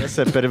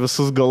 dviese per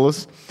visus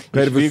galus.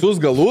 Visus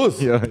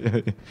galus? Jo.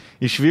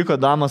 Išvyko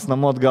damas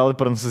namo atgal į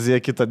Prancūziją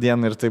kitą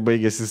dieną ir tai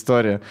baigėsi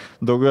istorija.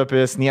 Daugiau apie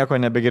jas nieko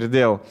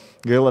nebegirdėjau.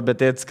 Gaila, bet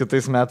tėtis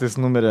kitais metais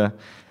numirė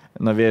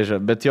nuo vėžio.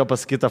 Bet jo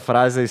pasakyta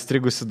frazė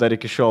įstrigusi dar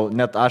iki šiol,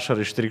 net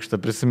ašarą ištrykšta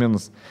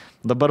prisiminus.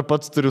 Dabar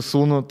pats turiu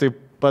sūnų,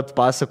 taip pat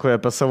pasakoja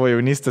apie savo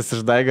jaunystės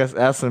išdaigas,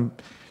 esam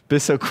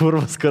pisę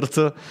kurvas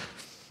kartu.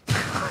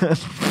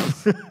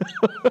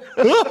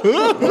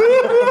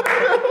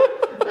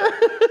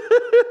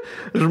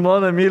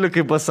 Žmona myli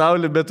kaip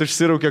pasaulį, bet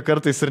užsiraukia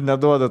kartais ir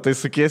neduoda. Tai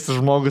sukėsi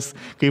žmogus,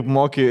 kaip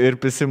moki ir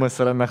pisimas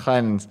yra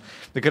mechaninis.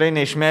 Tikrai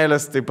ne iš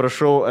meilės, tai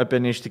prašau apie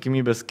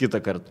neištikimybės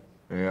kitą kartą.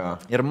 Ja.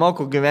 Ir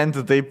moku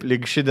gyventi taip,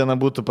 lyg ši diena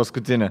būtų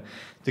paskutinė.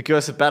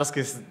 Tikiuosi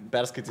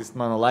perskaitys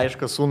mano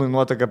laišką, sūnui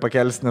nuotaką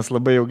pakelis, nes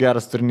labai jau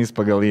geras turinys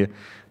pagal jį.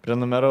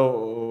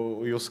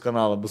 Prenumerau jūsų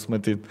kanalą, bus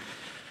matyti.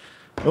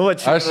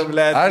 Aš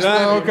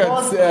manau,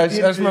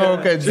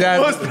 kad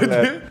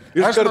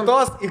Iš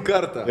kartos į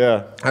kartą.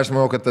 Yeah. Aš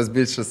manau, kad tas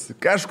bičias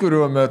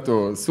kažkuriuo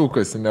metu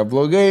sukasi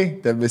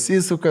neblogai,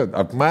 tebesisuka,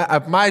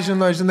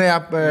 apmažino, žinai,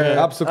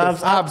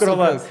 apsukas.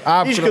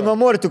 Iškino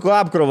mortiko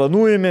apkrovą,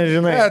 nuėmė,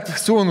 žinai. Bet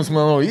sūnus,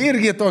 manau,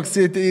 irgi toks,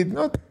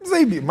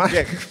 zaibi, man.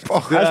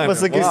 Aš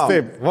pasakysiu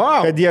taip,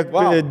 kad jie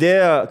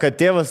dėjo, kad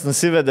tėvas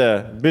nusivedė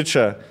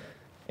bičią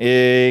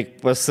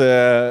pas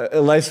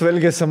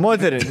laisvelgėsią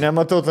moterį,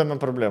 nematau tame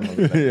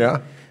problemų. Ja.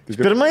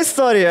 Pirma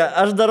istorija,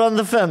 aš dar on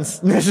the fence,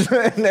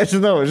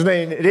 nežinau,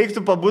 žinai,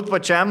 reiktų pabūt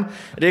pačiam,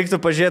 reiktų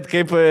pažiūrėti,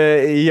 kaip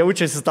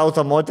jaučiasi tau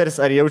ta moteris,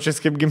 ar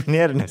jaučiasi kaip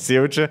giminė, ar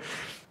nesijaučia.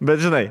 Bet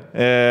žinai,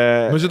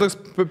 Nu, čia toks,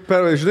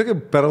 žinai, kaip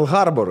Pearl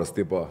Harboras,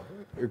 tipo.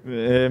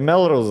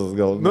 Melrozas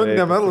gal. Nu,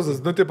 ne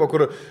Melrozas, nu, tipo,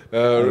 kur,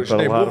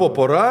 žinai, buvo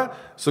pora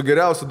su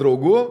geriausiu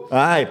draugu.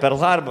 Ai,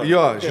 Pearl Harbor.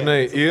 Jo,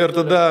 žinai, ir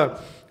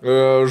tada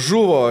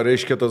žuvo,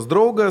 reiškia, tas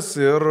draugas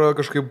ir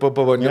kažkaip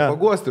pabandė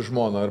paguosti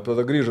žmoną ir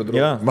tada grįžo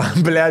draugas. Ja.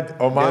 Man, blėt,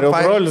 o man... Geriau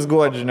brolis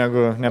guodži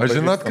negu... Aš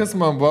žinot, kas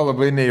man buvo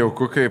labai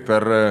nejauku, kai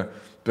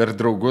per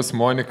draugus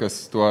Monikas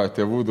tuo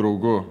tėvų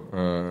draugu.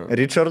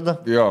 Richardą?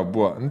 Jo,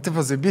 buvo. Nu, tai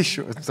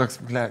pazabišiu, toks,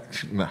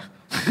 blėt, na.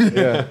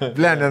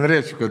 Blėt,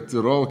 nenorėčiau, kad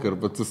rolka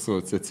arba tu su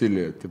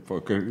Cecilija, tipo,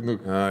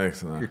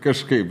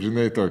 kažkaip,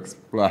 žinai, toks,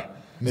 bla.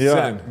 Jo,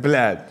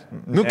 blėt.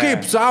 Nu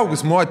kaip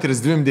suaugus moteris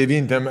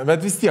 29,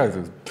 bet vis tiek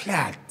toks,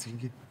 blėt.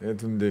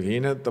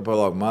 29, ta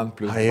palauk, man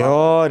plius.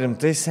 Jo,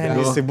 rimtai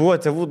seniai, jis tai buvo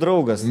tėvų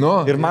draugas.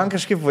 Nu, ir man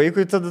kažkaip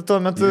vaikui tada tuo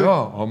metu...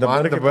 Jo, o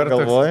man dabar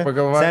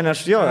pagalvoju. Seniai,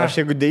 aš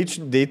jeigu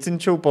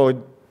deitinčiau po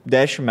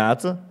 10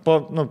 metų, po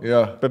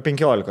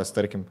 15,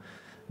 tarkim,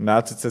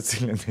 metų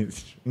Cecilija,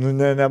 nu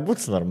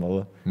nebūtų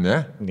normalu.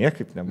 Ne?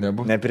 Niekaip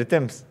nebūtų.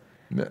 Nepritims.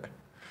 Ne.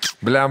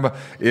 Blemba.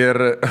 Ir,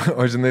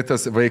 o žinai,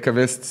 tas vaiką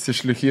vestis iš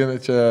liuchino,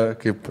 čia,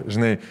 kaip,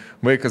 žinai,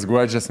 vaikas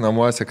guodžias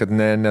namuose, kad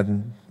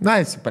na,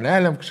 su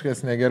panelėm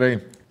kažkas negerai.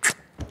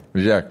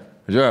 Žiūrėk,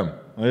 žiūrėjom.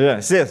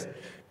 Sės.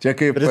 Čia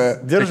kaip...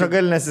 Diržo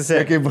gali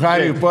nesisėti. Čia kaip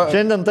Harry Potter.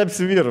 Šiandien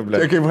tapsi vyru, ble.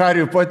 Čia kaip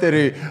Harry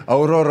Potteriai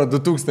Aurora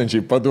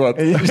 2000 paduot.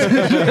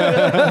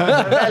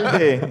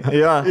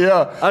 Jo.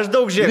 Aš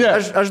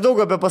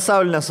daug apie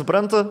pasaulį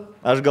nesuprantu.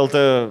 Aš gal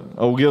tai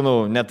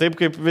auginu ne taip,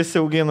 kaip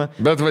visi augina.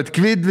 Bet vad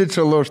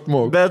kvidvičio lošt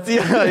moku. Bet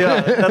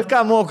bet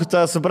ką moku,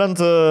 tą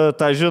suprantu,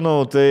 tą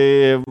žinau, tai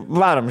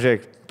varom,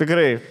 žiūrėk.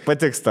 Tikrai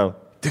patiks tau.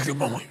 Tik tai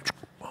mamai.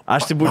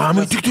 Aš tai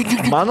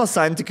būtų... Mano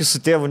santykis su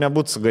tėvu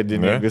nebūtų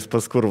sugadinę, jeigu jis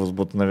pas kurvus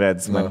būtų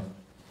nuvedęs man.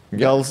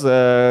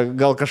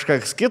 Gal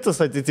kažkas kitas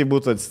ateityje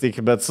būtų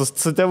atsitikę, bet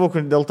su tėvu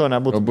dėl to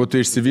nebūtų.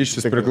 Būtų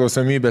išsivyščius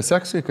priklausomybė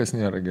seksui, kas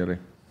nėra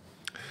gerai.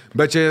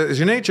 Bet čia,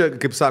 žinai, čia,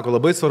 kaip sako,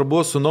 labai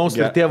svarbu sūnaus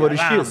ir tėvo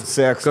ryšys.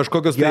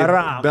 Kažkokios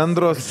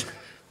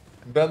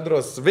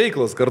bendros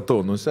veiklos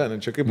kartu, nu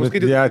seniai, čia kaip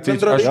pasakyti.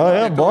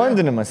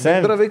 Bondinimas, seniai.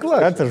 Bendra veikla.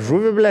 Kad ir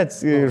žuvį, blėt,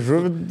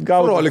 žuvį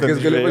gauti.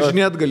 Rolikais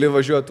gali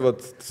važiuoti,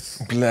 vat.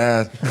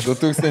 Blėt,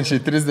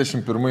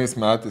 2031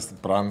 metais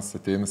Pranas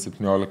ateina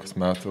 17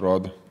 metų,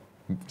 rodo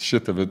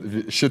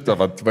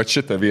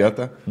šitą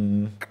vietą.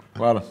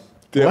 Varom.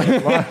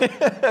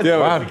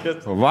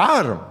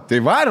 Varom.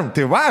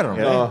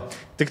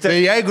 Tai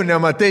jeigu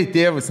nematai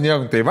tėvus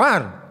nieko, tai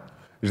varom.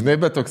 Žinai,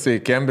 bet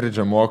toksai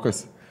Cambridge'ą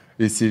mokosi.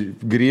 Jis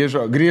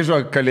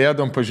grįžo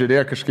kalėdom,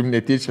 pažiūrėjo kažkaip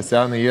netyčia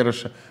seną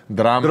įrašą,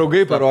 dramą.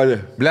 Draugai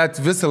parodė. Blet,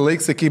 visą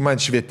laiką sakai, man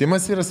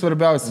švietimas yra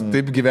svarbiausia.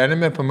 Taip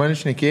gyvenime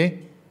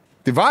pamanšnekėjai.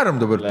 Tai varom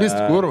dabar, pist,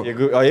 kur.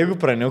 O jeigu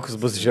praniukus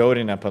bus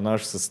žiauriai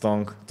nepanašus į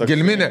Stonk?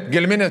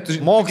 Gelminė, tu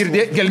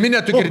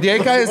girdėjai,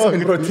 ką jis?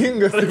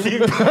 Protingas.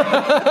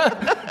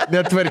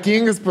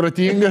 Netvarkingas,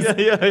 protingas.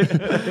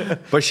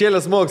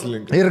 Pašėlęs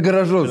mokslininkas. Ir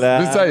gražus,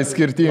 visai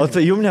skirtingas. O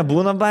tai jums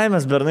nebūna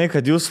baimės, bernai,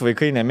 kad jūs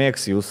vaikai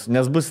nemėgs jūs,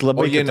 nes bus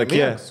labai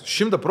kitokie.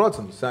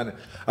 100%, seniai.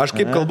 Aš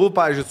kaip kalbu,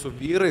 pavyzdžiui, su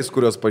vyrais,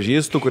 kuriuos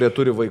pažįstu, kurie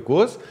turi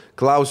vaikus,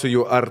 klausiu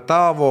jų, ar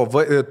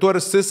tu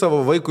esi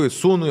savo vaikui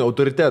sūnui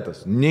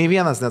autoritetas? Nei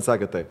vienas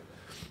neatsakė taip.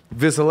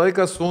 Visą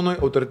laiką sūnui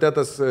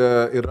autoritetas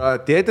yra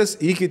tėtis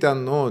iki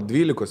ten,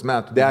 12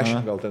 metų,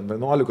 10, gal ten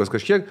 11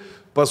 kažkiek,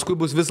 paskui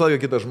bus visą laiką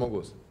kitas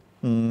žmogus.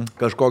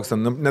 Kažkoks ten,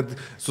 net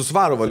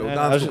susvaro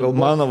valiau.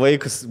 Mano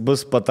vaikas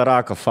bus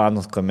Patarako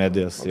fanus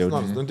komedijos.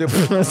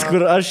 Nes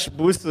kur aš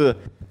būsiu,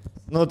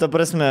 ta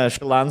prasme,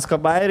 Šilansko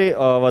bairiai,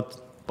 o vat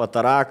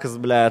Patarakas,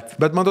 blėt.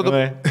 Bet man atrodo...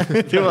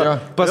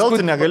 Kodėl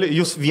tu negali,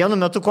 jūs vienu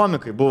metu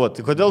komikai buvo,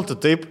 tai kodėl tu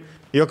taip,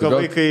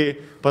 jokavai, kai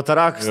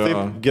Patarakas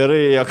taip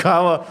gerai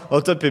jokavo, o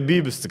tu apie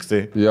Bybis tik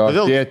tai.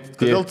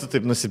 Kodėl tu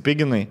taip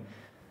nusipiginai?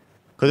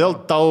 Kodėl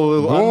tau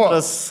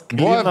antras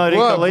klino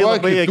reikalai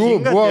labai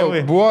jėkinga?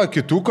 Buvo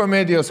kitų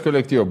komedijos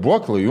kolektyvo, buvo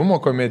Klajumo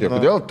komedija.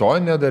 Kodėl to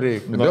nedarai?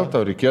 Kodėl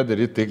tau reikėjo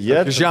daryti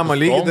tai? Žemą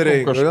lygį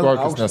darai.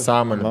 Kažkokius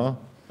nesąmonę.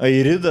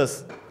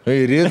 Airidas.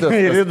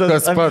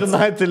 Tas pats.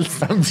 Amžinatelis.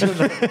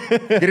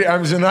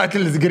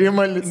 Amžinatelis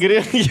Grimalis.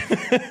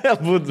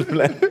 Būtų,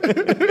 ble.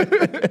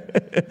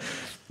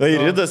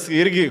 Airidas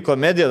irgi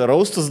komediją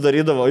raustus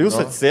darydavo, jūs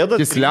atsėdot.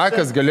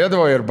 Kislekas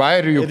galėdavo ir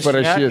bairių juk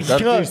parašyti.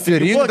 Ar tu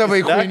išsirinkdavai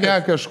kuinę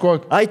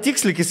kažkokį? Ai,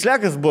 tiksliai,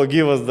 Kislekas buvo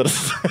gyvas dar.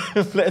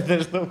 Ble,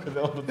 nežinau,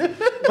 kodėl.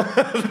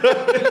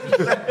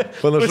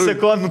 Panašu, pusė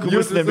komikų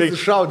bus nebeik.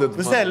 Šaudėt.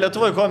 Visai,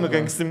 Lietuvoje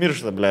komikai anksti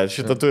miršta, ble,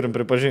 šitą turim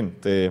pripažinti.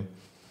 Tai...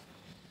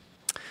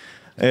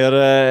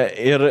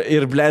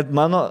 Ir blėt,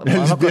 mano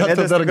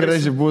Elžbieta dar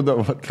graži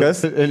būdavo.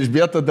 Kas?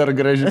 Elžbieta dar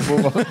graži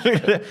buvo.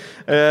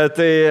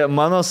 Tai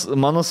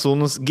mano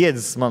sūnus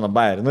gėdis mano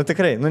bairį.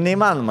 Tikrai,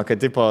 neįmanoma, kad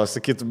tipo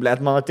sakytų,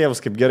 blėt, mano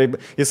tėvas kaip gerai.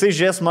 Jisai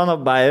žies mano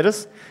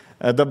bairis,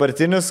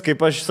 dabartinis,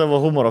 kaip aš savo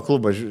humoro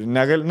klubą.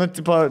 Negaliu, nu,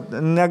 tipo,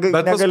 Bet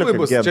negaliu. paskui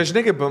bus, čia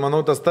žinai, kaip,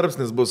 manau, tas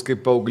tarpsnis bus kaip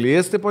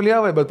paauglys, tipo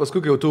lievai, bet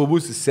paskui, kai jau tu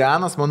būsi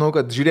senas, manau,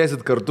 kad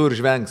žiūrėsit kartu ir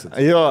žvengsit.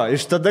 Jo,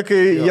 iš tada, kai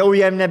jau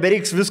jam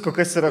nebereiks visko,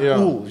 kas yra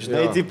cool.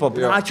 Žinai, tipo,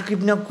 čia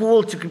kaip ne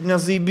cool, čia kaip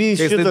nezaibys.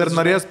 Kai jis dar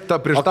norės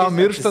prieš tau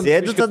mirštant,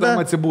 sėdžiu tada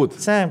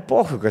atsibūt.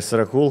 Pohu, kas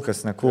yra cool,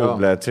 kas ne cool,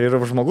 ble. Čia yra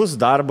žmogus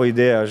darbo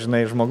idėja,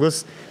 žinai,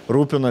 žmogus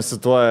rūpinosi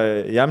tuo,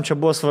 jam čia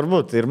buvo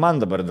svarbu, tai ir man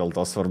dabar dėl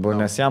to svarbu,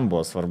 nes jam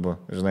buvo svarbu.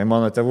 Žinai,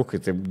 mano tėvukai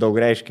taip daug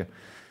reiškia.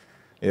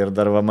 Ir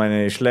dar va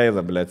mane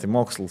išleido, ble, į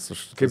mokslus.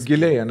 Kaip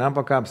giliai, ne,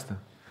 pakapsta.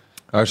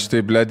 Aš tai,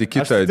 ble,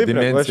 kitą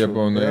dimensiją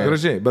buvau.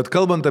 Gražiai, bet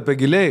kalbant apie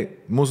giliai,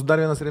 mūsų dar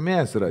vienas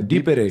rėmėjas yra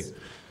Diperiai.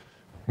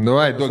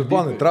 Davai, duok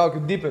Ponai,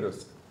 traukit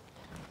Diperius.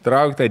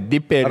 Trauk tą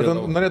diperį. Ar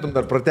tu norėtum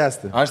dar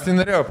pratesti? Aš tai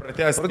norėjau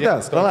pratesti.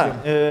 Pratest.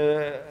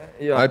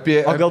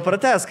 O gal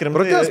prateskim?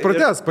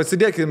 Pratest,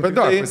 pasidėkim.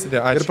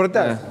 Ir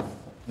pratest.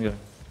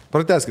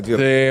 Prateskit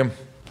vyrai.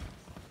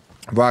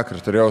 Tai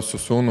vakar turėjau su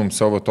sūnum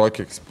savo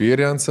tokį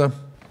experience.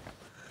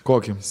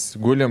 Kokį?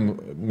 Gulim,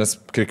 mes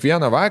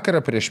kiekvieną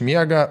vakarą prieš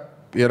miegą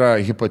yra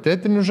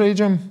hipotetinių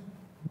žaidžiam,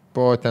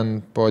 po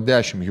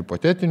 10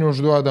 hipotetinių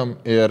užduodam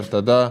ir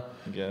tada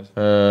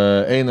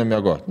einam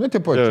miegoti. Nu,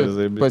 tipo,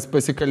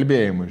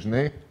 pasikalbėjimai,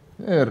 žinai.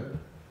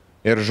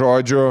 Ir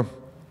žodžiu,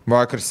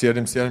 vakar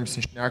sėdim,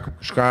 išnekam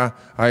kažką,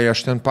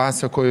 aš ten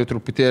pasakoju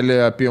truputėlį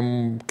apie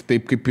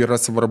taip, kaip yra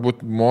svarbu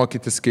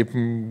mokytis, kaip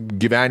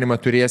gyvenimą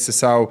turėsi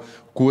savo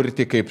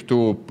kurti, kaip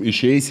tu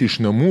išeisi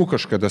iš namų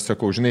kažkada,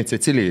 sakau, žinai,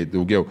 Cecilijai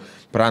daugiau,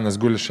 Pranas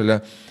guli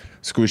šalia,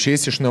 sakau,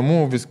 išeisi iš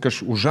namų,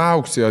 viskas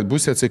užauksi,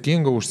 būsi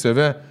atsakinga už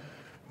save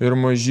ir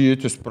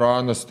mažytis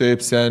Pranas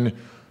taip seni,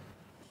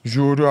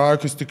 žiūriu,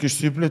 akis tik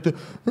išsiplėti.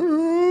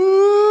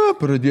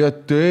 Pradėjo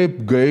taip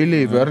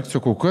gailiai verkti,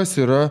 sakau, kas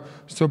yra?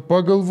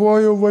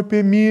 Pagalvojau apie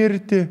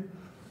mirtį.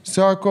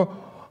 Sako,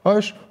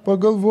 aš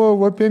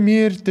pagalvojau apie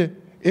mirtį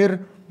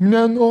ir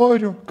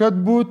nenoriu, kad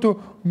būtų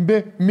be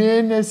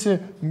mėnesį,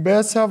 be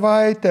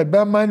savaitę,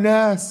 be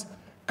manęs,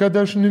 kad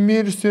aš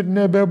numirsiu ir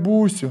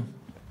nebebūsiu.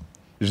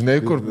 Žinai,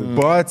 kur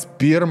pats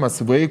pirmas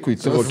vaikui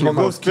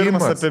suvokimas.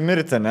 Pirmas apie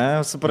mirtį, ne?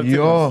 Supratimas.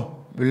 Jo,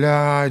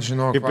 ble,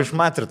 žinok. Kaip iš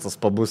matricos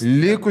pabus.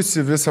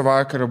 Likusi visą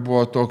vakarą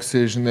buvo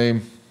toksai, žinai,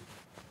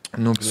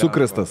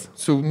 sukrestas.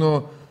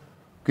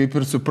 Kaip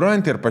ir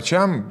supranti, ir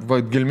pačiam,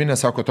 Gelminė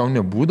sako, tau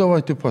nebūdavo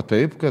tipo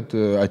taip, kad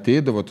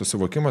ateidavo tas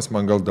suvokimas,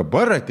 man gal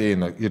dabar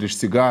ateina ir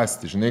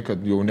išsigasti, žinai,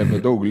 kad jau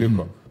nebedaug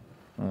liko.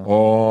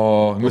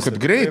 Kad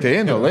greitai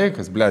eina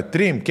laikas, ble,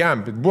 3,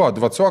 kem, buvo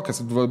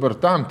dvacokas, dabar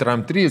tam,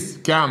 3,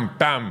 kem,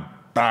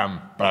 pam,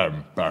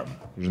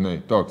 žinai,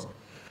 toks.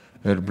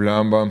 Ir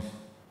blemba,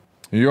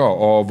 jo,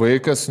 o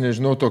vaikas,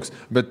 nežinau, toks,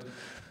 bet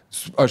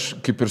aš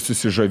kaip ir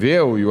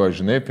susižavėjau juo,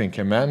 žinai,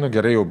 5 metų,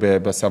 gerai jau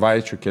be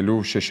savaičių, kelių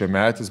 6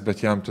 metais,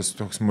 bet jam tas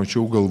toks,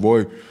 mačiau,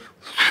 galvoj,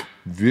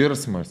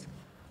 virsmas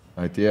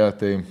atėjo,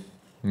 tai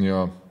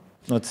jo.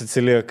 O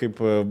Cecilija kaip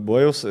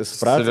buvo jau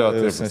suprato,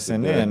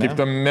 seniai, ne? Kaip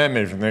tam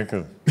meme, žinai,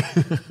 kad...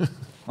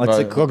 O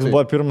koks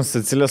buvo pirmas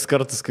Cecilijos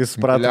kartas, kai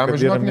suprato, kad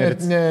yra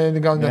mirtis?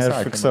 Gal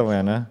nesakė. Fiksavai,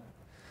 ne?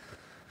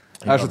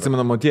 Aš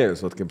atsimenu,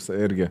 Motiejus, kaip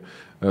irgi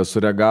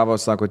sureagavo,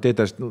 sako,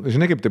 tėtė,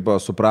 žinai, kaip taip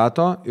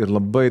suprato ir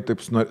labai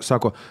taip,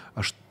 sako,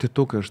 aš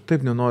tėtukai, aš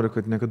taip nenoriu,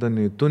 kad niekada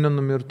nei tu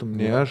nenumirtum,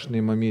 nei aš, nei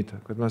mamytė,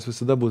 kad mes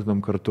visada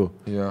būtumėm kartu.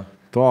 Ja.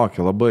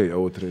 Tokia labai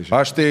jautri.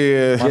 Aš tai...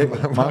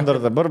 Man dar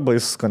dabar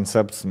baisus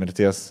konceptas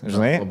mirties.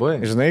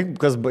 Žinai,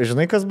 kas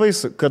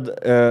baisu? Kad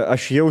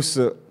aš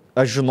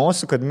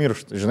žinosiu, kad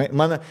mirštu. Žinai,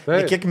 mane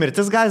kiek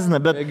mirtis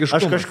gąsdina, bet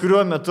aš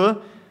kažkuriuo metu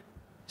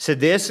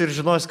sėdėsiu ir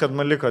žinosiu, kad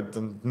man liko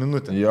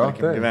minutę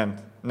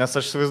gyventi. Nes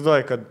aš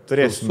įsivaizduoju, kad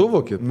turėsiu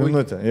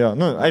minutę. Jo,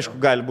 aišku,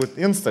 gali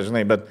būti insta,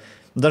 žinai, bet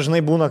dažnai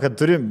būna, kad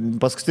turi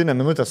paskutinę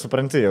minutę,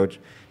 supranti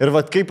jaučiu. Ir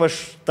vat kaip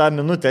aš tą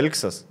minutę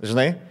elgsiuos,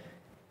 žinai?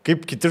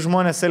 Kaip kiti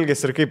žmonės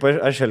elgėsi ir kaip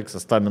aš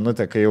elgsiuos tą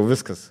minutę, kai jau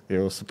viskas,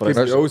 jau supranti.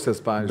 Kaip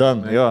jausies,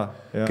 pavyzdžiui. Jo.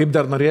 Kaip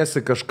dar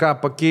norėsi kažką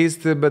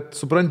pakeisti, bet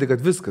supranti,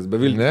 kad viskas,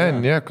 be vilties.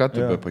 Ne, ką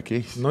tu be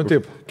pakeisi. Nu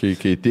taip.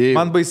 Keitėjai.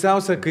 Man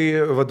baisiausia, kai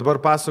dabar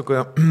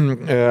pasakoja,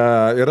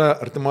 yra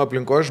artimoje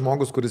aplinkoje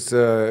žmogus, kuris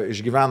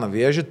išgyvena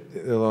vėžį,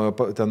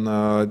 ten,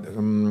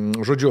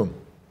 žodžiu,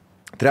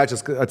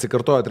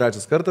 atsikartoja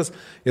trečias kartas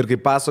ir kai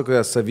pasakoja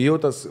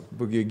savijautas,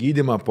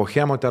 gydymą po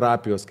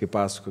chemoterapijos, kai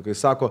pasakoja, kai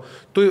sako,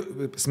 tu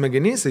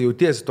smegenyse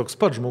jautiesi toks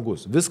pat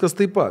žmogus, viskas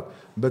taip pat,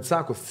 bet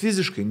sako,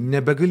 fiziškai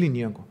nebegali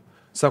nieko.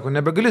 Sako,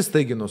 nebegali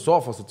staigiai nuo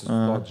sofos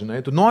atsistoti, žinai,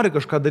 tu nori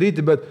kažką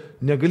daryti, bet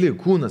negali,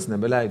 kūnas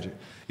nebeleidžia.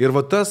 Ir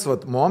va tas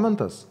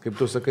momentas, kaip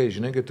tu sakai,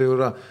 žinai, kai tai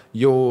yra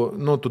jau,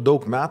 tu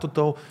daug metų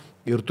tau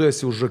ir tu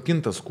esi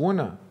užrakintas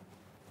kūne,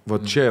 va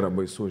čia yra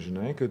baisu,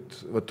 žinai, kad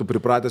tu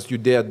pripratęs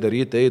judėti,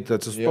 daryti, eiti,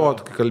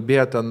 atsistoti,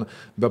 kalbėti,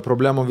 be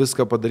problemų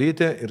viską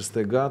padaryti ir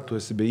staiga tu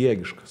esi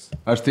bejėgiškas.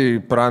 Aš tai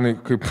Pranai,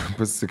 kaip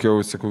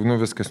pasakiau, sakau,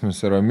 viskas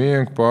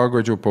nusiramink,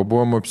 pagodžiau,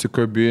 pabuvom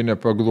apsikabinę,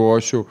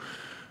 paglošiau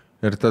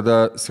ir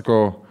tada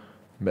sakau,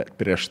 bet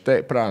prieš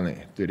tai,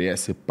 Pranai,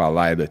 turėsi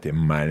palaidoti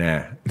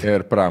mane.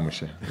 Ir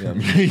pramušė.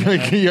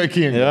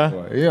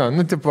 Jokinga. Jo,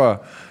 nu, tipo,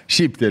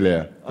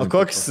 šyptelėjo. O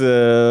koks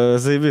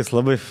zaibys,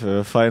 labai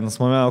fainas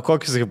momentas, o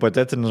kokius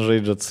hipotetinius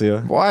žaidžiat su juo?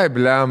 Oi,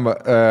 blemba.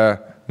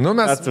 Nu,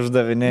 mes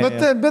uždavinėjame. Nu,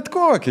 tai bet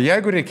kokį,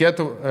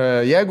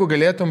 jeigu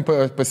galėtum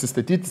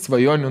pasistatyti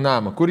svajonių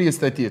namą, kur jį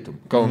statytum?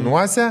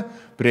 Kalnuose,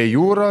 prie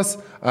jūros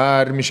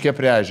ar miške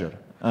prie ežero?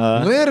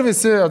 Nu ir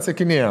visi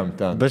atsakinėjom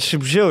ten. Bet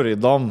šiaip žiauriai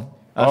įdomu.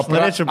 Aš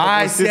norėčiau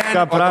paklausyti,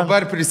 ką Pranas.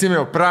 Dabar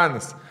prisimėjau,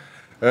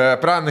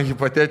 Pranas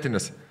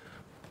hipotetinis.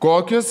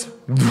 Kokius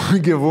du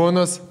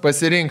gyvūnus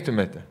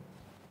pasirinktumėte?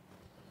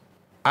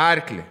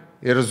 Arklį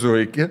ir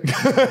zuikį.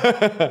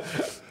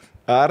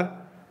 Ar?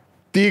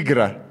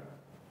 Tigrą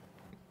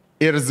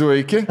ir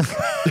zuikį.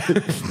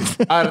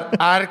 Ar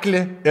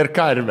arklį ir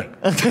karvę.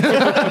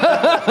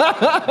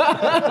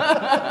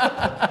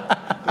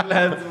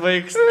 Net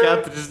vaiks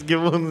 4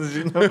 gyvūnus,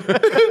 žinau.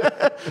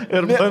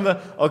 Ir banda,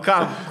 o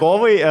kam,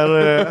 kovai ar...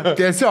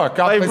 Tiesiog,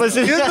 ką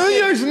pasirinkti? Nu,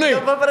 jau žinai,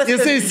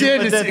 jisai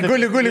sėdisi,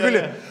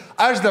 guli.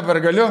 Aš dabar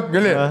galiu.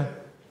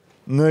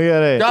 Nu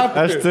gerai,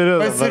 aš turiu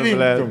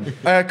pasirinktum.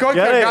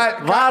 Gerai,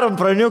 varom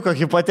Praniuko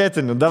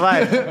hipotetinių,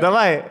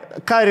 davai,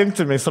 ką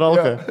rinktumės,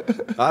 Rolka?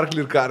 Arklį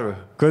ir karvę.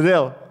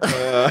 Kodėl?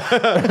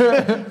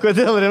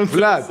 Kodėl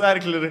rinktumės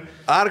arklį?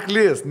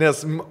 Arklys,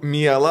 nes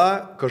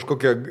miela,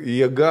 kažkokia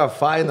jėga,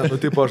 faina, nu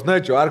taip aš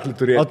norėčiau arklį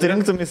turėti. O tu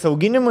rinktumės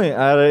auginimui,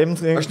 ar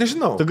imtumės? Aš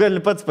nežinau. Tu gali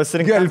pats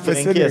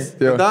pasirinkti.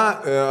 Tada,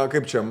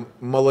 kaip čia,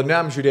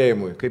 maloniam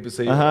žiūrėjimui, kaip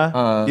jisai.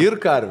 Ir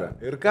karvę.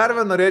 Ir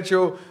karvę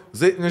norėčiau,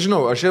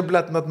 nežinau, aš ją,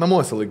 blėt, net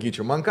namuose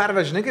laikyčiau. Man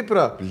karvę, žinai, kaip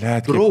yra?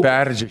 Blėt, kaip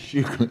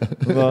perdžiai.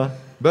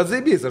 Bet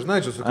zaibys, aš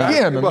norėčiau su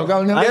karvė.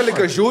 Gal ne.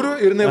 Dėlika žiūriu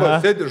ir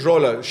sėdi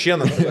žolę,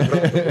 šieną.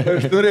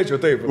 Aš norėčiau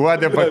taip.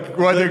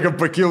 Uodega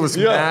pakilus.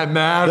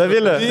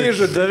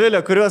 Davilė,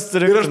 kuriuos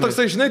turi. Ir aš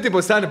toksai, žinai, taip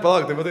seniai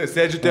palauk, tai matai,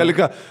 sėdžiu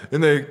dėlika,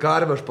 jinai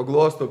karvę, aš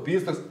paglostau,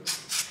 pystas.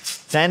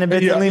 Seniai,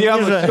 bet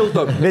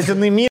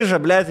jinai myža,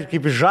 blėt, ir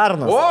kaip iš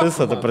žarnos.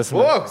 Visą tą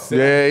prasme.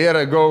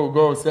 Yra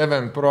Go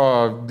 7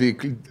 Pro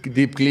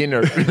Deep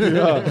Cleaner.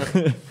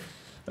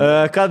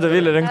 Ką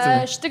Davilė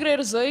rinktum? Aš tigrą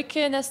ir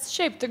zuikį, nes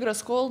šiaip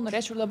tigras cool,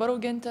 norėčiau dabar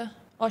auginti,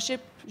 o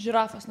šiaip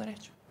žirafas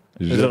norėčiau.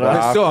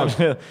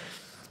 Žirafas.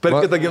 Per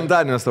kitą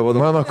gimtadienį savo.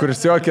 Mano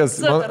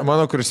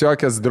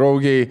kursiokės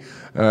draugiai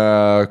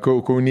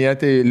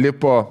kaunietiai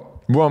lipo.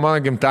 Buvo mano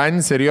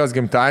gimtadienis ir jos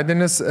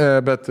gimtadienis,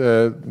 bet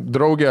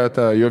draugė,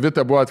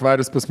 Jovita, buvo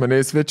atvaris pas mane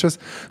į svečius,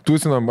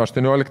 tūsinom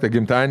 18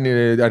 gimtadienį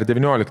ar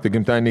 19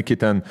 gimtadienį iki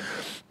ten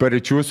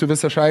paryčių su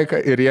visą šaiką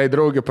ir jai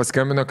draugė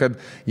paskambino, kad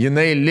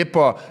jinai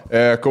lipo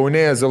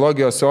Kaunėje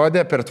zoologijos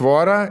sode per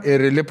tvorą ir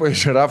lipo į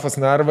žirafos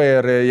narvą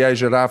ir jai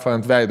žirafą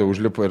ant veido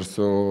užlipo ir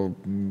su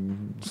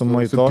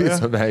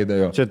piso veidą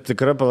jo. Čia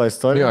tikra pala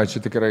istorija? Jo, čia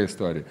tikra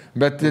istorija.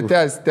 Bet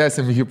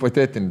tęsim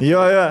hipotetinį.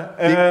 Jo.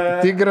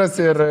 Tigras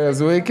ir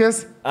zuikis.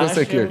 Aš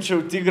imčiau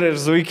tigrą ir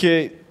zuikį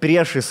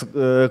priešais,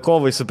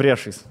 kovai su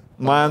priešais.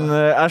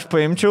 Aš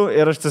paimčiau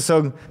ir aš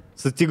tiesiog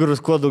su tigrus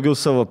kuo daugiau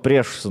savo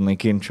priešų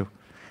sunaikinčiau.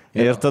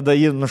 Ir tada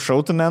jį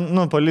nušautume,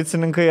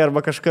 policininkai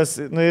arba kažkas,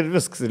 ir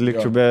viskas,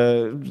 likčiau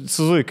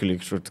su zuikiu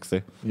likčiau tik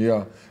tai.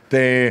 Jo,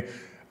 tai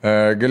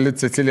gali,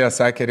 Cecilija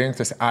sakė,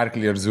 rinktis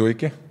arklį ir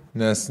zuikį,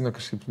 nes,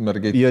 kažkaip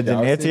mergaitė.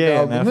 Jodinėti jie.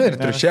 Ir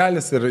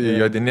triušelis, ir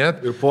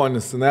jodinėti. Ir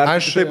ponis,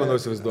 aš taip manau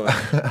įsivaizduoju.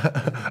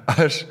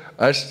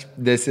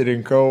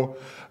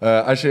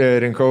 Aš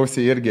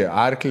rinkausi irgi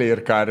arklį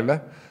ir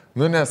karvę.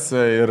 Nes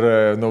ir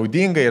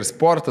naudinga, ir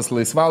sportas,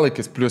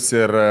 laisvalaikis, plus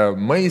ir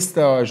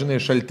maisto,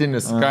 žinai,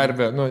 šaltinis,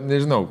 karvė,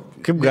 nežinau.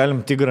 Kaip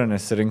galim tigrą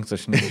nesirinkti,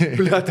 aš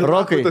nežinau.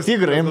 Rokai,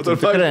 tigrą imtų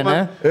tikrai,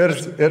 ne?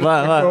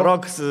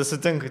 Rokas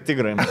sutinka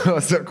tigrą.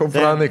 Sakau,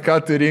 Pranai, ką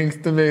tu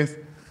rinktumės?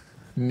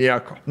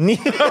 Nieko.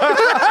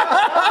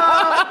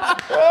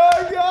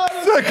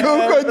 Sakau,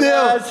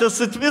 kodėl? Čia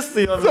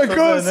sutvistai jo.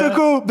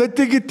 Sakau, bet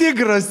taigi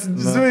tigras,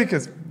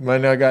 zuikis.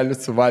 Mane gali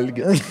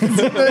suvalgyti.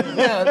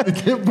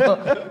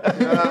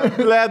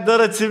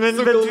 Dar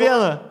atsimeni bent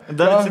vieną.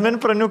 Dar atsimeni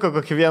Praniuką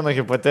kokį vieną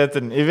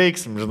hipotetinį.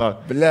 Įveiksim,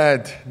 žinau.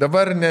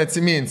 Dabar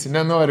neatsiminsi,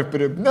 nenoriu.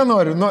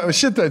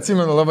 Šitą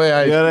atsimenu labai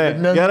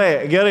aiškiai.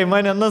 Gerai,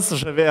 mane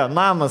sužavėjo.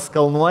 Namas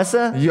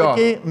kalnuose,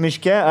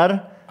 miške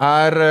ar...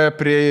 Ar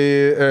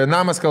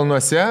namas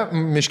kalnuose,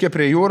 miške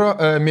prie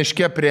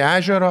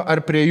ežero,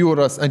 ar prie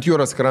jūros, ant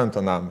jūros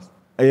kranto namas.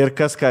 Ir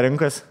kas ką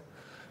rinkas?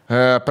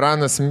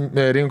 Pranas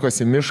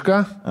rinkosi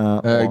mišką.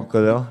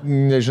 Kodėl?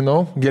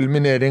 Nežinau,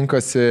 Gelminė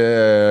rinkosi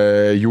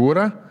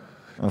jūrą,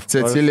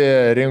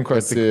 Cecilija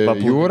rinkosi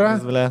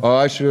jūrą, o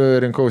aš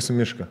rinkausi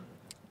mišką.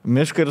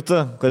 Mišką ir tu?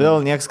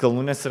 Kodėl nieks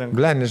kalnų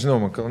nesirinko? Nežinau,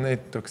 man kalnai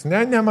toks,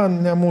 ne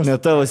mūsų. Ne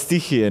tavo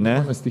stichija,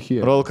 ne? Mano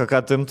stichija. Rolka, ką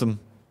tu imtum?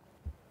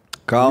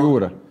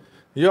 Jūra.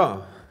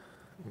 Jo.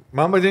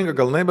 Man patinka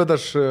kalnai, bet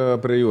aš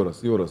prie jūros.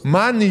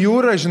 Man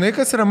jūra, žinai,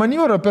 kas yra? Man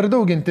jūra per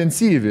daug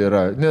intensyvi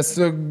yra, nes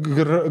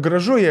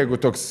gražu, jeigu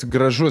toks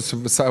gražus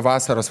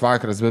vasaros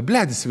vakaras, bet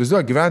blėdis,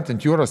 įsivaizduoju, gyventi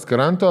ant jūros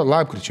kranto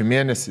lapkričio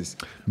mėnesiais.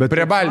 Bet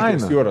prie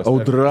Baltijos jūros.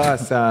 Audra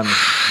sen.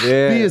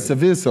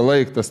 Visą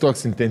laiką tas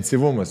toks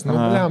intensyvumas. Nu,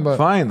 blemba.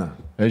 Faina.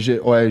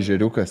 O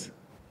ežeriukas.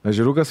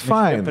 Ežeriukas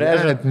fain.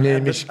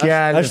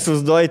 Miškelis. Aš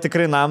suvaizduoju,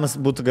 tikrai namas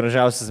būtų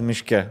gražiausias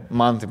miške.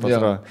 Man taip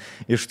atrodo.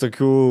 Iš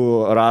tokių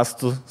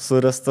rastų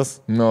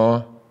surastas.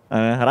 Nu.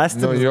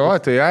 Rasti. Nu jo,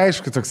 tai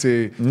aišku,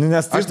 toksai.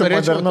 Nes tai aš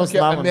norėčiau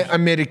tokio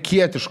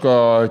amerikietiško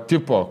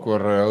tipo, kur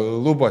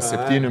lubos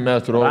 7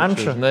 metrų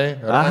aukščio, žinai.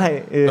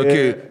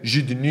 Tokie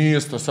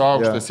židinys, tos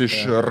aukštas, iš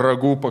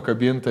ragų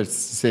pakabintas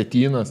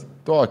sėtynas.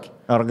 Tokį.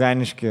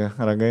 Organiški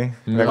ragai.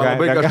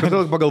 Labai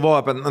kažkada pagalvojau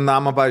apie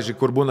namą, pavyzdžiui,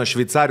 kur būna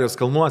Šveicarijos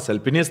kalnuose,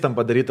 alpinistam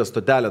padaryta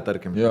stotelė,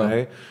 tarkim.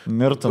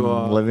 Mirtum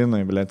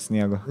lavinui, blėt,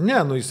 sniego. Ne,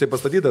 nu jisai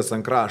pastatytas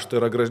ant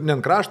krašto, ne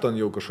ant krašto, ant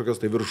jau kažkokios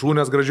tai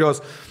viršūnės gražios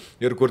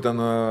ir kur ten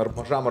ar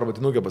mažam arba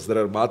tinukė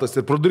pasidarė arbatos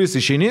ir pro duris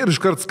išeini ir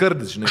iškart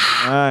skardis, žinai.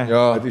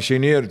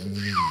 Išeini ir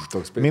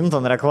toks pėdės.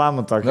 Minton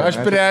reklamų tokį.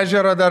 Aš prie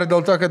ežero dar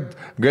dėl to, kad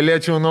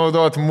galėčiau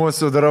naudoti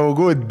mūsų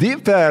draugų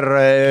Dipper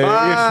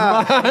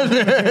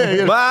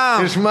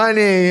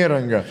išmanė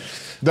įrangą.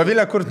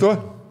 Dovilė, kur tu?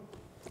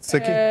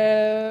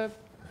 Sakyk.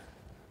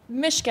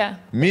 Miške.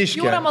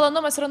 Jūra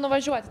malonumas yra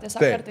nuvažiuoti,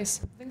 tiesiog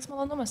kartais. Dings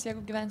malonumas,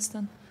 jeigu gyvensi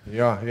ten.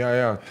 Jo.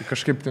 Tai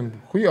kažkaip ten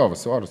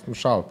hujovas oras,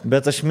 nušalt.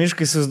 Bet aš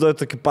miškai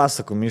įsivaizduoju tokį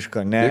pasakų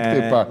mišką.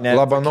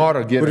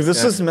 Labanoro gėris. Kur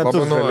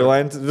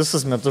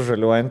visus metus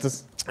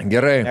žaliuojantis.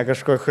 Gerai. Ne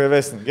kažko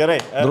huivesnį. Gerai.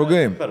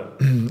 Draugai.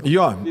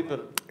 Jo.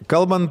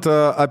 Kalbant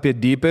apie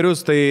Diperius,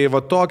 tai va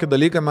tokį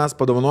dalyką mes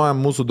padovanojam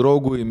mūsų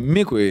draugui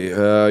Mikui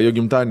jo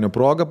gimtadienio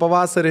progą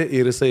pavasarį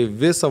ir jisai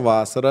visą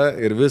vasarą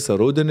ir visą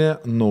rudenį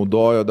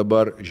naudojo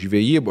dabar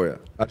žvejyboje.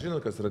 Ar žinot,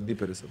 kas yra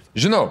Diperis?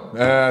 Žinau,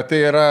 tai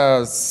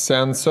yra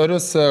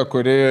sensorius,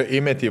 kurį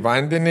įmeti į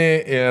vandenį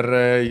ir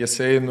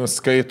jisai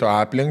nuskaito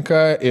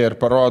aplinką ir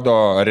parodo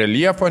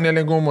reljefo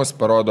nelygumus,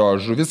 parodo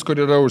žuvis, kur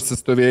yra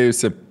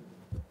užsistovėjusi.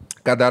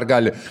 Ką dar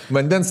gali?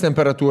 Vandens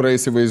temperatūrą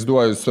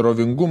įsivaizduoju,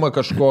 srovingumą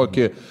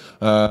kažkokį.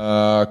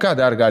 Ką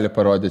dar gali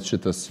parodyti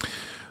šitas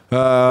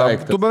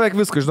daiktas? Tu beveik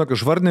viską, žinok,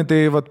 išvardinai,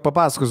 tai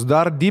papasakos.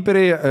 Dar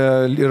Diperiai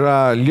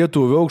yra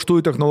lietuvių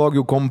aukštųjų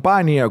technologijų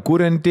kompanija,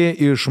 kurianti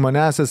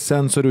išmaniuosius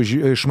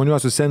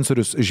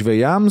sensorius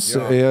žvejams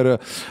ir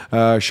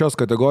šios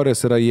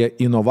kategorijos yra jie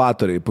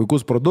inovatoriai.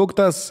 Puikus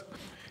produktas.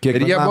 Ir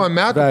jie buvo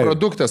metų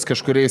produktas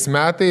kažkuriais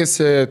metais,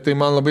 tai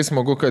man labai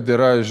smagu, kad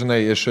yra,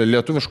 žinai, iš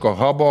lietuviško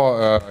hubo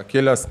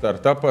kilęs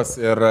startupas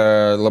ir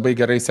labai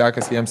gerai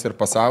sekasi jiems ir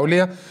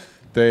pasaulyje.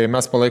 Tai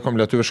mes palaikom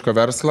lietuvišką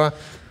verslą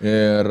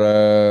ir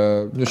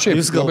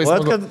šiaip. Jūs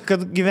galvojat,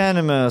 kad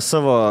gyvenime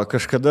savo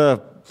kažkada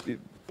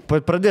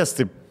pradės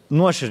taip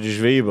nuoširdžiai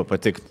žvejybą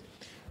patikti?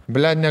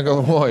 Ble,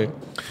 negalvoju.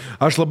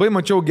 Aš labai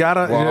mačiau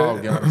gerą,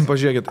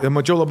 pažiūrėkit,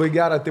 mačiau labai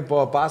gerą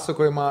tipo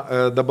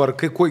pasakojimą dabar,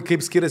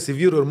 kaip skiriasi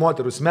vyrų ir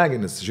moterų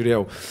smegenis,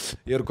 žiūrėjau.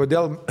 Ir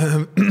kodėl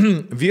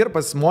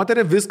pas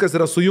moterį viskas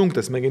yra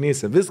sujungtas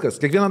smegenyse, viskas,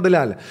 kiekviena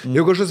dalelė.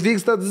 Jeigu kažkas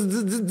vyksta,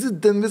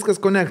 ten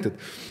viskas connected.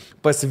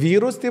 Pas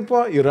vyrus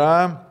tipo yra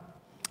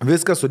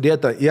viskas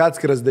sudėta į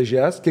atskiras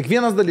dėžės.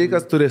 Kiekvienas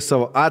dalykas turi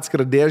savo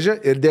atskirą dėžę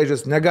ir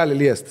dėžės negali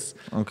liestis.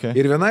 Okay.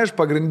 Ir viena iš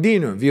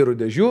pagrindinių vyrų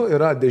dėžių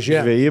yra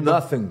dėžė žvejyba.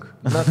 Nothing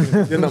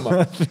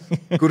dinama.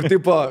 Kur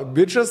tipo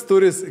bičas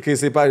turi, kai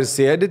jisai, pavyzdžiui,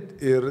 sėdi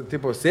ir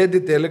tipo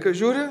sėdi, teleką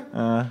žiūri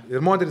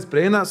ir moteris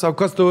prieina, savo,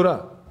 kas tau yra?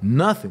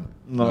 Nothing.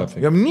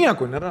 Jam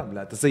nieko nėra,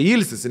 ble. Jisai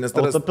ilsisi, nes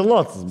tai yra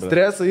autopilotas, ble.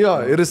 Stresą, jo,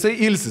 ir jisai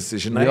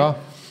ilsisi, žinai. Jo.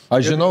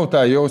 Aš žinau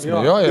tą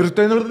jausmą, jo. Ir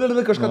tai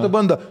kažką tą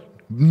banda.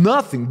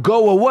 Nothing,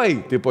 go away.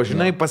 Taip,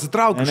 žinai,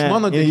 pasitrauk iš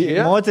mano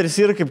dėžėje. Moteris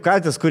yra kaip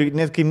katės, kur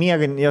net kai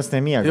miega, jos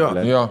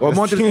nemiega. Jo. O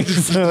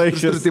moteris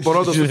tai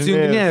parodo,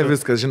 susijunginėja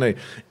viskas, žinai.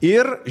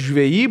 Ir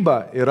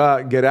žvejyba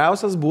yra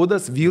geriausias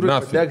būdas vyrui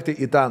patekti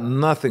į tą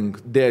nothing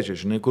dėžę,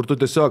 žinai, kur tu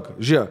tiesiog,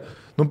 žiūrėk,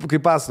 nu,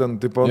 kaip pastant,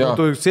 tipo, nu,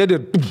 tu sėdi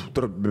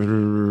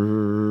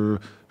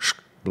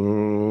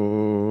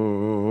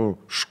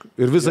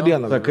ir visą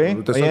dieną. Sakai,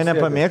 jie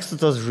nepamėgstų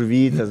tos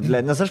žuvytės, ble.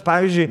 Nes aš,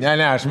 pavyzdžiui,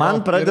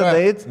 man pradeda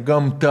eit.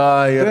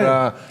 Gamta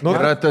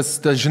yra tas,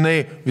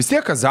 žinai, vis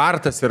tiek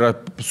azartas yra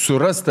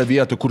surasta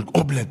vieta, kur,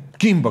 ble,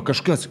 kimba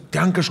kažkas,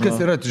 ten kažkas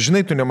yra,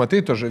 žinai, tu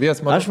nematai to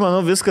žuvies. Aš manau,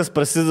 viskas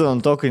prasideda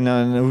ant to, kai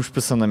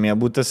neužpisa namie,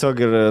 būt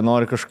tiesiog ir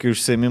nori kažkokį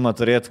užsiėmimą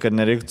turėti, kad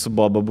nereiktų su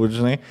boba būt,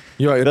 žinai.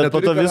 Jo, bet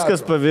po to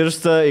viskas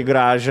pavirsta į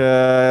gražią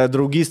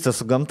draugystę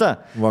su gamta.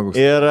 Vagus.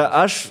 Ir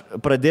aš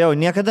pradėjau,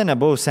 niekada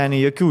nebuvau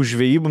seniai jokių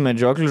žvejybų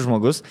medžioklių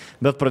žmogus,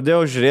 bet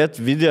pradėjau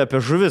žiūrėti video apie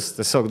žuvis,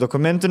 tiesiog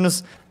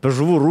dokumentinius apie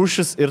žuvų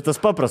rūšis ir tas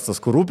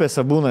paprastas, kur upėse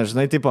būna,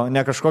 žinai, tipo,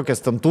 ne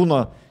kažkokias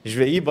tantūno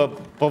žvejyba,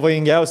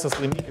 pavojingiausias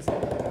laimikis.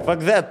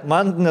 Fuck that,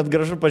 man net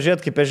gražu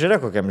pažiūrėti, kaip ežere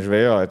kokiam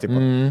žvejoja,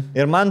 tipo.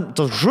 Ir man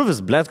tos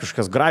žuvis, blėt,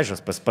 kažkas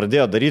gražios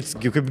pradėjo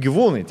daryti kaip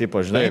gyvūnai,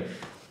 tipo, žinai.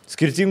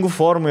 Skirtingų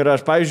formų ir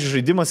aš, pavyzdžiui,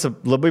 žaidimuose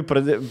labai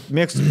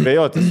mėgstu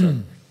žvejoti.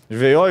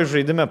 Žvejoju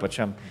žaidime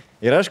pačiam.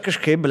 Ir aš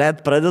kažkaip,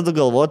 blėt, pradedu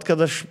galvoti, kad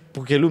aš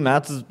po kelių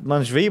metų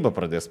man žvejyba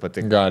pradės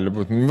patikti. Gali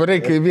būti.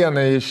 Reikia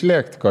vieną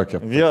išlėkti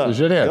kokią.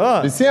 Žiūrėk.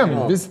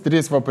 Visiems, visi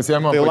trys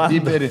pasiėmė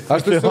diperį.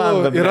 Aš tai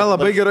siūlau, yra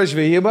labai gera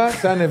žvejyba,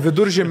 ten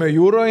Viduržemio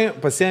jūroje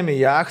pasiėmė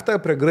jachtą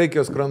prie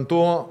Graikijos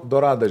krantų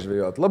doradą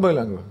žvejot. Labai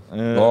lengva.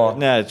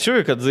 Ne,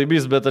 čiūju, kad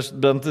zaibys, bet aš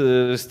bent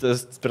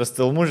prie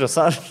stilmužę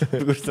sąžą,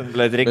 kur ten,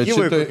 blėt, reikia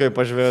vaikui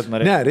pažvejot.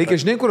 Ne, reikia,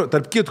 žinai, kur,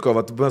 tarp kitko,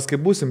 mes kai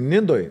būsim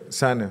Nidoj,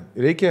 seniai,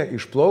 reikia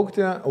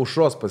išplaukti,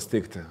 aušros pasitikti.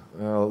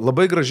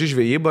 Labai graži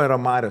žvejyba yra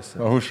mariose.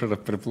 Aušra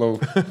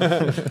priplauk.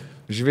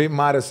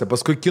 Mariose,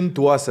 paskui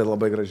Kintuose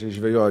labai gražiai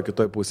žvejoja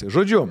kitoj pusėje.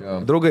 Žodžiu,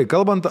 draugai,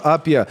 kalbant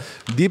apie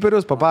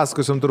diperius,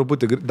 papasakosim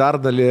truputį dar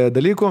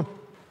dalykų.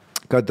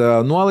 Kad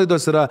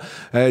nuolaidos yra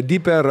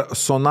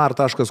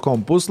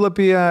dipersonar.com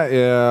puslapyje,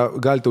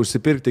 galite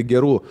užsipirkti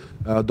gerų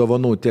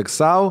dovanų tiek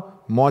savo,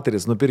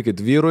 moteris nupirkit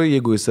vyrui,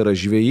 jeigu jis yra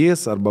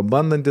žvejys arba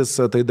bandantis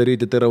tai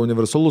daryti, tai yra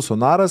universalus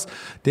sonaras,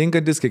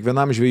 tinkantis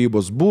kiekvienam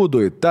žvejybos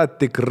būdui, tad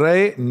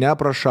tikrai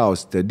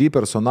neprašausite.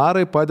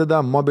 Dipersonarai padeda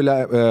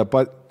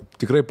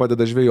tikrai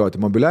padeda žvejoti.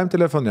 Mobiliajam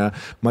telefone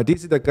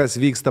matysite, kas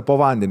vyksta po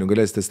vandeniu.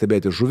 Galėsite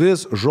stebėti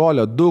žuvis,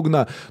 žolę,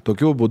 dugną.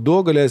 Tokiu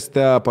būdu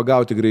galėsite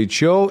pagauti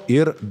greičiau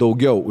ir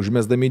daugiau.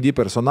 Užmesdami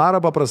dipersonarą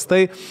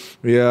paprastai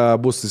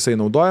bus jisai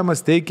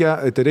naudojamas, tai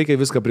reikia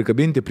viską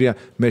prikabinti prie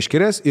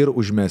meškerės ir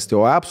užmesti.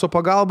 O appso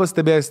pagalba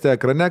stebėsite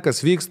ekrane,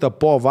 kas vyksta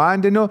po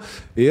vandeniu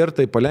ir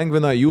tai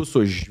palengvina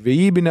jūsų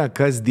žvejybinę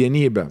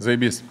kasdienybę.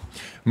 Zaibys.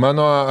 Man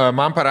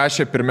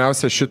parašė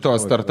pirmiausia šito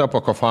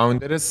startupo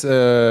co-founderis,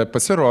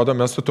 pasirodo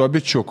mes su tuo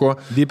bičiuku.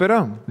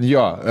 Diperio?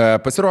 Jo,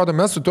 pasirodo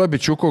mes su tuo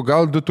bičiuku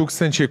gal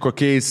 2000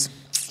 kokiais,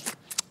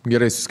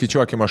 gerai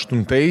suskaičiuokim,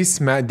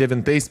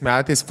 8-9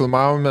 metais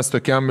filmavomės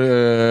tokiam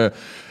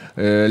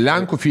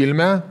Lenkų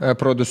filme,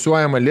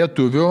 produsuojama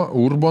lietuvių,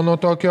 Urbono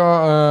tokio,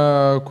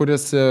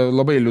 kuris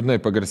labai liūdnai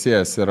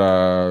pagarsėjęs yra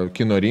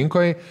kino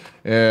rinkoje.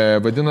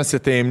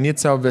 Vadinosi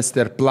Tajemnica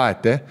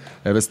Westerplatte.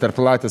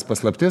 Westerplattės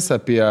paslaptis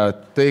apie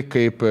tai,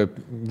 kaip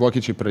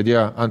vokiečiai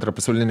pradėjo antrą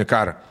pasaulinį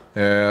karą.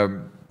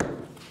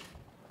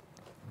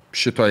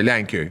 Šitoj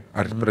Lenkijoje.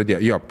 Ar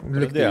pradėjo?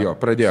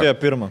 Pradėjo.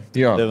 Pirmą.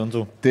 Jo.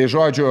 9. Tai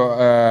žodžiu,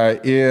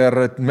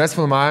 ir mes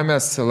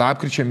filmavomės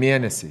lapkričio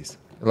mėnesiais.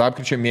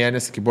 Lapkričio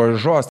mėnesį, kai buvo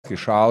žostkai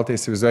šaltai,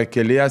 įsivaizduoja,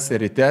 keliese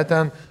ryte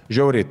ten,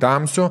 žiauriai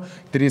tamsu,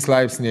 3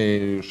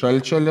 laipsniai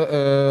šalčio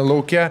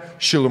lauke,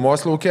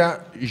 šilumos lauke,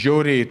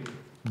 žiauriai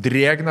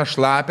drėgna,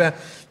 šlapia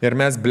ir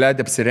mes,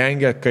 blėd,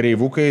 apsirengę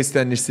kareivukais,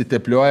 ten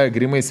išsiteplioja,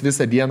 grimais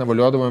visą dieną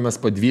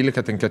valiodavomės po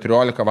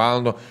 12-14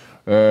 valandų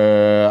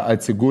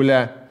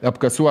atsigulę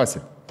apkasuosi.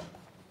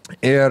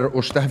 Ir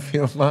už tą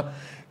filmą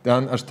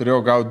ten aš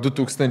turėjau gal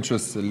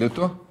 2000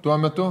 litų tuo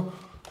metu.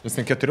 Nes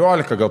ten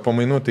 14 gal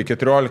pamainų, tai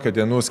 14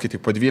 dienų,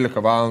 skaityk po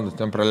 12 valandų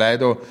ten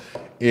praleidau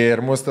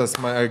ir mūsų tas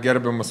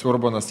gerbiamas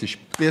Urbonas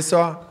išpiso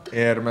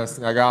ir mes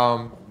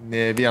negavom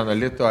ne vieno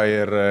lito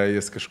ir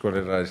jis kažkur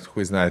yra,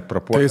 huiznait,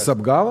 prapuolė. Tai jis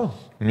apgavo?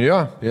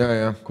 Jo.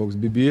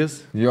 Koks bibys?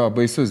 Jo,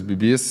 baisus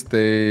bibys,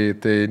 tai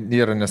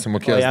yra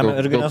nesumokėjęs daug. O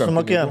jam irgi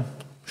nesumokėjo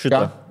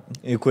šitą?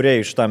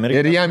 Įkūrėjai šitam irgi.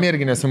 Ir jam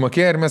irgi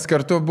nesumokėjo ir mes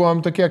kartu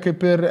buvom tokie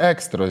kaip ir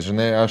ekstros,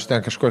 žinai, aš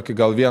ten kažkokį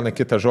gal vieną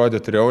kitą žodį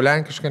turėjau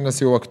lenkišką,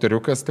 nes jau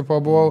aktoriukas tipo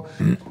buvau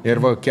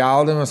ir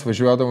keldamas,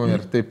 važiuodavom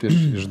ir taip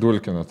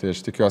išdulkino, tai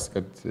aš tikiuosi,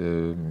 kad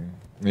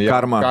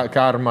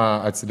karma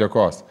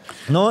atsidėkos.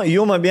 Nu,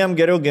 jum abiem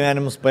geriau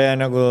gyvenimus paėjo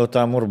negu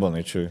tam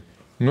Urbonaičiui.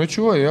 Nu,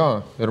 čiuo, jo.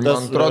 Ir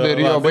man atrodo,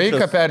 ir jo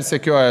vaiką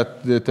persekioja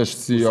tas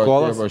jo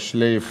tėvo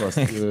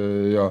šleifas.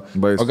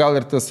 O gal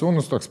ir tas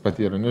sūnus toks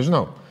patyrė,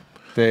 nežinau.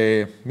 Tai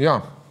jo,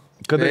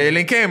 tai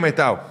linkėjimai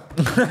tau.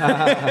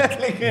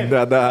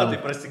 Da. Tai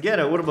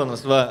prasigėrė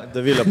Urbanas,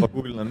 Davilė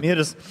pagūglina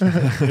miris.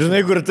 Žinai,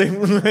 kur tai...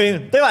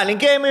 Tai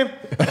linkėjimai,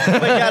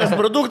 geras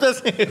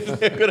produktas.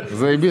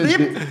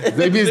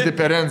 Zaibys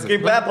diferencija.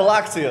 Kaip Apple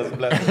akcijas,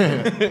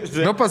 blėt.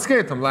 Nu,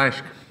 paskaitom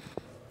laišką.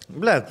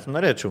 Blėt,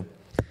 norėčiau.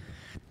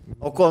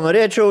 O ko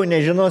norėčiau,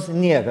 nežinos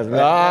niekas.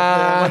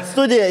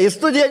 Į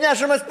studiją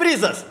nešamas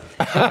prizas.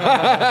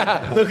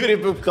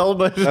 Nukreipiu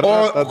kalbą.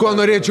 O ko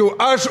norėčiau,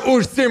 aš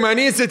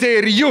užsimanysite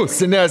ir jūs,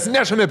 nes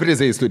nešame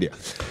prizą į studiją.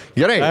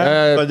 Gerai.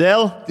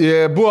 Kodėl?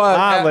 Buvo...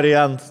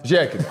 variant.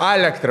 Žiūrėkit,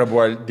 Elektra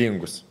buvo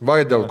dingus.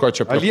 Vai dėl ko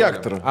čia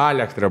prapuolė?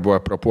 Elektra buvo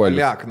prapuolė.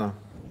 Liekna.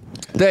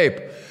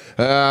 Taip.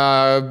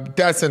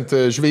 Tęsiant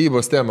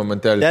žvejybos temą,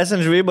 Mantelį.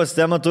 Tęsiant žvejybos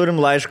temą turim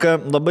laišką,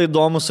 labai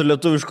įdomu su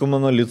lietuvišku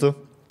monolitu.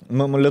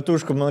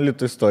 Lietuviško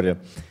monolitų istorija.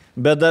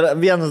 Bet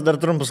vienas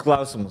trumpas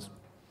klausimas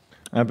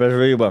apie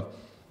žvejybą.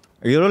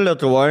 Yra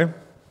Lietuvoje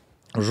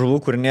žuvų,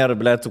 kur nėra,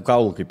 blėtų,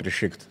 kaulų kaip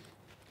prišikti.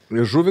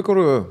 Žuvį,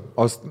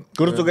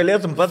 kur tu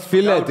galėtum pats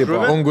filė,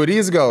 tipo.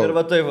 Ungurys gal? Ir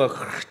va tai va.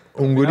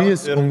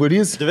 Ungurys.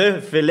 2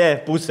 filė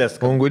pusės.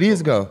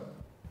 Ungurys gal?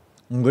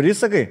 Ungurys,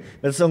 sakai?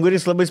 Bet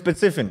ungurys labai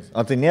specifinis.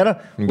 O tai nėra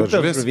upės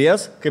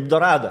žuvies kaip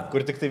dorada,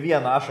 kur tik tai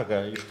vieną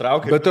ašaką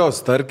ištraukia. Bet tai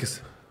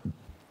starkis.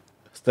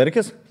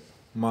 Starkis?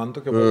 Man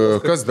tokia...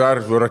 Kas dar?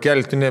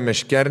 Rakelį, tu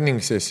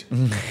nemeškerningsės.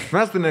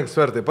 Mes tai ne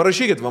ekspertai.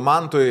 Parašykit va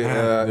Mantui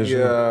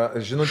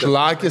žinutę.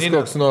 Šlakis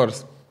koks nors.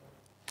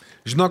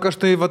 Žinok, aš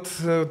tai, vat,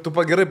 tu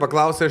gerai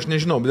paklausai, aš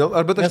nežinau,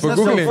 bet aš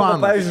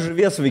pagūglinau. Pavyzdžiui,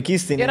 žuvies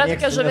vaikystėje. Yra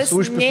tokia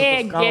žuvis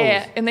nėgė.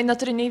 Jinai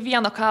neturi nei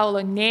vieno kaulo.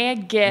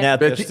 Nėgė. Ne,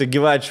 bet aš tai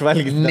gyvatė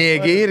valgyti.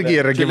 Nėgė irgi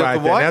yra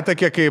gyvatė. Ne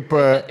tokia kaip...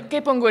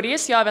 Kaip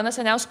ungurys, jo, viena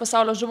seniausių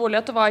pasaulio žuvų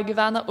Lietuvoje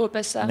gyvena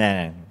upėse.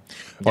 Ne.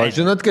 O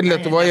žinot, kad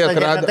Lietuvoje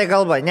atrado...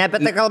 Ne apie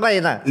tai kalba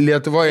eina.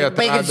 Lietuvoje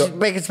atrado...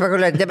 Baigit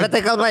spekuliuoti, ne apie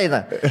tai kalba eina.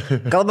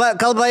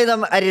 Kalba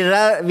einam, ar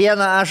yra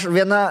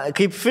viena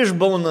kaip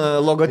fishbone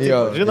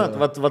logotipo. Žinot,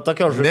 va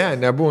tokio žuvis. Ne,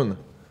 nebūna.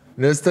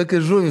 Nes tokia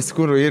žuvis,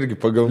 kur irgi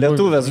pagal...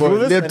 Lietuvės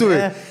žuvis.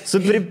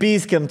 Su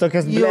pripyskiam,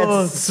 tokias,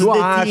 blėt, su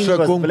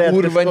ašakom,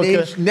 kurva,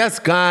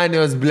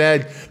 neskanios,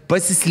 blėt,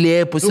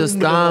 pasislėpusios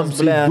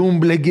tamsiai,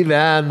 dumblė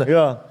gyvena.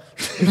 Jo.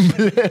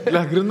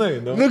 Ble, grinai,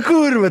 nu. Nu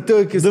kurva,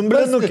 tokias.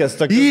 Dumblinukės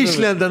tokias.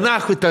 Išlenda,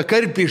 nahu, tą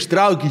karpį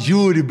ištrauki,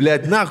 žiūri,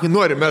 blėt, nahu,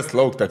 nori mes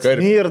lauk tą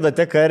karpį. Smirda,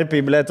 tie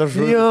karpiai, blėt, aš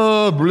žuvis.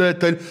 Jo,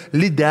 blėt,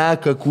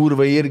 lydeka,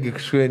 kurva, irgi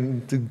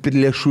kažkokia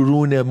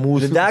plėšurūnė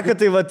mūsų. Lydeka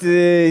tai, vat,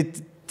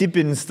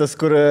 tipinis tas,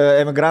 kur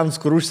emigrantus,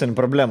 kur užsienį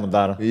problemų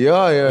daro.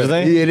 Jo,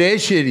 žinai, ir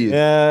ešerys.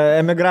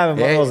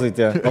 Emigravimo rozai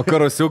tie. O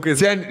karosiukai.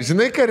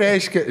 Žinai, ką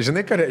reiškia,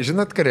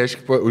 žinot, ką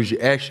reiškia už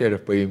ešerį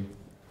paimti?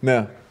 Ne.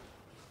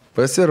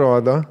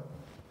 Pasirodo,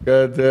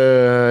 kad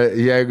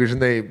jeigu,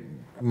 žinai,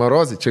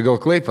 Marozai, čia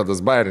gal Klaipėdos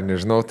bairį,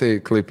 nežinau,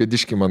 tai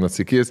klaipėdiški man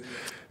atsakys,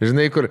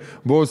 žinai, kur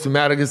buvau su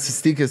mergais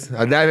susitikęs,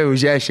 davė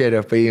už ešerę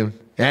paimti.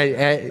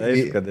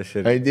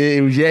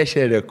 Už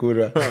ešerę,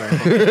 kurą.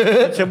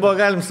 Čia buvo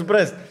galim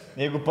suprasti.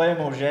 Jeigu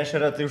paima už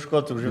ešerę, tai už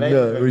ko tu užveikia?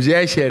 Ja, už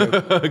ešerę.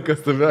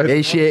 Kas tave?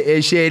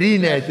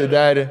 Ešerinę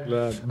atidarė.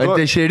 Ant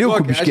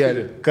ešeriukų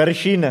biškelį.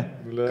 Karšinę.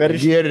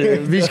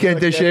 Ir biškį ant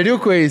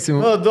ešeriukų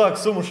eisim. Nu,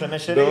 duok, sumušame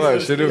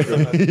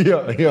ešeriukų.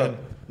 Jo.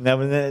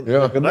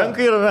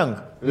 Ranka yra ranka.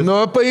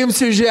 Nu,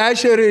 paimsiu už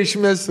ešerę,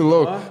 išmesiu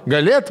lauk.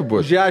 Galėtų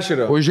būti. Už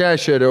ešerę. Už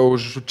ešerę,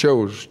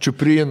 už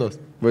čiuprynus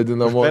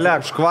vadinamos.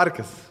 Pelek,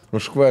 škvarkis.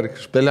 Už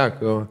škvarkis,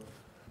 pelek. Jo,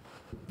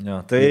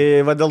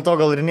 tai va dėl to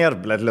gal ir nėra,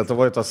 blėt,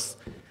 Lietuvoje tos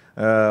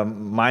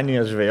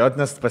manijos žvejot,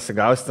 nes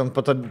pasigausi ten po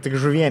to tik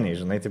žuvieniai,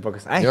 žinai, tai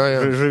pakas,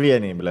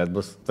 žuvieniai, blėt,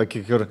 bus tokie,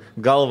 kur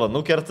galva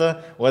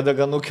nukerta,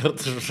 uodega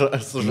nukerta,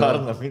 su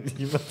žarna.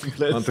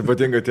 Man tai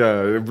patinka tie,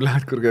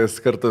 blėt, kur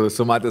kartą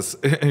sumatęs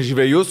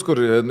žvejus, kur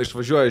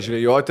išvažiuoja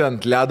žvejoti,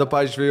 ant ledo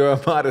pažvėjoja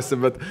marėsi,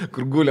 bet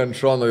kur guli ant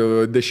šono jau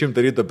 10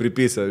 ryto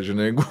pripysę,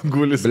 žinai,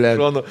 gulis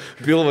ant šono,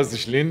 pilvas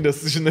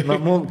išlindęs, žinai.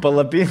 Namų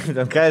palapinį,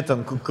 ten ką, ten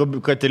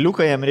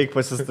katiliuką jam reikia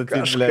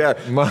pasistatyti, blėt.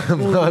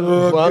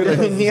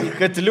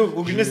 Katiliuką.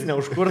 Ugnis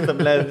neužkurta,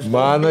 blėt.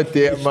 Mano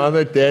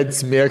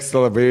tėtis mėgsta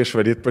labai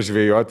išvaryti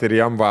pažvėjoti ir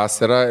jam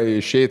vasarą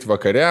išeit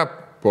vakare,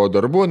 po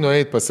darbų,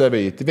 nueit pas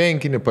save į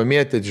tvenkinį,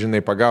 pamėtyti, žinai,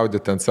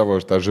 pagaudyti ant savo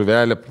tą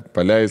žuvelę,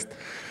 paleisti.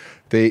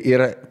 Tai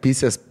yra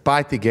pisės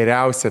pati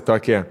geriausia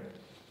tokia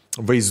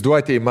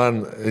vaizduotė,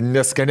 man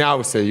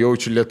neskaniausia,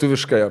 jaučiu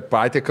lietuvišką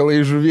patiekalą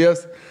iš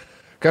žuvies.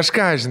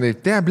 Kažką, žinai,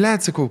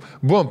 blėt, sakau,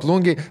 buvom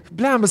plungiai,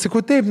 blėm, sakau,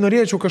 taip,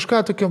 norėčiau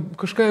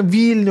kažką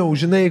Vilniau,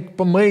 žinai,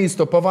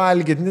 pamaisto,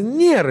 pavalgyti,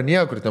 nėra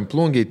niekur ten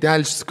plungiai,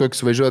 telšis,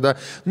 koks važiuoda,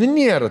 nu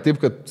nėra, taip,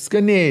 kad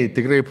skaniai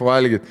tikrai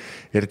pavalgyti.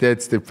 Ir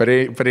tėtis taip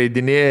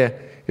pareidinėja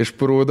iš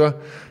prūdo,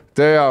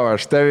 tai jau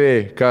aš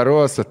tavai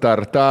karosą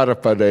tartarą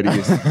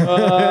padarysiu.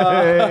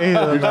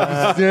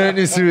 Sen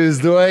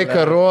įsivaizduoji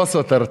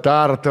karosą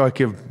tartarą,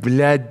 tokį,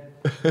 blėt,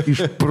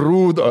 iš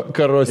prūdo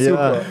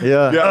karosiuko.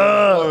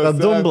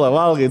 Dumblą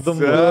valgai,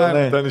 dumblą.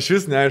 Ten iš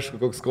vis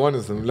neaišku, koks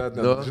skonis,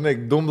 žinai,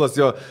 dumblas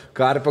jo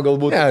karpio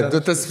galbūt.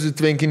 Ne, tas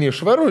tvenkinys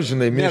švaru,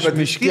 žinai,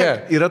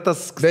 miške. Yra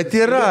tas... Bet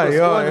yra,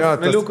 jo,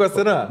 smeliukas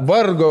yra.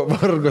 Vargo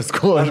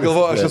skonis. Aš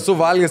galvoju, aš esu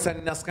valgęs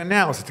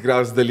neskaniausią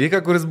tikriausiai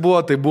dalyką, kuris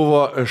buvo, tai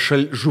buvo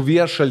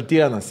žuvies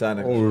šaltiena,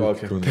 senė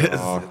kažkokia.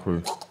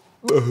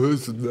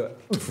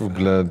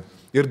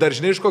 Ir dar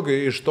žinai iš kokio,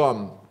 iš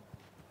to...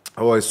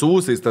 Oi, su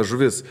ūsais ta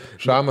žuvis.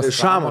 Šamo.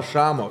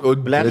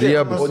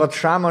 Riebus. Vat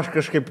šamą aš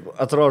kažkaip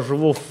atrodo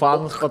žuvų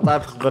fanus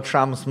patapęs, bet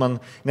šamas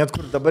man, net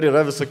kur dabar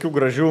yra visokių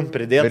gražių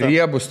pridėta.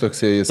 Riebus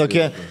toksai jis.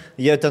 Tokie,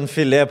 jie ten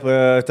filė,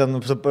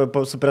 ten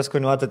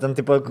supreskoniuota, ten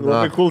taip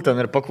labai cool ten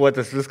ir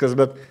pakuotės viskas,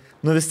 bet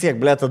nu vis tiek,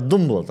 blėta,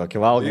 dumblą tokį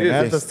valgai.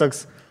 Tas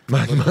toks...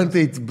 Man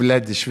tai,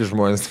 blėt, iš vis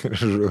žmonės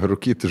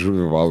rūkyti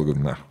žuvį valgų,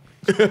 na.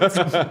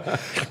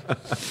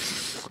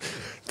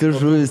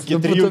 Žuvis,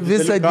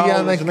 visą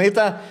dieną. Žinai,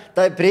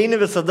 prieini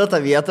visada tą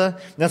vietą,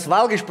 nes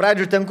valgai iš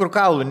pradžių ten, kur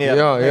kaulų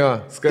nėra.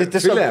 Jo. Tai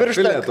tiesiog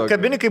pirštą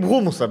kabini kaip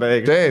humusą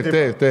beveik.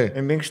 Taip.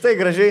 Minkštai,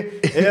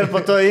 gražiai ir po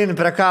to eini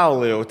prie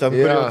kaulų jau. Ten,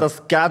 kur jau tas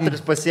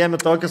 4 pasiemi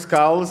tokius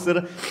kaulus ir,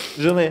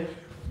 žinai...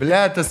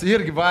 Blėtas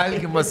irgi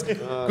valgymas,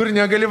 kur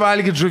negali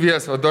valgyti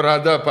žuvies, o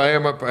dorada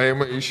paima,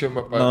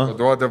 išima,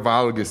 duoda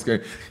valgys.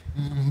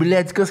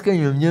 Blėt, kas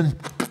kaimėm,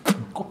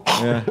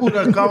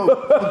 Ura kau.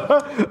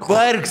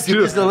 Kvarksi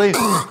visą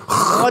laiką.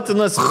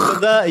 Motinas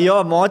visada,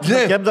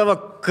 motina kepdavo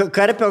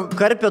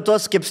karpio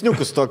tuos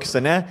kepsniukus tokius,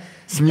 ne?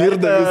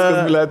 Smirda viskas,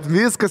 blėt,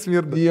 viskas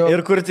smirda.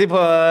 Ir kur, tipo,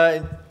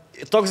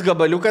 toks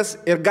gabaliukas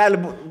ir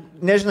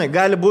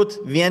gali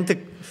būti vien tik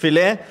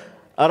filė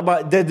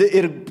Arba dedi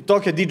ir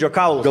tokio dydžio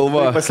kaulų.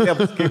 Galva.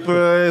 Paslėpus, kaip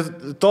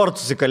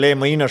tortus į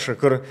kalėjimą įneša,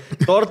 kur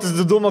tortus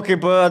didumo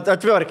kaip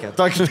atverkė.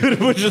 Tokį turi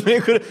būti, žinai,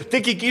 kur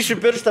tik įkiši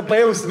pirštą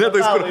pajaus.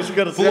 Netais, kur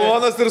iškart.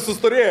 Plonas ir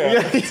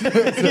sustorėjo.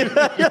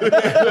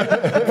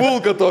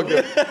 Pulka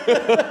tokia.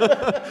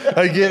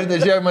 Girdė,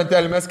 žiūrėk,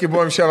 mantelį, mes kai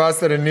buvom šią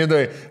vasarą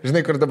Nidoj,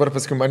 žinai, kur dabar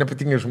paskui mane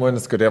patinka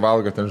žmonės, kurie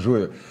valgo ten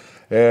žuvį.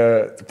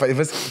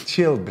 Vis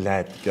chill,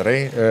 blėt, gerai.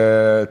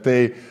 Tai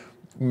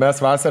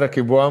mes vasarą,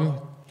 kai buvom,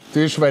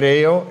 tu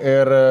išvarėjau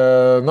ir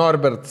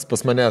Norbertas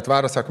pas mane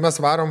atvaro, sako, mes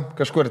varom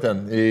kažkur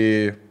ten, į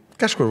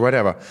kažkur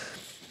vareva.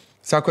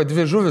 Sako,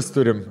 2 žuvis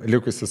turim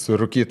likusi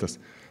surūkytas.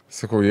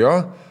 Sakau, jo.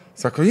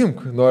 Sako,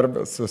 imk,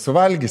 Norbertas,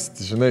 suvalgys,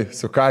 žinai,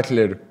 su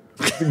katleriu.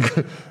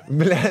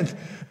 Blėt.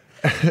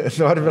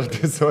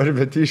 Norbertai, sorry,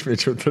 bet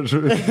išmečiau tą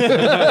žuvį.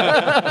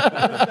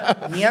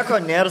 Nieko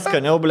nėra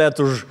skaniau,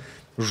 blėt, už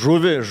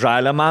žuvį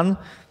žalia man.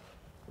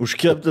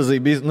 Užkėptas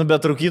zaibys,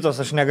 bet rūkytos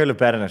aš negaliu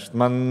pernešti.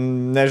 Man,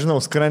 nežinau,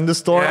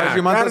 skrandis to.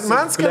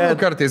 Man skanu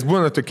kartais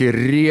būna tokie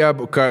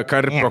riebų,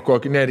 karpio,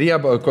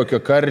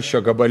 kokio karščio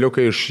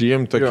gabaliukai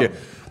išjim, tokie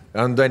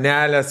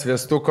andanelės,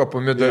 viestuko,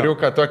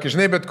 pomidoriuką, tokį,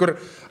 žinai, bet kur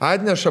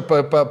atneša,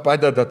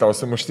 padeda tau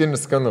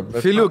sumuštinis skanu.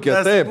 Filiukė,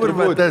 taip,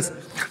 tas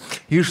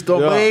iš to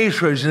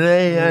maišo,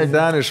 žinai.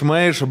 Ten iš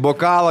maišo,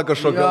 bokalą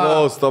kažkokio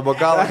laus, to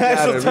bokalą.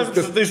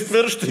 Viskas tai iš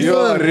pirštų. Jo,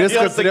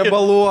 viskas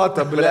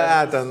riebaluota, ble,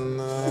 ten.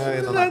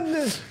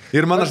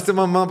 Ir man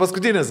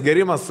paskutinis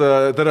gerimas,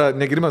 tai yra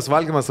negerimas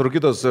valgymas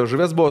rūkytos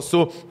žuvies buvo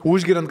su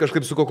užgeriant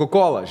kažkaip su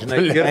Coca-Cola,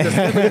 žinai.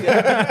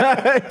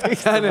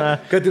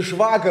 Kad iš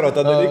vakaro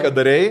tą dalyką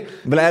darėjai.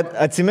 Ble,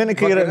 atsimeni,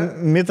 kai yra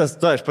mitas,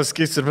 aš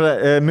pasakysiu,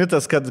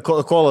 mitas, kad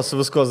kola su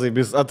visko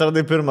zaibys.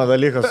 Atradai pirmą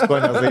dalyką, su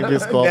ko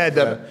nezaibys kola.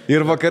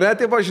 Ir vakare,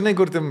 taip, žinai,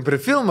 kur tim prie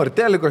filmų ar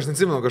teliko, aš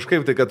neatsimenu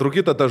kažkaip, tai kad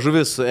rūkyta ta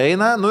žuvis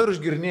eina, nu ir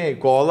užgirnėjai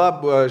kolą,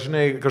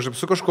 žinai, kažkaip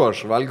su kažko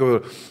aš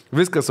valgiau,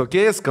 viskas ok,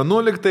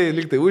 skanu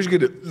liktai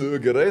užgiri.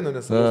 Gerai, nu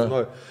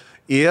nesanau.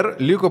 Ir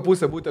liko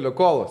pusė butelio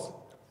kolos.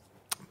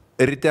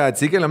 Ryte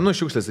atsikeliam, nu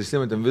šiukšlės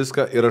išsimetėm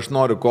viską ir aš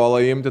noriu kolą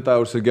imti, tą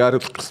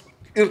užsigeriu.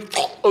 Ir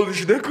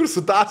žinai, kur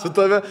sutasu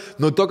tave,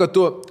 nuo to, kad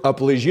tu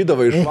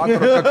aplaižydavai iš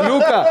vakaro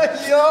kakliuką.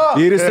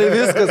 Ir jisai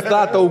viskas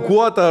tą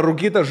taukuotą,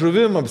 rūkytą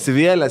žuvim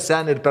apsivėlė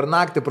sen ir per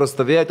naktį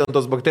prastovėjo, ten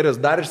tos bakterijos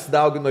dar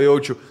išsidaugino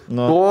jaučiu.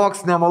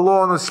 Toks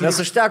nemalonus. Nes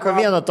užteko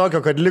vieno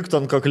tokio, kad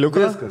liktų ant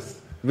kakliuko. Viskas.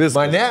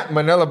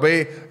 Mane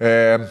labai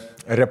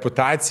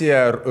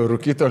reputacija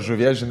rūkyto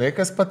žuvies, žinai,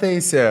 kas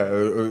pataisė.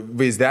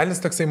 Vaizdelis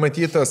toksai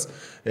matytas,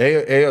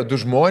 ėjo 2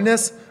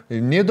 žmonės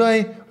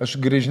Nidoj, aš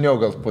grįžinėjau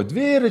gal po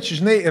 2,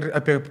 žinai, ir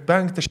apie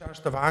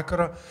 5-6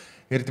 vakaro.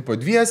 Ir tipo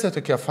dviese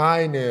tokie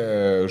faini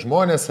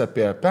žmonės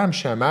apie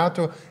 5-6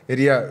 metų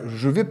ir jie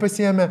žuvį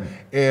pasiėmė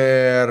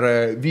ir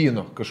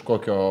vyno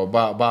kažkokio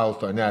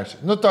balto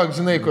nešė. Nu toks,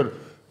 žinai, kur,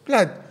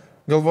 blėt,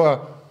 galvoju,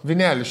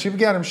 vinelį, šiaip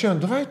geram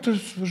šiandien, davai tu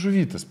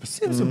žuvytas,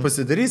 pasiimsim,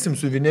 pasidarysim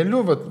su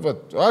vineliu,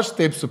 aš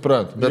taip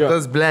suprantu, bet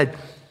tas, blėt,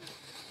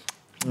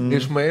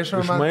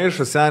 išmaišo man.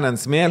 Išmaišo sen ant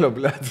smėlio,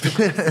 blėt.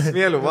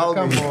 Smėlių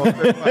valgamo.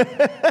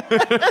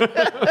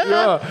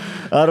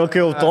 Ar kai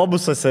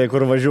autobusuose,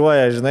 kur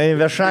važiuoja, žinai,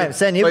 viešai.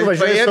 Sen, jeigu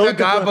važiuoja Paėmė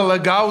gabalą,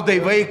 gaudai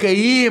vaiką,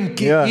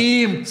 imk.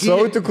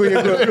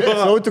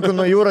 Sautikų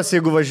nuo jūros,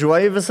 jeigu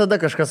važiuoji,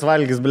 visada kažkas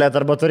valgys, blėt,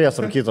 arba turės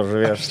rūkyto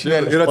žuvies.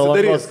 Ir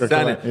atsidarys,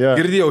 senė.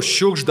 Girdėjau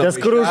šiukšdą.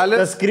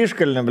 Tas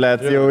kryškalnį,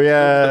 blėt, jau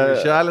jie...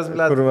 Šalis,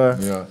 blėt.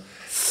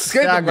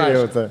 Skaitom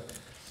laišką.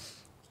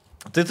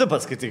 Tai tu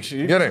paskaityk šį.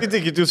 Gerai.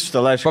 Skaitykit jūs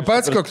šitą laišką.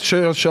 Papasakok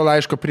šio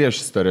laiško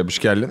prieš istoriją,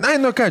 biškelį. Na,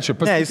 nu ką čia,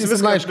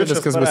 paskaitysim laišką,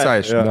 viskas bus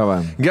aišku.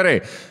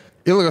 Gerai.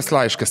 Ilgas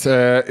laiškas.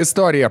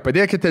 Istorija.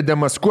 Padėkite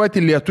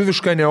demaskuoti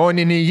lietuvišką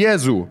neoninį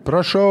Jėzų.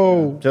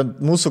 Prašau. Čia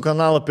mūsų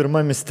kanalo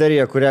pirma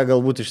misterija, kurią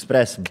galbūt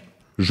išspręsim.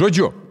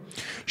 Žodžiu,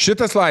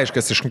 šitas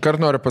laiškas,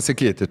 iškart noriu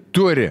pasakyti,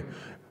 turi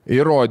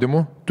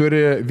įrodymų, turi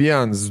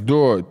 1,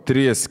 2,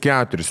 3,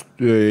 4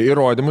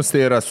 įrodymus,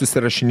 tai yra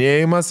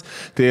susirašinėjimas,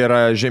 tai yra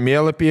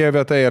žemėlapyje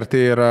vieta ir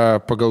tai yra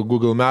pagal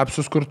Google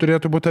Mapsus, kur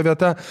turėtų būti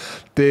vieta.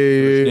 Tai...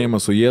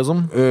 Susirašinėjimas su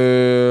Jėzum.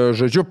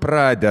 Žodžiu,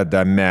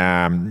 pradedame.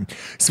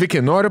 Sveiki,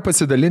 noriu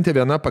pasidalinti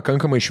vieną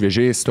pakankamai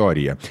šviežią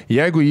istoriją.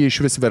 Jeigu jį iš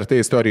vis verta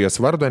istorijos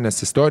vardo,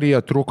 nes istorija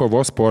truko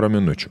vos porą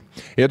minučių.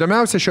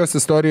 Įdomiausia šios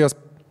istorijos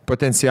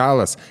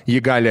potencialas,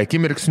 jį gali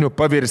akimirksniu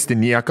pavirsti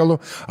niekalu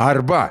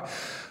arba...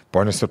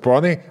 Ponios ir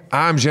ponai,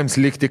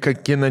 amžiams likti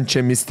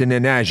kankinančią mistinę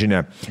nežinę.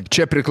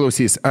 Čia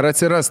priklausys, ar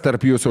atsiras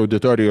tarp jūsų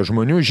auditorijos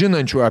žmonių,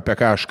 žinančių, apie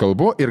ką aš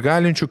kalbu ir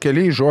galinčių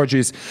keliais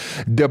žodžiais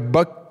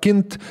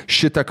debakint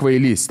šitą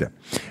kvailystę.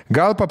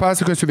 Gal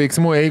papasakosiu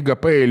veiksmų eigą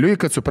paeiliui,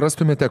 kad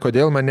suprastumėte,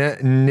 kodėl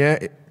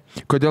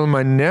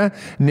mane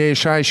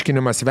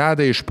neišaiškinimas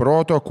veda iš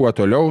proto, kuo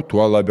toliau,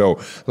 tuo labiau.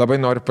 Labai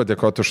noriu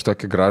padėkoti už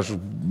tokį gražų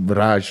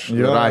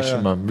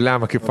rašymą.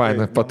 Blema, kaip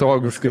faina,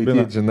 patogus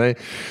skaityti, žinai.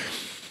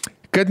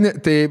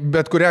 Tai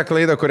bet kurią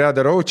klaidą, kurią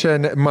darau, čia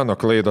mano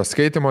klaidos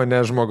skaitimo,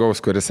 ne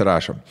žmogaus, kuris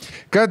rašo.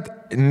 Kad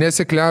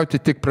nesikliauti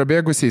tik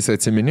prabėgusiais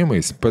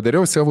atsiminimais,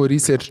 padariau savo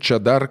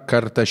researchą dar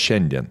kartą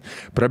šiandien.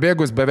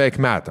 Prabėgus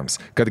beveik metams,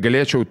 kad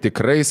galėčiau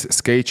tikrais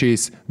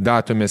skaičiais,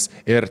 datomis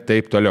ir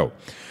taip toliau.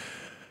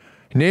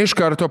 Ne iš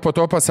karto po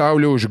to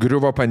pasaulio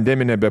užgriuvo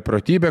pandeminė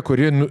beprotybė,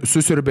 kuri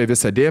susiurbė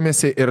visą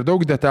dėmesį ir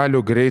daug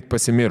detalių greit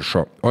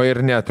pasimiršo, o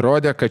ir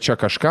neatrodė, kad čia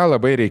kažką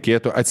labai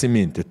reikėtų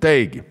atsiminti.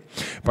 Taigi,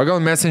 pagal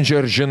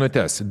Messenger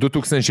žinutes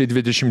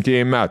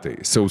 2020 metai,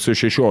 sausio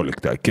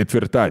 16,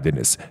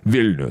 ketvirtadienis,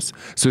 Vilnius.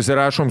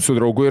 Susirašom su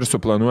draugu ir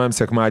suplanuojam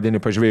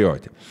sekmadienį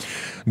pažvejoti.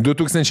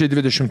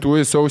 2020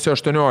 sausio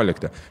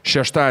 18,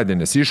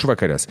 šeštadienis,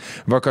 išvakarės.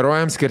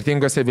 Vakarojam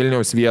skirtingose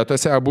Vilniaus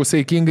vietose, abu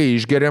saikingai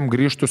išgeriam,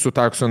 grįžtų su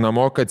taksu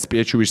namo, kad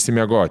spėčiau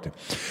išsimiegoti.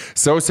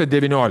 Sausio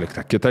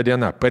 19, kita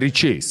diena,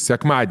 paryčiais,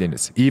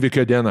 sekmadienis,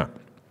 įvykio diena.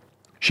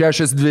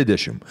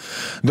 6:20.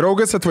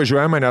 Draugas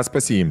atvažiuoja manęs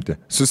pasiimti.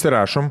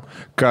 Susirašom,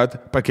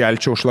 kad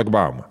pakelčiau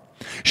šlagbaumą.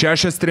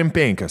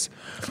 6:35.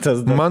 Tas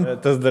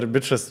dar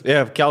bičas,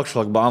 kelk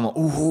šlagbaumą.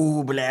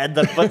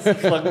 Dar pats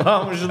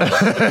šlagbaumą, žinai.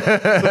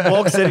 Su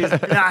bokseriais.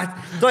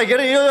 Tuo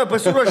gerai,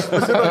 pasiruoš.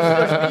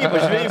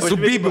 Su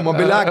bibiu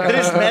mobiliaką.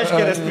 3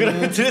 meškerės,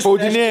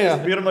 spaudinėja.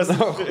 Pirmas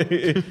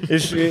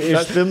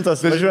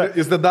išpintas.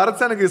 Jis dar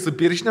atsenegai su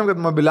piršiniam,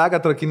 kad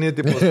mobiliaką trakinė,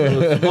 tipo,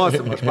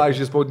 nosim. Aš,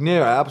 pavyzdžiui,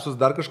 spaudinėjau appsus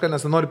dar kažką,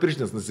 nes noriu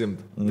piršinės nusimti.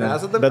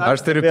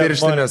 Aš turiu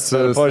pirštinės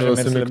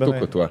su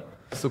mygtuku tuo.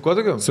 Su kuo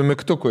tokiu? Su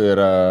mygtuku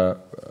yra,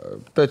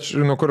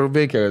 nu kur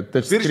veikia,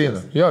 touchscreen.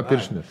 Jo,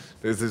 pirštinės.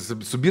 Tai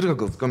su birka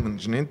gal skambint,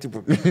 žinai,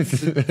 tipo.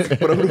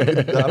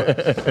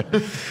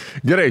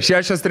 Gerai,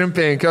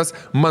 6:35,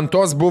 man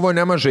tos buvo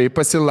nemažai,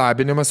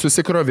 pasilabinimas,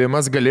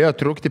 susikrovimas galėjo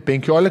trukti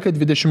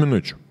 15-20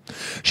 minučių.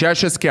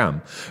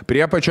 6:00,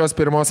 prie pačios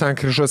pirmos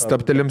sankryžos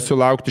stabtelim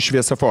sulaukti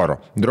šviesoforo.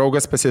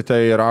 Draugas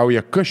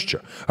pasiteirauja, kas čia?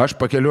 Aš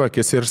pakeliu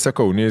akis ir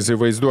sakau,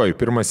 neįsivaizduoju,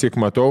 pirmąsyk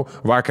matau,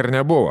 vakar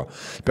nebuvo.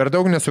 Per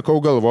daug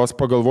nesukau galvos,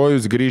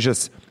 pagalvojus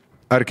grįžęs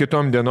ar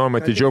kitom dienom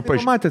atidžiau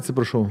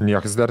atsiprašau.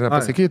 Niekas dar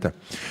nepasakyta.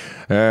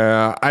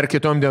 Ar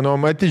kitom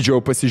dienom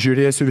atidžiau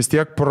pasižiūrėsiu, vis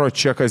tiek pro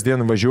čia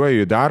kasdien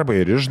važiuoju į darbą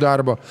ir iš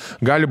darbo.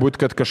 Gali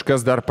būti, kad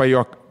kažkas dar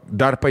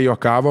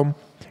pajokavom.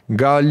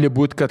 Gali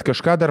būti, kad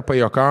kažką dar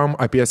pajokavom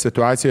apie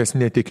situacijos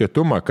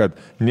netikėtumą, kad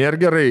nėra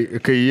gerai,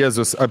 kai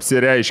Jėzus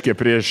apsireiškė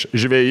prieš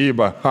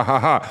žvejybą.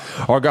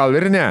 O gal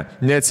ir ne,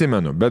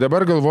 neatsimenu. Bet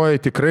dabar galvoju,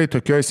 tikrai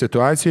tokioj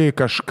situacijoje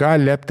kažką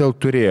leptel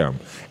turėjom.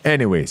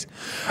 Anyways,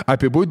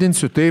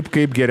 apibūdinsiu taip,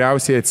 kaip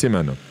geriausiai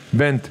atsimenu.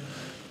 Bent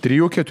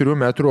 3-4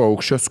 metrų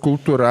aukščio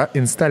skulptūra,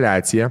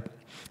 instaliacija.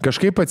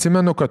 Kažkaip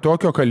atsimenu, kad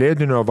tokio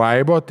kalėdinio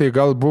vaibo tai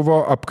gal buvo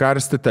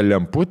apkarstyta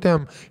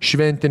lemputėm,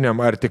 šventiniam,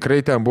 ar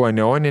tikrai ten buvo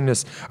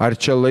neoninis, ar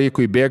čia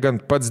laikui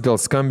bėgant pats dėl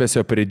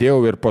skambesio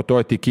pridėjau ir po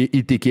to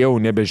įtikėjau,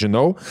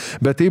 nebežinau,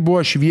 bet tai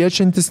buvo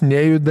šviečiantis,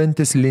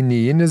 nejudantis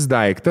linijinis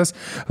daiktas,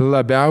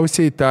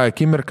 labiausiai tą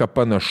akimirką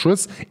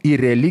panašus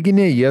į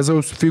religinę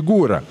Jėzaus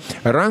figūrą,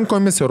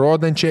 rankomis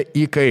rodančią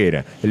į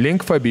kairę,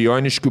 link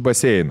Fabijoniškių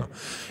baseino.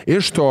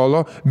 Iš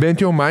tolo,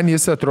 bent jau man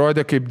jis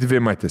atrodė kaip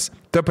dvimatis.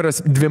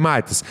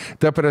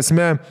 Ta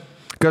prasme,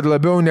 kad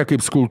labiau ne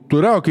kaip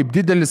skulptūra, o kaip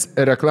didelis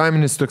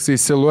reklaminis toksai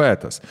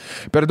siluetas.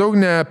 Per daug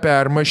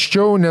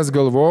nepermaščiau, nes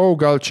galvojau,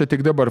 gal čia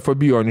tik dabar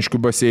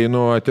Fabijoniškių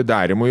baseino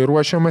atidarimui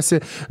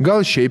ruošiamasi,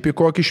 gal šiaip į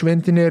kokį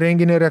šventinį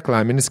renginį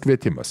reklaminis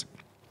kvietimas.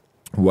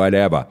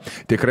 Whatever.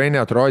 Tikrai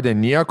netrodė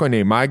nieko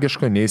nei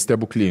magiško, nei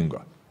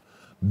stebuklingo.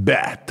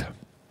 Bet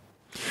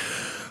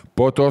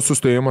po to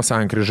sustojimo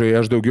sankryžoje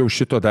aš daugiau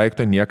šito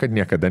daikto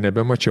niekada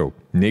nebemačiau.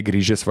 Nei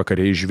grįžęs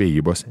vakariai iš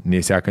žvejybos, nei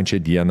sekančią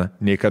dieną,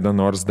 nei kada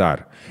nors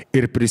dar.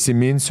 Ir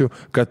prisiminsiu,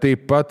 kad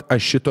taip pat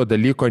aš šito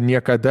dalyko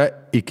niekada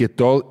iki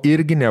tol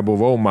irgi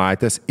nebuvau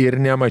matęs ir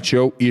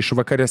nemačiau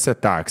išvakarėse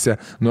taksę,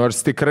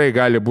 nors tikrai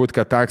gali būti,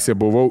 kad taksė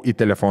buvau į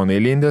telefoną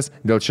įlindęs,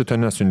 dėl šito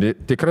nesu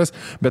tikras,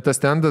 bet tas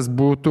stendas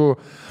būtų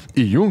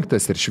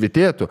įjungtas ir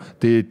švitėtų,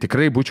 tai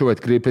tikrai būčiau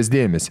atkreipęs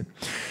dėmesį.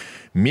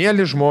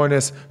 Mėly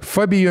žmonės,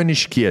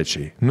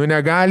 fabijoniškiečiai,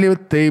 negali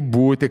tai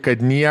būti,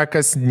 kad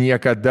niekas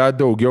niekada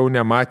daugiau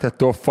nematė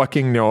to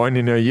fucking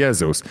neoninio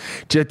Jėzaus.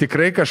 Čia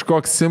tikrai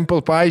kažkoks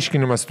simple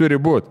paaiškinimas turi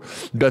būti.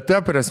 Bet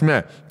ta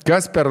prasme,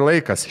 kas per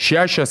laikas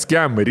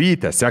 6:00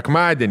 ryte,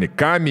 sekmadienį,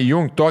 kam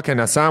įjungti tokią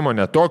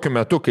nesąmonę tokiu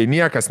metu, kai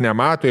niekas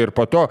nemato ir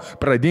po to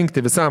pradingti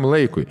visam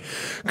laikui.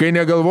 Kai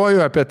negalvoju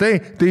apie tai,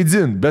 tai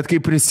dzin, bet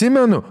kai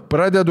prisimenu,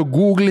 pradedu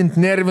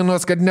googlinti,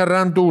 nervinuos, kad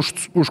nerandu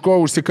už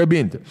ko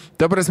užsikabinti.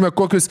 Ta prasme,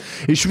 kokius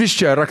iš vis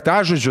čia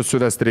raktažodžius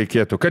suvesti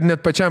reikėtų, kad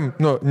net pačiam,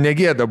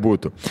 negėda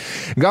būtų.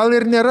 Gal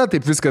ir nėra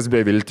taip viskas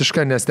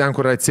beviltiška, nes ten,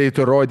 kur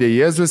atseitų rodė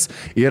Jėzus,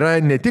 yra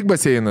ne tik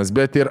baseinas,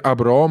 bet ir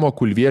Abraomo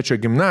Kulviečio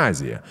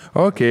gimnazija.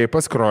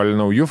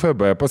 Paskrolinau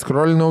UFB,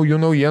 paskrolinau jų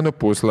naujienų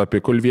puslapį,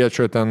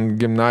 Kulviečio ten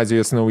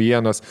gimnazijos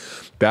naujienos,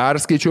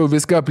 perskaičiau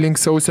viską aplink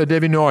sausio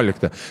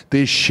 19.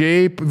 Tai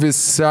šiaip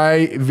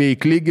visai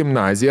veikli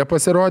gimnazija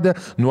pasirodė,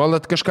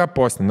 nuolat kažką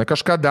postina,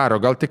 kažką daro,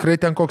 gal tikrai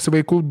ten koks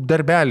vaikų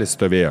darbelis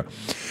stovėjo.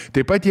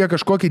 Taip pat jie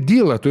kažkokį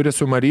dylą turi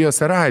su Marijos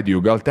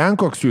radiju, gal ten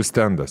koks jų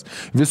stendas.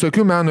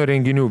 Visokių meno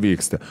renginių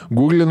vyksta.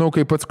 Googlinau,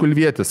 kaip pats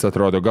Kulvietis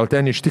atrodo, gal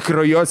ten iš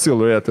tikrojo jo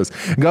siluetas,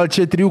 gal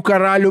čia 3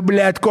 karalių,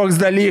 blėt, koks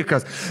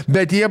dalykas.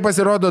 Bet jie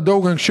pasirodo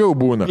daug anksčiau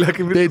būna.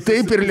 Tai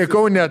taip ir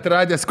likau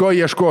neatradęs, ko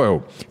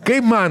ieškojau.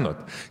 Kaip manot,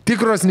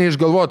 tikros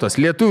neišgalvotos,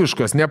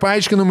 lietuviškos,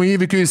 nepaaiškinamų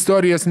įvykių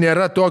istorijos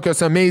nėra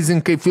tokios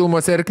amazing kaip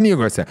filmuose ir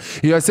knygose.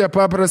 Jose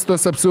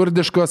paprastos,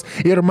 absurdiškos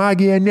ir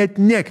magija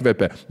net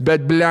nekvepia.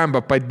 Bet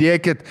blemba,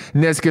 padėkit,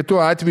 nes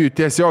kitu atveju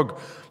tiesiog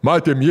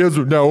matėm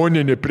Jėzų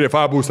neoninį prie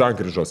Fabų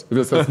sankryžos.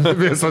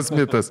 Visas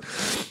mitas.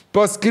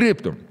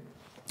 Poskriptum.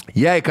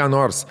 Jei ką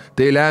nors,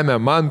 tai lemia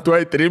man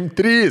tuoj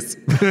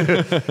 3-3.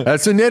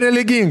 Esu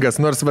nereligingas,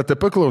 nors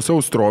VTP klausau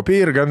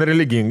stropiai ir gan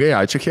religingai,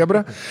 ačiū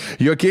Hebra.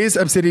 Jokiais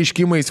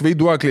apsireiškimais,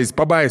 vaiduokliais,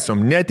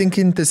 pabaisom,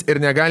 netinkintis ir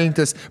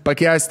negalintis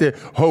pakęsti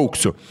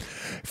hauksų,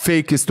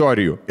 fake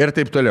istorijų ir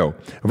taip toliau.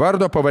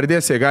 Vardo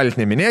pavardės, jei galit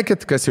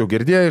neminėkit, kas jau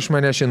girdėjo iš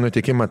mane šį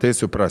nutikimą, tai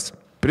supras.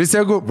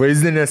 Prisegu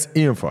vaizdinės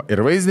info.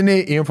 Ir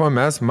vaizdiniai info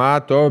mes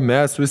matome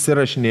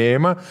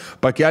susirašinėjimą.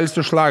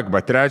 Pakelsiu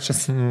šlagbą.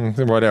 3,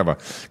 whatever.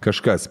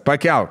 Kažkas.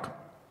 Pakelk.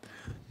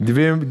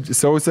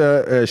 Sausio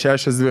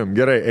 6-2.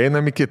 Gerai,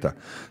 einam į kitą.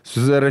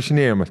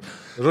 Susirašinėjimas.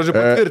 Žodžiu,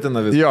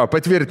 patvirtina visą. Jo,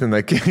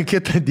 patvirtina.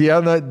 Kitą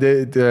dieną,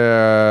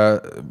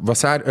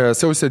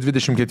 sausio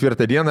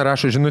 24 dieną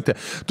rašo žinutė.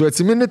 Tu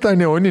atsimeni tą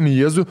neoninį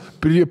Jėzų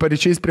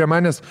paryčiais prie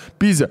manęs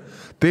pizę.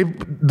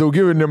 Taip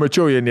daugiau ir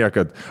nemačiau jie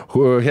niekad.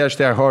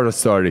 Hashtag horror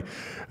story.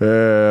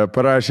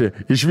 Parašė,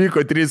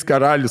 išvyko 3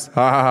 karalius.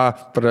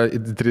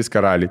 3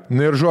 karaliai.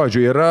 Na ir žodžiu,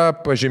 yra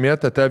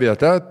pažymėta ta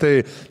vieta,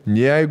 tai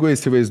jeigu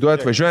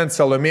įsivaizduojat, važiuojant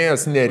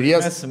Salomėjos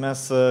Nėries.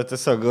 Mes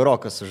tiesiog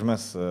Rokas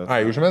užmes.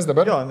 Ai, užmes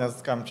dabar? Jo, nes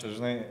kam čia,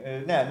 žinai.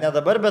 Ne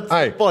dabar, bet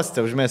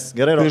postė užmes.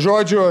 Gerai, Rokas. Tai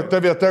žodžiu, ta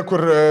vieta,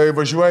 kur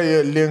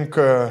važiuoji link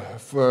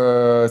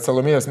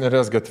Salomėjos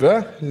Nėries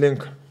gatve,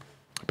 link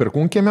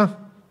Perkūnkiemio.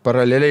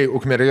 Paraleliai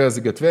Ukmergės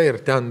gatve ir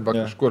ten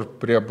kažkur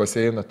prie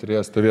baseino turėjo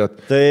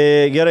stovėti. Tai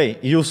gerai,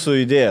 jūsų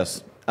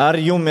idėjas. Ar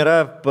jum yra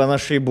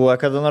panašiai buvo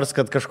kada nors,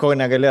 kad kažko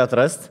negalėjo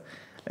atrasti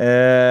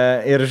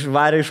ir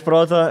varė iš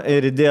proto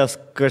ir idėjas,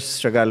 kas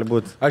čia gali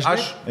būti?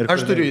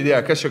 Aš turiu idėją,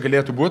 kas čia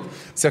galėtų būti.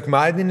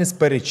 Sekmadienis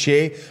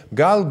paryčiai,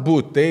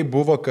 galbūt tai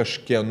buvo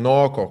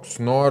kažkieno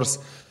koks nors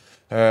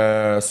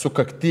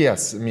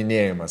sukakties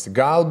minėjimas.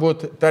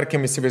 Galbūt,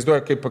 tarkim,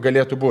 įsivaizduoju, kaip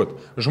galėtų būti.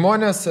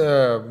 Žmonės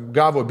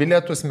gavo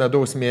bilietus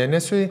medaus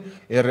mėnesiui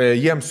ir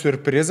jiems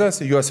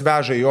surprizas, juos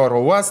veža į oro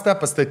uostą,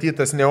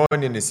 pastatytas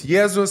neoninis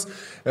Jėzus.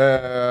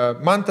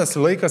 Man tas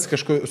laikas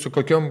su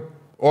kokiom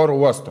oro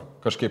uosto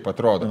kažkaip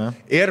atrodo.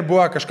 Ir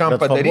buvo kažkam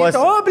padaryta.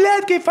 O,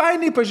 blėt, kaip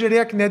fainai,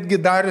 pažiūrėk, netgi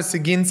dariusi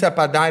Gince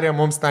padarė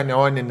mums tą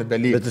neoninį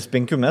dalyką. Bet jis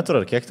 5 metrų,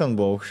 ar kiek ten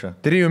buvo aukščio?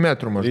 3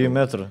 metrų maždaug. 3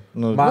 metrų.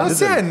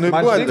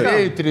 Buvo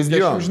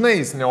 30, žinai,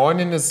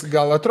 neoninis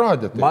gal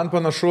atrodė. Man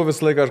panašu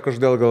visą laiką, aš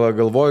kažkodėl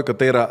galvoju, kad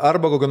tai yra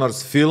arba kokio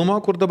nors filmo,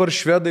 kur dabar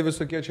švedai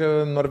visokie čia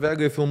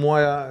norvegai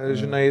filmuoja,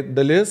 žinai,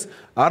 dalis,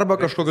 arba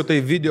kažkokio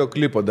tai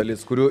videoklipo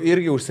dalis, kurių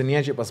irgi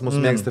užsieniečiai pas mus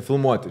mėgsta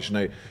filmuoti,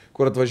 žinai,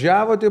 kur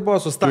atvažiavo, tai buvo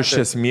sustatę.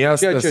 Tuščias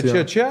miestas.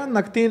 Čia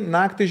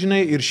naktį, žinai,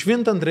 ir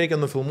švintant reikia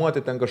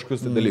nufilmuoti ten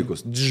kažkokius tai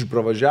dalykus.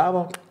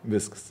 Pravažiavo,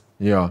 viskas.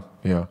 Jo.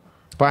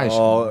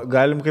 Paaiškinu. O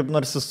galim kaip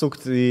nors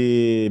įsukti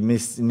į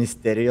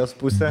misterijos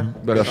pusę?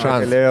 Be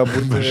šansų. Galėjo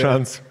būti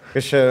šansų.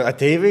 Kažkaip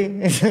ateiviai?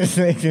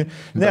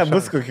 Ne,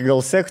 bus kokį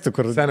gal sektų,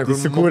 kur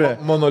įsikūrė.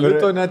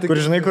 Monolito net.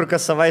 Kur žinai, kur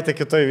kas savaitę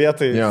kitoj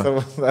vietoj.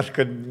 Aš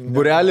kad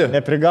burelį.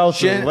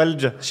 Neprigaučiau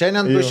valdžią.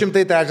 Šiandien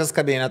 203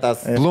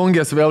 kabinetas.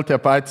 Plungės vėl tie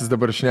patys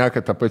dabar šneka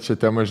tą pačią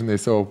temą, žinai,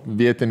 savo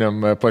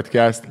vietiniam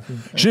podcast.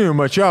 Šiandien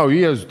mačiau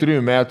Jėzų 3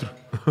 metrų.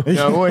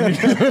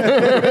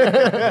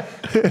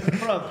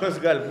 Kas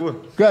gali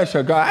būti? Kas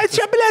čia gali?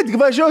 Čia, blėt,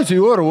 važiuosiu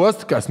į oro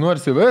uostą, kas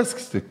nors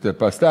įvesks, tik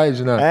pastai,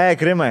 žinai.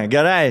 Krimai,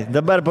 gerai,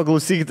 dabar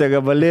paklausykite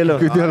gabalėlio.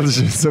 Kodėl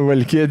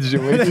suvalkėti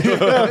Žemaitijos?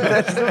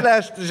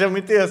 Aš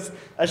Žemaitijos.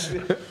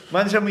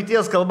 Man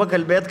Žemaitijos kalba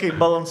kalbėti, kaip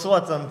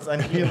balansuoti ant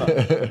lyno.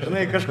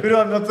 Žinai,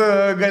 kažkuriuo metu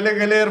gali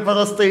ir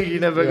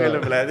panastaigi nebegali,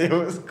 blėt.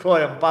 Jau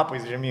kojam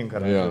papais žemyn,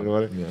 karą.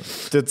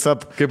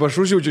 Kaip aš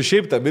užjaučiu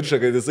šiaip tą bičą,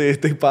 kad jisai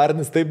taip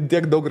parnis, taip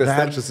tiek daug resursų.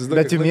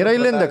 Bet jums yra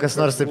įlindę kas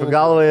nors taip į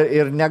galvą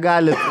ir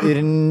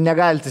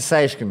negalit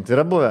įsiaiškinti.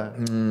 Yra buvę?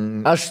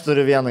 Aš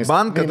turiu vieną istoriją.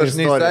 Man, kad aš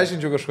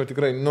neįsiaiškinčiau kažko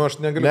tikrai, aš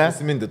negaliu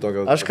prisiminti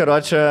tokio. Aš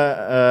karočią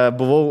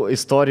buvau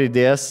istorijų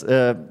idėjas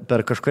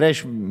per kažkurią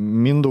iš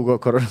Mindaugo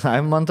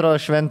koronavimo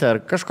antrojo šventę ar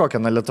kažkokią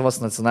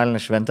Lietuvos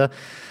nacionalinę šventę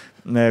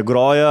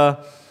grojo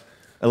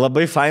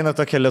labai faina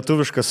tokia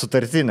lietuviška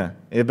sutartinė,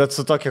 bet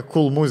su tokia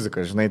cool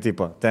muzika, žinai,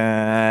 tipo.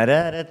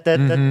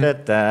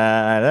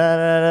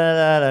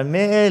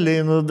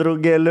 Mėlynų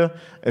draugelių.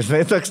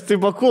 Žinai, toks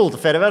tipo cool,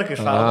 ferverkai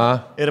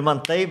šauna. Ir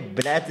man tai,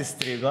 blėt,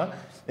 įstrigo.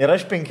 Ir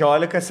aš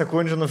 15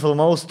 sekundžių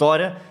nufilmavau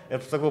istoriją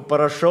ir sakau,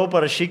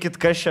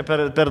 parašykit, kas čia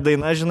per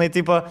daina, žinai,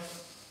 tipo.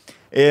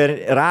 Ir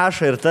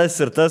rašo ir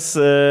tas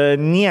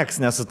nieks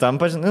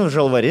nesutampa, žinai,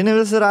 žalvarinį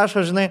visi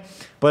rašo, žinai,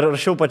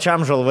 parašiau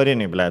pačiam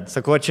žalvarinį, blėt.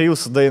 Sakau, čia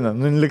jūsų daina,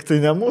 nu, liktai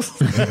ne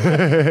mūsų.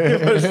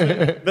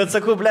 Bet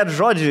sakau, blėt,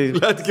 žodžiai.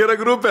 Blėt, gera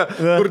grupė,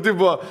 kur tai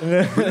buvo.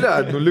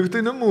 Blėt, nu,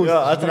 liktai ne mūsų.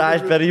 Jo,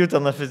 atraš per jų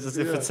ten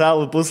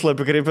oficialų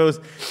puslapį kreipiaus.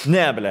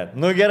 Ne, blėt,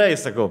 nu gerai,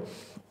 sakau.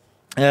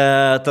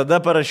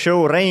 Tada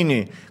parašiau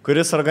Rainiui,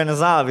 kuris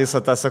organizavo visą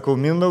tą, sakau,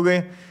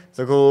 Mindaugai.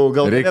 Sakau,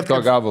 gal reikia to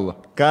gabalą.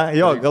 Ką?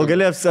 Jo, gal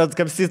galėjai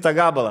atkapstyti tą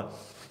gabalą.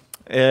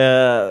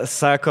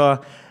 Sako,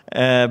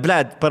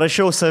 blėt,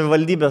 parašiau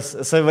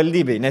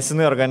savivaldybei, nes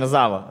jinai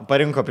organizavo.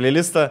 Parinko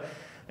playlistą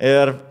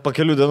ir po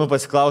kelių dienų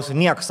pasiklausiu,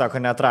 nieko, sako,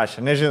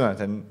 neatrašė. Nežino,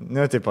 ten,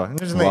 nu, tipo,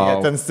 nežinai,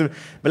 wow. Ten,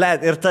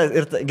 blėt,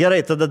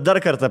 gerai, tada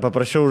dar kartą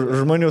paprašiau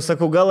žmonių,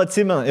 sakau, gal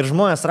atsimenu. Ir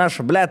žmonės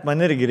rašo, blėt, man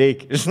irgi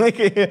reikia. Žinai,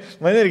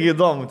 man irgi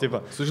įdomu,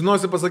 tipo.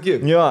 Sužinosi,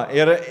 pasakyk. Jo,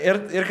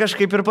 ir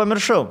kažkaip ir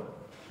pamiršau.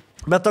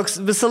 Bet toks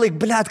visą laik,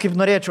 blėt, kaip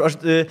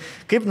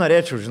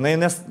norėčiau, žinai,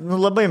 nes nu,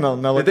 labai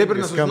melodiškai. Taip ir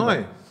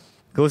nesužinojai.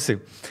 Klausyk.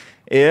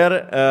 Ir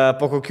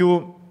po kokių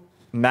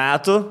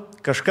metų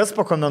kažkas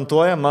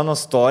pakomentuoja mano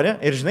story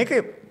ir žinai,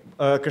 kaip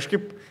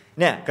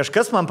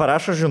kažkas man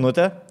parašo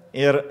žinutę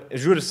ir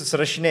žiūri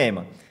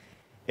susirašinėjimą.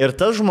 Ir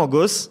tas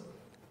žmogus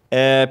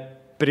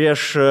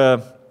prieš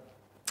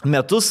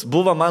metus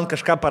buvo man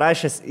kažką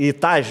parašęs į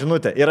tą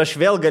žinutę ir aš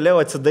vėl galėjau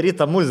atsidaryti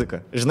tą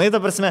muziką. Žinai, ta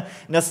prasme,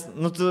 nes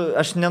nu,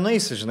 aš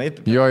nenueisiu, žinai.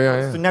 Jo.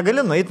 Tu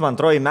negali nueiti, man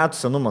atrodo, į metų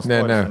senumo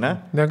storį, ne?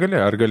 Negali,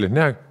 ar gali?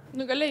 Ne.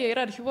 Nu, galėjai,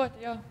 yra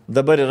archivuoti, jo.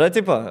 Dabar yra,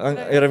 tipo,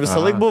 ir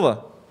visą laik buvo.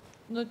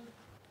 Nu,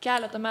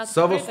 keletą metų.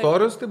 Savo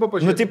storius, taip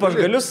pažiūrėti. Nu, taip, aš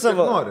galiu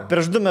savo,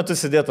 prieš 2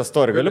 metus įdėtą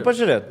storį, galiu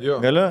pažiūrėti? Jo.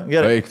 Galiu?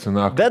 Gerai. Eiktų,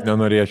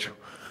 nenorėčiau.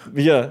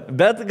 Jo,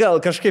 bet gal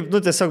kažkaip, nu,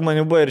 tiesiog man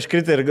jau buvo ir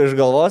iškritę ir iš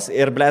galvos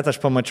ir, blėt, aš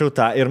pamačiau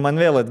tą ir man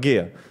vėl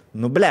atgyjo.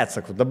 Nu, blėt,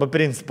 sakau, dabar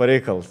principą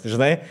reikalas,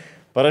 žinai,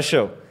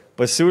 parašiau,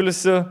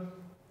 pasiūlysiu,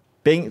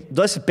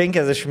 duosiu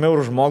 50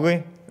 eurų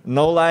žmogui,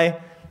 no lie,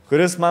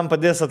 kuris man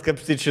padės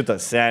atkapstyti šitą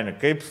senį.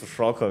 Kaip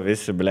sušoko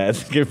visi, blėt,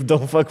 kaip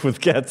don't fuck with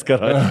cats,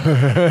 karai.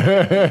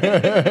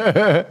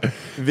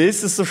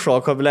 Visi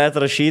sušoko, blėt,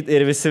 rašyti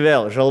ir visi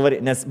vėl,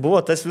 nes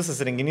buvo tas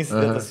visas renginys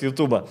įdėtas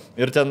YouTube'ą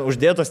ir ten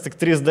uždėtos tik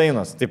 3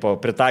 dainos, tipo,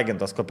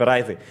 pritagintos,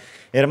 copyrightai.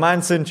 Ir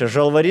man siunčia,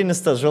 žalvarinis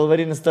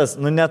tas,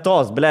 nu ne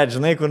tos, blėt,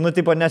 žinai, kur, nu,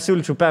 tipo,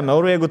 nesiūlyčiau 5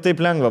 eurų, jeigu taip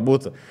lengva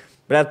būtų.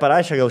 Blėt,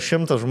 parašė gal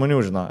 100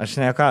 žmonių, žinau, aš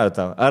nekauju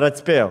tau, ar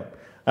atspėjau,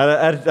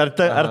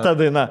 ar ta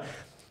daina.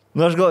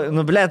 Nu, aš galvoju,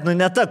 nu, blėt, nu,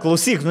 ne ta,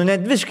 klausyk, nu,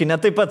 net viškai, ne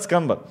taip pat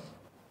skamba.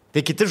 Tai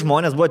kiti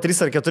žmonės, buvo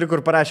 3 ar 4,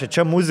 kur parašė,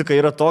 čia muzika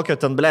yra tokio,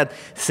 ten, blėt,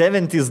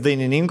 70s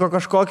dainininko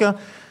kažkokio,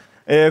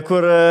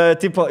 kur,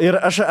 tipo, ir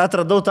aš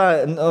atradau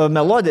tą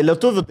melodiją,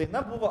 lietuvių daina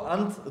buvo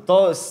ant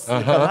tos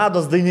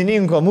Kanados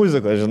dainininko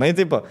muzikos, žinai,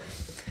 tipo.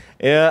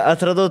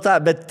 Atradau tą,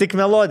 bet tik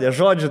melodiją,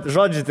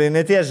 žodžiai tai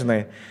netie,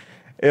 žinai.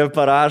 Ir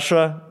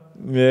parašo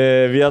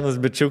vienas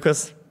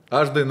bičiukas.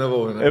 Aš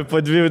dainavau, ne? Ir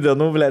po 2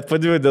 dienų, blėt, po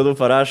 2 dienų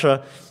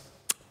parašo,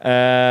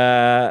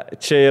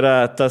 čia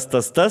yra tas,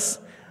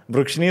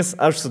 brūkšnys,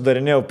 aš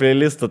sudarinėjau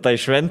playlistą tai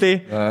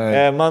šventai,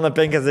 mano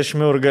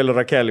 50 eurų galiu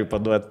Rakeliui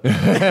paduoti.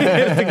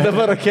 Ir tik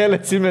dabar Rakelį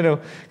atsimeniau,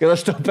 kad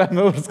aš tau 5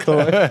 eurų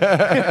skolau.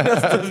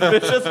 Nes tas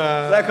bičias,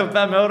 sako,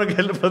 5 eurų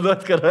galiu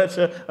paduoti,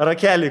 karočią,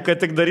 Rakeliui,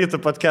 kad tik darytų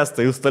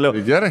podcastą, jūs toliau.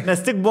 Tai gerai.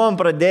 Mes tik buvom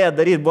pradėję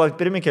daryti, buvo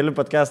pirmi keli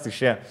podcastai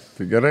šie.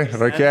 Tai gerai,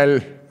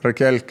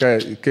 Rakel,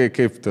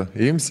 kaip tu?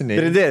 Imsi, ne?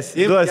 Pridės,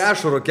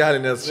 Kešų Rakelį,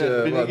 nes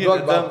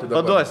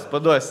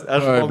paduos.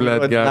 Aš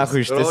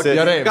nahu ištisi.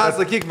 Gerai. Ką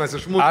sakyk, mes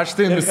iš mūsų. Aš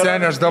tai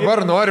nusenė, aš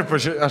dabar noriu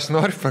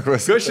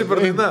paklausyti. Kas šį per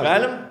dainą?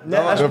 Galim?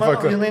 Ne, aš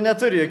manau, jinai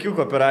neturi jokių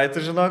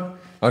copyrightų, žinok.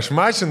 Aš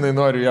mašinai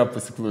noriu ją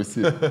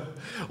pasiklausyti.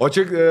 O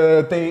čia,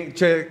 tai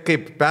čia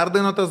kaip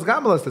perdainotas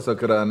gabalas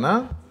tiesiog yra,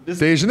 ne?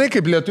 Tai žinai,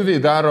 kaip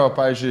lietuviai daro,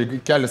 pavyzdžiui,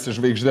 Kelias iš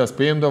žvaigždės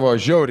paimdavo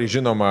žiauriai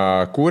žinomą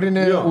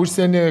kūrinį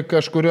užsienį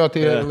kažkurio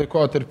tai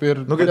laikotarpį ir...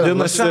 Nu,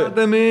 vadinasi,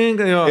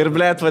 ir,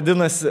 blėt,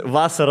 vadinasi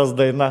Vasaros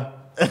daina.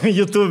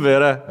 YouTube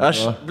yra.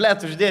 Aš,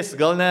 blėt, uždėsiu,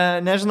 gal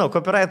nežinau,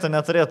 copyrighto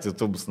neturėtų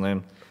YouTube'us,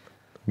 naim.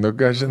 Nu,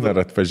 ką žinai,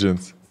 ar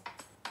atpažins.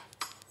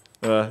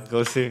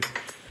 Klausyk.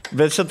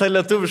 Bet šitą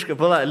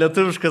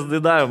lietuviškas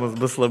dainavimas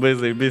bus labai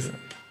zaibys.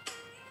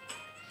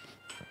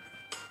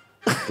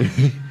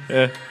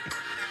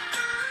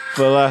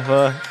 Va.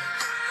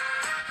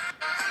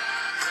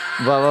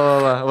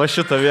 Va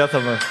šitą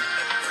vietą man.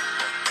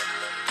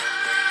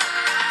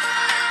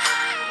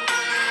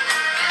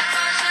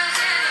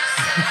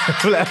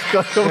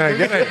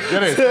 Gerai,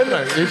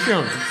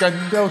 išjung, kad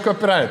dėl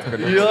copyright.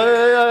 Jo,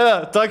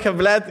 tokia,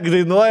 blėt,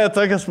 dainuoja,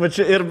 tokias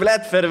pačias, ir,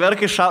 blėt,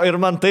 ferverkai šau, ir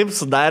man taip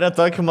sudarė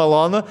tokį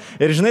malonų,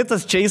 ir žinai,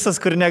 tas čeisas,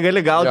 kur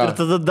negali gauti, ir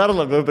tada dar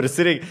labiau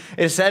prisireik.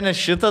 Ir senė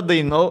šitą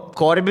dainau,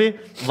 Korbi,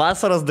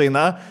 Vasaros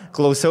daina,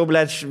 klausiau,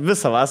 blėt,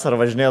 visą vasarą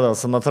važinėdavau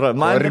su motoru.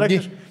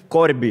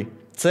 Korbi.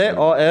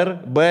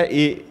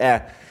 C-O-R-B-I-E.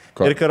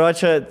 Ir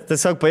karočią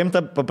tiesiog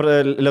paimta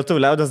lietuvių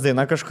liaudės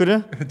daina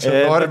kažkuri.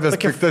 Čia Norbės,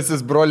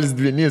 piktasis brolis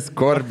dvinys,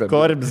 Korbė.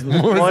 Korbis ir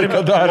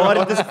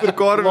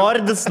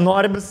Mordis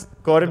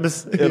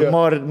ir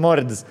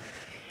Mordis.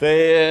 Tai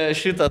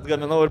šitą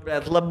atgaminau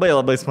ir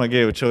labai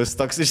smagiai jaučiausi.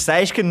 Toks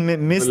išsiaiškinti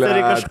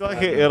misterį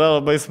kažkokį yra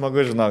labai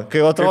smagu, žinau.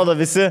 Kai atrodo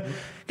visi,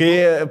 kai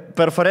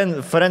per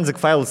Forensic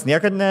Files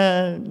niekad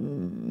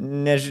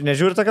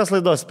nežiūri tokios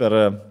laidos per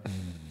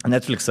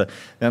Netflixą.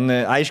 Ten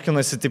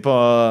aiškinasi, tipo,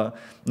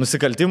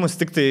 nusikaltimus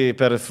tik tai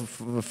per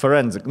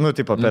Forensic, nu,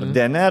 tipo, per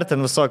DNR,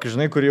 ten visokie,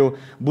 žinai, kur jau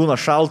būna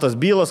šaltos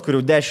bylos, kur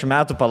jau 10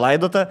 metų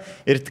palaidota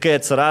ir kai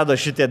atsirado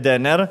šitie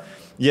DNR,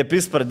 jie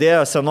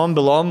pradėjo senom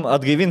bylom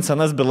atgaivinti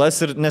senas bylas,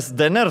 nes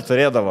DNR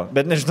turėdavo,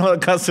 bet nežinau,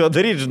 ką su juo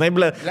daryti, žinai,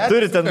 blėt,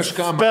 turi ten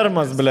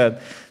spermas, blėt,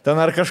 ten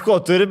ar kažko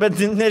turi, bet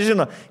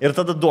nežino. Ir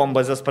tada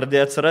duombazės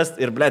pradėjo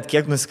atsirasti ir, blėt,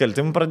 kiek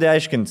nusikaltimų pradėjo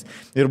aiškinti.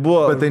 Ir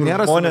buvo bet tai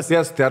nėra žmonės...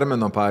 ties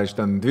termino, pavyzdžiui,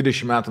 ten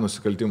 20 metų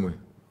nusikaltimui.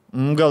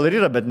 Gal ir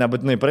yra, bet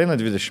nebūtinai praeina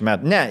 20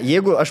 metų. Ne,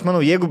 aš manau,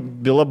 jeigu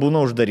byla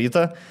būna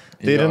uždaryta,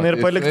 tai ir jinai ir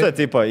palikta,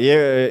 tipo,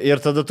 ir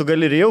tada tu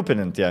gali ir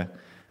jaupininti ją.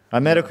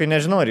 Amerikai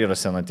nežinau, ar yra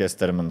senaties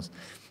terminas.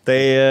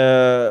 Tai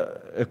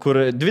kur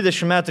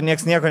 20 metų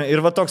nieks nieko,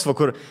 ir va toks, va,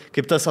 kur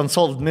kaip tas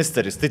Unsolved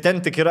Mysteries, tai ten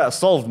tik yra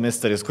Solved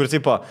Mysteries, kur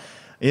tipo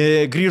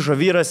grįžo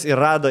vyras ir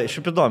rado,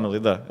 šiaip įdomi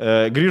laida,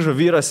 grįžo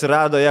vyras ir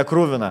rado ją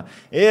krūviną.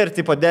 Ir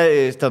tipo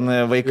ten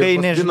vaikai,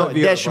 nežinau,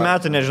 10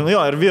 metų nežinau,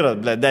 jo, ir vyras,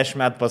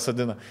 10 metų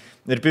pasadino.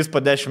 Ir jis po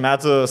 10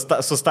 metų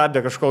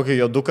sustabdė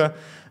kažkokį joduką,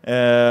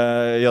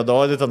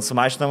 jodaodį, ten su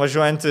mašina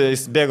važiuojantį,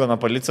 jis bėgo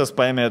nuo policijos,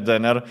 paėmė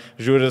DNR,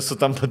 žiūri,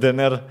 sutampa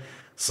DNR.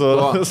 Su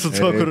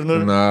tuo, kur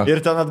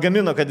ir ten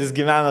atgamino, kad jis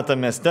gyvena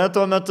tame mieste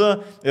tuo metu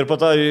ir po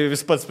to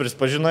vis pats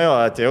prispažino, jo,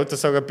 atėjau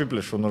tiesiog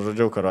apiplišų,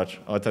 nužudžiau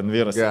karočią, o ten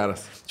vyras.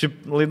 Geras.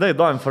 Šiaip laida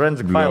įdomi,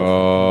 Forensic Files.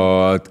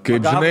 O,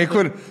 kaip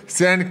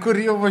žinai,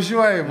 kur jau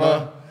važiuoji, va.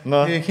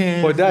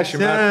 Po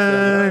 10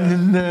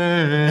 metų.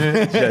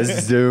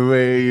 Just the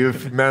way you...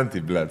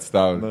 Mentai, blėt,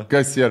 stau.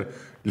 Kas ir...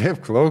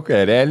 Liep klauką,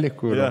 erelį,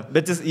 kur. Ja.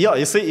 Bet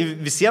jisai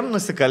visiems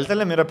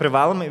nusikaltėliam yra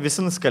privalomai,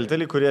 visi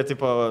nusikaltėliai, kurie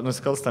tipo,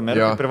 nusikalsta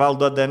Amerikai, privalo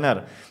duoti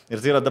DNR.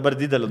 Ir tai yra dabar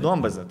didelė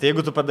duombazė. Tai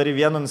jeigu tu padarai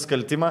vieną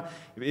nusikaltimą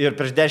ir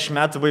prieš 10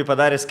 metų buvai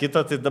padaręs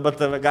kitą, tai dabar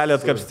tave gali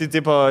atkapstyti,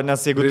 tipo,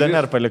 nes jeigu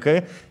DNR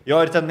palikai,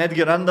 jo ir ten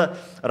netgi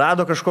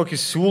rado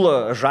kažkokį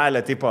siūlą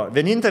žalę, tipo,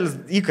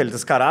 vienintelis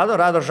įkaltis, ką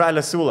rado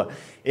žalę siūlą.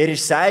 Ir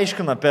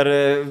išsiaiškino per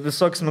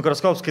visokius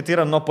mikroskopus, kad tai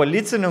yra nuo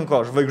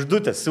policininko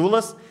žvaigždutės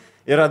siūlas.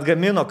 Ir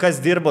atgamino, kas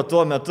dirbo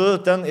tuo metu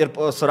ten ir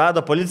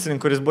surado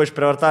policininką, kuris buvo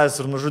išprievartavęs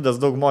ir nužudęs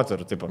daug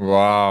moterų. Tipo.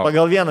 Wow.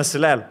 Pagal vieną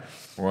silelį.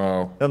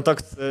 Wow. Ten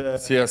toks...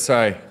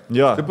 CSI.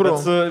 Jo,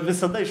 bet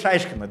visada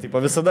išaiškina,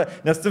 tipo, visada,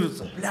 nes tu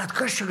visada, blėt,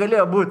 kas čia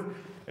galėjo būti?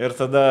 Ir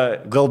tada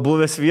gal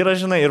buvęs vyras,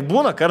 žinai, ir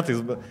būna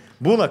kartais,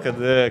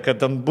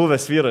 kad ten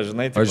buvęs vyras,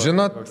 žinai. Tipo,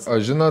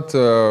 žinot,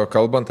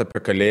 kalbant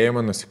apie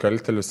kalėjimą,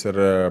 nusikaltėlius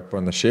ir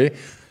panašiai,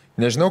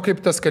 nežinau, kaip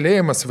tas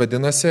kalėjimas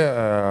vadinasi,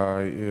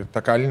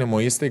 ta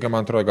kalinimo įstaiga,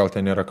 man atrodo, gal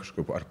ten yra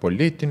kažkaip ar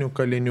politinių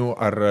kalinių,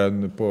 ar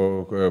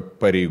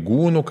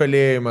pareigūnų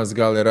kalėjimas,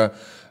 gal yra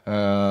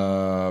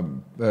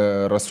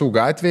Rasų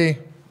gatvėj.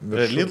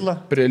 Prie Lidlo?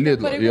 Prie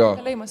Lidlo, Pareigūnų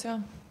kalėjimas, jo.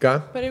 Ką?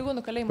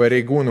 Pareigūnų kalėjimas.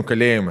 Pareigūnų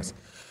kalėjimas.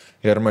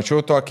 Ir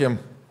mačiau tokį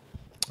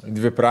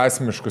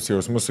dviprasmiškus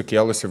jausmus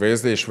sukėlusi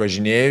vaizdą,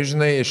 išvažinėjau,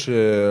 žinai,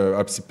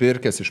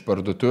 apsipirkęs iš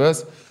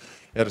parduotuvės.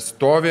 Ir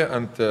stovi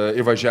ant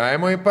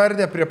įvažiavimo į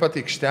pardę prie pat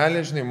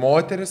aikštelė, žinai,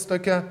 moteris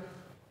tokia,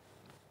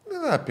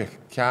 apie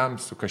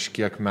kiamsų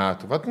kažkiek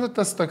metų. Vat,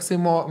 tas toksai,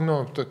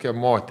 tokia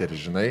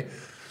moteris, žinai,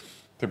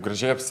 taip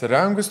gražiai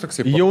apsirengus,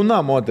 toksai... Jauna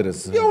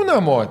moteris.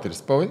 Jauna moteris,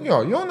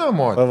 jauna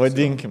moteris.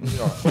 Pavadinkim.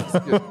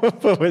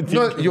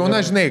 Pavadinkim. Jauna,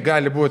 žinai,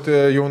 gali būti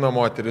jauna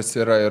moteris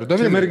yra ir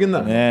Dovilė. Čia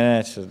mergina.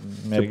 Ne, čia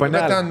mergina.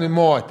 Bet ten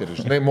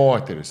moteris, žinai,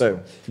 moteris.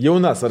 Taip.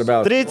 Jauna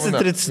svarbiausia.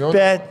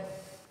 30-35.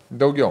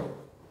 Daugiau.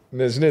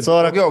 Nežinai,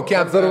 daugiau,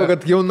 kiek svarbu,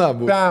 kad jauna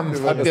buvo.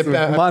 Apie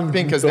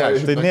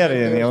 50. Tai nėra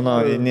jauna,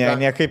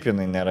 niekaip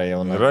jinai nėra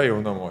jauna. Yra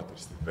jauna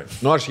moteris, tikrai.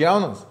 Nu, aš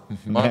jaunas?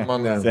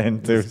 Man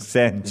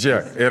Sen.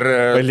 Žiūrėk, ir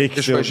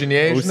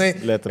išvažinėjai, žinai,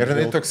 ir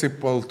jinai toksai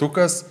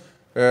paltukas,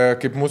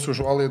 kaip mūsų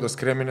užuolaidos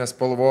kreminės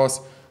spalvos,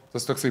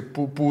 tas toksai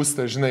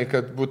pūsta, žinai,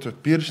 kad būtų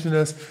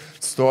pirštinės,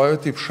 stovi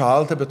taip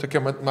šalta, bet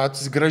tokia,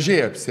 matus,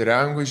 gražiai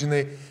apsirengu,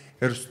 žinai,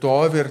 ir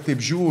stovi ir taip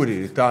žiūri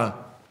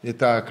į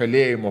tą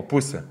kalėjimo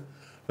pusę.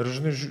 Ir,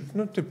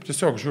 žinai, taip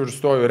tiesiog žiūriu,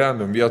 stoju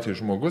random vietoj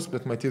žmogus,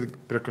 bet matyti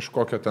prie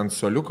kažkokio ten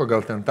soliuko,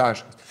 gal ten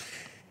taškas.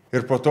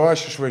 Ir po to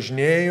aš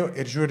išvažinėjau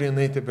ir žiūriu,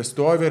 jinai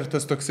tebestovi ir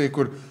tas toksai,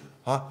 kur,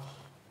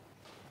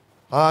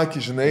 akį,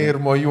 žinai, ir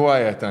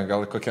mojuoja ten,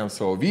 gal kokiam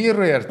savo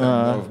vyrui, ar ten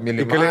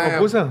mylimajam. Į kalėjimo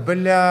pusę?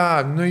 Blia,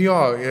 jo,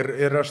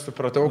 ir aš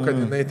supratau, kad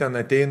jinai ten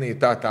ateina į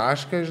tą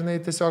tašką, žinai,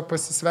 tiesiog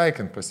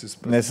pasisveikint.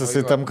 Nes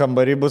jisai tam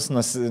kambarį bus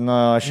nuo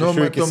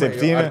 6 iki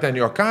 7. Ar ten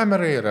jo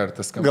kamera yra, ar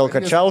tas kambarys. Gal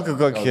kačialka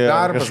kokia.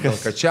 Darbas, gal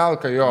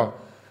kačialka, jo.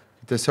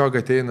 Tiesiog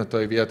ateina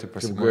toj vietoj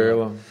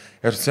pasimuoja.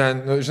 Ir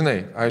sen,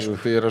 žinai, aišku,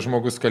 tai yra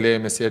žmogus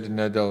kalėjime sėdi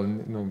ne dėl...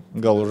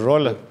 Gal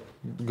žolė?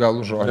 Gal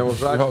žolė.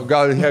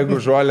 Gal jeigu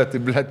žolė, tai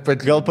blėt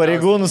pati. Gal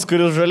pareigūnus,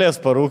 kuris žolės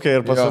parūkė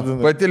ir pasodino.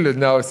 Pati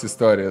liūdniausia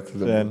istorija.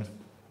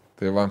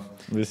 Tai va.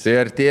 Visi. Tai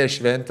artėja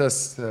šventės,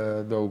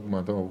 daug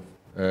matau.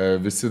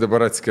 Visi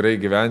dabar atskirai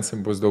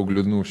gyvensim, bus daug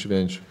liūdnų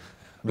švenčių.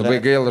 Labai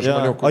gaila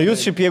žmonių. O jūs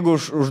šiaip jeigu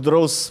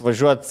uždraus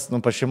važiuoti,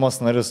 pas šeimos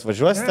narius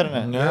važiuosite ar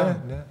ne?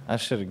 Ne.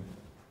 Aš irgi.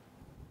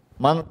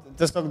 Man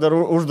tiesiog dar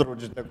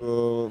uždraudžiu,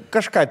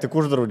 kažką tik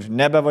uždraudžiu,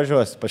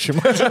 nebevažiuosi pa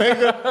šeimos.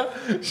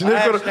 Žinai,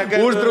 kur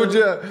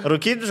uždraudžia.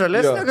 Rūkyti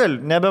žalės negali,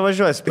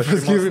 nebevažiuosi pa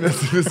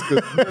šeimos.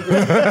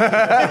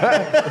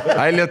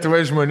 Ai,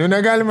 Lietuvai žmonių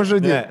negalima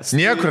žadėti?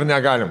 Niekur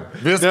negalima.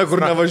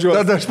 Niekur nevažiuosi.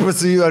 Tada aš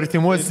pasijų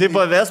artimuosi. Tai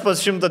pavės pas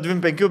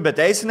 125, bet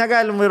teisį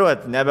negalim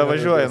vairuoti,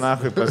 nebevažiuoji,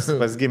 nahui,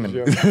 pas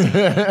giminį.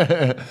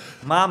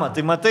 Mama,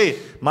 tai matai,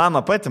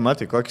 mama pati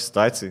matai, kokį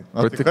situaciją.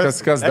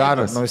 Kas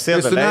darosi?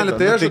 Nausėda leido.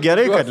 Tai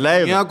gerai, kad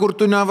leido. Niekur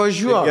tu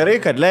nevažiuoji. Gerai,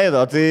 kad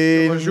leido, tai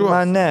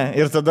man ne.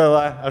 Ir tada,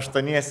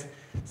 aštuoniesi.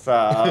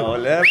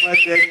 Saulė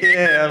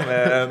patekėjame,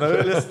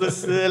 nulis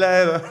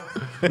nusileido.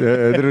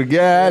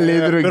 Drugeliai.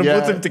 Ir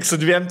būtum tik su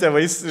 2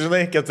 tėvais,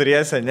 žinai,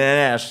 4.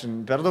 Ne, aš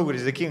per daug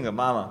rizikinga,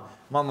 mama.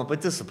 Mama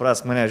pati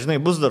supras mane, žinai,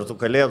 bus dar tų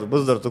kalėdų,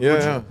 bus dar tų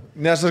kūčių.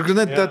 Nes aš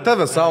grinai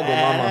tave saugo,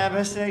 mama.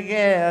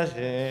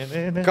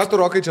 Ką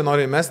tu, Rokai, čia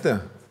nori įmesti?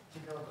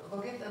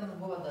 Kokia ten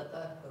buvo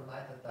data, kur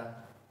matė tą?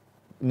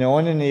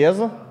 Neoninį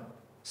Jėzų?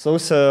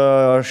 Sausio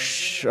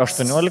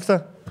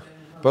 18?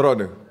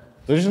 Parodyk.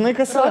 Tu žinai,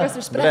 kas yra?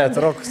 Rokas išsprendė. Blet,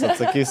 Rokas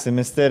atsakys į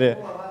misteriją.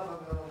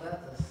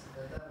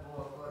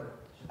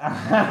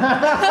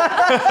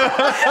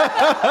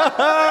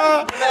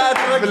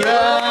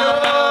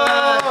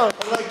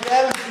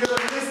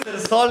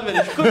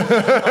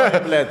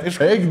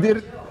 Eik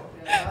dirbti.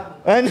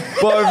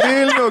 Po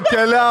Vilnių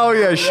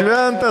keliauja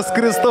Šventas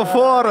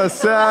Kristoforas,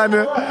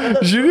 seni.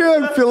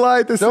 Žiūrėk,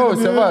 Pilaitės.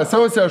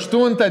 Sausio 8.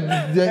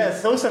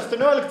 Sausio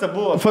 18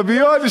 buvo.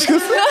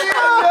 Fabioniškis.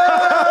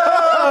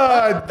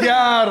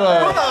 Gerą.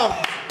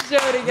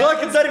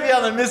 Duokit dar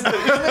vieną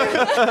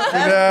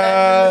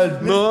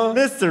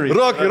mystery.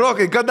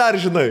 Rokai, ką dar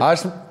žinai?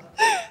 Aš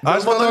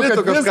manau,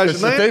 kad kažką viskas,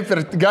 žinai. taip ir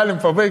galim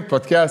pabaigti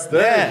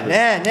podcastą.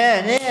 Ne,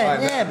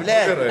 ble.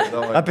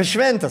 Apie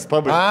šventės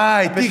pabaigti.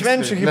 Ai, apie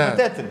švenčių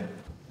hipotetinį.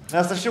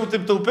 Nes aš jau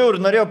taip taupiau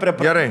ir norėjau prie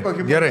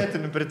kokį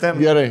hipotetinį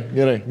pritemti.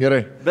 Gerai.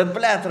 Bet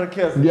blet,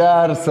 Rakės.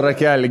 Geras,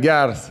 Rakelį,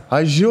 geras.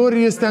 Aš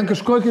žiūriu, jis ten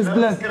kažkokias,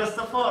 blet.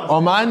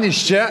 O man iš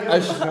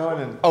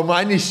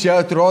čia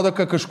atrodo,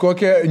 kad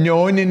kažkokie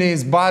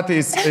neoniniais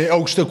batais,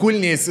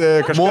 aukštakulniais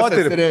kažkas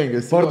Moterį.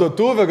 atsirengęs.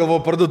 Parduotuvė,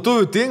 galvoju,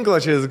 parduotuvių tinklą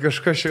čia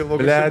kažkas čia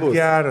labai Blet,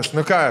 geras.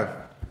 Nu ką,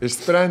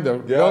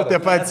 išsprendėm. Jau tie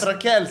patys.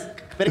 Rakės.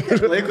 Per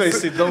kiek laiko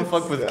jisai Don't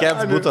Fuck With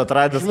Cats būtų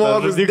atradęs.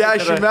 Žmogus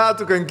 10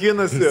 metų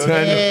kankinasi.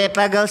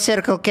 Pagal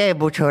Circle K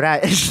būčiau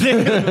radęs.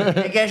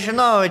 Tik aš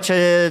žinau, čia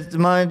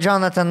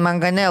Jonathan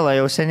Manganello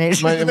jau seniai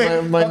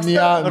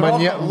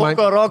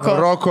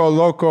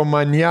Roko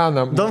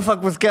Manjana. Don't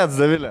Fuck With Cats,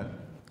 Davilė.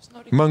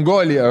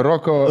 Mongolija,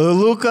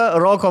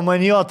 Roko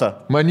Maniota.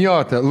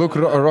 Maniota,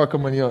 Roko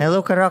Maniota.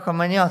 Luka Roko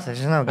Maniota,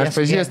 žinau. Aš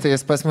pažįstu,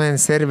 jis pas mane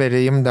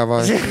serverį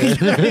imdavo.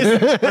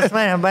 Pas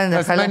mane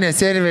bandė. Pas mane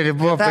serverį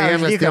buvo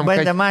paėmęs tiem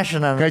bandė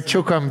mašiną.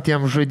 kačiukam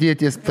tiem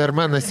žudyti, jis per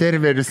mano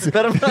serverius.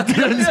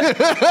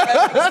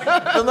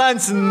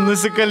 Finansinių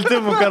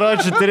nusikaltimų,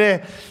 karočių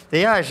turėjai. Tai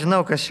jo,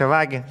 žinau, kas čia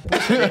vagi.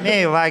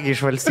 Rėmėjų vagi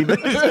iš valstybės.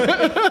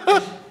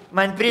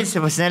 Man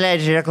principas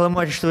neleidžia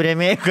reklamuoti iš tų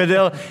rėmėjų,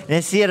 kodėl,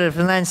 nes jie yra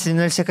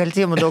finansinių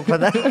nusikaltimų daug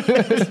padarė.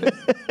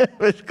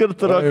 Iš kur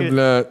tu, Rokai?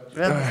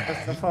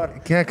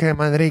 Kiek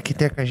man reikia,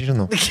 tiek aš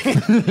žinau.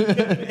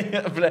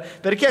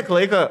 Per kiek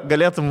laiko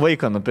galėtum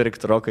vaiką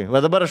nupirkti, Rokai?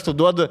 Va dabar aš tu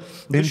duodu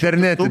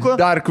Internete,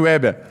 dark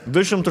web'e.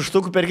 200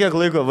 štukų, per kiek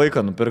laiko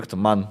vaiką nupirktum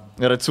man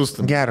ir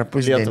atsiųstum. Gerą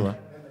pusdienį.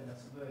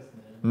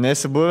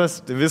 Nesibuvęs,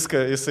 tai viską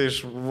jisai iš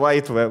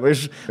white web.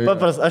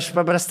 Aš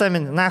paprastą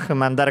minį, nahui,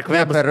 man dar Ne,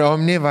 kvebas. per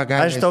Omnivą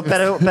gali. Aš tau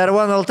per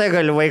OneLT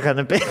galiu vaiką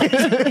nupirkti.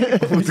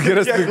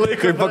 Geras,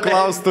 kai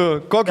paklaustų,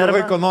 kokio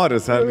vaiko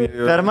nori.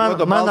 Per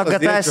mano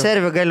GTA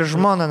servį galiu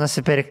žmoną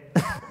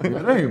nusipirkti.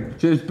 Gerai,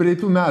 čia iš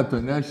praeitų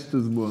metų, ne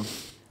šitas buvo.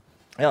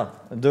 Jo,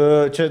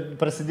 čia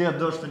prasidėjo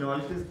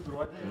 2018,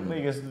 gruodį,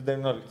 baigėsi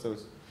 2019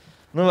 sausio.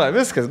 Nu va,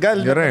 viskas,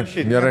 gali Gerai,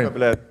 gerai.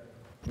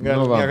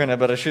 Gali nieko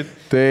neberašyti.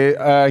 Tai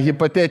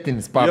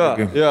hipotetinis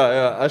pabaigai. Jo,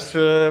 aš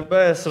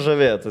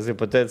sužavėjau tas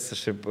hipotetinis, aš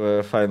šiaip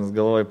fainas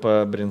galvoju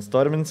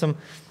pabrinstorminsim.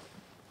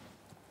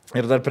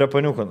 Ir dar prie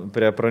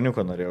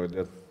praniuko norėjau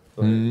dėti.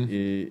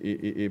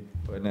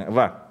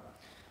 Va.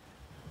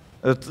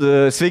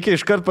 Sveiki,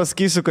 iškart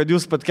pasakysiu, kad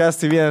jūs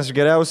podcastai vienas iš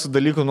geriausių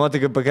dalykų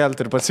nuotaikai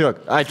pakelti ir pasijuok.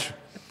 Ačiū.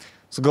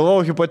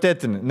 Sugalvojau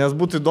hipotetinį, nes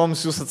būtų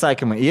įdomus jūsų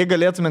atsakymai. Jei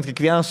galėtumėt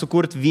kiekvieną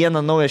sukurti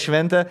vieną naują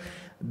šventę,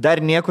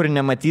 dar niekur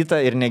nematyta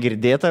ir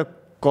negirdėta,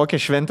 kokią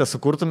šventę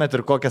sukurtumėt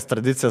ir kokias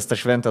tradicijas ta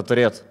šventė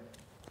turėtų.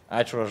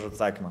 Ačiū už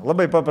atsakymą.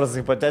 Labai paprastas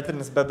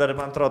hipotetinis, bet dar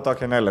man atrodo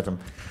tokio nelėtum.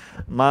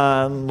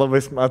 Man labai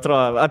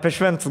atrodo, apie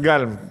šventus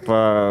galim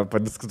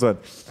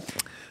padiskutuoti.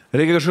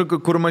 Reikia kažkokio,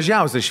 kur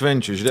mažiausiai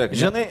švenčių, žiūrėk.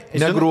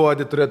 Ne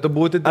gruodį turėtų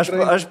būti.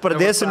 Aš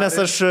pradėsiu, nes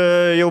aš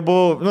jau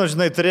buvau,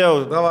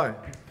 turėjau. Davai.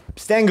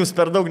 Stengiausi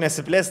per daug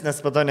nesiplėsti,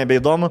 nes po to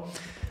nebeįdomu.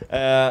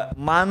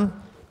 Man,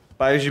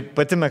 pavyzdžiui,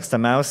 pati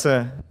mėgstamiausia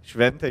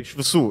šventė iš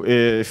visų,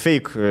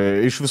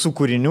 iš visų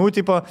kūrinių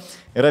tipo,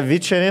 yra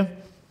Witcherį,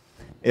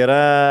 yra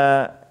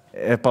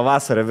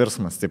pavasario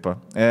virsmas, tipo.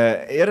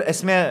 Ir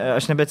esmė,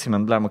 aš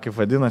nebeatsimenu, blemo, kaip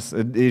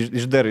vadinasi,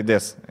 iš D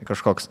raidės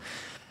kažkoks.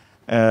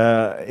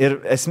 Ir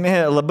esmė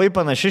labai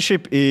panaši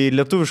šiaip į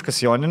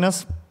lietuviškas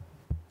joninės.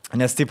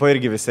 Nes tipo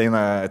irgi visi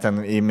eina ten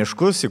į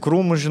miškus, į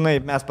krūmus, žinai,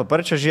 mes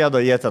paparčio žiedo,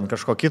 jie ten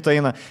kažko kito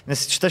eina,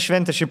 nes šita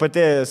šventė šiaip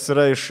atėjęs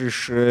yra iš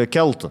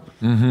keltų.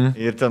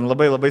 Ir ten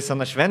labai labai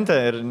sena šventė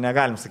ir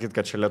negalim sakyti,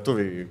 kad čia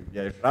lietuviai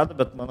ją išrado,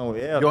 bet manau,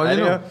 ėjo.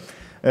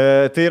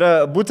 Tai yra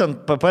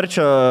būtent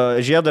paparčio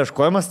žiedo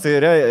ieškojimas, tai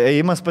yra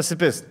ėjimas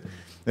pasipist.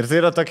 Ir tai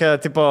yra tokia,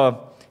 tipo,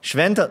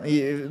 šventė,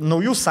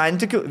 naujų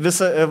santykių,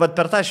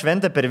 per tą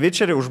šventę per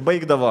Vičerį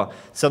užbaigdavo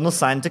senus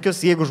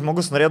santykius, jeigu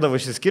žmogus norėdavo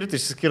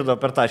išsiskirdavo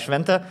per tą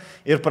šventę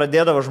ir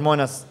pradėdavo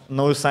žmonės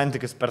naujus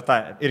santykius per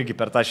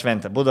tą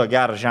šventę. Būdavo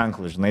geras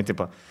ženklas, žinai,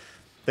 tipo.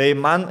 Tai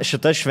man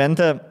šita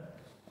šventė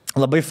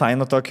labai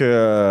faina tokį,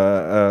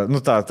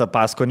 tą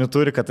paskonį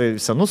turi, kad tai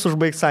senus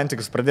užbaigti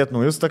santykius, pradėti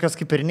naujus, tokios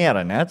kaip ir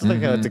nėra, ne?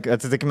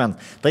 Atitikment.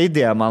 Ta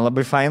idėja man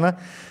labai faina.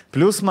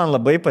 Plus man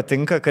labai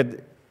patinka, kad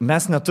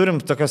mes neturim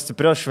tokios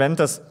stiprios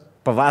šventės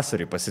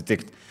pavasarį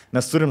pasitikti.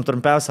 Mes turim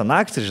trumpiausią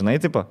naktį, žinai,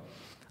 tipo.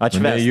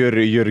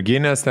 Atšvęsti.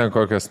 Jurginės ten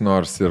kokias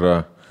nors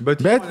yra.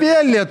 Bet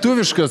vėl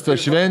lietuviškas to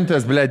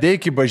šventės,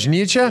 blėdėk į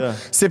bažnyčią,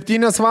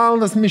 7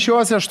 valandas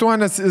mišiuose,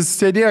 8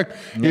 sėdėk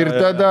ir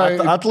tada...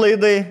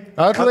 Atlaidai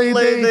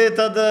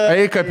tada...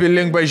 Eik apie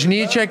link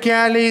bažnyčią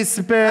keliais,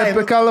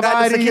 apie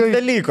kalvariją.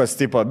 Velykos,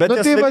 tipo. Bet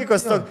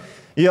Velykos to...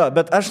 Jo,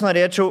 bet aš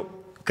norėčiau,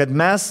 kad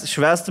mes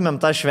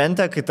švestumėm tą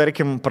šventę, kai,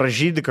 tarkim,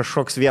 pražydi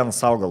kažkoks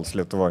vienas augalas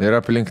Lietuvoje. Ir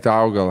aplink tą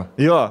augalą.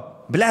 Jo.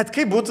 Blet,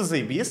 kaip būtų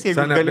zaibys, jeigu...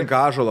 Sen aplink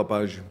ąžuolą,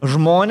 pavyzdžiui.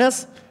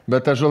 Žmonės...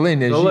 Bet ąžuolai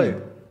nežydi.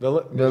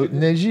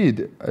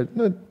 Nežydi.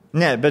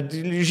 Ne, bet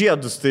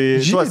žiedus, tai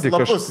žydi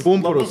lapus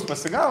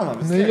pasigauna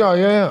visi.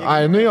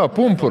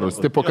 Pumpurus.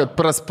 Tipo, kad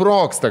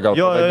prasproksta gal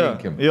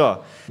pavadinkim. Jo.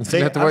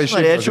 Tai aš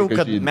norėčiau,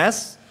 kad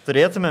mes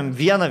turėtumėm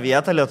vieną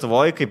vietą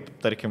Lietuvoje, kaip,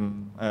 tarkim,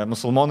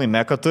 musulmonai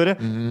Meka turi.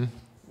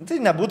 Tai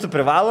nebūtų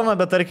privaloma,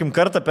 bet, tarkim,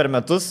 kartą per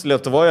metus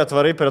Lietuvoje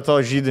atvarai prie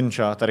to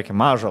žydinčio, tarkim,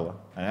 ąžuolo.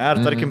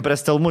 Ar, tarkim, prie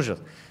stelmužės.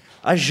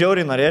 Aš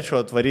žiauriai norėčiau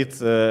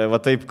atvaryti va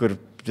taip, kur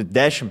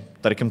 10,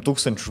 tarkim,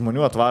 1000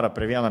 žmonių atvaro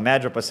prie vieno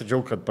medžio,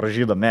 pasidžiaug, kad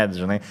pražydo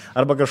medį, žinai.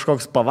 Arba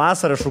kažkoks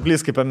pavasario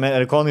šuklys, kaip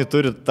amerikonai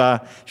turi tą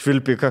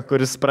švilpiką,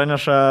 kuris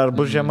praneša, ar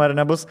bus žiema, ar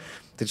nebus.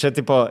 Tai čia,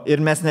 tipo, ir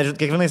mes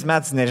kiekvienais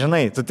metais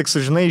nežinai, tu tik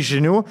sužinai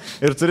žinių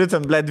ir turi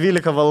ten,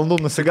 12 valandų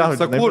nusigauti.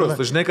 Sakūros,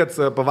 tu žinai, kad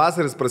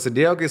pavasaris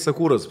prasidėjo, kai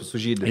sakūros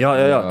sužydė. Jo,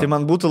 tai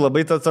man būtų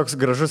labai toks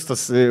gražus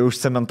tas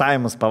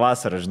užcementavimas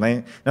pavasario, žinai.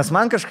 Nes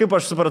man kažkaip,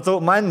 aš supratau,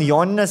 man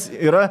joninės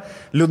yra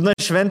liūdna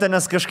šventė,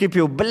 nes kažkaip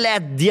jau,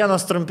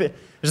 dienos trumpi.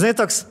 Žinai,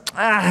 toks,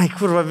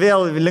 kurva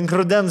vėl, link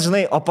rudens,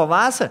 žinai, o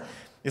pavasarį.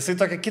 Jisai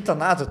tokia kitą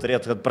natą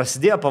turėtų, kad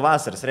prasidėjo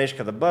pavasaris,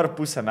 reiškia dabar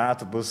pusę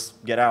metų bus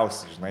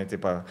geriausi, žinai,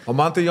 taip. O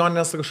man tai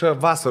joninės kažkokia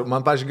vasara,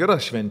 man, pažiūrėjau, gera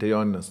šventė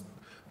joninės.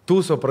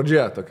 Tūso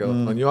pradžia tokia,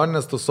 man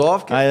joninės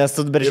tūsovkė. Nes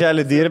tu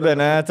birželį dirbė,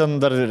 ne, ten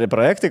dar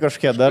projektai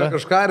kažkokie dar.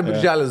 Kažką ir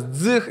birželis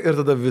dzich ir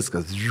tada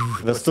viskas.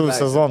 Vestuvių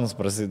sezonas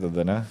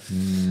prasideda, ne?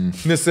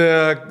 Nes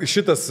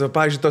šitas,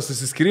 pažiūrėjau, tos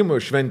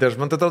įsiskirimų šventė, aš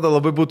man tai atrodo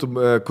labai būtų,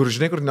 kur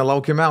žinai, kur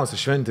nelaukiamiausia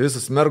šventė,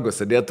 visas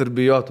mergos sėdėtų ir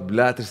bijotų,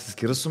 blėt, ir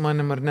įsiskiris su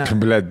manim ar ne?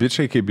 Blėt,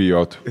 bičiai kaip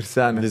bijotų. Ir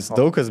senis. Vis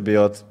daug kas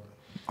bijotų.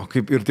 O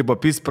kaip ir tipo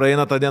pys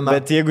praeina tą dieną.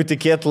 Bet jeigu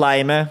tikėt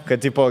laimę,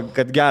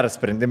 kad geras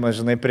sprendimas,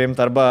 žinai,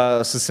 priimti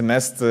arba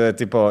susimest,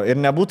 tipo, ir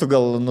nebūtų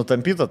gal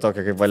nutampyta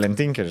tokia kaip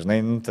Valentinkė, žinai,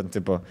 ten,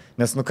 tipo,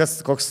 nes,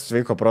 koks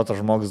sveiko proto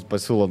žmogus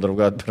pasiūlo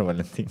draugauti per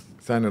Valentinkę.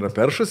 Sen yra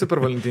peršasi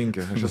per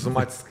Valentinkę. Aš esu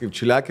matęs, kaip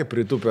čiliakė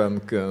pritupė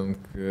ant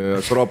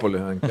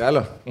Akropolį, ant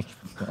kelio.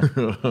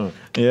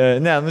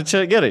 Ne,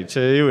 čia gerai,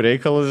 čia jų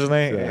reikalas,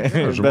 žinai.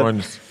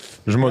 Žmonės.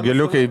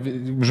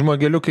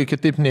 Žmogeliukai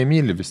kitaip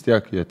nemyli, vis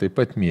tiek jie taip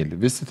pat myli.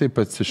 Visi taip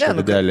pat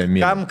širdelė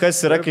myli. Kam kas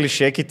yra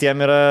klišė,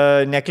 kitiem yra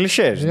ne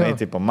klišė, žinai.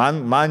 Tipo,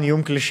 man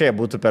jum klišė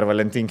būtų per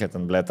Valentinkę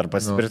ten, blėt, ar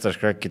pasipirti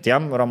kažką,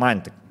 kitiem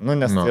romantik.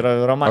 Nes tai yra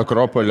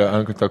romantika.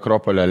 Ant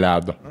Akropolio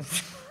ledo.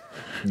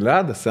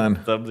 Ledas, sen.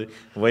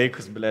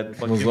 Vaikus, blėt,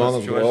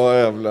 muzonas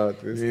groja,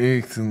 blėt.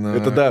 Eiktina.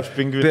 Ir tada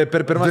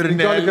per pirmas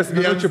 15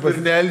 minučių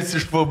pasirnelis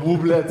iš pabų,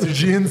 blėt, su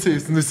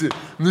džinsais,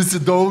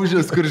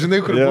 nusidaužęs, kur žinai,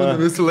 kur būna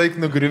visą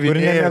laiką nugrivinėjęs.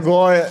 Kur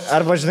nemiegoja,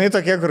 arba žinai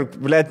tokie, kur,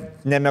 blėt,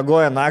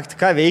 nemiegoja naktį,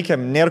 ką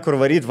veikiam, nėra kur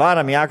varyti,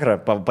 varam į akrą,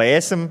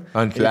 paėsim.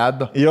 Ant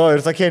ledo. Jo,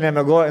 ir tokie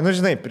nemiegoja,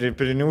 žinai,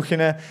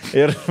 priniuchinė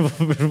ir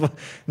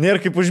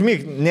nėra kaip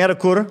užmygti, nėra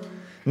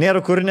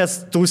kur,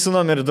 nes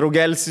tūsinom ir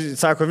draugelis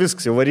sako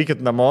viskas, jau varykit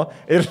namo,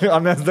 o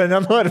mes dar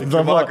nenorim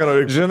namo.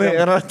 Žinai,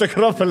 yra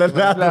Akropolio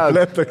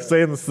ledo,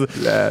 toksai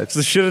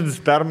su širdis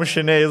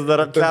permušinė, jis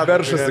dar atledo.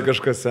 Peršasi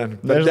kažkas, sen.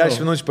 Per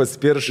 10 minučių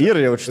pasipiršė. Ir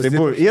jau čia tai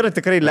buvo. Yra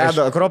tikrai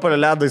ledo, Akropolio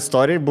ledo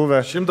istorijai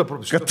buvę.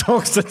 100%. Kad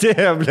toks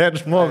atėjo,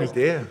 blėt, žmogus.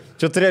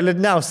 Čia turėjo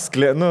liūdniausias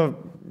klėjas.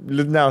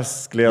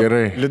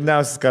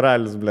 Liūdniausias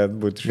karalius, blėt,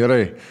 būti.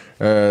 Gerai.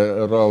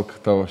 Rolk,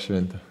 tavo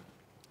šventė.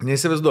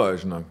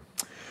 Neįsivaizduoju, žinok.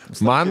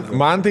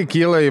 Man tai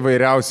kyla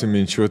įvairiausių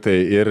minčių, tai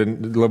ir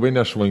labai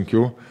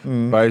nešvankių,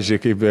 pavyzdžiui,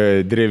 kaip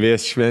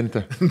drevės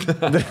šventė.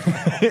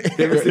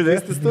 Kaip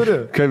jis turi?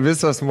 Kad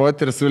visos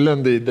moteris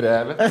sulenda į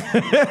drevę.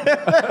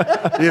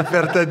 Ir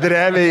per tą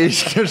drevę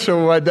iškiša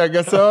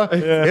uodegą savo.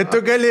 Ir tu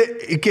gali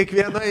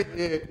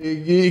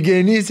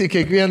įgenys į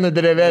kiekvieną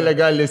drevelę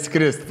gali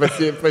skristi,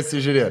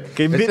 pasižiūrėti.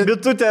 Kaip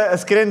bitutė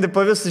skrendi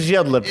po visų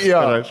žiedlapį.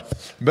 Jo.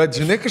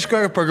 Bet žinai,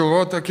 kažką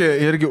pagalvoju tokia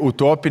irgi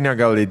utopinė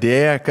gal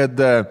idėja, kad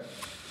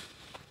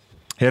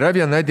yra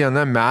viena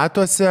diena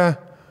metuose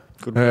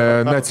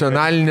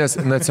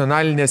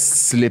nacionalinės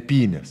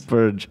slėpynės.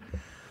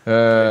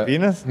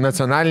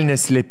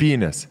 Nacionalinės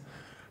slėpynės.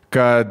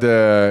 Kad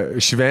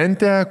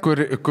šventė,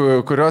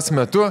 kurios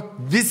metu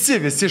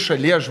visi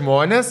šalies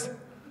žmonės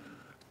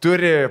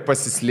turi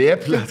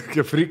pasislėpti.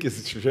 Kokia frikis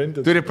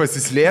šventė. Turi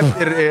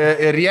pasislėpti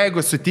ir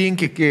jeigu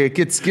sutinki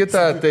kits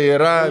kitą, tai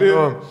yra...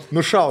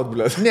 Nušaut,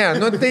 blėt. Ne,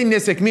 tai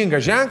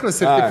nesėkmingas ženklas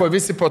ir tipo,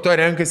 visi po to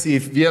renkasi į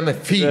vieną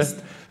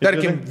feast.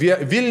 Tarkim,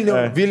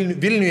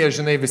 Vilniuje,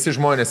 žinai, visi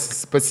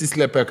žmonės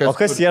pasislėpia. O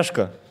kas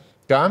ieško?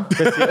 Ką?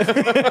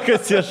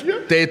 Kas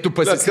ieško? Tai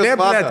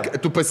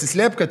tu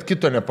pasislėp, kad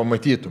kito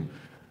nepamatytum.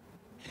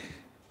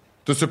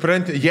 Tu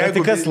supranti,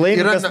 jeigu... Kas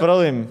laimi, kas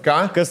pralaimi? Ką?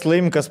 Kas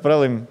laimi, kas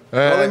pralaimi?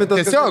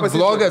 Tiesiog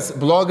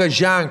blogas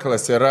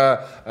ženklas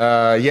yra,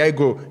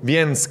 jeigu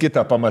viens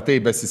kitą pamatai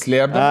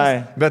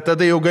besislėpdamas, bet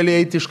tada jau gali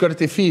eiti iš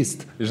karto į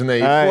feast, žinai,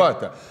 į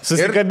puotą.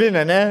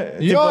 Susikabinę, ne?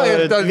 Jo,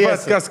 ir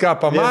kas ką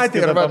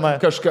pamatė, ir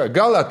kažką,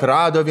 gal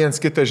atrado viens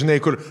kitą,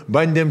 žinai, kur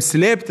bandėm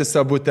slėptis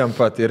abu ten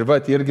pat, ir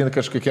irgi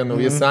kažkokie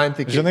nauji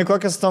santykiai. Žinai,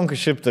 kokias tonkas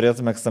šiaip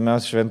turėtų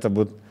mėgstamiausia šventė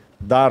būti?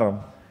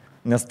 Darom.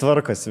 Nes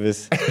tvarkosi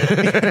vis.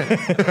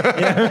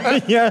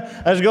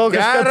 Aš gal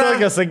kažką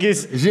tokio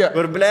sakysiu.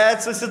 Kur,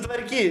 blėt,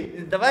 susitvarky.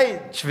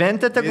 Davai,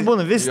 šventė tik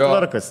būna, vis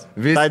tvarkosi.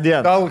 Vis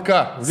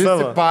talka,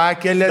 visi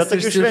pakelės. Bet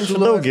tokių švenčių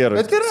daug gerų.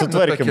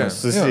 Sutvarkymus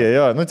susiję,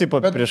 jo. Nu, tipo,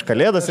 prieš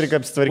kalėdas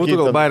reikia apsitvarkyti. Būtų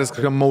gal bairis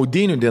kažkokia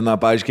maudynių diena,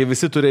 paaiškiai,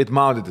 visi turi eiti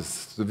maudytis.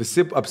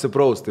 Visi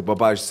apsipraus, tai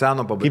paaiškiai,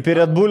 seno pabaigti. Kaip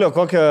ir Red Bullio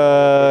kokio...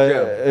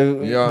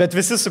 Bet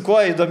visi su kuo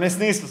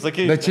įdomesniais,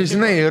 sakai. Bet čia,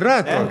 žinai,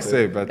 yra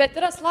toksai, Bet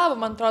yra slavų,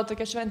 man atrodo,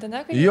 tokia šventė,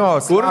 ne? Jo,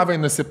 slavai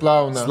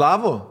nusiplauna.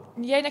 Slavų?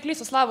 Jei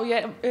neklysiu slavų, jie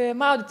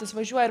maudytis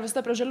važiuoja ir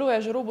visada prie žalių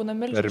ežerų būna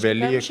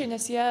milžiniški,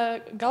 nes jie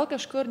gal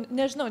kažkur,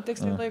 nežinau,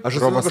 tiksliai laiko. Aš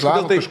esu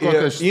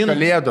kažkokios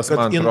kalėdos,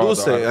 man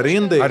indusai, ar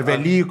indai. Ar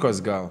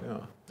Velykos gal.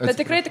 Bet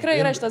tikrai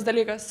yra šitas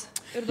dalykas.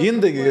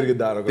 Indai irgi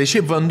daro. Tai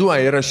šiaip vanduo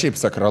yra šiaip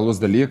sakralus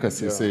dalykas,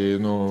 jisai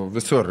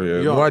visur.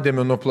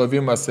 Nuodėmių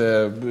nuplovimas,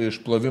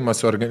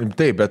 išplovimas,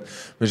 taip, bet,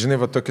 žinai,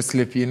 va tokia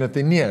slėpynė,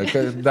 tai ne,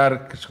 dar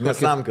kažkokia...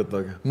 Nesam, kad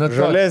tokia.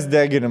 Žolės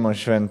deginimo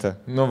šventė.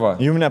 Nu va.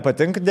 Jums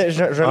nepatinka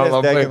žolės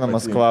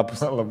deginamas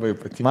kvapas? Labai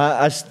patinka.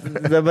 Aš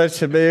dabar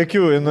čia be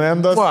jokių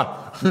inuendos,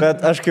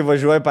 bet aš kai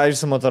važiuoju,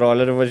 pavyzdžiui, su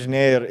motoroleriu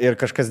važinėjau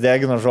ir kažkas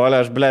degino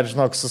žolę, aš, blėt,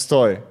 žinok,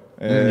 sustoju.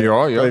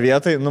 Jo.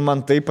 Vietai,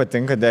 man tai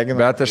patinka deginti.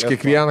 Bet aš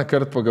kiekvieną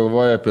kartą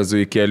pagalvoju apie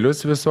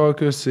zuikelius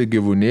visokius,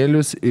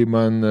 gyvūnėlius,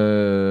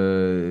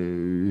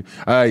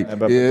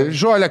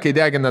 žolę, kai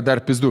degina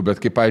dar pizdu,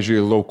 bet kaip,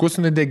 pavyzdžiui, laukus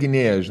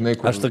nudeginėja, žinai,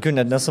 kur... Aš tokių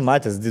net nesu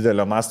matęs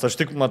didelio masto, aš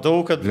tik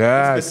matau, kad...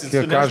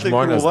 Ką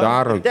žmonės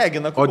daro.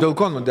 Degina. O dėl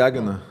ko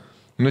nudegina?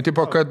 Nu,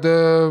 tipo, kad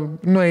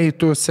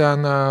nueitų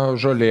seną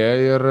žolė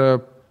ir...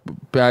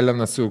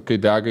 Pelenas, kai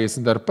dega, jis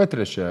dar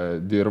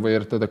patrešia dirvą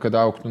ir tada, kad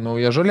auktų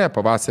nauja žolė,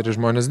 pavasarį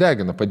žmonės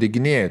degina,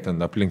 padeginėja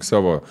ten aplink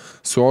savo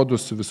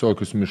sodus,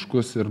 visokius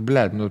miškus ir,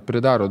 blėt,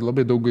 pridaro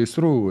labai daug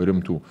gaisrų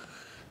rimtų.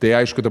 Tai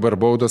aišku, dabar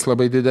baudos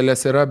labai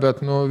didelės yra,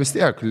 bet, vis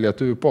tiek,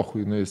 lietuvių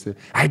pohui, jisai,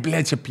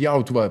 blėt, čia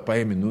pjautva,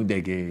 paėmė,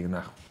 nudegėjai,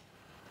 na.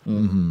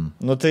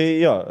 Nu tai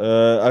jo,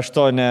 aš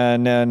to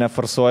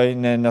neforsuoju,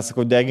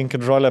 nesakau,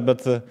 deginkit žolę,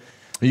 bet...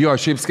 Jo,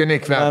 šiaip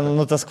skaniai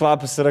kvepia. Tas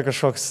kvapas yra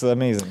kažkoks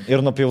amazing. Ir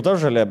nupjauta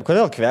žolė.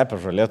 Kodėl kvepia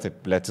žolė taip,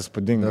 blėt,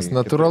 įspūdingai? Nes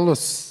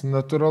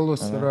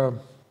natūralus yra,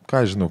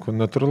 ką žinau,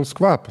 natūralus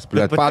kvapas.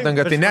 Blėt,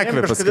 padanga tai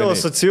nekvepia skaniai. Kodėl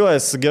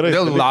asocijuojasi gerai?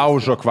 Dėl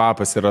laužo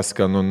kvapas yra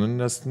skanu,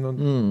 nes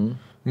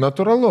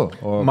natūralu.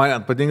 Man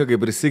net patinka, kai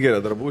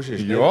prisigeria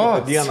drabužiai. Jo,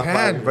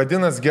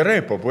 vadinas gerai,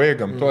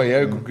 pabaigam to,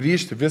 jeigu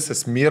grįžti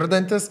visas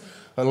smirdantis,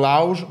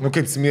 lauž,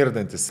 kaip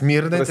smirdantis.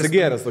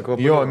 Prasigėręs, to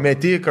kvapu. Jo,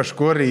 meti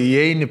kažkur,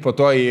 įeini po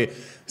to į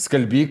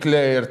skalbyklę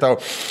ir tau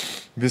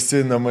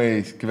visi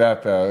namai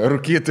kvepia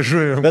rūkytų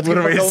žuvim. Bet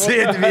kurvai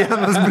sėdi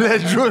vienas,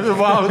 blėt, žuvį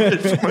valdo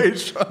iš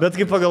maišo. Bet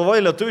kai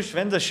pagalvoji, lietuvių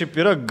šventė šiaip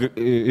yra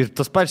ir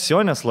tas pats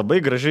Jonės labai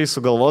gražiai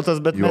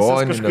sugalvotas, bet mes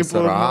kažkaip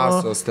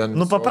rasos,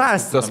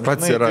 paprastinam. Tas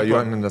pats yra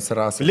Joninės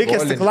rasos.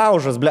 Likęs tik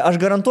laužas, blėt. Aš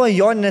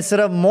garantuoju, Joninės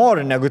yra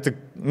more negu tik,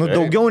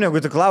 daugiau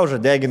negu tik laužą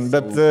deginti,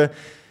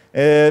 bet...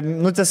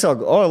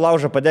 tiesiog,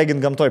 laužą padeginti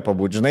gamtoj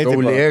pabūt, žinai.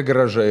 Saulė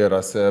graža yra,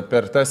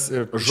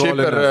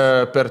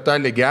 per tą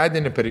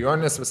lygiadienį, per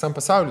Jonės visam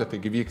pasaulyje,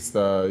 taigi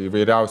vyksta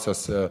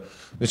įvairiausios,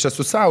 čia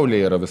su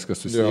Saulė yra viskas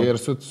susiję ir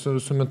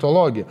su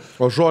mitologija.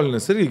 O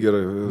žolinės irgi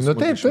gerai.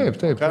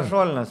 Taip. Ką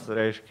žolinės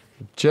reiškia?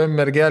 Čia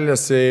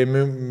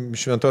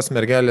šventos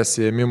mergelės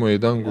įėmimo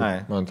į dangų,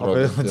 man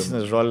atrodo.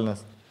 O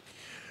žolinės?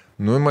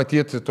 Nu,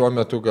 matyti, tuo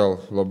metu gal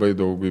labai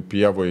daug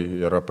pievoj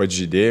yra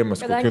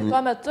pažydėjimas. Kadangi tuo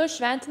metu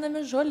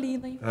šventinami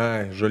žolynai.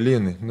 Ai,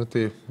 žolynai, nu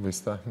tai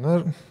vaista.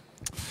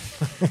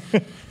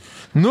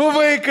 Nu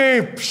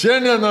vaikai,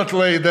 šiandien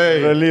atlaidai.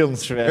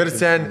 Žolynus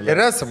šventinami. Ir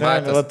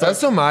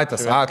esu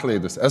matęs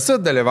atlaidus. Esu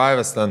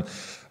dalyvavęs ten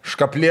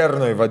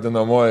škaplernoj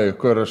vadinamoji,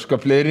 kur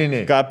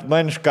škapleriniai.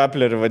 Man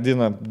škaplerį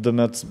vadina 2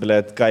 metus,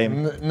 blėt,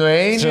 kaim.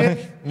 Nueina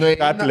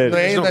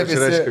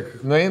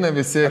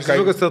visi.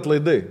 Kažkokios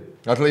atlaidai.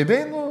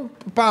 Atlaidai,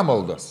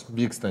 pamaldos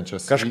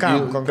vykstančios.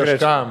 Kažkam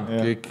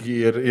konkrečiai.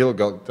 Ir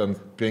ilgal, ten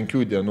 5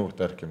 dienų,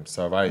 tarkim,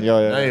 savaitę.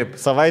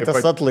 Savaitės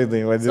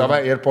atlaidai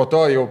vadina. Ir po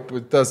to jau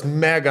tas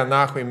mega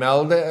nahui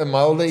malda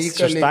įkalė.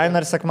 Šeštain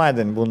ar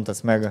sekmadienį būna tas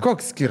mega.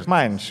 Koks skirtas?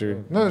 Man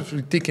šiui. Nu,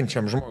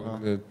 tikinčiam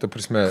žmogui, ta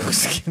prasme.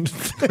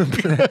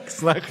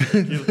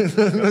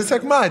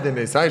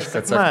 Sekmadieniais, aišku,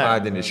 kad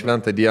sekmadienį,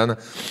 šventą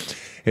dieną.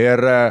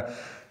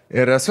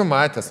 Ir esu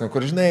matęs,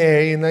 kur, žinai,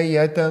 eina jie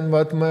ten,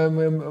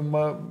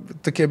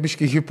 tokie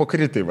biški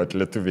hipokritai,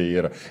 lietuviai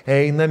yra.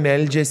 Eina,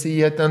 meldžiasi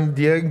jie ten,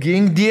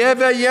 gink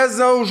Dievę,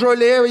 Jėzau,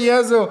 žolė,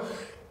 Jėzau.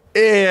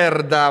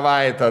 Ir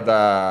davai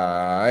tada,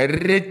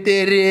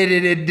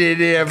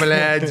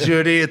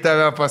 žiūri į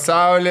tave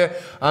pasaulį,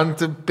 ant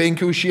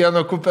 5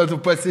 šieno kupetų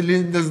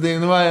pasilindęs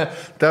dainuoja,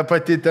 ta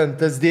pati ten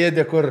tas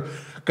dėdė, kur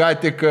ką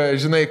tik,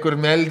 žinai, kur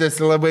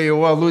meldėsi labai jau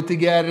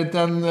alutį geri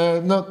ten,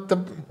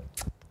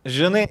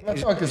 Žinai,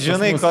 kokį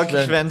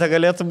šventę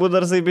galėtų būti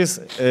dar zaibys,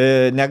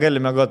 negali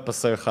mėgoti pas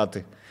save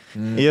chatai.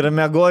 Ir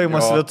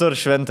mėgojimas svetur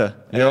šventė.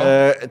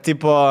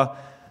 Tipo,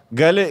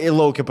 gali į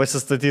laukį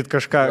pasistatyti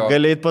kažką,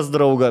 gali eiti pas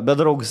draugą, bet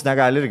draugas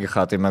negali irgi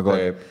chatai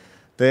mėgoti.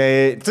 Tai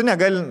tu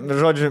negali,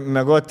 žodžiu,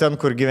 mėgoti ten,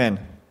 kur gyveni.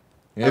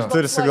 Ir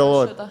turi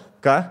sugalvoti.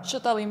 Ką?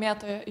 Šitą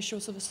laimėtoją iš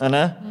jūsų visų.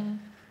 Ane?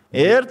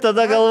 Ir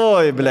tada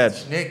galvoji, blėt.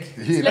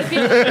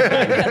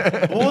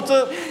 Būtų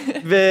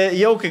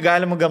jau, kai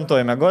galima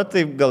gamtoje mėgoti,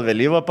 tai gal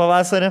vėlyvą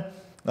pavasarį,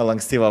 gal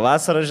ankstyvą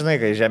vasarą,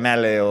 žinai, kai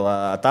žemelė jau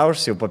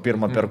ataušs, jau po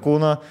pirmo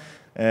perkūno,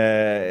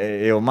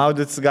 jau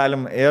maudytis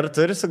galim ir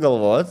turi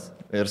sugalvoti.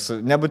 Ir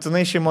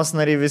nebūtinai šeimos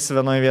nariai visi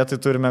vienoje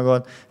vietoje turi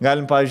mėgoti.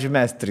 Galim, pavyzdžiui,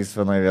 mes 3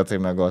 vienoje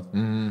vietoje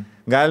mėgoti.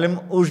 Galim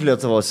už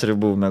Lietuvos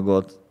ribų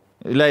mėgoti.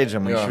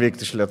 Leidžiama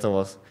išvykti iš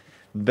Lietuvos.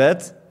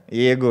 Bet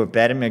jeigu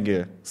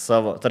permėgi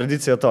savo,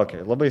 tradicija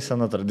tokia, labai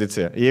sena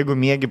tradicija, jeigu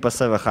mėgi pas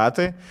save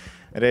chatai,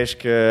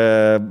 reiškia,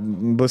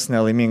 bus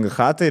nelaiminga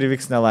chatai ir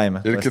vyks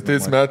nelaimė. Ir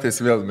kitais metais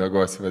vėl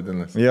mėgosi,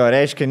 vadinasi. Jo,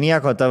 reiškia,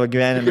 nieko tavo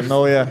gyvenime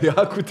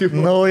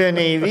naujo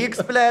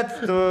neįvyks, blėt,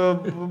 tu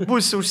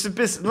būsi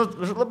užsipis,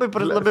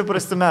 labai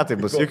prasti metai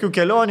bus, jokių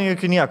kelionių,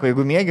 jokių nieko,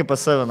 jeigu mėgi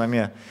pas save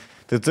namie.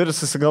 Tai turi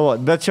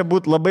susigalvoti, bet čia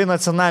būtų labai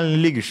nacionalinių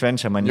lygių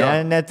švenčiama,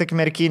 ne tik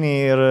merkiniai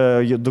ir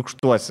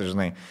dukštuosi,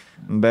 žinai,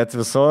 bet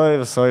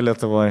visoje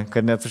Lietuvoje,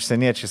 kad net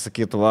užsieniečiai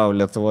sakytų, wow,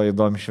 Lietuvoje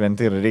įdomi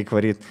šventė ir reikia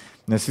varyti.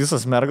 Nes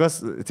visos mergos,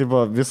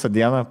 tipo, visą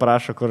dieną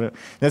prašo, kur...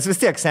 Nes vis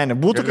tiek, seniai,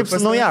 būtų kaip su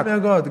naujaku.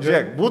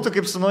 Žiūrėk, būtų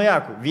kaip su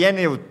naujaku.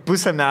 Vieni jau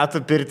pusę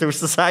metų pirti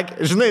užsisakė.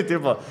 Žinai,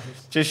 tipo,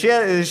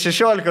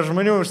 16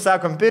 žmonių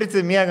užsakom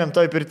pirti, miegam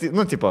toj pirti.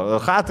 Tipo,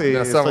 chatai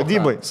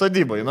sodybai,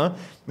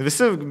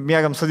 Visi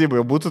miegam sodybai,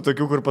 jau būtų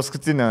tokių, kur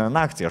paskutinę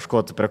naktį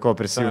ieškotų, prie ko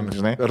prisijungti,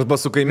 žinai. Arba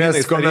su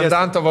kaimynais.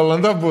 Komendanto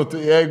valanda būtų,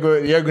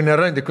 jeigu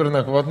nerandi, kur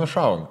nakvot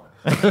nušauna.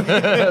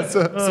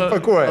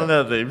 Supakuoja.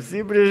 Ne, taip,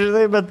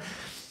 žinai,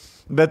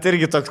 bet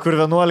irgi toks, kur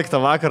 11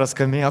 vakaras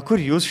kamėja,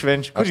 kur jūs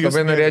švenčiate? Aš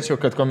labai norėčiau,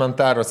 kad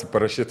komentaruose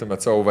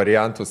parašytumėt savo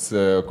variantus,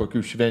 kokių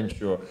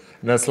švenčių,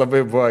 nes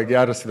labai buvo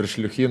geras virš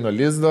Šliuchino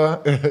lizdo,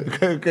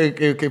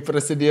 kai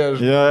prasidėjo.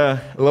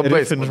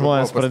 Labai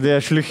žmonės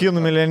pradėjo Šliuchinų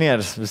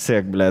milijonierius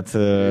visiek, blėt.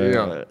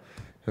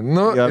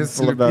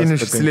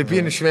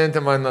 Slėpinių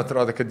šventė, man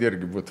atrodo, kad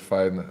irgi būtų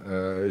faina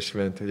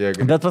šventė.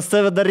 Bet pas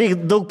tave dar reikia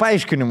daug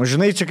paaiškinimų.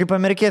 Žinai, čia kaip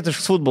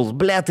amerikietiškas futbolas.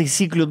 Ble,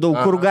 taisyklių daug,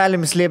 kur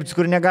galim slėpti,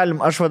 kur negalim.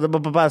 Aš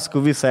dabar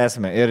papasakau visą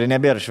esmę ir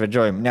nebėra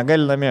švedžiojimų.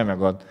 Negali namie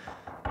mėgoti.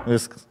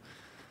 Viskas.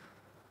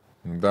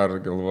 Dar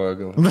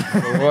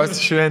galvosi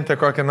šventė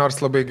kokią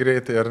nors labai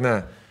greitai, ar ne?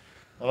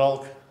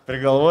 Rolk,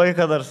 prigalvoji,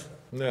 kad dar?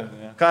 Ne.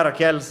 Karo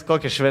kelis,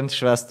 kokią šventę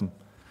švestum?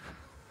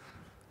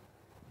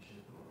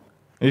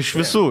 Iš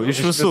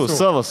visų,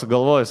 savo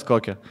sugalvojus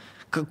kokią.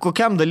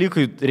 Kokiam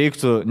dalykui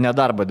reiktų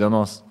nedarbo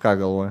dienos, ką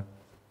galvoji?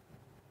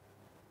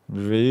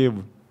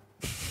 Žvejybų.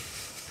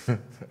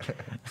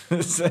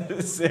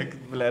 Siek,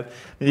 blėt.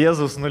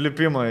 Jėzus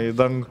nulipimo į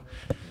dangų.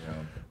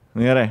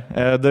 Gerai.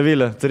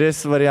 Davilė,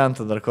 turėsi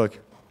variantą dar kokį?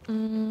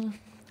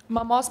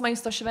 Mamos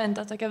maisto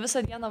šventė. Tokia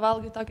visą dieną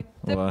valgai tokį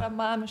tikrą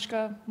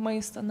mamišką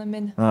maistą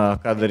naminį.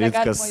 Ką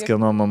daryti, kas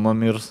kieno mama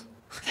mirs?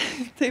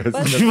 Taip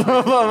pat.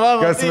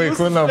 Kas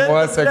vaikų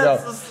namuose gal.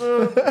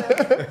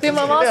 Tai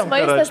mamos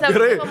maistas,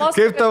 gerai,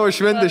 kaip tavo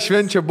šventė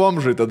švenčia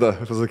bomžai tada,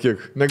 pasakyk.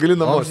 Negali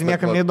namuose.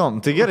 Niekam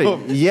neįdomu. Tai gerai,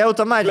 jie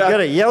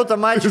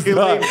automatiškai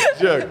laimi.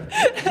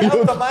 Jie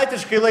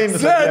automatiškai laimi.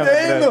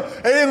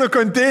 Einu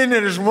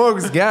konteinerį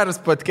žmogus,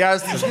 geras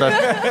podcastas,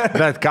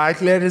 bet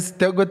Katleris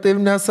tegu taip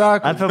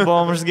nesako. Apie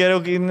bomžus geriau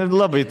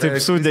labai taip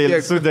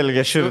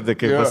sudelgia širdį,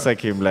 kaip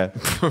pasakė, ble.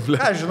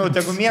 Ką žinau,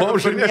 tegu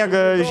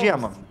miega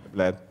žiemą.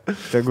 ble.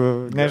 Tegu,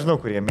 nežinau,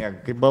 kur jie miega,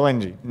 kaip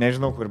balandžiai.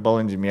 Nežinau, kur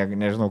balandžiai miega,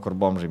 nežinau, kur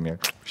bomžai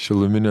miega.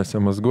 Šiluminėse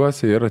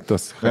mazguose yra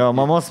tas... Jo,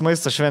 mamos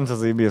maisto šventė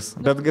zaibys.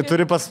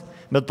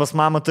 Bet pas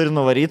mamą turi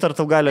nuvaryti, ar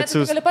tau gali Net tu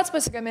atsiųsti? gali pats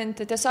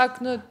pasigaminti, tiesiog,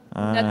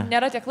 net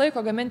nėra tiek laiko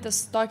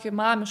gamintis tokį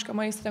mamišką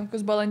maistą, ten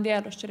kus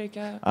balandėlius, čia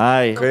reikia...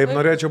 Ai, Kaip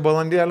norėčiau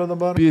balandėlių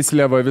dabar?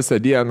 Pyslėva visą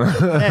dieną.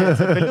 ne,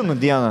 cepelinų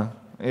diena.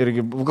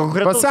 Irgi,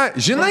 konkretus.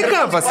 Žinai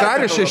ką,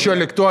 vasario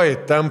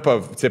 16 tampa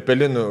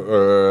cepelinų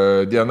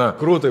diena.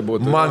 Krūtai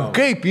būtų. Man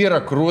kaip yra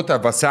krūta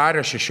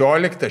vasario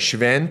 16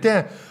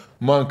 šventė,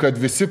 man kad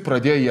visi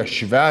pradėjo ją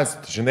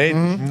švęsti, žinai,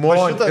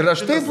 ir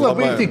aš taip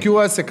labai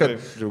tikiuosi,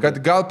 kad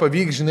gal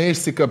pavyks, žinai,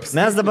 išsikapstyti.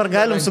 Mes dabar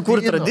galim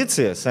sukurti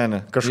tradiciją,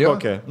 seniai,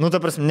 kažkokią. Nu,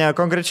 ta prasme, ne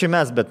konkrečiai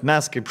mes, bet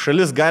mes kaip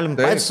šalis galim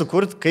patys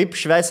sukurti, kaip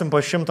švęsim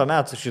po 100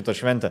 metų šitą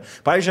šventę.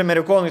 Pavyzdžiui,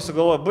 amerikonai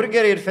sugalvoja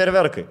burgeriai ir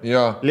fejerverkai.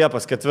 Jo.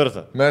 Liepos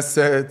 4. Mes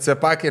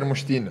cepakai ir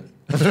muštynė.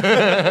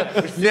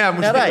 Ne,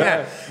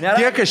 muštynė.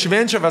 Tie, kas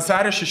švenčia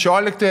vasario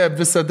 16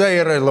 visada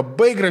yra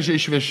labai gražiai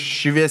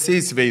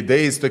šviesiais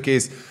veidais,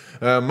 tokiais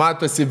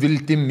matosi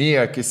viltimi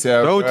akise,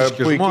 puikiais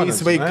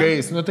žmonės,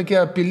 vaikais, nu tokie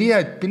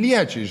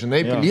piliečiai,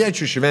 žinai,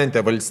 piliečių šventė,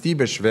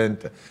 valstybės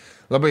šventė.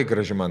 Labai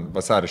graži man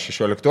vasario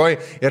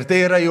 16. Ir tai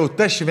yra jau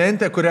ta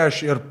šventė, kurią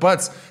aš ir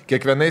pats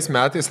kiekvienais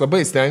metais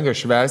labai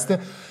stengiuosi švęsti,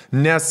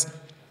 nes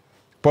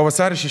po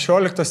vasario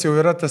 16 jau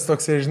yra tas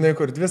toks, žinai,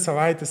 kur 2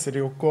 savaitės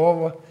ir jau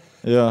kovo.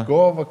 Ja.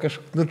 Kova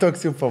kažkoks, nu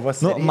toks jau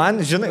pavasarėlis. Nu, man,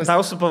 žinai,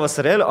 tau su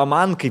pavasarėliu, o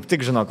man kaip tik,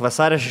 žinok,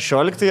 vasario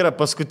 16 yra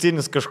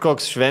paskutinis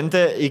kažkoks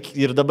šventė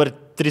ir dabar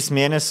 3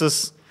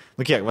 mėnesius,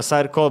 nu kiek,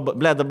 vasario,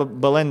 dabar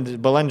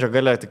balandžio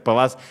gale tik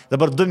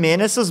dabar 2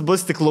 mėnesius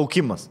bus tik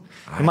laukimas.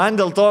 Man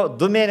dėl to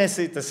 2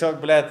 mėnesiai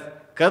tiesiog,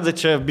 kada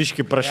čia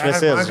biški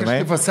prašviesės,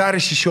 žinai? Kažkaip vasario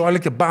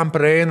 16 bam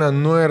praeina,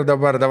 nu ir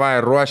dabar davai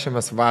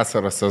ruošiamės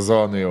vasaros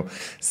sezonui jau.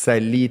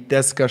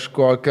 Salytės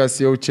kažkokios,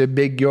 jau čia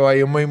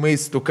bėgiojimai,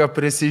 maistuką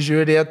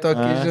prisižiūrėti,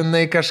 tokį,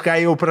 žinai, kažką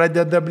jau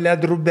pradeda,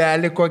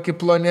 rūbelį, kokį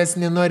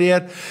plonesnį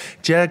norėt.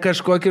 Čia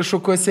kažkokį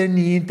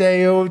šukosenytę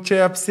jau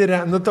čia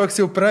apsirė. Nu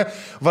toks jau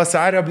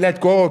vasario,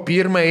 kovo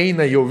 1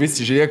 eina, jau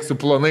visi žiūrėk su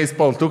plonais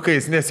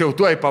paltukais, nes jau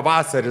tuoj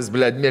pavasaris,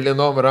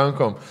 mėlynom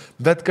rankom.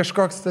 Bet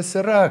kažkoks tas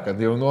yra,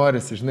 kad jau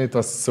norisi, žinai,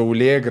 tos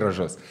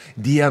saulėgražos.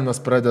 Dienos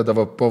pradeda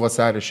po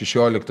vasario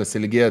 16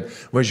 ilgėti.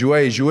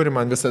 Važiuoji, žiūri,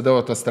 man visada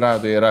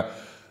autostradoje yra.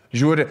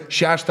 Žiūri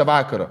 6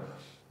 vakaro.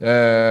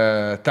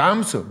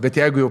 Tamsu, bet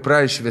jeigu jau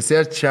praeis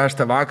šviesės 6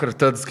 vakaro,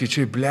 tada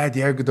skaičiuoju,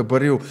 jeigu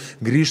dabar jau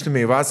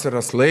grįžtume į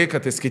vasaros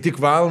laiką, tai skaityk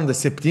valandą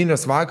 7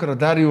 vakaro,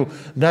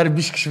 dar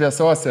biški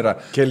šviesos yra.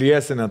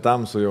 Keliesi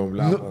netamsu jau,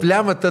 Nu,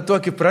 ta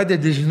tokį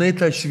pradedi, žinai,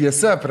 ta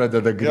šviesa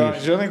pradeda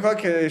grįžti. Žinai,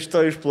 kokia iš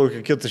to išplaukia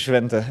kitą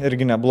šventę,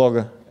 irgi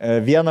nebloga.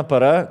 1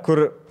 para,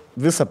 kur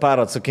visą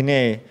parą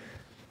atsukinėjai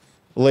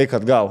laiką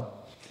atgal.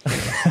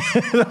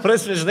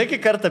 Prasme, žinai, kai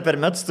kartą per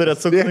metus turi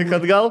atsukti laiką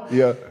atgal,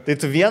 tai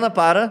tu 1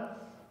 parą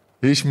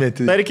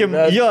išmeti. Tarkim,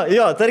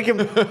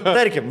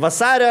 tarkim,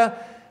 vasario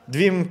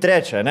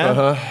 23, ne?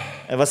 Aha.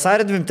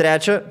 Vasario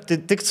 23, tai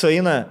tik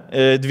sueina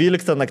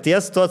 12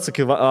 nakties, tu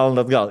atsuki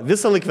valandą atgal.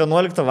 Visą laik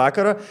 11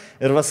 vakaro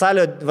ir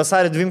vasario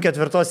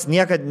 24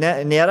 niekada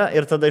nėra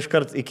ir tada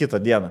iškart į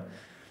kitą dieną.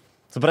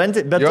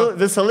 Supranti? Bet tu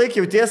visą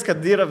laiką jauties,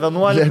 kad yra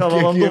 11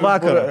 valandų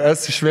vakaro.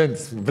 Esu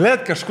šventis.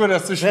 Kažkur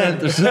esu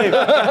šventis.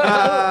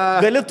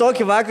 Gali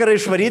tokį vakarą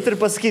išvaryti ir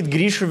pasakyti,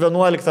 grįšiu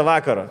 11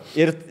 vakaro.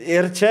 Ir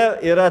čia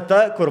yra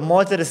ta, kur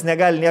moteris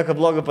negali nieko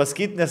blogo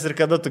pasakyti, nes ir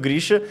kada tu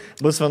grįši,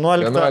 bus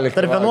 11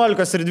 tarp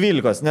 11 ir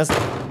 12, nes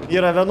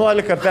yra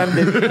 11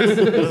 PM9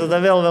 ir tada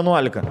vėl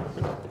 11.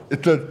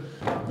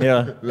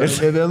 Ja.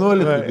 11,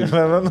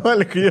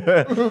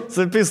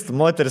 supistų,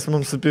 moteris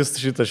mums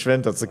supistų šitą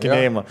šventę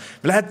atsakinėjimą.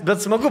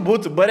 Bet smagu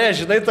būtų, bare,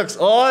 žinai, toks,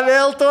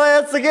 vėl to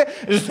atsakė,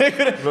 žinai,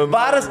 kur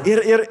baras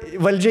ir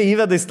valdžia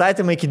įveda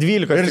įstatymą iki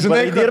 12. Ir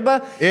žinai, dirba.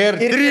 Ir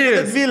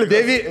 3, 12.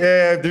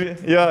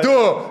 2,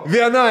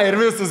 1 ir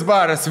visas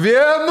baras.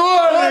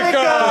 11!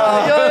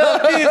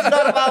 Jo,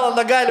 dar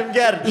valandą galim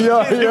gerti.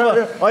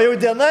 O jau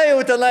diena,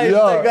 jau tenai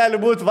gali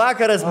būti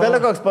vakaras,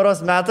 belekoks paros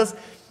metas.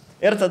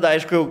 Ir tada,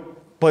 aišku,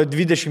 po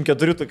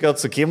 24 tokio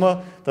atsukimo,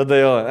 tada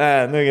jau,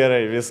 nu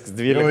gerai, viskas,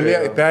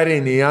 12.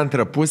 Pereini į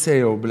antrą pusę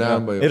jau,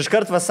 blemba. Ir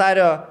iškart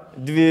vasario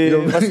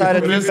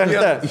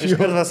 25.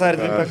 Iškart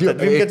vasario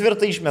 25.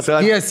 24 išmeta.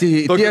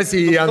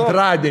 Tiesiai į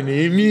antradienį,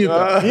 į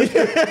mytą.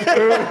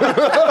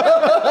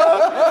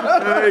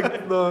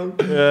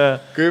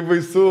 Kaip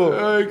baisu.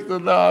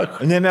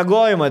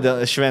 Nemiegojimo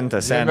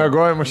šventė, seniai.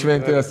 Nemiegojimo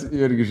šventės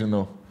irgi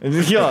žinau.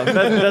 Jo,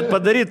 bet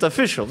padaryti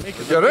official.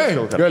 Gerai,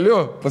 galiu,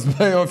 pas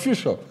mane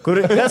official.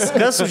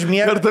 Kas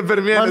užmiega? Kartą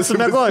per mėnesį. Man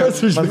sumiegoju.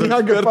 Kas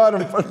užmiega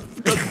param.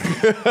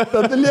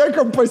 Tada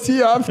liekam pas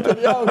jį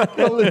aptarjau,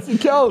 kol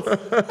atsikels.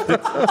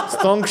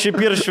 Stonk šiaip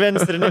ir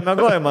šventis ir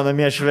nemiegojimo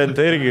namie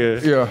šventė irgi.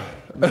 Jo.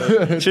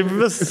 Šiaip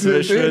vis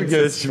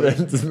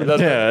šventis.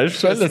 Ne, aš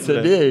šalia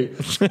sėdėjai.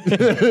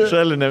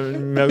 Šalia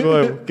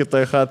nemiegojau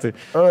kitai chatai.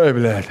 Oi,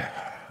 blėdė.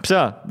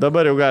 Pse,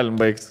 dabar jau galim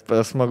baigti.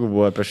 Smagu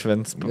buvo apie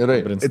šventis. Gerai.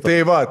 Tai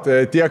va,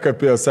 tiek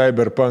apie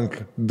Cyberpunk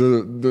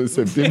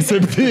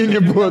 277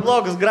 buvo.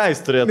 Blogas grajs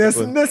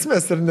turėtų. Nes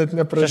mes ir net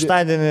nepradėjome.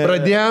 Šeštadienį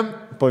Pradėjom.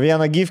 Po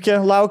vieną gyvkę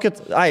laukit.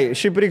 Ai,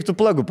 šiaip reiktų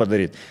plagų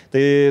padaryti.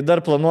 Tai dar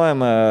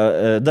planuojama,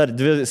 dar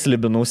 2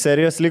 slibinų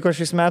serijos liko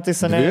šiais metais,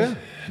 ne?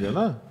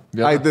 Viena.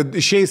 Ai,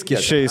 išeis kiek?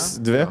 Išeis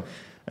 2.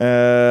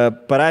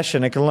 Parašė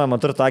nekilnojamo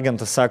turto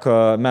agentas, sako,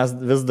 mes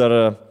vis dar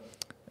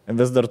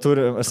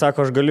turime,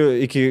 sako, aš galiu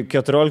iki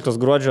 14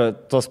 gruodžio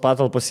tos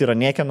patalpos yra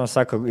niekieno,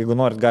 sako, jeigu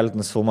norit, galite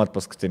nusifilmuoti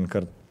paskutinį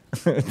kartą.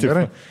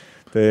 Gerai.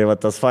 Tai va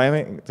tas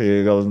fainai, tai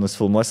gal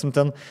nusifilmuosim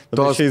ten.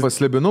 Tos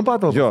paslibinų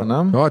patalpos? Jo.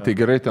 O, tai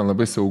gerai, ten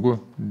labai saugu.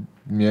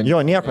 Jo,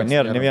 nieko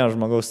nėra, ne vienas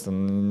žmogaus ten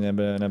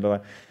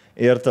nebeva.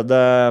 Ir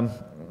tada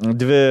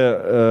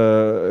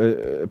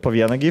 2 po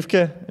vieną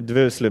gyvkę,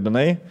 2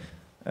 slibinai.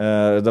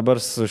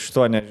 Dabar su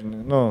šituo,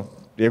 nu,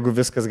 jeigu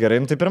viskas gerai,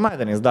 tai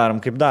pirmadieniais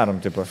darom, kaip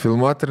darom. Tipo.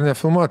 Filmuoti ir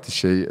nefilmuoti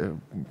šiai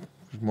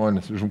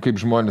žmonės.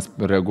 Kaip žmonės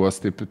reaguos,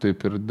 taip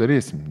ir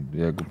darysim.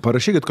 Jeigu...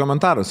 Parašykit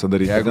komentaruose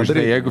daryti.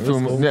 Jeigu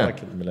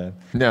filmuoti,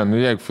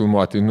 jeigu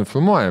filmuoti,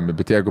 nufilmuojame,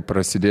 bet jeigu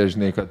prasidės,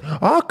 žinai, kad,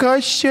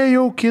 kas čia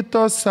jau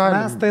kitos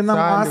sąlygos. Mes tai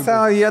namuose,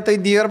 jie tai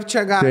dirb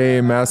čia gali.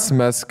 Tai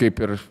mes kaip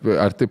ir,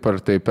 ar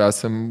taip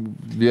esam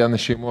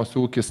vienas šeimos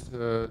ūkis,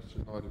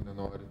 nori,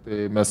 nenori, tai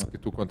mes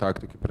kitų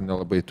kontaktų kaip ir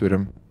nelabai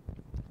turim.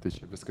 Tai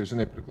čia viskas,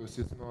 žinai,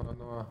 priklausys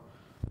nuo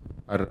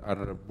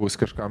ar bus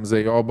kažkam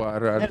zajoba,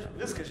 ar...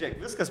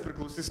 Viskas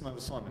priklausys nuo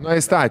visuomenės. Nuo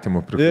įstatymų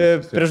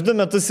priklausys. Prieš 2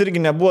 metus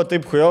irgi nebuvo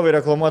taip hujovai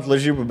reklamuoti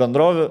lažybų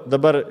bendrovių.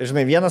 Dabar,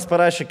 žinai, vienas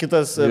parašė,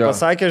 kitas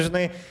pasakė,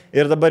 žinai,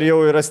 ir dabar jau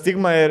yra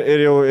stigma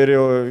ir jau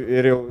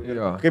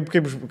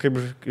kaip,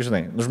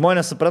 žinai,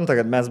 žmonės supranta,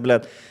 kad mes,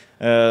 blėt...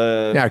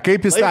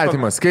 Kaip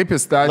įstatymas.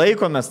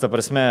 Laikomės, ta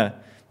prasme,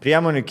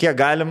 priemonių, kiek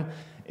galim.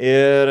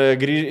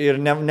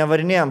 Ir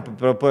nevarinėjom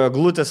po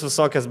glutės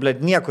visokias, blėt,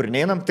 niekur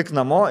neinam, tik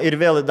namo ir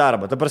vėl į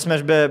darbą. Ta prasme,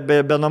 aš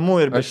be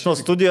namų ir be šitos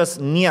studijos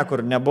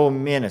niekur nebuvau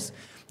mėnesį.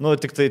 Nu,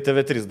 tik tai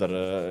TV3 dar,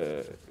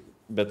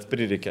 bet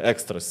prireikė,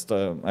 ekstra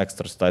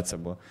situacija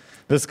buvo.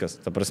 Viskas,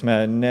 ta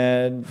prasme,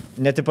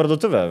 net į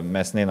parduotuvę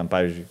mes neinam,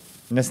 pavyzdžiui.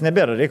 Nes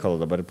nebėra reikalo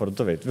dabar į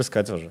parduotuvę,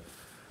 viską atveža.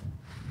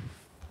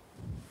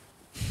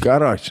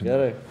 Karočiui.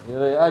 Gerai,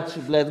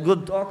 ačiū, blėt,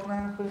 good talk,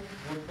 blėt.